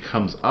opportunity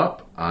comes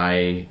up,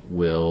 I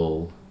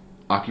will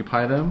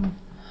occupy them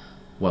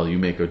while you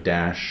make a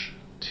dash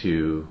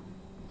to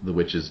the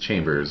witch's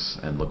chambers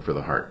and look for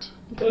the heart.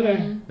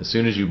 Okay. As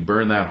soon as you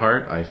burn that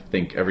heart, I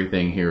think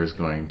everything here is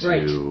going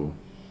to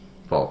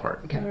fall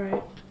apart. Okay. All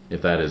right.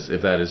 If that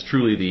is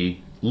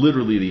truly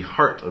literally the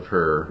heart of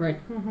her Right.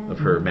 of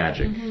her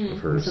magic, of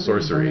her Something to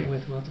burn sorcery. it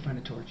with. We'll have to find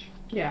a torch.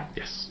 Yeah.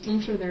 Yes.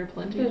 I'm sure there are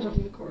plenty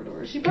along the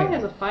corridors. She probably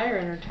has a fire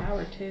in her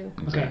tower too.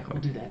 Okay, Exactly.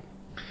 we'll do that.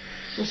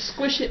 We'll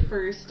squish it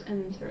first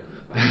and then throw it in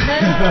the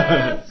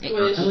fire. Squish.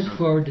 I look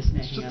forward to It's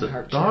snacking just on a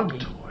heart dog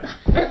jerky. toy.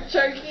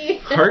 Sharky.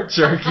 Heart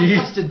jerky.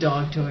 Just a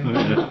dog toy.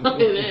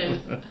 It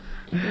is.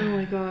 Oh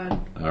my god.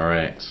 All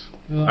right.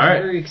 Well, All I'm right.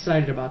 very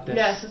excited about this.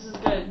 Yes, this is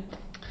good.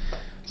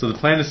 So the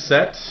plan is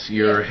set.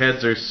 Your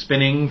heads are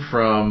spinning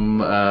from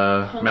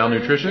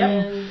malnutrition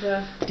And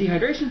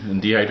Dehydration.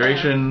 and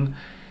dehydration.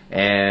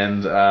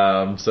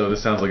 And so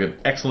this sounds like an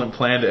excellent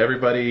plan to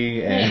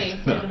everybody. And Hey,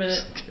 wait a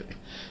minute. just kidding.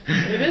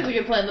 It is a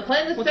good plan. The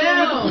plan is What's wrong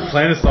with the sound. The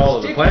plan is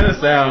solid. The plan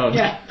is sound.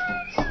 Yeah.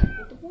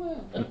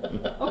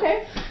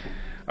 Okay.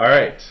 All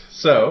right.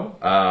 So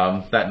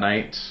that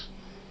night,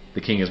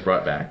 the king is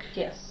brought back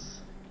Yes.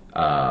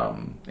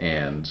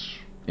 and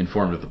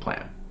informed of the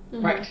plan.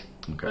 Right.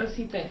 Okay. What does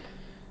he think?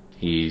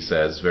 He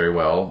says, "Very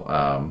well.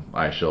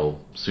 I shall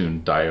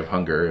soon die of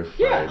hunger if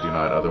I do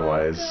not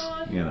otherwise,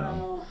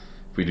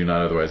 if we do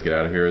not otherwise get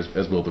out of here,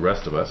 as will the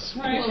rest of us."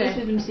 Right. Well, at least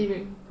we've been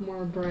receiving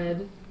more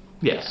bread.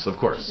 Yes, of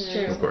course,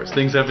 True. of course.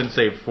 Things have been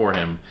saved for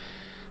him,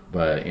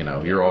 but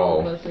you're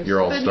all But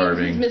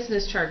starving. He's missing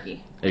his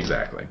charky.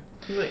 Exactly.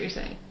 Is what you're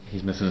saying.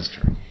 He's missing his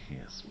turkey.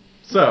 Yes.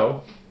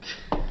 So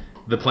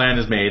the plan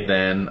is made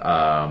then.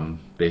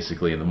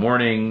 Basically, in the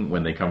morning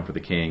when they come for the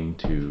king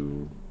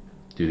to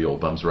do the old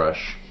bum's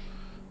rush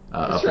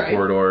up the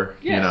corridor,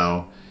 Yes.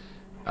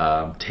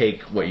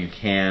 take what you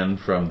can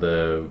from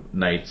the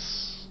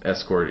knights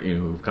escort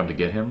who've come to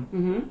get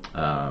him,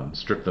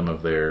 strip them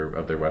of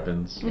their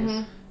weapons,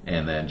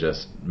 and then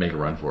just make a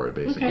run for it,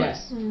 basically. Okay.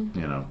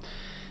 You know,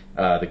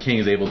 the king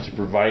is able to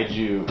provide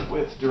you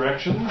with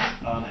directions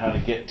on how to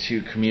get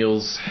to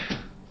Camille's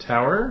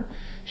tower.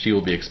 She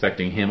will be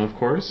expecting him, of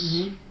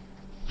course.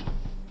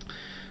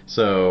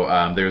 So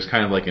there's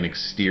kind of like an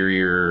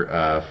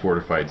exterior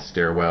fortified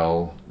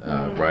stairwell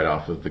right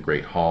off of the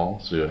Great Hall.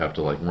 So you'll have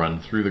to like run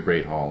through the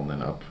Great Hall and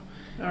then up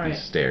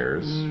these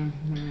stairs.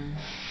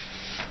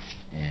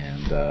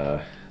 And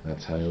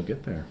that's how you'll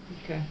get there.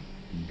 Okay.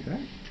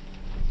 Okay.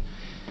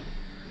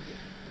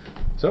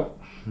 So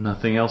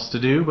nothing else to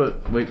do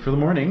but wait for the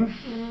morning.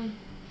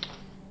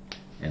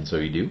 And so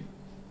you do.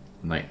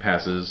 Night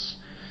passes.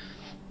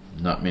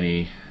 Not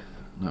many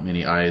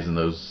eyes in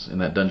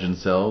that dungeon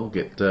cell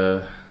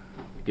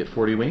get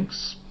 40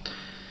 winks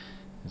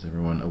as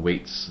everyone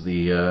awaits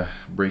the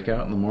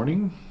breakout in the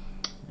morning.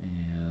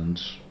 And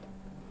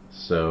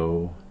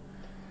so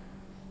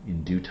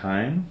in due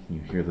time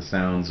you hear the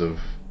sounds of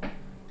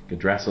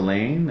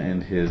Gadrasilane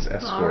and his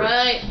escort. All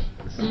right,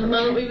 this is the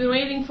moment we've been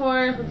waiting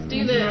for. Let's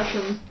do this.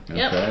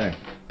 Yep. Okay.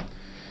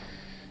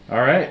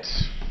 All right.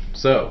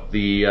 So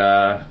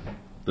the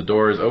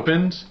door is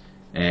opened,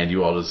 and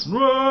you all just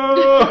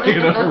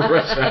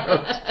rush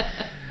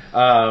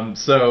out.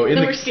 So in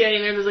then we're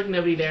standing there. There's like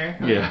nobody there.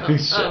 Yeah.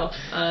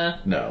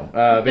 No.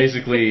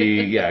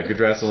 Basically, yeah.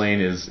 Gadrasilane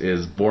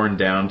is borne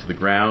down to the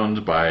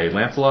ground by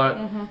Lancelot,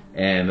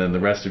 and then the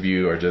rest of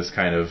you are just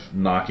kind of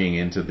knocking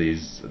into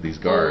these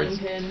guards.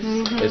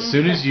 As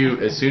soon as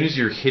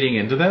you're hitting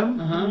into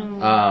them,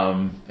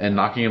 and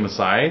knocking them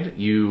aside,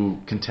 you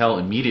can tell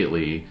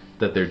immediately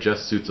that they're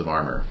just suits of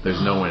armor.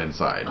 There's no one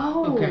inside.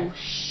 Oh, okay.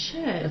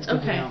 Shit. That's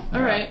good to know.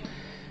 All right.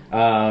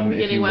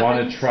 If you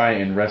want to try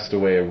and wrest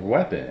away a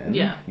weapon,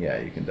 yeah,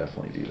 you can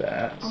definitely do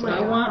that. Oh so. my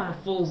I want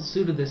a full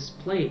suit of this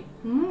plate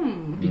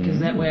because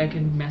that way I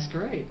can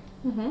masquerade.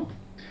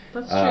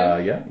 That's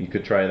true. Yeah, you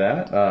could try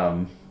that.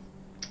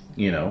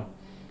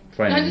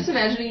 I'm just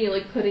imagining you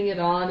like putting it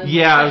on and the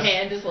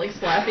hand is like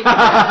slapping.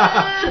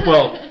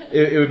 Well,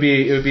 it would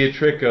be a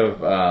trick of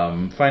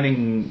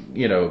finding,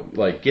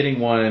 like getting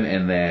one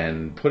and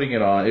then putting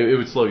it on. It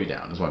would slow you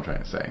down, is what I'm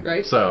trying to say.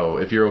 Right. So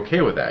if you're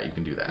okay with that, you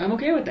can do that. I'm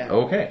okay with that.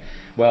 Okay.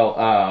 Well,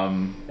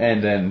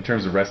 and then in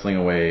terms of wrestling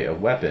away a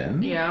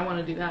weapon. Yeah, I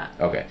want to do that.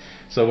 Okay.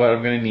 So what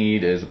I'm going to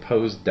need is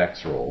opposed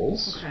dex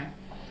rolls. Okay.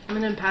 I'm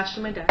going to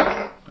impassion my dex.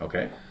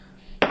 Okay.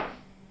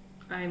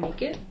 I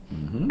make it.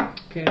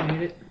 Okay, I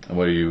made it. And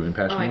what are you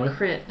impassioning with? I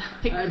crit.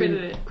 I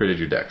critted it. Critted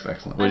your dex.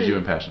 Excellent. What did you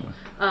impassion with?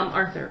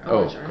 Arthur.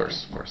 Of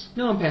course.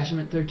 No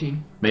impassionment,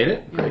 13. Made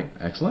it? Great.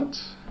 Excellent.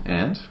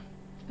 And?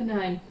 A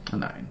 9. A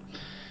 9.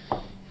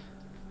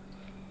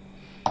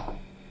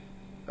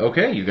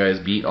 Okay, you guys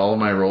beat all of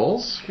my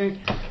rolls.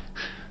 Okay.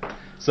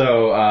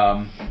 So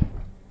I'm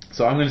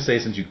going to say,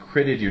 since you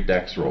critted your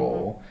dex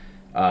roll,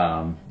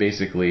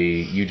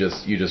 basically you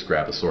just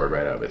grab the sword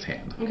right out of its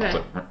hand. Okay.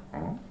 So,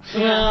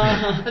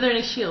 Are there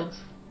any shields?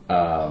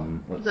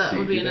 Let's see.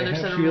 Would be Do they another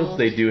have set of shields? rolls.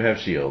 They do have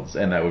shields,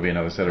 and that would be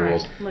another set of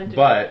rolls.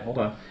 But hold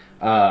on.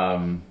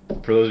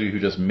 For those of you who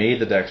just made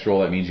the dex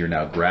roll, that means you're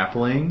now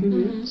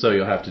grappling. So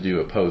you'll have to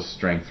do opposed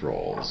strength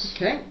rolls.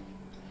 Okay.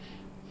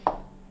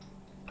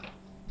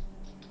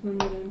 I'm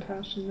gonna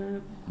impassion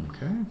that.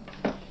 Okay.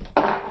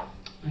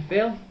 I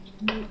fail.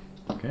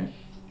 Okay.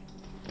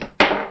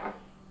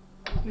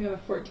 We have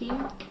a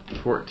 14.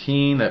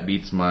 14. That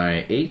beats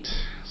my 8.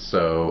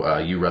 So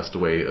you wrest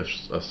away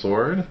a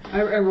sword.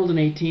 I rolled an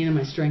 18 and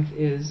my strength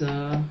is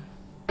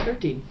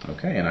 13.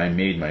 Okay, and I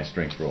made my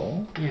strength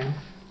roll. Yeah.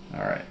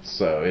 Alright,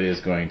 so it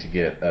is going to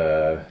get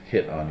a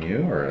hit on you,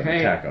 or an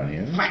attack on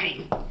you.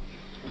 Fighting!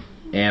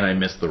 And I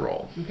missed the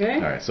roll. Okay.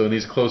 Alright, so in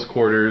these close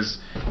quarters,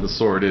 the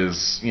sword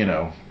is,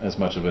 as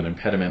much of an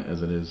impediment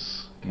as it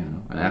is,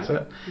 an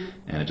asset.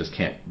 And it just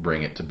can't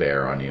bring it to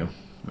bear on you,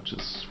 which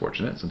is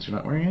fortunate since you're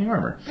not wearing any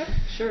armor. Yep,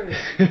 sure is.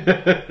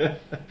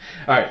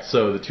 Alright,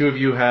 so the two of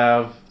you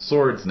have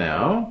swords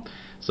now.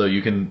 So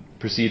you can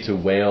proceed to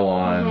wail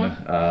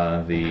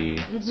on the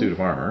suit of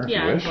armor if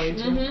you wish. I'm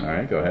going to.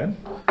 Alright, go ahead.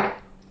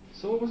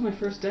 So what was my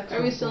first dex?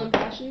 Are we still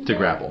impassioned? To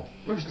grapple.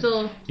 We're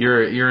still.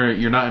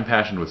 You're not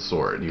impassioned with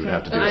sword. You would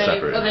have to do a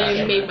separate then you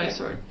impassionment. made my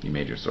sword. You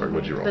made your sword.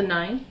 What'd you roll? The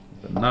 9.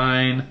 The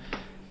 9.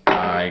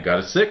 I got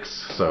a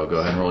 6, so go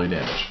ahead and roll your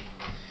damage.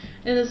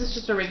 And is this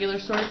just a regular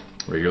sword?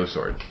 Regular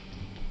sword.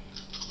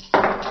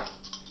 I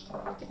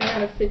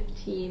got a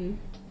 15.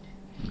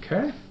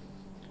 Okay.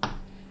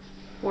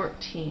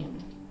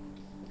 14.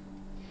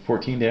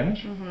 14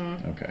 damage?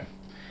 Okay.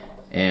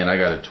 And I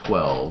got a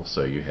 12,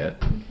 so you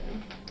hit.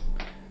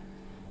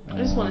 I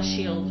just want a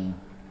shield.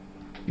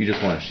 You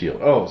just want a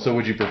shield. Oh, so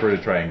would you prefer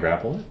to try and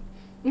grapple it?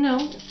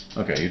 No.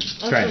 Okay, you're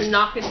just I'll trying just to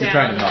knock it down. You're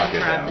trying to knock it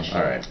grab down. the shield.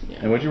 All right.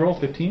 Yeah. And what'd you roll?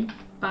 15?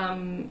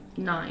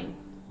 9.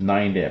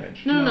 9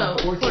 damage. No,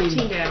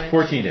 14 damage.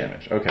 14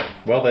 damage. Okay.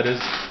 Well, that is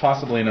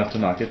possibly enough to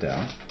knock it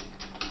down.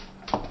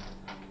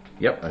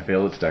 Yep, I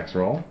failed its dex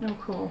roll. Oh,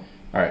 cool.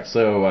 All right.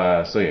 So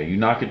yeah, you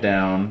knock it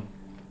down,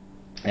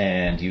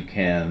 and you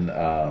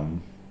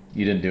can.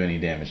 You didn't do any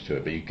damage to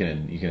it, but you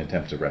can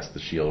attempt to wrest the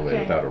shield away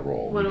without a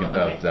roll.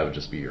 That would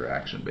just be your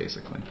action,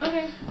 basically.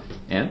 Okay.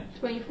 And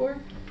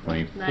 24.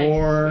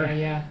 24. Nice.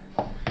 Yeah.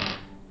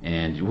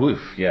 And woof,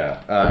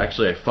 yeah.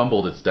 Actually, I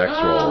fumbled its dex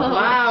roll.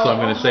 Wow. So I'm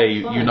going to say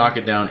you Fun. knock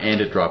it down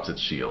and it drops its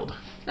shield.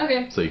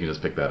 Okay. So you can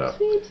just pick that up.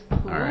 Sweet. Cool.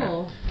 All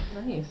right.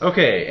 Nice.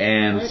 Okay,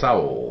 and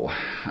Saul.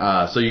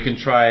 So you can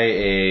try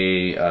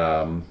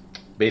a.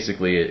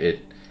 Basically,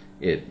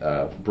 it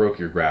broke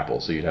your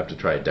grapple, so you'd have to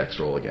try a dex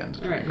roll again.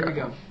 To All right, here we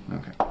go.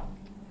 Okay.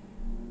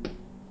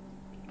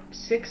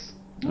 6.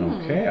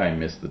 Okay, I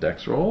missed the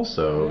dex roll,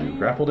 so you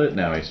grappled it.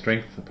 Now a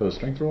opposed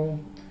strength roll.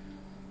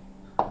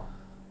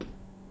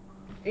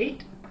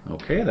 8.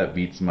 Okay, that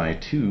beats my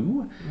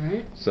 2. All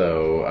right.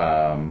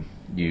 So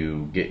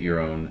you get your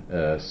own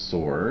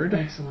sword.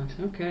 Excellent.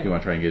 Okay. You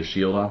want to try and get a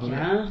shield off of it?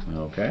 Yeah.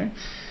 Okay.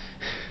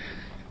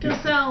 Go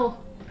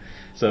sell.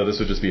 So this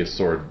would just be a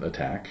sword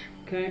attack.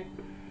 Okay.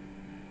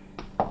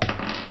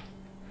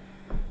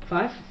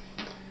 5.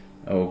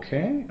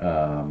 Okay.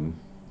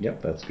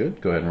 Yep, that's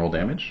good. Go ahead and roll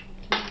damage.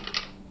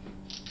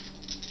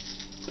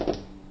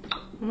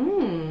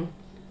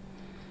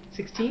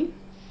 16.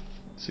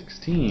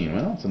 16.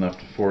 Well, it's enough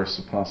to force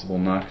a possible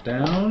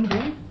knockdown,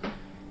 Okay.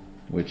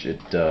 which it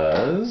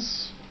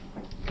does.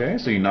 Okay,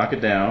 so you knock it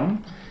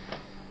down.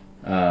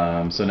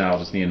 So now I'll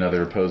just need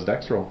another opposed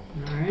dex roll.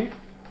 All right.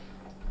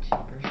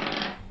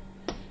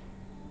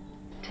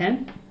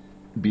 10.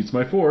 Beats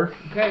my 4.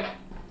 Okay.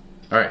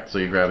 All right, so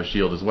you grab a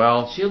shield as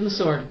well. Shield and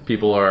sword.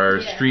 People are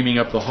streaming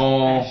up the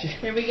hall,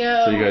 Here we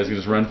go. so you guys can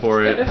just run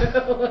for it.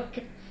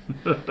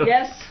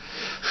 Yes.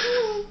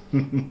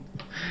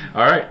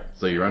 All right,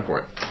 so you run for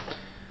it.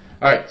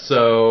 All right,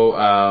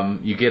 so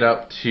you get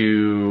up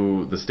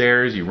to the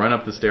stairs, you run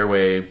up the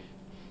stairway,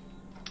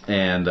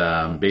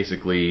 and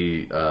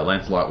basically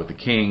Lancelot with the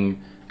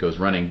king goes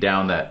running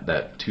down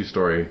that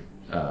 2-story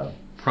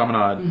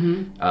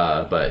promenade,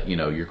 but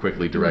you're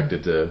quickly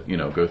directed to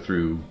go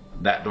through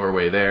that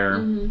doorway there,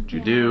 which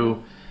you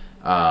do,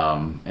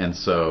 and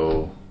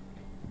so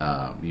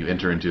you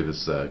enter into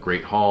this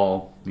great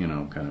hall,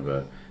 kind of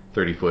a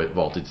 30-foot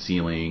vaulted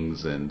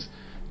ceilings and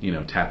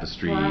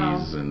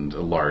tapestries and a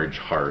large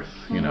hearth,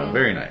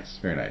 very nice,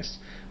 very nice.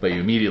 But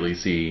you immediately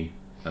see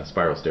a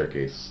spiral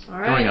staircase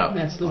going up.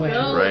 That's the way.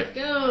 Go, Right. let's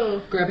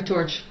go. Grab a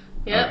torch.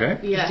 Yep.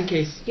 Okay. Yes. Just in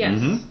case. Yes.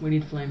 Mhm. We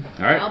need flame.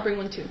 All right. I'll bring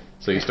one too.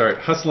 So you start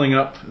hustling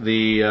up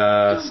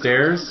the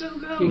stairs. Go,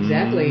 go, go.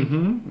 Exactly.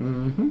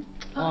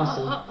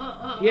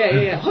 Awesome.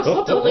 Yeah.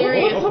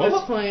 Delirious at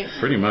this point.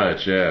 Pretty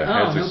much, yeah.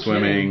 Oh, Heads are no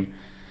swimming.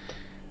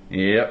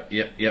 Yep.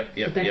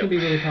 But that can be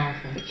really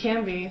powerful. It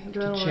can be.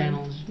 Adrenaline.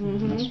 Channels.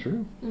 That's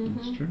true.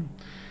 That's true.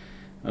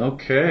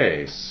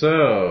 Okay,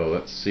 so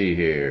let's see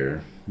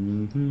here. I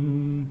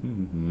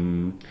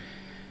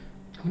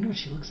wonder what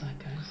she looks like,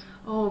 guys.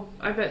 Oh,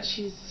 I bet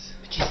she's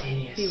But she's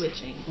hideous.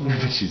 bewitching.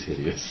 She's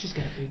hideous. She's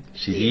got a big.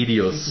 She's big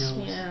hideous.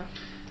 nose. Yeah.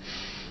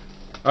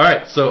 All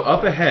right, so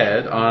up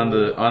ahead on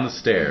the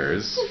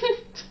stairs,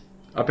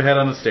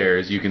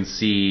 you can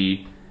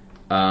see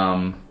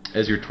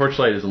as your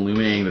torchlight is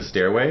illuminating the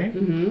stairway,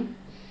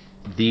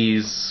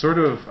 these sort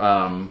of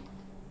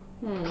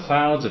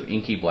clouds of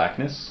inky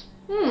blackness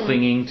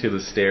clinging to the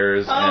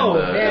stairs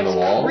and the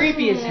walls,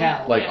 creepy as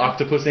hell. like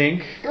octopus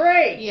ink.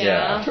 Great.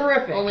 Yeah.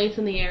 Terrific. Only it's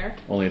in the air.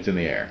 Only it's in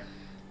the air,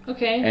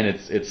 Okay. and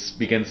it's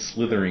begins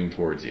slithering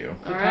towards you.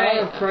 The power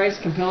of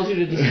Christ compels you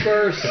to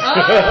disperse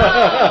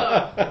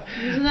Oh!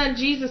 Using that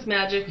Jesus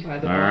magic. by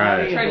the All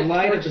right. body Try of to the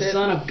light of torch the it.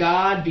 Son of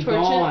God. Be Torch it.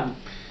 gone.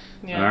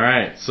 Yeah. All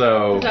right,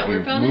 so Does that you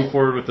work on move it?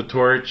 forward with the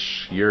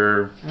torch.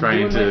 You're I'm trying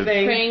doing my to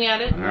thing. Praying at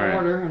it. I'm All right. in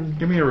order. And...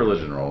 give me a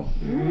religion roll.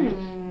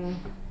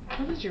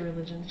 What is your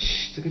religion?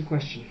 Shh, it's a good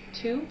question.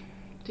 2?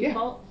 Yeah.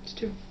 Default? It's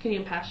 2. Can you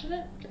impassion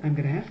it? I'm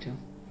gonna have to.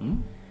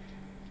 Hmm?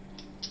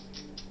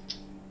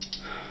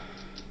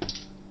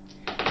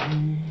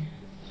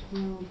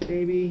 Well,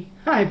 baby,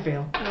 I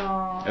fail.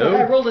 Aww. Oh.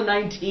 I rolled a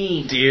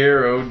 19.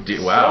 Dear, oh dear,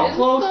 So wow.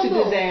 close to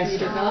Fumble.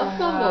 disaster. Not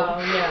fumble. Oh,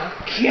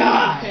 yeah.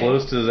 God.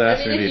 Close to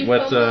disaster I mean, if indeed. you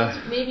What,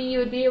 fumbled, maybe you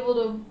would be able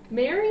to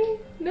marry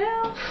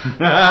now?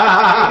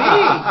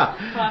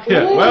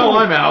 yeah, well,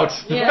 I'm out.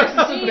 Yeah. This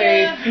is a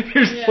babe.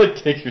 You're just like,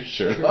 take your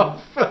shirt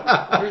off.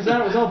 Turns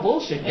out it was all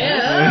bullshit. Guys.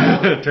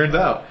 Yeah. Turns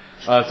out.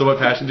 So what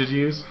passion did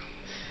you use?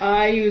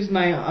 I used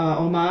my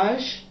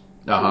homage.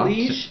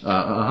 Liege.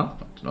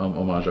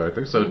 Homage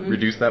Arthur. So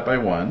reduce that by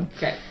 1.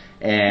 Okay.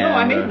 And No,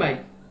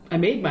 I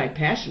made my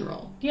passion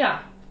roll.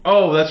 Yeah.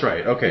 oh, that's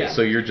right. Okay, Yeah.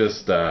 so you're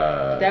just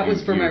That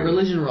was for my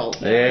religion roll.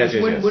 Yes,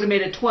 which yes. would have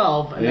made it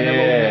 12, and then I rolled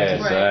a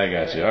Yes, 19. I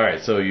got you. All right,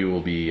 so you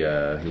will be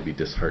you'll be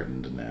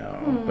disheartened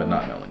now, but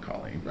not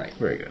melancholy. Right.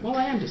 Very good. Well,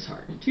 I am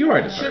disheartened. You are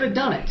Should disheartened. have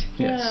done it.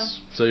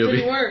 Yes. So you'll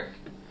Didn't be. work.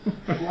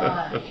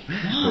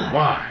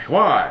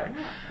 Why?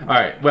 All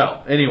right.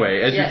 Well,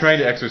 anyway, as you're Yes. trying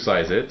to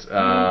exercise it,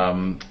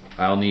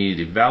 I'll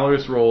need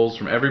valorous rolls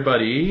from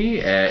everybody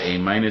at a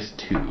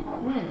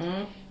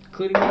 -2.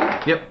 Including me.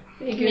 Yep.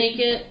 Make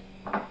it.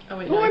 Oh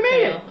wait, Oh, no, I made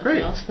fail. it.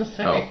 Great.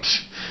 Sorry. Oh,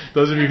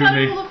 those of you who I thought I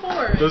made rolled a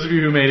 4. those of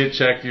you who made it,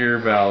 check your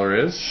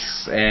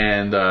Valorous,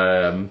 and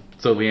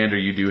so Leander,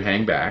 you do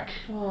hang back.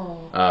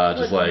 Oh.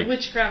 Just What like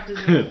witchcraft is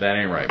this? that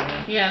ain't right,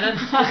 man. Yeah,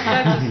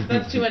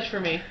 that's too much for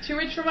me. Too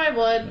rich for my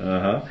blood.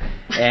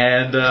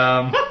 And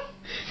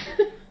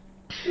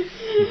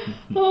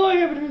Oh, I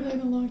haven't heard that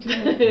in a long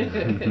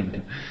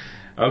time.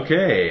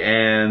 okay,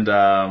 and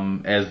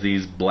as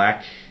these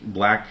black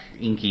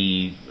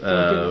inky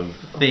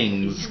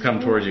things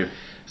come towards you,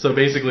 so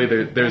basically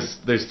there's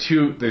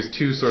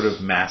two sort of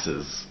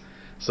masses.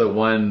 So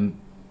one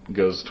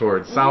goes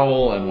towards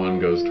Saul and one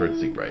goes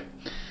towards Siegbright.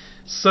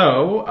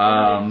 So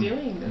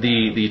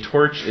the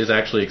torch is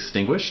actually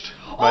extinguished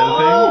by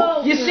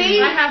the thing. You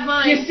see? I have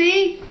mine. You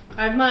see?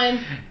 I have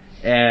mine.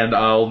 And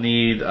I'll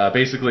need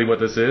basically what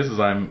this is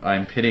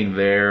I'm pitting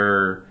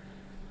their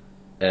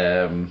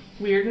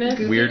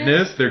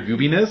Weirdness, their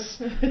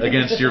goobiness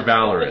against your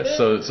Valorous.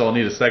 So I'll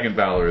need a second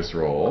Valorous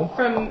roll.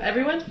 From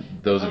everyone?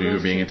 Those of you who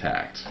are being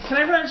attacked. Can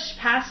I rush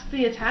past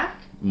the attack?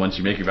 Once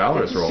you make your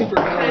Valorous roll. Super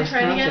Can I Valorous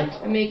try it again?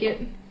 concept. I make it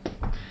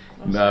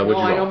What'd you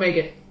I roll? don't make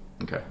it.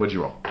 Okay, what'd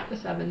you roll? a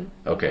 7.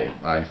 Okay,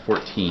 I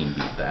 14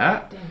 beat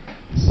that.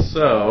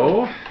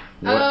 So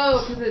what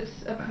Oh, because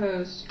it's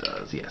opposed.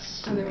 does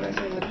yes. Otherwise,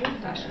 I would have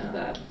impassioned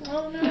that.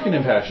 Oh no. You can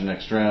impassion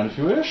next round if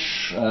you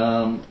wish.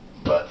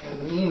 But in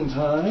the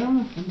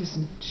meantime, I'm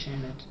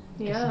disenchanted.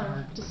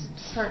 Yeah, just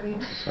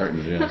disheartened.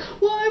 Sartin, yeah.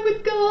 Why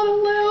would God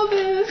allow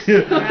this?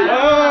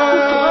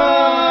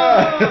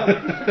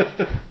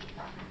 Ah!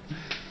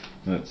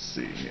 Let's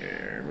see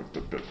here.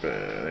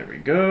 There we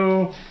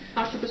go.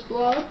 Octopus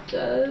Blob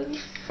does.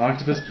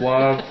 Octopus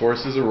Blob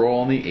forces a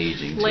roll on the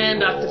aging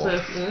Land table.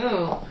 octopus.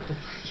 Oh.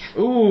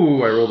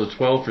 Ooh, I rolled a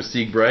 12 for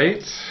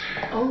Siegbright.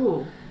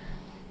 Oh.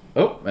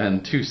 Oh,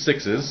 and 2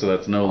 6s, so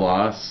that's no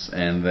loss.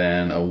 And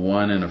then a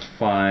 1 and a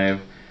 5.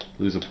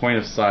 Lose a point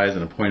of size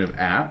and a point of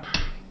app.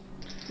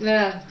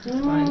 Yeah, that's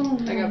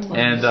fine. I got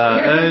plenty. And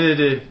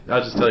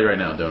I'll just tell you right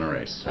now, don't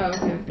erase. Oh,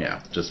 okay.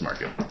 Yeah, just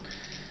mark it.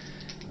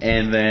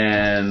 And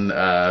then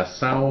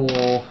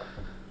Saul,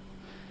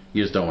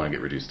 you just don't want to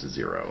get reduced to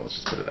 0. Let's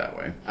just put it that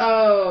way.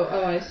 Oh,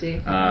 I see.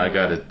 I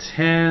got a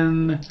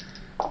 10.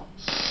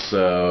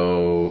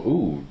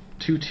 So,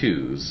 2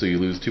 2s. So you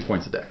lose 2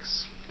 points of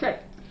dex. Okay.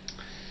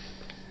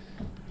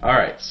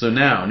 Alright, so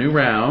now, new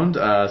round.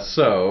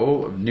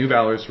 So, new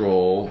Valorous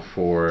roll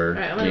for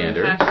Alright, I'm gonna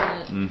Leander.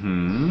 impassion it.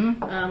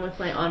 Mm-hmm. With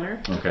my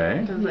honor.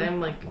 Okay. Because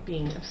I'm like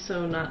being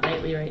so not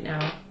knightly right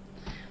now.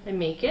 I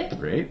make it.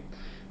 Great.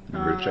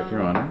 Remember to check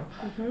your honor.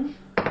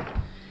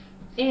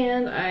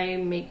 And I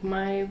make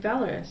my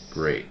Valorous.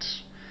 Great.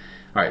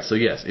 Alright, so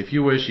yes, if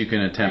you wish, you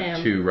can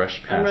attempt to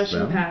rush past I'm rushing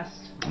them. past.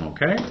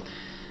 Okay.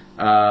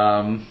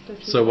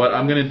 So what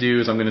I'm going to do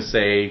is I'm going to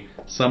say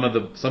some of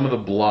the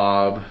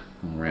blob.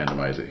 I'll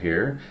randomize it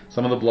here.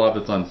 Some of the blob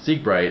that's on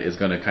Siegbright is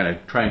going to kind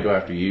of try and go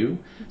after you.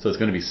 So it's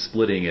going to be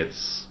splitting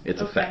its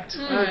effect.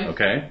 Alright.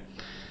 Okay.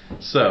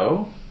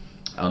 So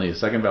I'll need a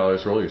second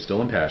Valorous roll. You're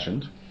still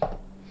impassioned.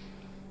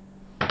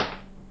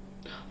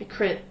 I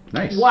crit.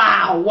 Nice.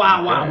 Wow.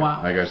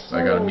 Okay.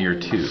 I got a mere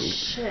 2.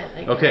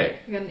 Shit. Okay.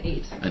 I got an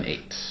 8. An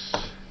 8.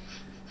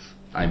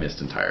 I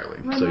missed entirely.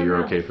 Run, So run, you're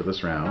run. okay for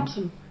this round.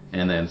 Awesome.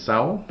 And then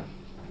Saul?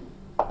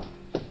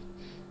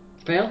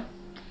 Fail?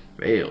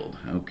 Failed.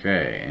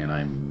 Okay, and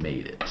I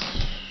made it.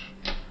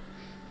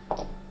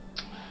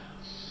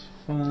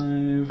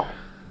 5.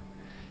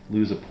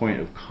 Lose a point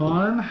of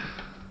con.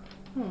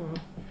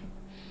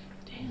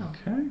 Damn.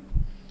 Okay.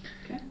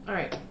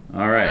 Alright.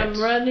 Alright. I'm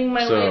running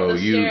my way so up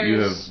the you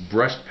stairs. have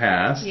brushed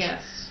past.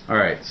 Yes.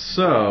 Alright,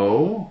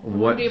 so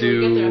what be able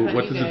to get there do without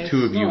what you do the guys.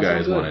 two of you No, it's all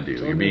guys good. want to It's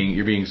do? all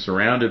You're being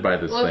surrounded by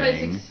this Well, if I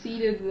thing.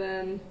 succeeded,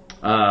 then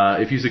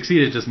If you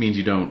succeed, it just means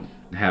you don't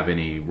have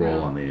any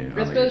roll on the.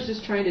 I suppose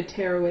just trying to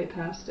tear away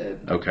past it.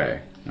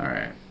 Okay. All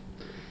right.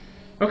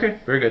 Okay.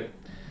 Very good.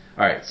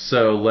 All right.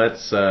 So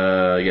let's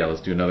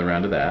do another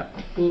round of that.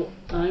 Well,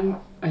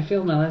 I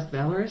failed my last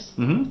Valorous,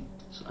 Mm-hmm.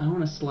 so I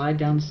want to slide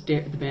down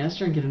the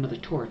banister and get another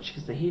torch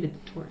because they hated the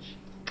torch.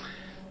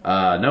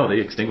 No, they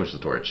extinguished the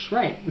torch.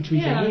 Right, which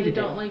means Yeah, they they hated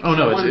don't it. like. Oh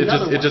no! Want It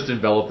another just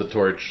enveloped the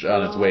torch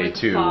on its way like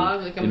a to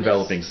fog, like a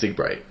enveloping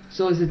Siegbright.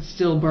 So is it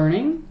still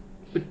burning,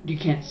 but you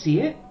can't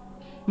see it?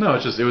 No,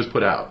 it was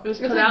put out. It was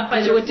put out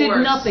by So their it did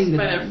force. nothing to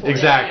by them. their force.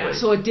 Exactly. Yeah.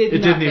 So it did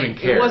It nothing. didn't even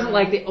care. It wasn't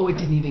like it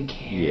didn't even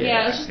care.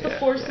 Yeah, it's just the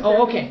force of their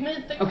okay.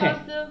 movement that Okay.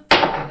 caused the.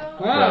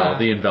 Well,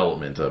 the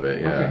envelopment of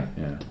it. Yeah. Okay.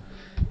 Yeah.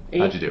 8.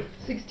 How'd you do?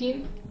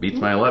 16. Beats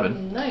my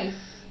 11. Nice.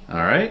 All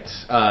right.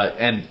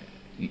 And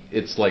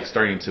it's like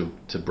starting to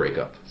break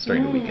up,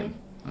 starting to weaken.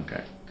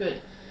 Okay.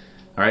 Good.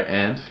 All right,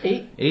 and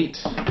 8. 8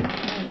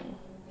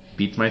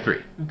 beats my 3.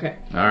 Okay.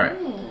 All right.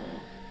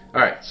 All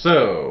right.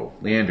 So,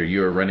 Leander,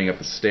 you are running up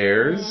the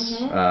stairs.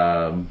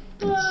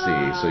 Let's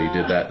see. So you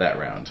did that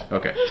round.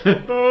 Okay.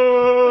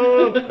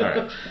 All right.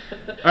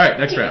 All right.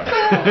 Next round.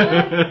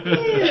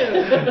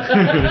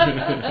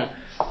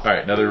 All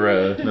right.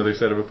 Another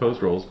set of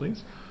opposed rolls,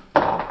 please.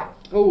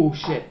 Oh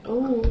shit.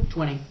 Oh.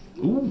 20.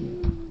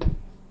 Ooh.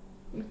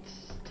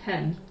 It's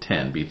 10.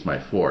 10 beats my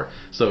 4.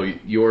 So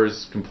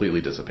yours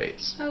completely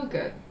dissipates. Oh,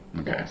 good.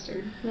 Okay.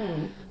 Bastard.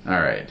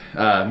 Alright.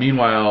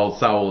 Meanwhile,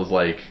 Saul is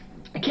like...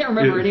 I can't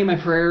remember any of my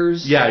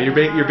prayers. Yeah, you're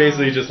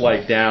basically just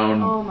like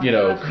down,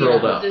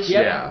 curled up.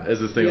 Yeah, as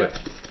this thing's like...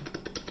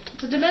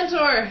 It's a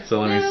Dementor!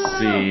 So let me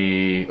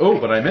see... Oh,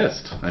 but I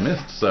missed.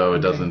 So it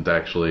doesn't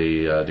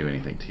actually do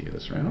anything to you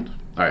this round.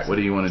 Alright, what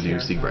do you want to do,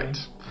 Siegbright?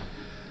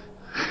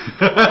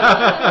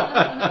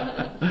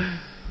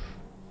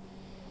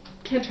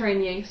 Can't try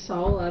and yank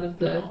Saul out of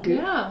the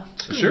goop. Yeah.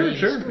 Sure.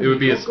 It would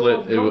be a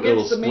split.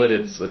 It'll split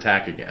its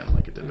attack again,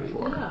 like it did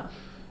before. Yeah.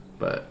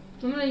 But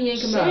I'm gonna yank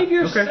him out. Save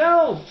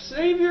yourself! Okay.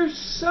 Save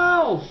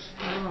yourself!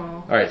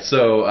 Oh. Alright,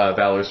 so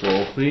Valor's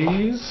roll,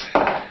 please.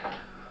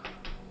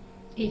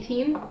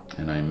 18.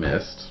 And I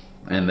missed.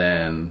 And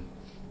then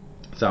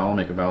Sal,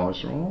 make a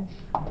Valor's roll.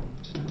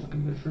 It's not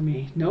looking good for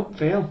me. Nope,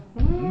 fail.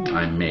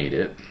 I made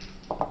it.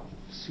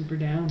 Super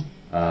down.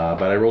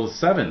 But I rolled a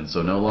 7,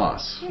 so no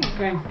loss.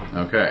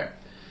 Okay.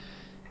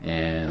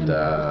 And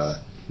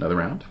another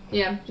round.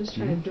 Yeah, just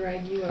trying to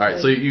drag you up. Alright,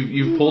 so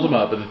you've pulled him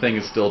up, and the thing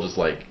is still just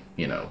like,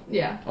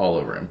 all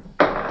over him.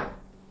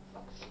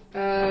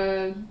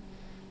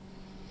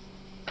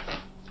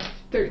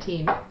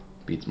 13.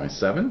 Beats my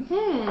 7.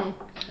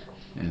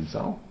 And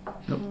Sal?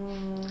 Nope.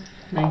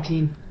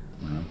 19.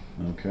 Well,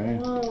 okay.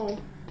 Whoa.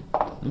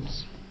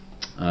 Oops.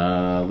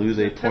 Lose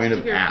a point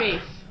of app.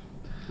 Faith.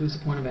 Lose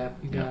the point of app.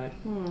 You got it.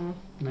 I'm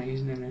not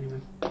using it anyway.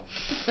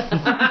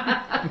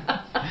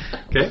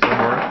 Okay, one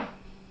more.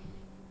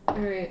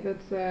 Alright,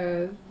 that's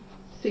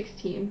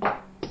 16.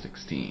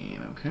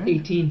 16, okay.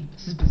 18.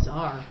 This is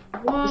bizarre.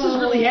 Whoa. This is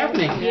really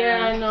happening.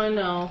 Yeah, I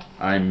know.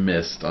 I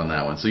missed on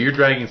that one. So you're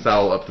dragging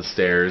Sal up the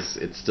stairs.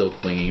 It's still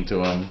clinging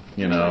to him,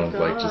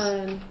 like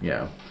just,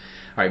 yeah.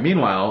 All right,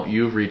 meanwhile,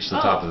 you've reached the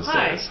top of the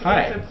stairs.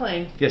 Hi. Yes, I'm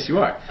playing. Yes, you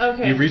are.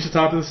 Okay. You've reached the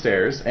top of the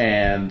stairs,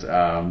 and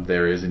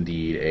there is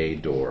indeed a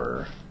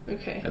door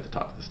at the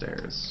top of the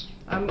stairs.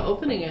 I'm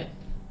opening it.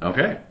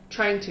 Okay.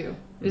 Trying to.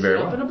 Is Very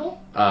it well.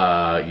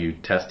 openable? You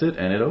test it,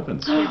 and it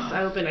opens. Yes,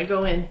 I open. I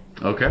go in.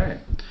 Okay.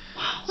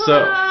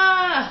 So.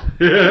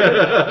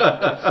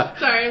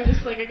 Sorry, I'm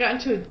just like, I got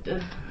into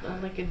a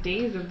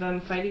daze of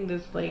them fighting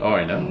this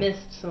I know.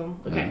 mist. So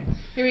okay,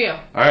 here we go.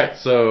 All right,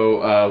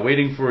 so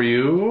waiting for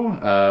you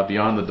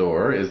beyond the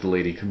door is the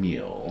Lady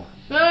Camille.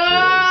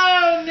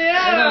 Oh no!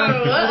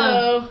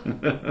 Uh-oh.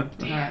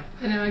 Damn.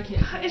 I know I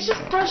can't. It's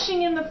just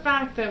brushing in the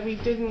fact that we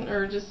didn't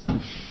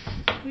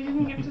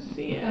get to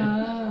see it.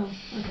 Oh,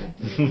 okay.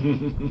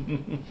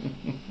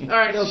 All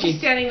right, so she's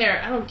standing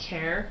there. I don't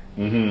care. I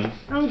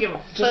don't give a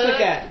fuck. Just like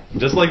that.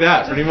 Just like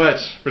that, pretty much.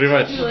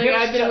 She's like,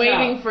 I've been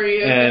waiting for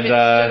you. And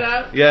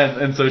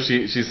and so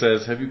she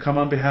says, "Have you come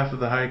on behalf of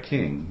the High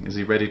King? Is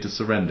he ready to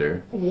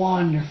surrender?"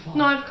 Wonderful.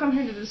 No, I've come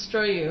here to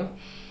destroy you.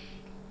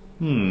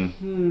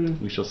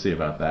 We shall see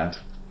about that.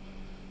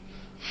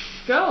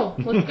 Go.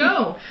 Let's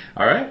go.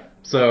 All right.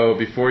 So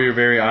before your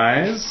very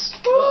eyes.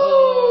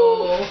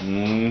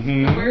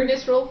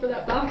 Awareness roll for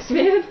that box,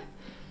 man.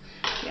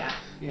 Yeah.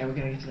 Yeah, we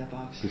gotta get to that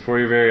box. Before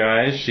your very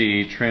eyes,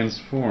 she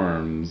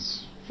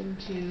transforms,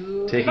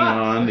 into taking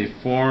on the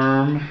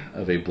form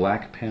of a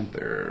Black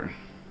Panther.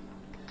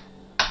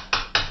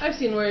 I've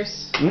seen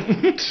worse.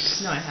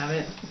 No, I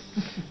haven't.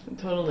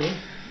 Totally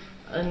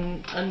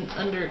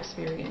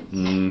underexperienced.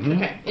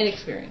 Okay,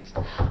 inexperienced.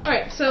 All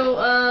right, so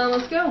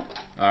let's go.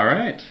 All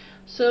right.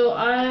 So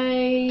I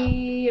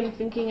am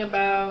thinking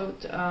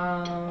about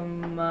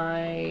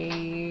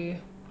my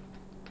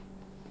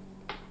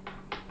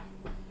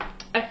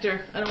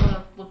Hector. I don't want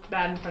to look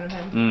bad in front of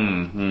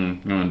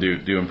him. You want to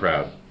do him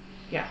proud.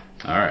 Yeah.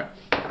 All right.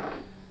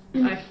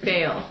 I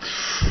fail.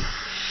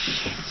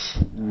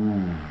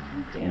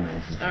 Damn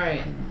it.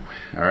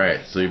 All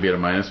right. So you'd be at a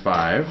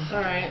 -5.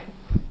 All right.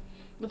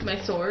 With my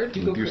sword.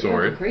 With your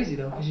sword. Crazy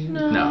though, because you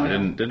No,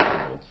 it didn't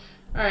roll.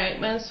 All right,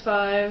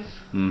 -5.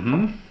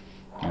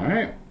 All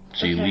right.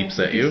 She leaps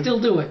at You you. can still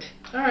do it.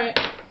 All right.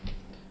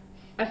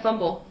 I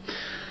fumble.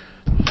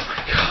 Oh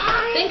my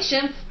god. Thanks,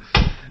 Shimp.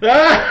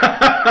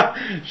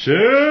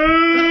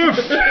 Shimp!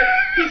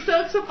 He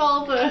soaks up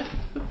all the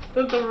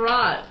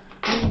rot.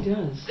 Yeah, he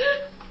does.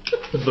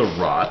 The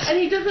rot. And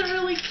he doesn't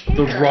really care.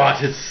 The rot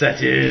has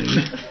set in.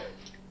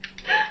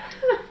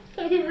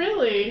 I mean,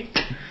 really.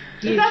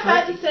 Is that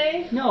bad to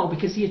say? No,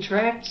 because he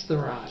attracts the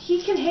rot.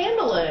 He can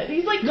handle it.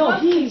 He's like No,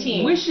 Constantine.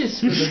 he wishes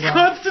for the rot.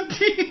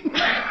 Constantine.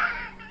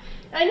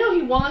 I know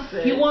he wants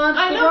it. He wants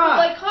I the know, rot. but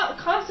like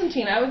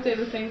Constantine, I would say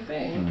the same Oh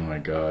thing. my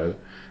god.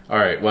 All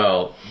right.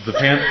 Well, the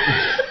panther.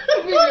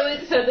 We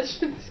really said that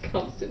shit's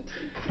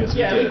Constantine. Yes,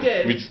 Yeah, we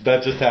did.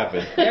 That just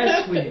happened.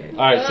 Yes, we did.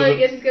 All right. Well, So I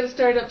guess he's gonna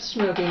start up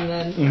smoking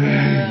then.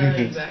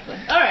 Exactly.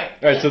 All right.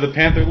 All right. So the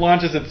panther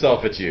launches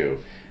itself at you.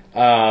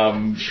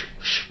 Actually,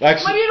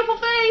 My beautiful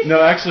face. face?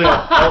 No, actually,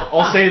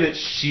 I'll say that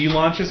she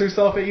launches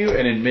herself at you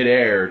and in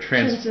midair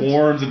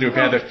transforms into a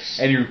panther,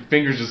 and your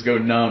fingers just go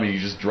numb and you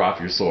just drop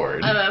your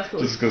sword. I'm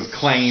absolutely just goes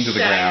clanging to the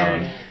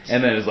ground,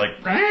 and then it's like,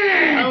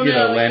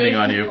 no, landing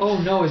on you.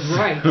 Oh no, it's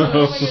right.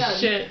 Oh my god.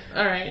 Shit.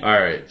 All right. All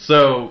right,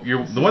 so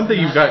the one thing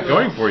you've got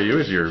going for you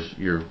is your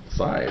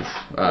size.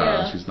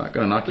 Yeah. She's not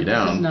going to knock you This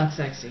down. is not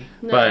sexy.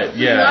 No, But, this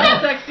is yeah.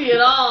 not sexy at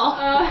all.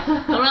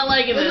 I'm not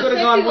liking this. Could've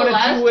gone one of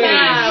two ways.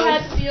 We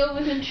had to deal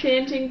with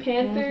enchanting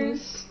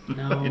panthers.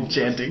 No.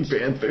 Enchanting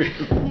panther.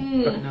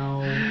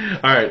 No.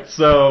 All right,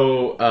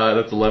 so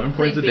that's 11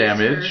 points of Base for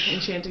damage.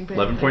 enchanting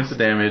 11 points of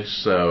damage,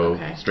 so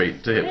Okay.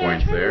 straight to hit Hey,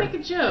 points I'm trying there. to make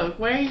a joke.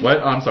 Why are you What?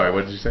 Oh, I'm sorry.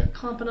 What did you say?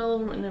 clomping all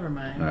over? Never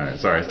mind. All right,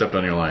 sorry, I stepped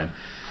on your line.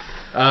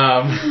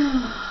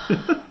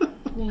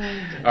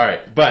 All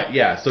right, but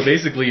yeah, so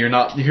basically you're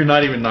not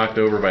even knocked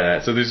over by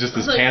that. So there's just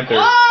this I was like, panther.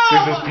 "Oh!"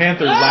 There's this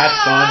panther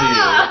latched onto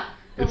you.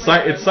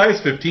 It's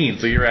size 15,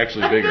 so you're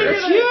actually bigger.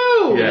 That's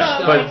huge! Yeah,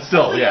 No, but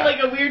still, yeah.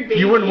 Like a weird baby.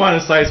 You wouldn't want a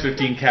size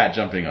 15 cat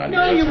jumping on you.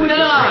 No, you that's would for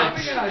not.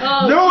 sure.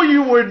 Oh, No,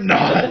 you would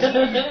not. this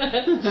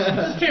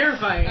is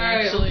terrifying.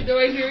 Alright, Actually. do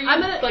I hear you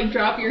I'm gonna-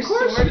 drop your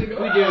sword and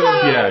go? We do.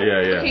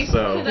 Yeah. Okay,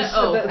 So that-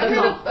 I'm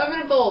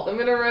gonna bolt. I'm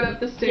gonna run up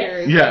the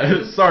stairs.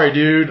 yeah, sorry,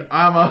 dude.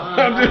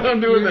 I'm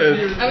doing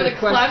this. I'm gonna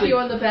clap you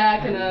on the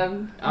back in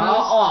a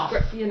off.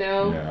 you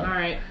know, Yeah. All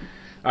right.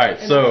 All right,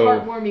 in a so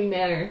heartwarming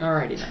manner.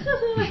 Alrighty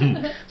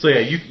then. so yeah,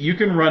 you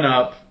can run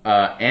up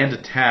and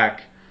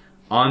attack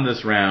on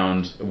this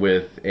round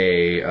with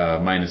a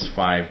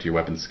 -5 to your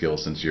weapon skill,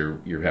 since you're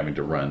having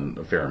to run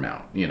a fair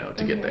amount,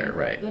 to get there,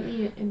 right? Let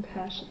me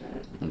impassion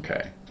that.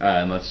 Okay,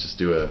 and let's just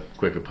do a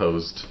quick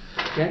opposed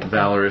Okay.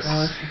 Valorous.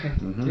 Okay.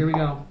 Mhm. Here we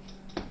go.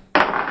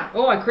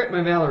 Oh, I crit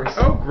my Valorous.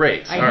 Oh,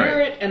 great! I All hear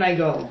right. it and I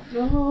go.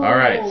 All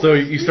right, so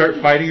you start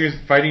fighting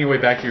your way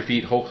back to your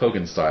feet, Hulk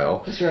Hogan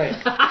style. That's right.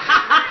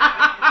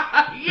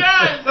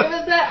 Yes. It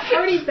was that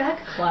hearty back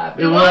clap.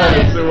 It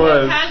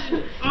was.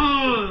 Passion.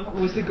 It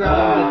was the growl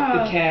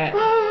of the cat.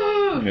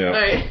 Yeah. All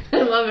right.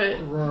 I love it.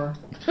 Roar.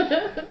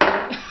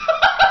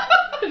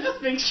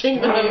 Just big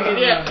shing behind it.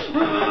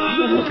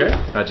 Yeah. Okay,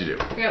 how'd you do?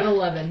 I got an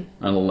 11.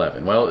 An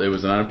 11. Well, it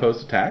was an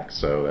unopposed attack,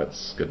 so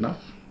that's good enough.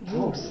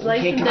 Oh, Slice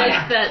okay, and come on.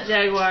 dice that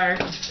jaguar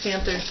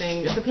panther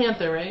thing. It's a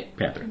panther, right?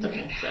 Panther.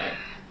 Okay. Sorry.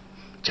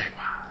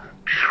 Jaguar.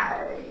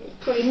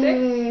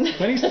 26.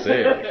 26.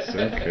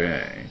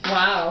 Okay.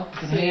 Wow.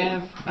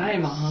 I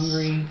am a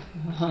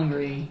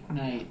hungry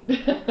knight.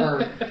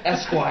 Or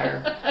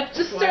esquire.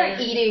 Just start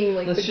eating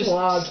like Let's the just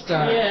glob.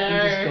 start. Yeah, I'm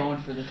just alright.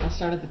 going for this. I'll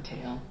start at the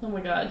tail. Oh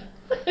my god.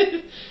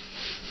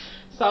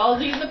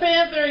 Saul's eating the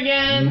panther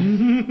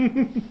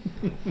again.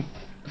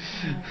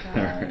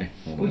 All right.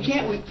 We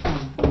can't.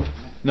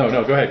 No,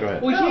 go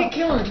ahead. We can't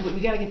kill her until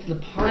we gotta get to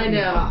the party I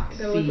know. box.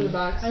 Go look for the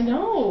box. I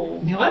know.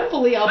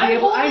 Hopefully I'll be I'm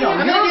able. I know.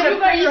 holding- You're I'm gonna gonna do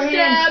got free your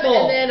hands stab, full.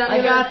 and then I'm I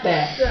gonna got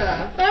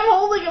that. I'm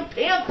holding a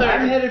panther.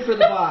 I'm headed for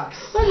the box.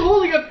 I'm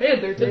holding a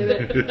panther, damn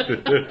it.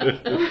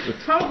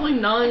 It's probably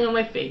gnawing on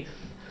my face.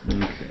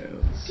 Okay,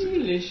 let's see.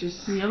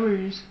 Delicious.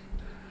 Yummers.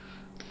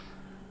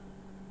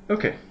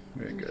 Okay,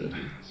 very good.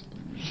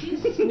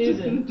 She's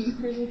snoozing. She's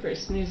crazy for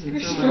snoozing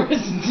somewhere.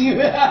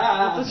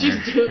 That's what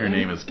she's doing. Her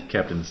name is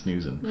Captain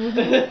Snoozin.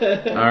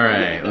 All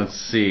right, let's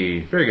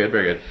see. Very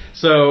good.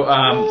 So,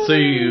 so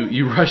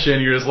you rush in.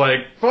 You're just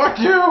like, "Fuck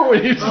you!"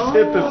 And you just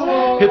hit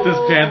this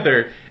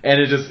panther, and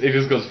it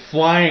just goes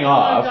flying Oh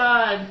off. my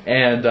god.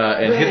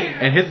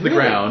 And hits the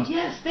ground.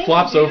 Yes, thank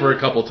flops you. over a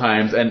couple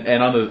times, and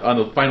on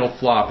the final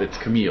flop, it's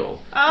Camille.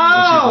 Oh.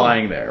 And she's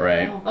lying there,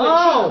 right?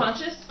 Oh. Wait,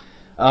 she's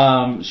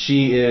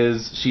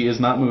conscious? She is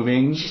not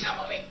moving. She's not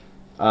moving.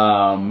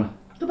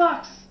 The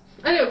box.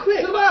 I know,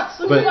 quick. The box.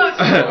 The But box.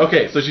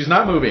 okay, so she's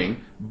not moving,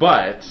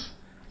 but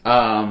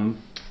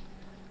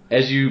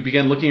as you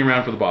begin looking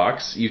around for the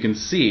box, you can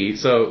see.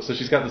 So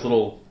she's got this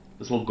little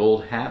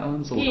gold hat on,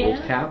 this little gold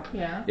cap.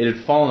 Yeah. It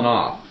had fallen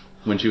off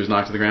when she was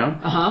knocked to the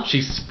ground. Uh-huh.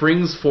 She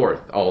springs forth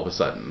all of a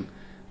sudden.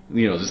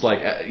 Just like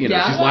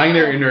Yeah. she's lying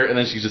there inert, and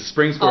then she just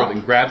springs forth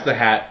and grabs the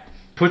hat,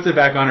 puts it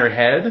back on her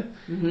head,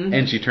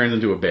 and she turns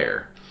into a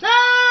bear. No!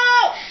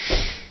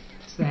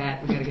 It's the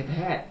hat. We gotta get the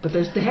hat. But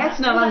the hat's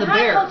not Well, on the hat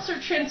bear. helps her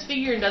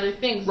transfigure into other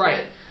things.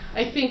 Right. But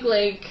I think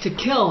like To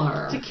kill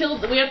her.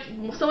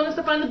 someone has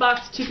to find the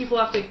box. 2 people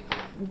have to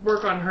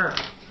work on her.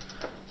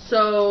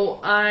 So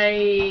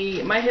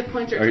my hit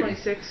points are Are you-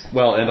 26.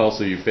 Well, and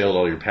also you failed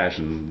all your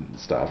passion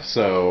stuff,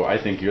 so I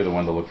think you're the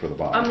one to look for the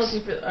box. I'm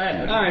looking for. All right.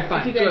 Alright,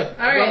 fine. You guys- Good.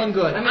 all right. Well and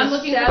good. I'm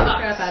looking stab for the the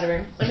crap box. out of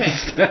her.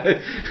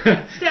 Okay.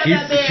 Stab keep,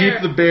 that bear.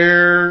 keep the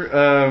bear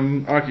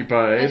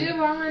occupied. I do have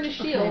armor and a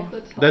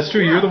shield. That's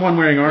true. You're the one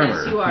wearing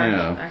armor. Yes, you are.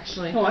 Yeah.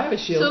 Actually. Oh, I have a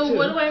shield So too.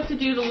 what do I have to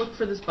do to look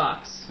for this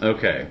box?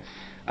 Okay.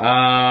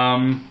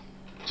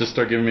 Just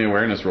start giving me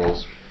awareness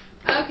rolls.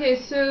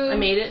 Okay, so I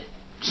made it.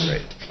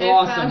 Great. if,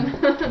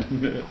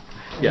 Awesome.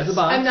 Yes. The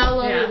box. I'm no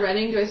longer Yeah.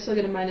 running. Do I still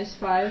get a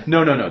 -5?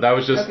 No. That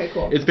was just. Okay,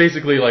 cool. It's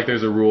basically like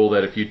there's a rule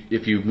that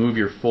if you move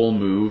your full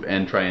move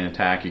and try and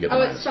attack, you get. Oh,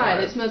 the it's fine.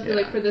 -5. It's mostly Yeah.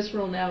 like for this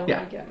roll now.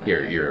 Yeah. I get my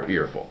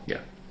You're full. Yeah.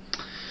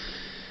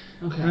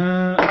 Okay.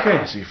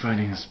 Okay, so you're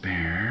fighting this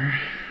bear.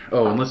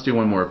 Oh, and let's do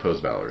one more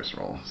opposed valorous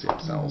roll. See how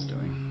Sal's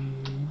doing.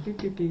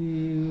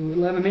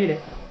 11 made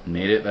it.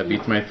 Made it. That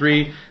beats my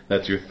 3.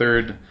 That's your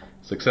 3rd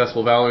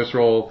successful valorous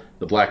roll.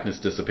 The blackness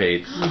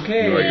dissipates.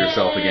 Okay. You are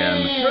yourself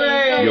again.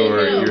 Hooray!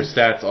 Your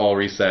stats all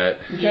reset.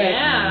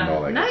 Yeah. And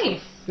all that good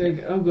Nice. Very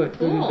good. Oh, good.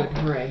 Cool. Good.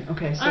 Hooray.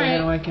 Okay, so All right.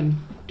 now I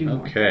can do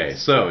more. Okay,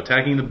 so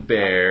attacking the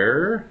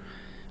bear.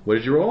 What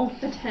did you roll?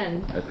 A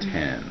 10. A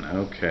 10.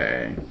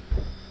 Okay.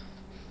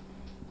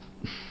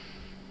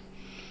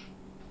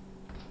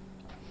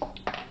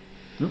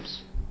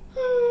 Oops.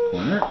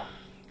 Corner.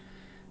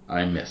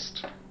 I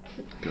missed.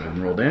 Go ahead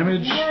and roll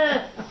damage.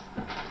 Yes.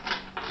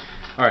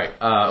 Alright,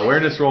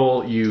 awareness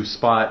roll, you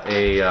spot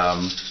a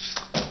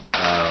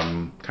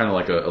kind of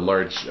like a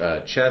large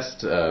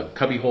chest,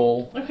 cubby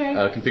hole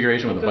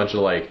configuration with a bunch of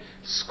like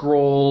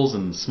scrolls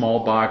and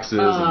small boxes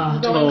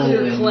and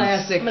tomes.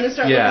 Classic. I'm gonna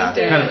start Yeah,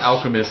 looking kind of down.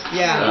 alchemist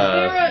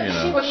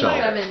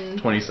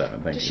shelf.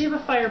 27, thank Does you. she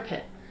have a fire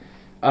pit?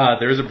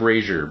 There is a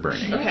brazier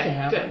burning.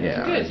 Okay, good.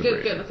 Yeah, there's a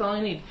brazier. Good. That's all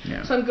I need.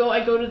 Yeah. So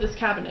I go to this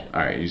cabinet.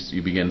 Alright,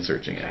 you begin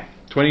searching Okay. it.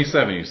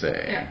 27, you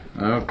say? Yeah.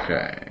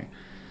 Okay.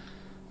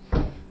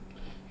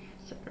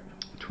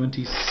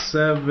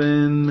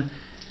 27,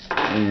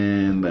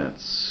 and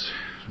that's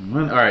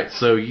 1. Alright,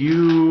 so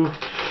you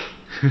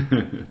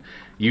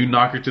you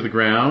knock her to the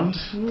ground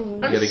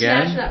I'm yet snatching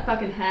again. that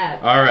fucking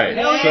hat. Alright,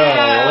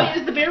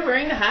 Wait, is the bear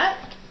wearing the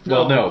hat?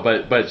 well, no,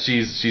 but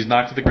she's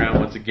knocked to the ground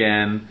once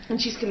again.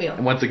 And she's Camille.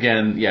 And once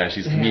again, yeah,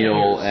 she's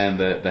Camille, and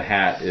the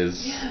hat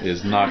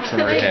is knocked from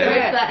her Can I head.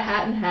 rip that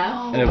hat in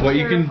half? And what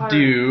you can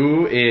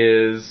do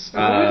is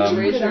What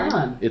did you put it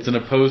on? it's an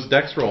opposed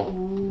dex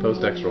roll.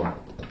 Opposed dex roll.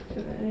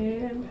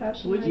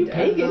 Would you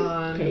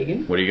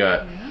pagan? What do you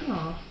got?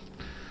 Yeah.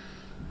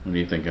 What are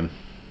you thinking?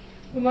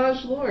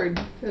 Homage Lord.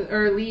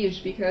 Or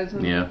Liege, because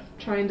I'm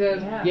trying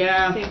to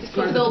Yeah.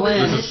 fulfill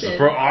this This is mission.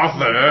 for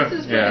Arthur. This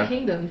is for the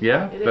kingdom.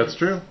 Yeah, It that's is.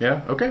 true.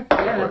 Yeah, okay.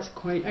 Yeah, that's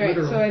quite Alright,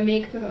 literal. so I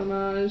make the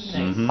homage.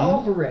 Mhm.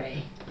 Oh,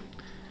 hooray.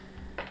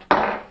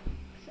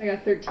 I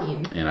got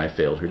 13. And I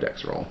failed her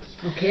dex roll.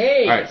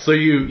 Okay. All right, so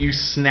you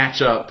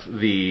snatch up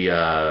the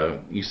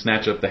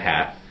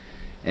hat,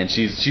 and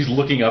she's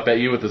looking up at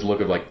you with this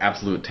look of like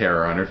absolute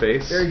terror on her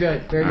face. Very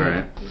good. Very All good.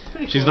 right.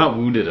 Pretty She's cool. not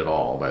wounded at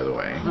all, by the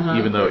way. Uh-huh.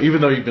 Even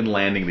though you've been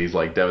landing these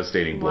like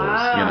devastating blows.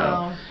 Wow. You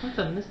know. That's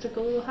a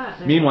mystical little hat.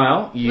 There.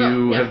 Meanwhile,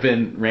 you Yeah. have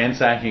been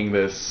ransacking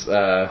this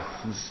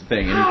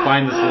thing, and you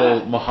find this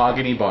little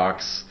mahogany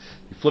box.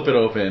 You flip it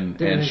open,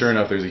 and sure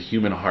enough, there's a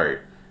human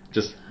heart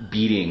just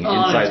beating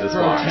inside this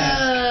box,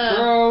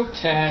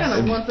 Kind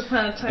of once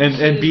upon a time.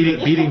 and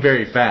beating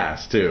very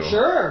fast too.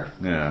 Sure.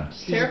 Yeah.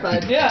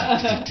 Terrified.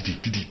 Yeah.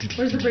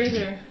 Where's the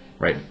brazier?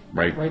 Right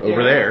Right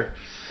over there.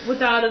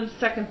 Without a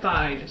second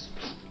thought, just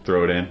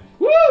Throw it in.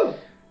 Woo!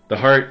 The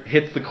heart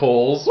hits the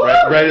coals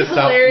right as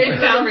Sal. Hilarious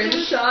Bounces.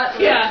 rim shot.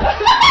 yeah.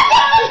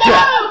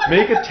 Yeah,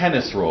 make a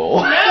tennis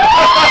roll.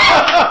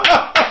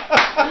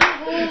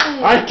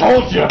 I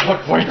told you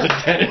about points of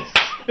tennis.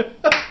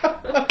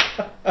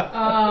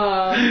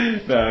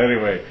 No,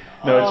 anyway.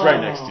 No, it's right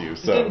next to you.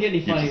 So It doesn't get any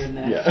you funnier than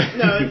that. Yeah.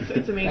 No,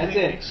 it's amazing. That's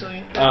it.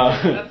 Actually.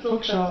 That's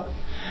Bookshop.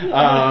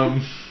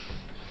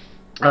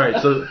 All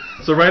right,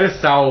 so right as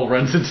Sal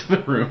runs into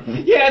the room.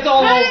 Yeah, it's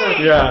all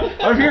over. Yeah,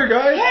 I'm here,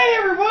 guys. Hey,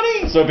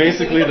 everybody! So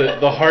basically,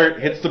 the heart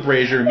hits the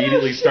brazier,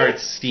 immediately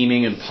starts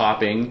steaming and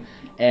popping,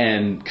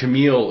 and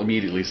Camille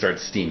immediately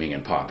starts steaming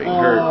and popping.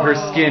 Her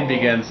skin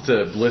begins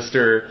to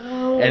blister,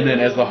 and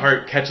then as the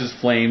heart catches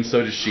flame,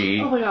 so does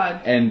she. Oh my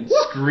god. And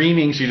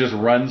screaming, she just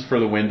runs for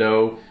the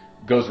window,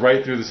 goes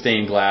right through the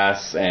stained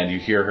glass, and you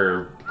hear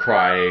her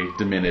cry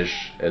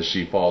diminish as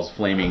she falls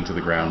flaming to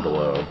the ground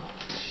below.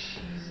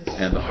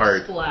 And the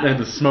heart, and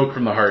the smoke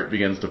from the heart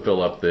begins to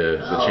fill up the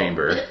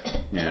chamber.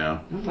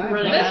 Yeah.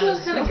 Running That out smells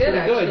of- kind of good,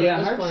 actually. Yeah, at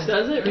this hearts. point.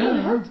 Does it Yeah,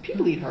 really? hearts.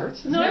 People eat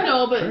hearts. No, I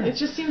know, but Sure. it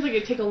just seems like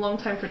it'd take a long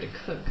time for it to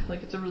cook.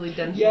 Like it's a really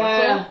dense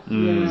Yeah.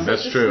 morsel.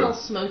 That's It just true.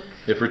 smells smoke.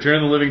 If Return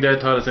of the Living Dead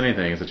taught us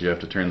anything, it's that you have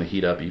to turn the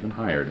heat up even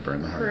higher to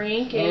burn the heart.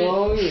 Crank it.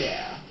 Oh,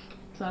 yeah.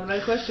 It's not a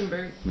bad question,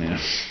 Bert. Yeah.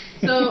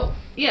 So,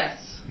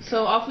 yes.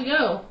 So off we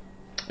go.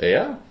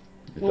 Yeah.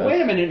 Well,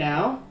 wait a minute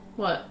now.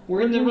 What?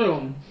 We're in the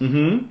room.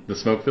 Mm-hmm. The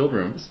smoke-filled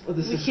room. Oh,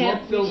 this We is can't-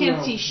 smoke-filled we can't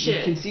room. see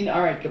shit. You can see.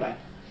 All right, goodbye.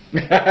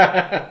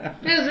 Yeah,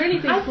 Is there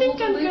anything I cool think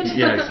to I'm loot? gonna.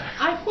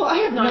 exactly. I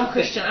have no, I'm nothing.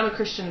 Christian. I'm a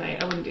Christian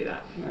knight. I wouldn't do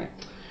that. All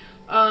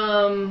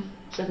right.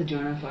 Set the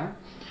joint on fire.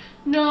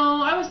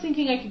 No, I was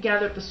thinking I could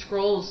gather up the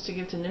scrolls to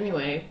give to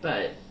Nimue,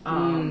 but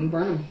Burn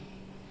them.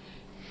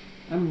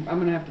 I'm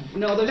gonna have to.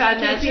 No, there's bad I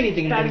can't see magic.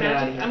 anything. Bad until I get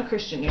out of magic. here. I'm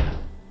Christian. Yeah.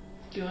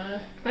 Do you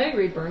wanna I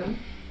agree, burn them.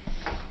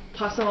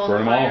 toss them all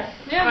Burn in the 'em fire?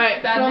 all. Yeah, All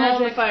right. bad throw 'em all in the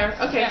magic. fire.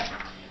 Okay. Yeah.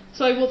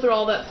 So I will throw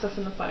all that stuff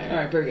in the fire. All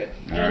right, very good.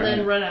 And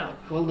then run out.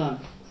 Well done.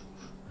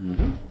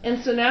 Mm-hmm.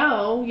 And so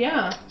now,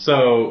 yeah.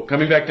 So,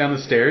 coming back down the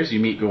stairs, you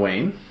meet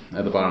Gawain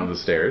at the bottom of the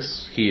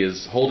stairs. He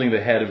is holding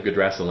the head of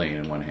Gudrasaline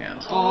in one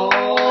hand.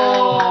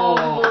 Oh,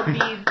 little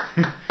beads.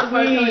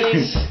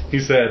 Sweet. He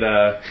said,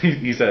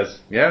 he says,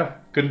 yeah,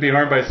 couldn't be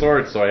harmed by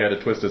swords, so I had to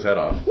twist his head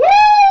off.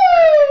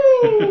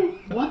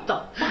 What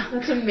the fuck?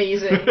 That's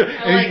amazing.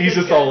 And like he's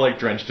this just guy. all like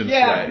drenched in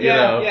sweat, you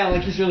know? Yeah,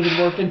 like he's really been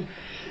working.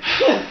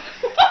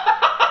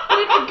 But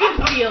it's a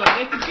good feeling.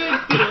 It's a good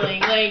feeling.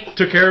 Like,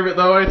 Took care of it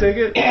though, I take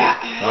it?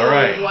 Yeah. All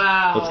right.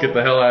 wow. Let's get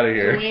the hell out of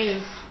here. Dwayne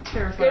is Go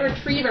terrifying.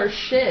 retrieve our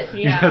shit.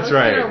 Yeah, That's let's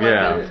right, Get our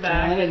yeah. weapons I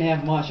back. didn't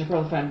have much. I could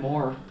probably find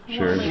more. I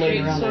Sure. want my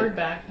Later great on sword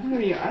that.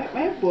 back. I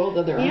have boiled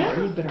other armor. Yeah? I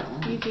need better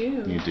armor. You do.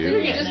 You Didn't do.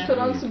 you just put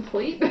on some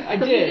plate? I You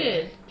did.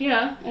 did.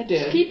 Yeah. I did.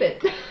 Just keep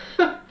it.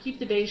 Keep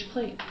the beige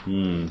plate.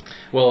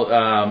 Well,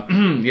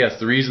 yes,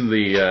 the reason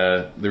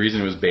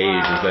it was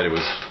beige is that it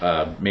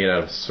was made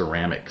out of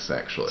ceramics,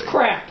 actually.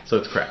 Crap. So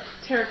it's crap.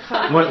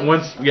 Terracotta.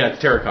 It's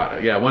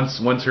terracotta. Yeah,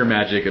 once her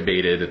magic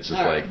abated, it's just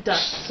Alright. like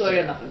Dust. So I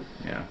got nothing.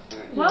 yeah.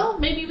 Well,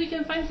 maybe we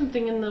can find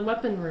something in the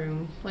weapon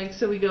room. Like,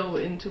 so we go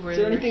into where Is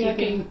there they're anything I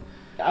keeping... can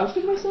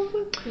outfit myself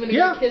with? I'm gonna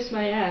Yeah. go kiss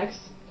my axe.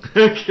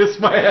 Kiss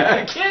my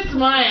axe. Kiss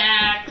my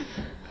axe!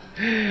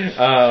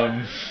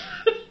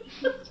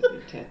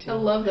 I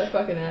love that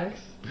fucking axe.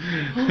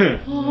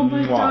 Oh, my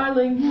Mwah.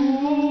 darling.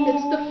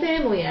 It's the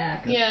family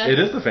axe. Yeah. It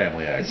is the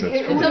family axe. That's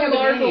It's true. a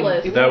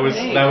marvelous. That was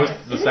It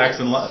the is.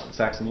 Saxon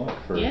luck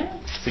for Yeah.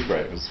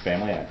 secret. It was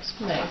family axe.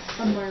 Nice.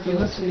 A You marvelous.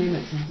 must name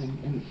it something,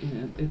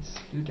 and it's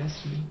your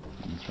destiny.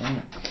 That's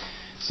right.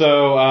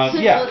 So Well,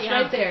 yeah. it's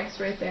right there. It's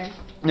right there.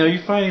 Now you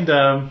find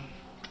a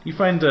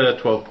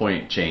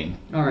 12-point chain,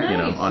 All right. you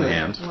know, Nice. on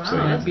hand. Wow, So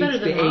that's better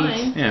Beats than the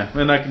mine. yeah,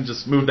 and I can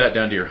just move that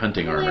down to your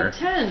hunting I only armor. have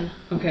 10.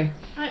 Okay.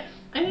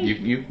 I need...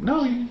 You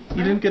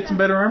didn't get some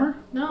better armor?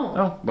 No.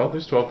 Oh, well,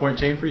 there's 12-point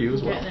chain for you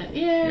as well. Getting it.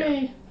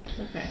 Yay.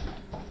 Okay.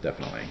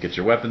 Definitely. Get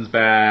your weapons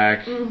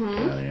back.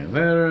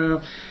 Mm-hmm.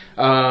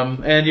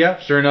 And yeah,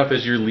 sure enough,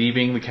 as you're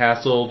leaving the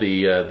castle,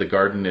 the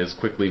garden is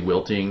quickly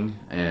wilting,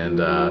 and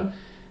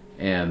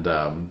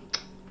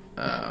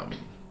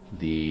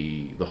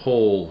the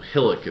whole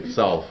hillock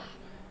itself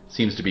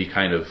seems to be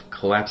kind of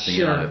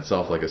collapsing in on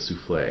itself like a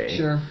souffle.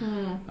 Sure.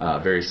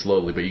 Very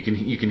slowly, but you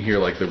can hear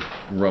like the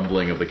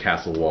rumbling of the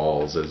castle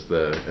walls as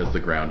the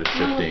ground is Oh,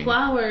 shifting,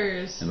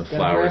 flowers. and the Gotta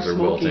flowers grab are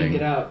Smokey and wilting.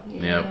 get out.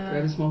 Yep.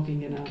 Grab a Smokey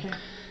and get out. Okay.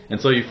 And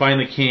so you find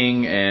the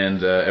king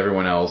and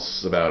everyone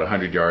else about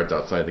 100 yards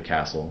outside the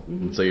castle.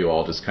 And so you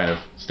all just kind of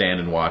stand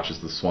and watch as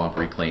the swamp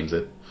reclaims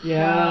it.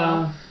 Yeah.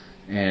 Wow.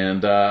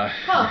 And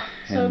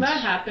So and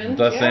that happened.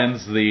 thus Yeah.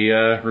 ends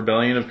the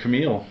rebellion of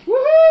Camille.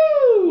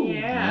 Woohoo!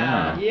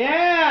 Yeah.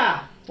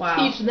 Yeah. Wow.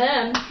 Teach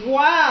them.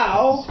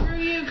 Wow. Screw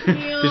you,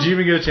 Camille. Did you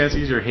even get a chance to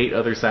use your hate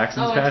other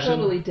Saxons Oh, I passion?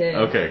 totally did.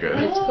 Okay, good.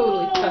 I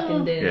totally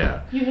fucking did.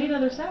 Yeah. You hate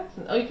other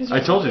Saxons. Oh, because I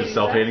told you,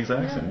 self-hating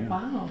Saxon. Yeah.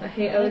 Wow. I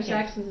hate like other it.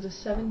 Saxons at a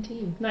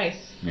 17.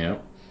 Nice.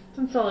 Yep. It's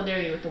in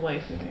solidarity with the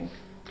wife, I think.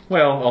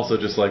 Well, also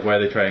just like why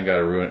they try and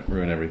gotta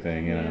ruin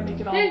everything. You Yeah, know. make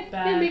it all Hey,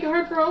 bad. make it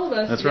hard for all of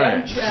us. That's right.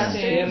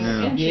 Interesting.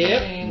 Yeah.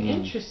 Interesting. Yep.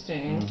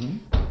 Interesting.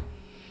 Mhm.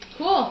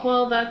 Cool.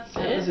 Well, that's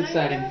That it. was I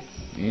exciting. guess.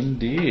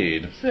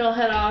 Indeed. So we all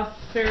head off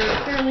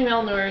fairly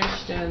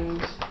malnourished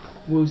and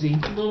Woozy.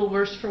 a little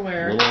worse for A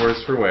wear. little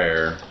worse for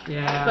wear.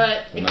 Yeah.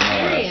 But Nonetheless.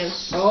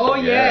 experience. Oh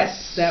yes.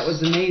 Yes. That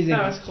was amazing.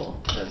 That was cool.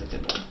 That was a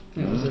good one.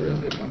 That was a real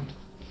good one.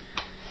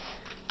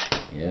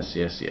 Yes,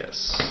 yes,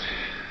 yes.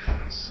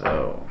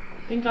 So.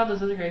 Thank God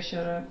those other guys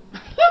showed up.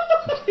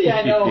 Yeah,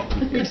 I know.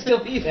 We'd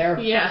still be there.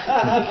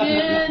 Yeah.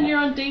 Again, you're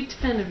on day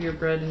 10 of your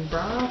bread and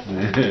broth.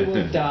 You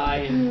will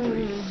die in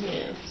 3.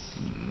 Yes.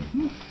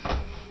 Mhm.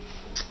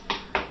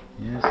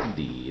 Yes,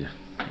 indeed.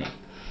 Hey.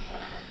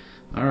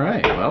 All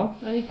right. Well,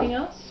 Anything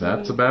else?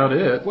 that's about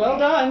it. Well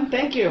done.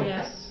 Thank you.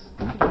 Yes.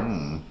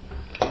 Mhm.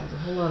 There's a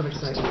whole lot of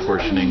excitement.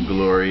 Portioning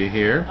glory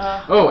here.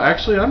 Oh,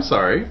 actually, I'm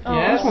sorry. Oh.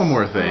 There's one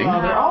more thing.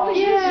 Oh, they're all these,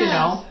 you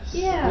know.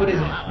 Yeah. What is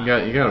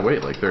it? You gotta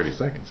wait like 30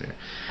 seconds here.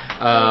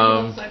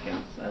 30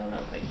 seconds. I don't know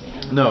if I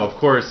can. No, of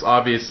course,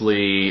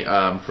 obviously,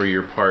 for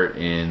your part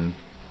in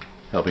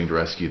helping to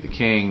rescue the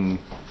king,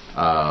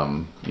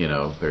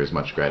 there's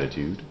much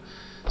gratitude.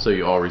 So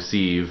you all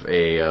receive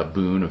a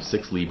boon of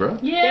 6 libra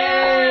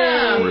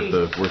Yeah! worth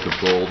of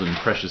gold and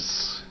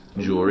precious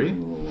jewelry.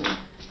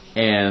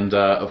 And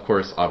of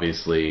course,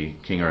 obviously,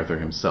 King Arthur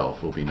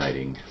himself will be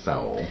knighting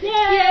Saul.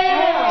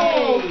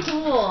 Yay!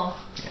 Cool.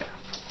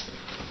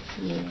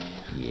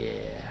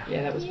 Yeah.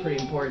 Yeah, that was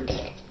pretty important.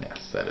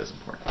 Yes, that is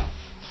important.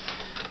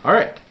 All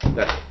right,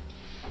 that's it.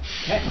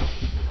 Okay.